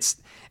figured it's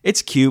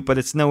cute, but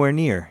it's nowhere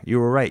near. You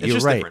were right. You're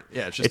right. Different.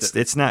 Yeah,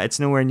 it's not. It's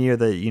nowhere near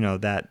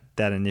the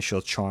that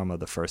initial charm of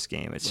the first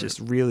game. It's just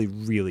really,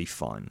 really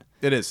fun.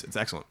 It is. It's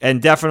excellent.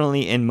 And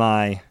definitely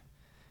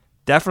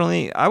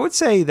I would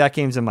say that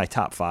game's in my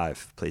top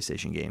 5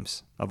 PlayStation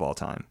games of all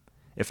time,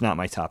 if not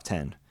my top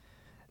 10.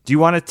 Do you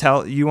want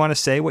to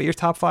say what your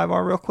top 5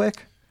 are real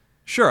quick?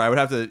 Sure, I would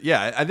have to.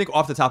 Yeah, I think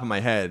off the top of my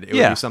head, it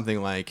would be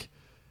something like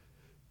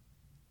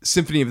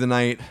Symphony of the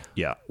Night,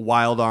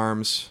 Wild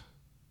Arms,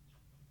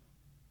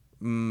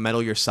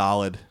 Metal Gear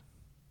Solid,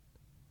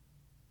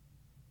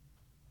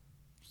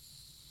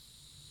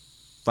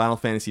 Final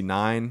Fantasy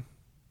IX,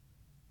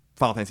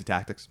 Final Fantasy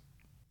Tactics.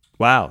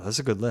 Wow, that's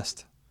a good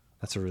list.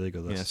 That's a really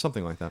good list. Yeah,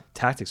 something like that.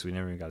 Tactics we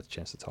never even got a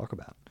chance to talk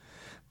about.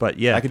 But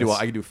yeah, I could do a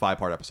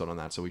 5-part episode on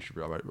that, so we should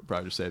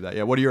probably just save that.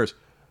 Yeah, what are yours?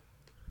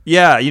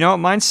 Yeah,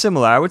 mine's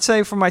similar. I would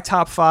say for my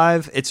top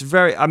 5, it's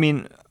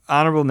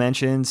honorable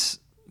mentions: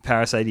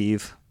 Parasite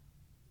Eve,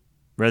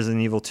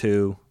 Resident Evil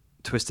 2,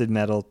 Twisted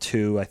Metal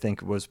 2, I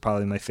think was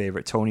probably my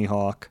favorite. Tony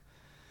Hawk,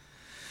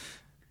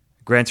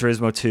 Gran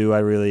Turismo 2, I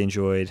really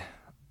enjoyed.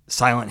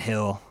 Silent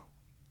Hill,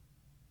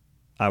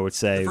 I would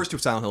say. The first 2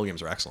 Silent Hill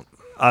games are excellent.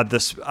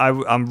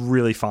 I'm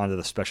really fond of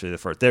especially the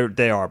first.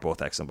 They are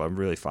both excellent, but I'm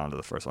really fond of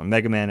the first one.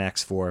 Mega Man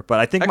X4, but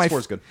I think X4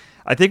 is good.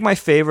 I think my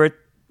favorite,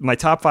 my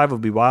top 5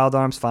 would be Wild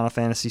Arms, Final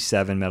Fantasy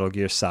VII, Metal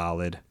Gear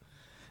Solid,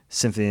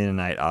 Symphony of the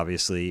Night,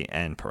 obviously,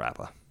 and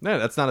Parappa. No,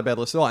 that's not a bad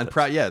list at all. And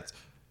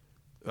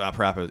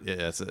Parappa,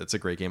 it's a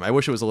great game. I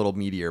wish it was a little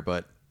meatier,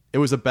 but it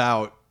was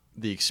about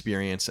the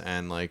experience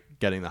and like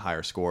getting the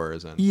higher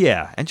scores and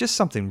and just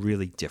something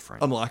really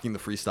different, unlocking the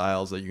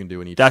freestyles that you can do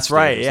in each. That's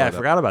right. Yeah, I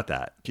forgot about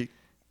that.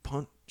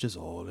 Punches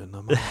all in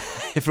the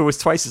mouth. If it was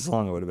twice as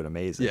long, it would have been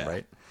amazing. Yeah.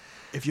 Right?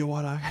 If you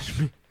want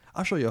to,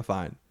 I'll show you a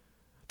fine.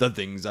 The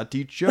things I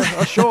teach you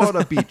are sure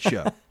to beat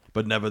you,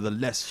 but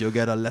nevertheless, you'll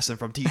get a lesson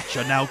from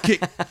teacher. Now kick.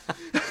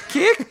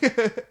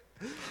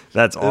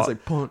 That's awesome. It's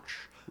like punch.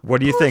 What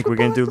do you think? We're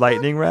going to do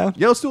lightning round?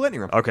 Yeah, let's do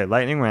lightning round. Okay,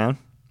 lightning round.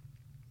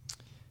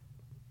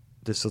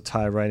 This will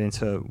tie right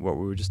into what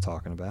we were just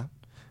talking about.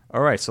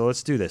 All right, so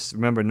let's do this.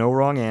 Remember, no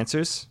wrong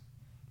answers.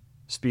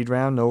 Speed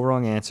round, no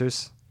wrong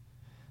answers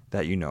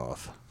that you know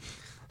of.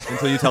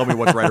 Until you tell me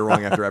what's right or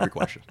wrong after every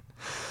question.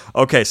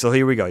 Okay, so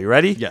here we go. You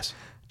ready? Yes.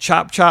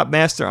 Chop Chop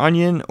Master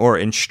Onion or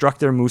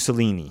Instructor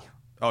Mussolini?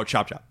 Oh,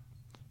 Chop Chop.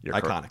 You're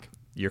iconic.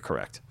 You're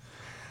correct.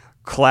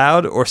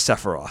 Cloud or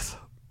Sephiroth?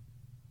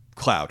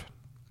 Cloud.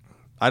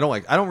 I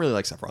don't really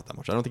like Sephiroth that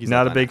much. I don't think he's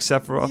not that a big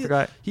Sephiroth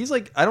guy. He's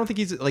like, I don't think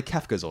he's like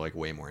Kefka's like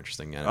way more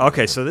interesting.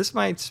 Okay, so this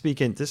might speak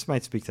to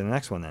the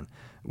next one then.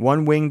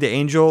 One Winged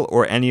Angel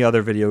or any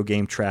other video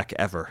game track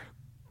ever?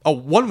 Oh,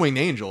 One Winged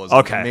Angel is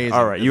okay. Amazing.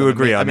 All right, you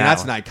agree on that.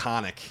 That's one. an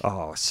iconic.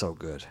 Oh, so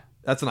good.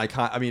 That's an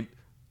icon. I mean,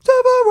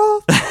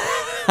 Sephiroth.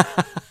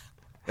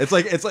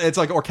 it's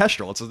like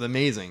orchestral. It's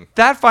amazing.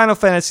 That Final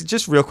Fantasy,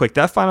 just real quick,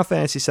 that Final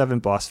Fantasy VII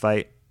boss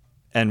fight,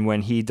 and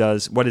when he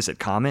does, what is it,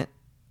 Comet?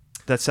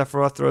 That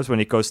Sephiroth throws when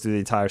he goes through the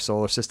entire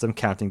solar system,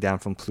 counting down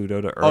from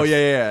Pluto to Earth. Oh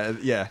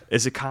yeah.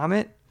 Is it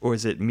Comet or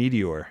is it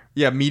Meteor?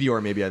 Yeah,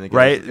 Meteor maybe. I think.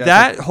 Right.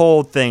 That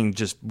whole thing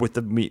just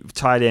with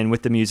tied in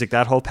with the music.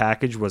 That whole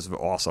package was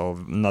also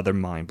another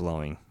mind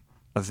blowing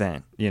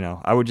event.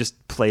 I would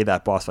just play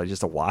that boss fight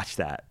just to watch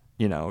that.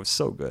 It was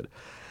so good.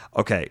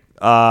 Okay.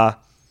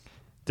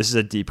 This is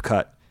a deep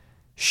cut.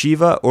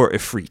 Shiva or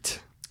Ifrit?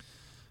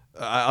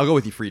 I'll go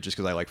with Ifrit just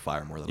because I like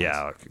fire more than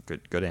yeah. Okay,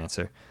 good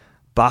answer.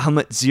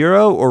 Bahamut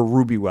Zero or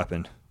Ruby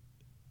Weapon?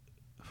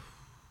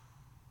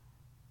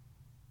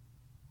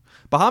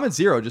 Bahamut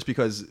Zero, just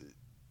because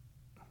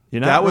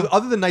was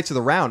other than Knights of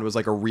the Round was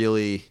like a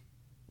really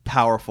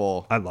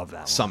powerful. I love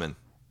that summon.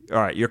 All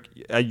right,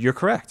 you're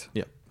correct.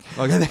 Yeah.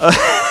 Okay.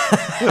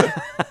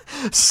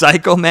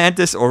 Psycho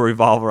Mantis or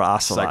Revolver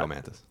Ocelot? Psycho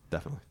Mantis,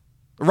 definitely.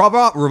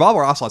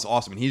 Revolver Ocelot's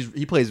awesome, and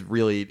he plays he's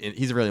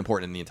really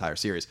important in the entire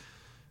series.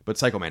 But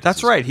Psycho Mantis.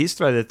 That's right. He's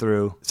threaded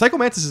through. Psycho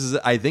Mantis is,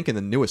 I think, in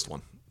the newest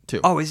one too.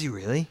 Oh, is he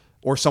really?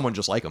 Or someone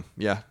just like him.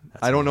 Yeah.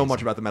 I don't know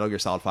much about the Metal Gear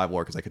Solid 5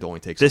 lore because I could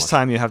only take this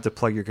time you have to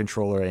plug your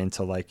controller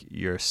into like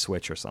your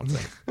Switch or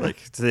something.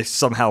 Like they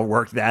somehow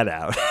work that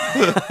out.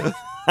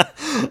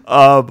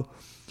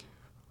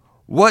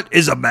 What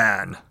is a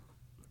man?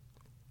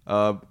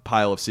 A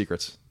pile of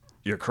secrets.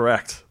 You're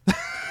correct.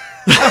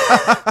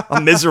 A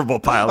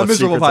miserable pile of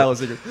secrets. A miserable pile of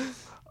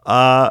secrets.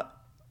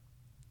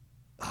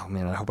 Oh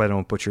man, I hope I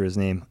don't butcher his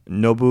name.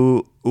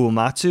 Nobu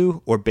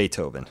Uematsu or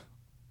Beethoven?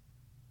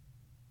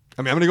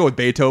 I mean, I'm gonna go with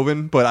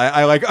Beethoven, but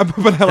I like.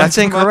 That's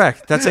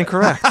incorrect. That's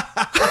incorrect.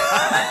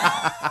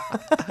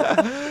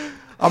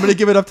 I'm gonna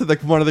give it up to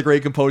one of the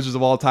great composers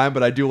of all time,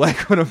 but I do like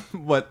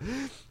what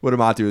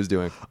Uematsu is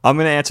doing. I'm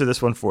gonna answer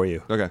this one for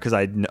you. Okay. Because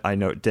I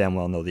damn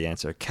well know the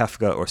answer.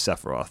 Kefka or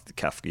Sephiroth?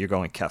 Kefka. You're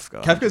going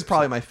Kefka. Kefka is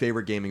probably my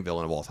favorite gaming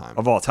villain of all time.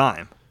 Of all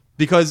time.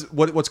 Because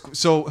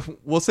so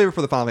we'll save it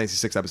for the Final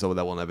Fantasy VI episode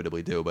that we'll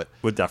inevitably do, but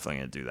we're definitely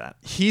gonna do that.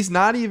 He's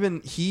not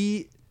even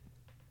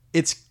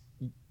it's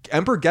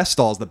Emperor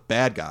Gestalt is the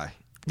bad guy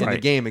in the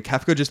game, and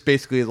Kefka just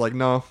basically is like,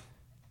 no,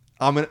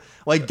 I'm gonna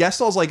like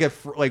Gestalt's like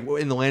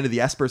in the land of the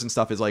Espers and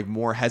stuff is like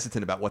more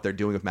hesitant about what they're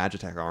doing with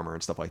Magitech armor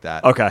and stuff like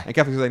that. Okay, and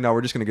Kefka's like, no,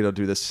 we're just gonna go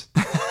do this.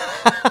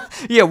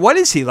 Yeah, what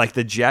is he like?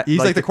 He's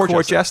like the court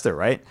jester,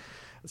 right?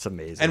 It's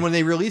amazing. And when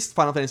they released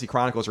Final Fantasy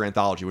Chronicles or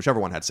Anthology, whichever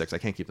one had 6, I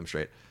can't keep them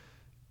straight.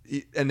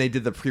 And they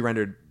did the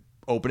pre-rendered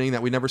opening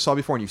that we never saw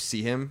before, and you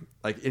see him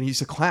and he's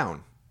a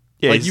clown.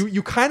 Yeah, like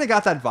you kind of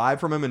got that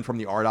vibe from him and from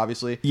the art,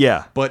 obviously.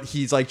 Yeah, but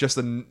he's like just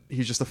a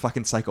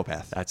fucking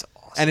psychopath. That's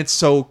awesome. And it's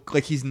so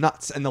like he's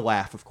nuts, and the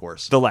laugh, of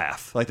course. The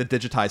laugh, like the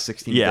digitized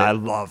 16. Yeah, I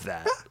love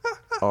that.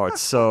 Oh,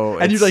 it's so.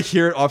 And you like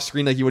hear it off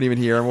screen, like you wouldn't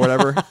even hear him or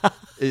whatever.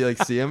 You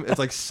like see him. It's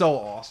like so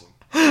awesome.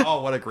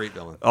 Oh, what a great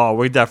villain. Oh,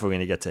 we're definitely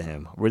gonna get to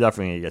him. We're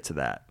definitely gonna get to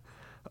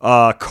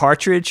that.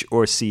 Cartridge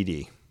or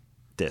CD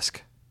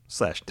disc.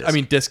 /disc. I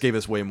mean, disc gave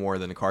us way more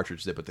than the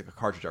cartridge did, but the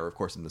cartridge era, of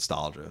course, the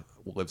nostalgia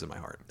lives in my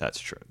heart. That's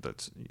true.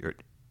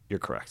 You're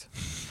correct.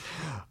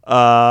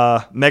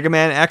 Mega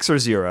Man X or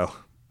Zero?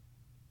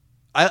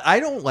 I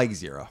don't like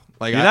Zero.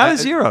 Like, You're not a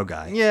Zero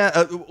guy.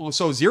 Yeah.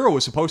 So Zero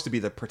was supposed to be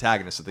the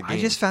protagonist of the game.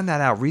 I just found that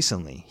out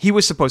recently. He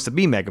was supposed to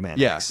be Mega Man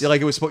Yeah, X.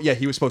 like it was.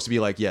 He was supposed to be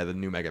like the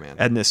new Mega Man.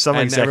 And some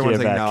And everyone's executive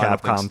like, at "No, I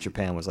don't Capcom think so."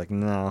 Japan was like,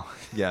 no.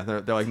 Yeah,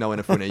 they're like, no,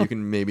 Inafune, you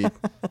can maybe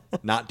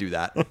not do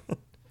that.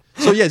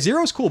 So yeah,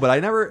 Zero's cool, but I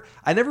never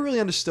really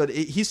understood.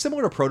 He's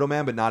similar to Proto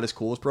Man, but not as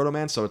cool as Proto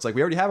Man. So it's like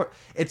we already have it.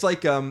 It's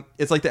like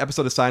the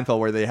episode of Seinfeld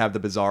where they have the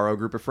Bizarro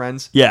group of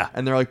friends. Yeah,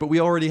 and they're like, but we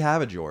already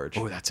have a George.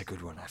 Oh, that's a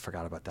good one. I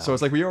forgot about that. So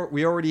it's like we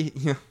already.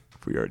 Yeah.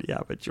 We already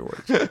have a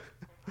George.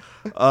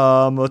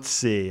 Let's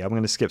see. I'm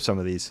gonna skip some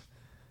of these.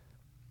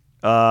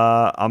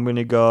 I'm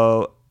gonna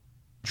go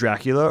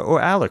Dracula or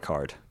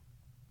Alucard.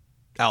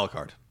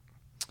 Alucard.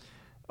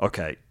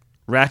 Okay,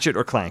 Ratchet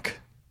or Clank.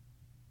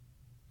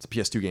 It's a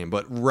PS2 game,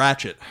 but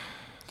Ratchet.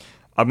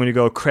 I'm going to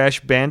go Crash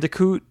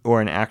Bandicoot or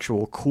an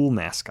actual cool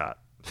mascot.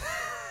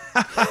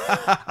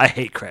 I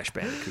hate Crash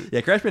Bandicoot.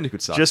 Yeah, Crash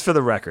Bandicoot sucks. Just for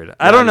the record.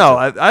 I don't know.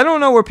 I don't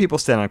know where people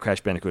stand on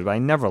Crash Bandicoot, but I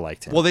never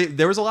liked him. Well,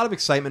 there was a lot of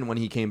excitement when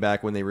he came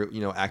back when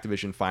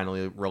Activision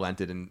finally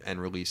relented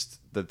and released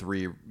the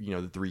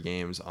three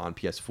games on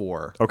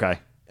PS4. Okay.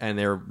 And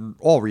they're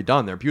all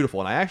redone. They're beautiful.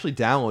 And I actually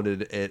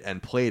downloaded it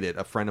and played it.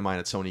 A friend of mine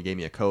at Sony gave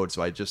me a code.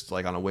 So I just,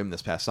 like, on a whim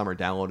this past summer,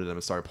 downloaded them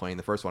and started playing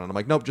the first one. And I'm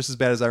like, nope, just as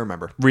bad as I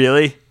remember.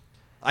 Really?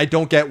 I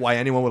don't get why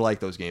anyone would like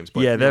those games.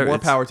 But yeah, more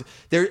power to...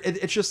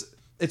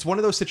 It's one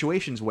of those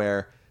situations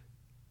where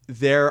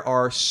there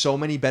are so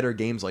many better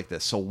games like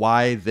this. So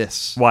why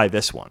this? Why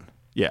this one?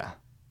 Yeah.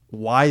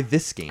 Why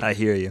this game? I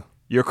hear you.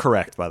 You're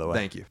correct, by the way.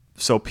 Thank you.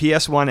 So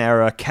PS1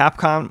 era,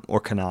 Capcom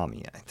or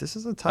Konami? This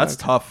is a tough. That's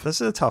tough.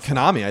 This is a tough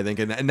Konami, I think.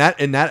 In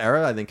that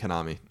era, I think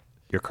Konami.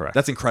 You're correct.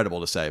 That's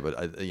incredible to say,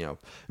 but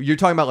you're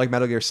talking about like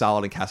Metal Gear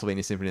Solid and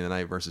Castlevania Symphony of the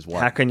Night versus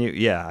what? How can you?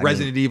 Yeah,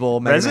 Resident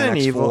Evil, Mega Man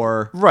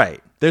X4.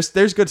 Right. There's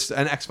good,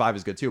 and X5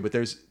 is good too, but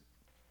there's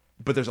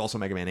also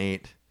Mega Man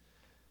 8.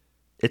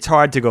 It's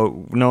hard to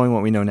go, knowing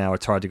what we know now.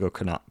 It's hard to go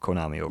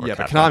Konami over. Yeah, Capcom,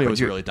 but Konami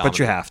was really dominant. But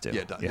you have to.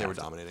 Yeah, they were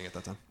dominating at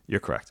that time. You're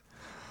correct.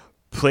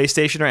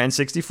 PlayStation or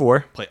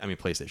N64?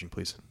 PlayStation,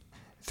 please.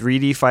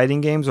 3D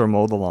fighting games or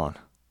mow the lawn?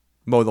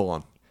 Mow the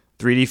lawn.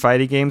 3D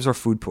fighting games or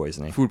food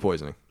poisoning? Food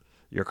poisoning.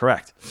 You're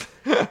correct.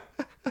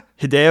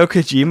 Hideo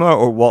Kojima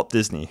or Walt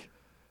Disney?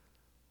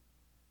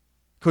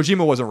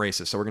 Kojima wasn't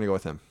racist, so we're going to go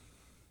with him.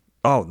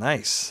 Oh,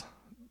 nice.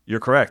 You're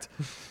correct.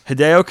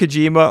 Hideo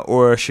Kojima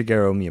or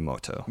Shigeru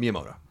Miyamoto?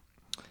 Miyamoto.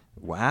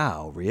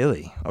 Wow,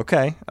 really?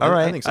 Okay. All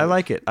right. I think so. I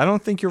like it. I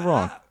don't think you're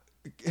wrong.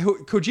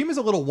 Kojima's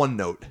a little one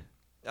note.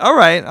 All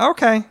right.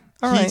 Okay.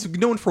 He's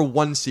known for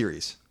one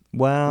series.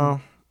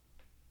 Well,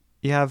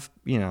 you have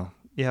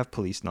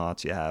Police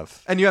Knots, you have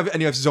Zone of the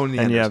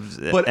Enders.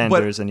 And you have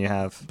Enders, and you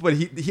have... But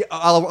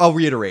I'll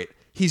reiterate,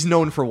 he's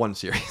known for one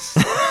series.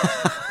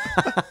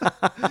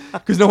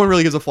 Because no one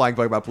really gives a flying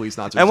fuck about Police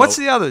Knots. And what's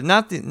the other?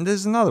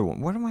 There's another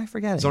one. What am I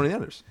forgetting? Zone of the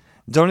Enders.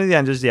 Zone of the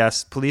Enders,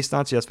 yes. Police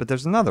Knots, yes. But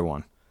there's another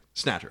one.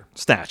 Snatcher,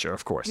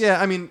 of course.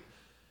 Yeah, I mean,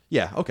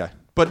 yeah, okay.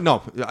 But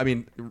no, I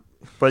mean...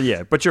 But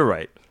you're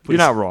right. Please. You're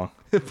not wrong.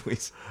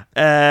 Please.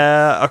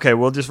 Okay,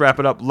 we'll just wrap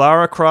it up.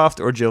 Lara Croft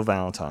or Jill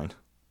Valentine?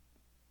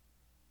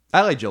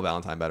 I like Jill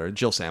Valentine better.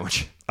 Jill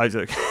Sandwich. I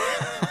do.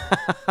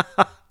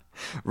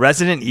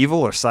 Resident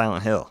Evil or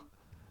Silent Hill?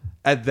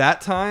 At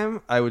that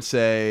time, I would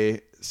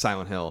say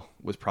Silent Hill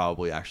was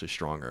probably actually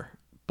stronger.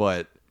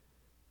 But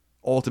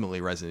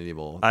ultimately, Resident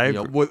Evil.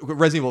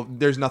 Resident Evil,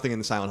 there's nothing in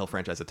the Silent Hill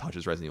franchise that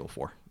touches Resident Evil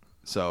 4.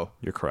 So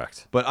you're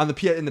correct. But in the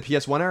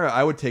PS1 era,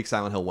 I would take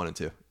Silent Hill 1 and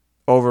 2.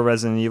 Over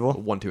Resident Evil?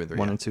 1, 2, and 3.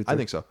 1 and 2, 3. I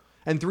think so.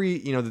 And 3,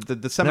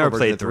 the seminal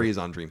version of 3 is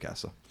on Dreamcast.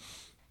 So.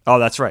 Oh,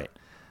 that's right.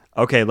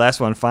 Okay, last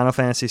one. Final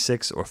Fantasy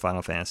 6 or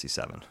Final Fantasy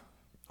 7?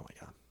 Oh my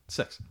God,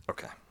 6.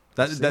 Okay.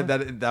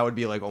 That would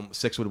be like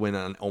 6 would win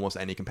on almost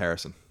any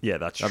comparison. Yeah,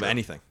 that's true. Of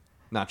anything,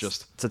 not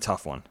just. It's a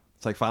tough one.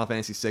 It's like Final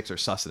Fantasy 6 or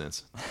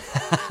Sustenance.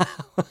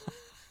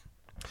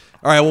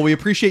 All right. Well, we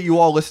appreciate you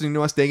all listening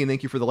to us, Dagan.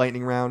 Thank you for the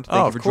lightning round.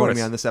 Thank you for joining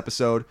me on this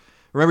episode.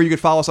 Remember, you could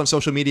follow us on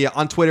social media.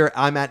 On Twitter,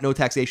 I'm at No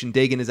Taxation.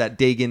 Dagan is at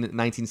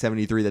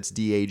Dagan1973. That's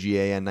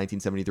Dagan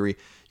 1973. You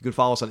can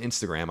follow us on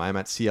Instagram. I'm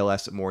at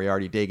CLS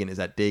Moriarty. Dagan is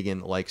at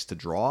Dagan Likes to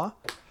Draw.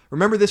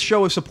 Remember, this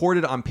show is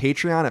supported on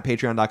Patreon at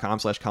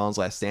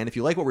patreon.com/CollinsLastStand. If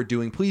you like what we're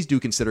doing, please do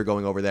consider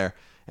going over there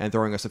and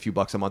throwing us a few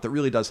bucks a month. It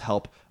really does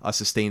help us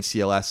sustain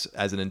CLS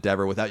as an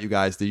endeavor. Without you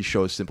guys, these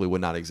shows simply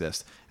would not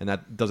exist. And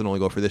that doesn't only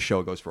go for this show.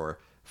 It goes for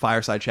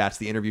Fireside Chats,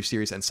 the interview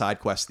series, and Side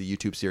Quests, the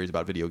YouTube series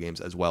about video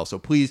games as well. So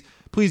please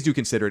do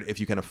consider it if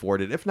you can afford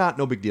it. If not,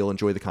 no big deal.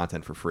 Enjoy the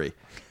content for free.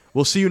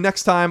 We'll see you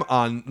next time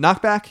on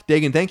Knockback.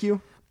 Dagan, thank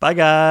you. Bye,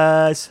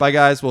 guys. Bye,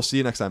 guys. We'll see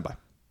you next time. Bye.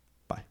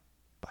 Bye.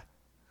 Bye.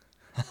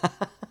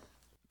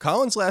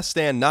 Colin's Last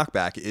Stand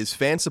Knockback is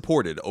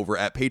fan-supported over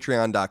at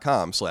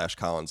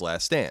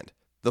patreon.com/CollinsLastStand.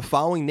 The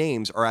following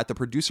names are at the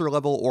producer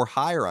level or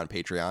higher on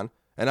Patreon,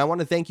 and I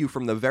want to thank you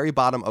from the very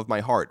bottom of my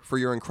heart for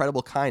your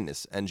incredible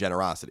kindness and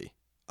generosity.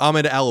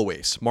 Ahmed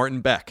Alawais,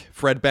 Martin Beck,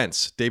 Fred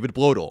Bentz, David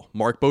Blodel,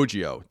 Mark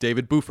Boggio,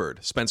 David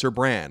Buford, Spencer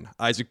Brand,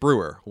 Isaac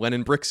Brewer,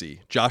 Lennon Brixey,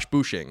 Josh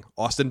Bushing,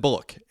 Austin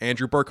Bullock,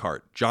 Andrew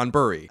Burkhart, John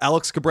Burry,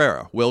 Alex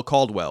Cabrera, Will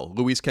Caldwell,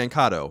 Luis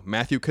Cancato,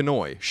 Matthew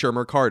Canoy,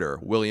 Shermer Carter,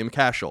 William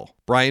Cashel,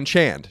 Brian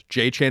Chand,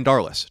 Jay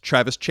Chandarlis,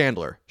 Travis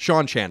Chandler,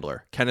 Sean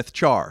Chandler, Kenneth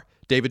Char,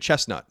 David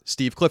Chestnut,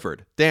 Steve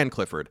Clifford, Dan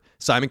Clifford,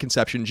 Simon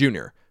Conception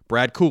Jr.,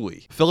 Brad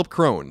Cooley, Philip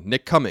Crone,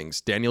 Nick Cummings,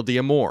 Daniel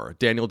Diamore,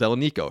 Daniel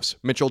Delanikos,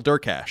 Mitchell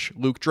Durkash,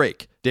 Luke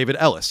Drake, David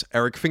Ellis,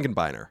 Eric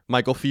Finkenbeiner,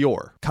 Michael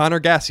Fior, Connor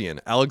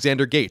Gassian,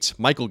 Alexander Gates,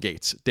 Michael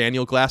Gates,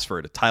 Daniel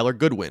Glassford, Tyler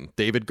Goodwin,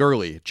 David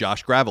Gurley,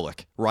 Josh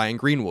Gravelick, Ryan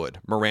Greenwood,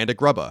 Miranda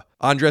Grubba,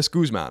 Andres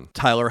Guzman,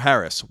 Tyler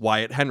Harris,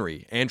 Wyatt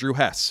Henry, Andrew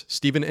Hess,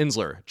 Stephen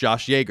Insler,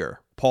 Josh Yeager,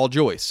 Paul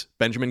Joyce,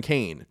 Benjamin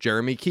Kane,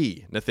 Jeremy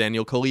Key,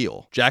 Nathaniel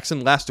Khalil,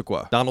 Jackson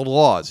Lastiqua, Donald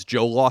Laws,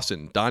 Joe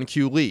Lawson, Don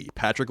Q. Lee,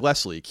 Patrick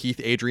Leslie, Keith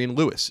Adrian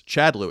Lewis,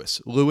 Chad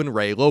Lewis, Lewin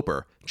Ray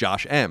Loper,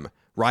 Josh M.,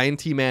 Ryan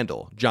T.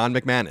 Mandel, John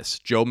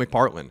McManus, Joe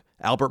McPartlin,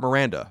 Albert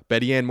Miranda,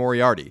 Betty Ann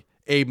Moriarty,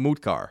 Abe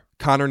Mutkar,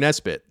 Connor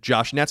Nesbitt,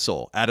 Josh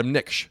Netzel, Adam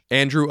Nix,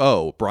 Andrew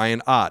O.,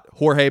 Brian Ott,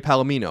 Jorge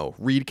Palomino,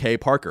 Reed K.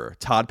 Parker,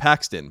 Todd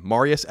Paxton,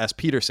 Marius S.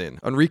 Peterson,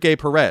 Enrique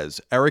Perez,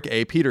 Eric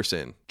A.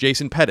 Peterson,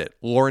 Jason Pettit,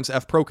 Lawrence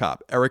F. Prokop,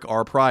 Eric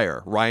R.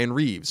 Pryor, Ryan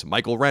Reeves,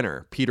 Michael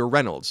Renner, Peter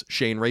Reynolds,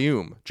 Shane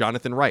Rayum,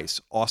 Jonathan Rice,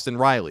 Austin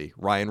Riley,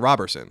 Ryan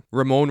Robertson,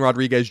 Ramon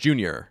Rodriguez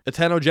Jr.,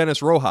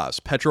 Etanogenis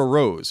Rojas, Petro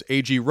Rose,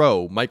 A.G.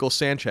 Rowe, Michael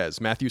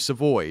Sanchez, Matthew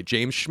Savoy,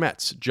 James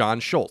Schmetz, John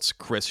Schultz,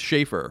 Chris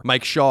Schaefer,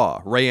 Mike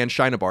Shaw, Rayanne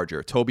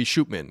Scheinebarger, Toby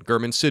Shootman,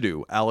 Gurman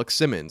Sidhu, Alex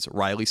Simmons,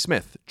 Riley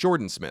Smith,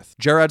 Jordan Smith,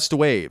 Gerard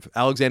Stawave,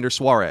 Alexander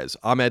Suarez,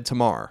 Ahmed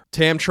Tamar,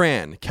 Tam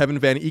Tran, Kevin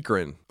Van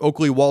Ekeren,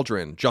 Oakley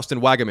Waldron,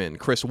 Justin Wagaman,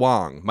 Chris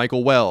Wong,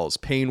 Michael Wells,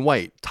 Payne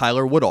White,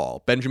 Tyler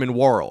Woodall, Benjamin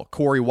Worrell,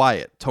 Corey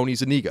Wyatt, Tony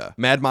Zaniga,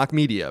 Mad Mock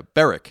Media,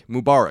 Beric,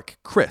 Mubarak,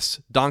 Chris,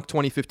 Donk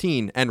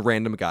 2015, and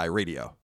Random Guy Radio.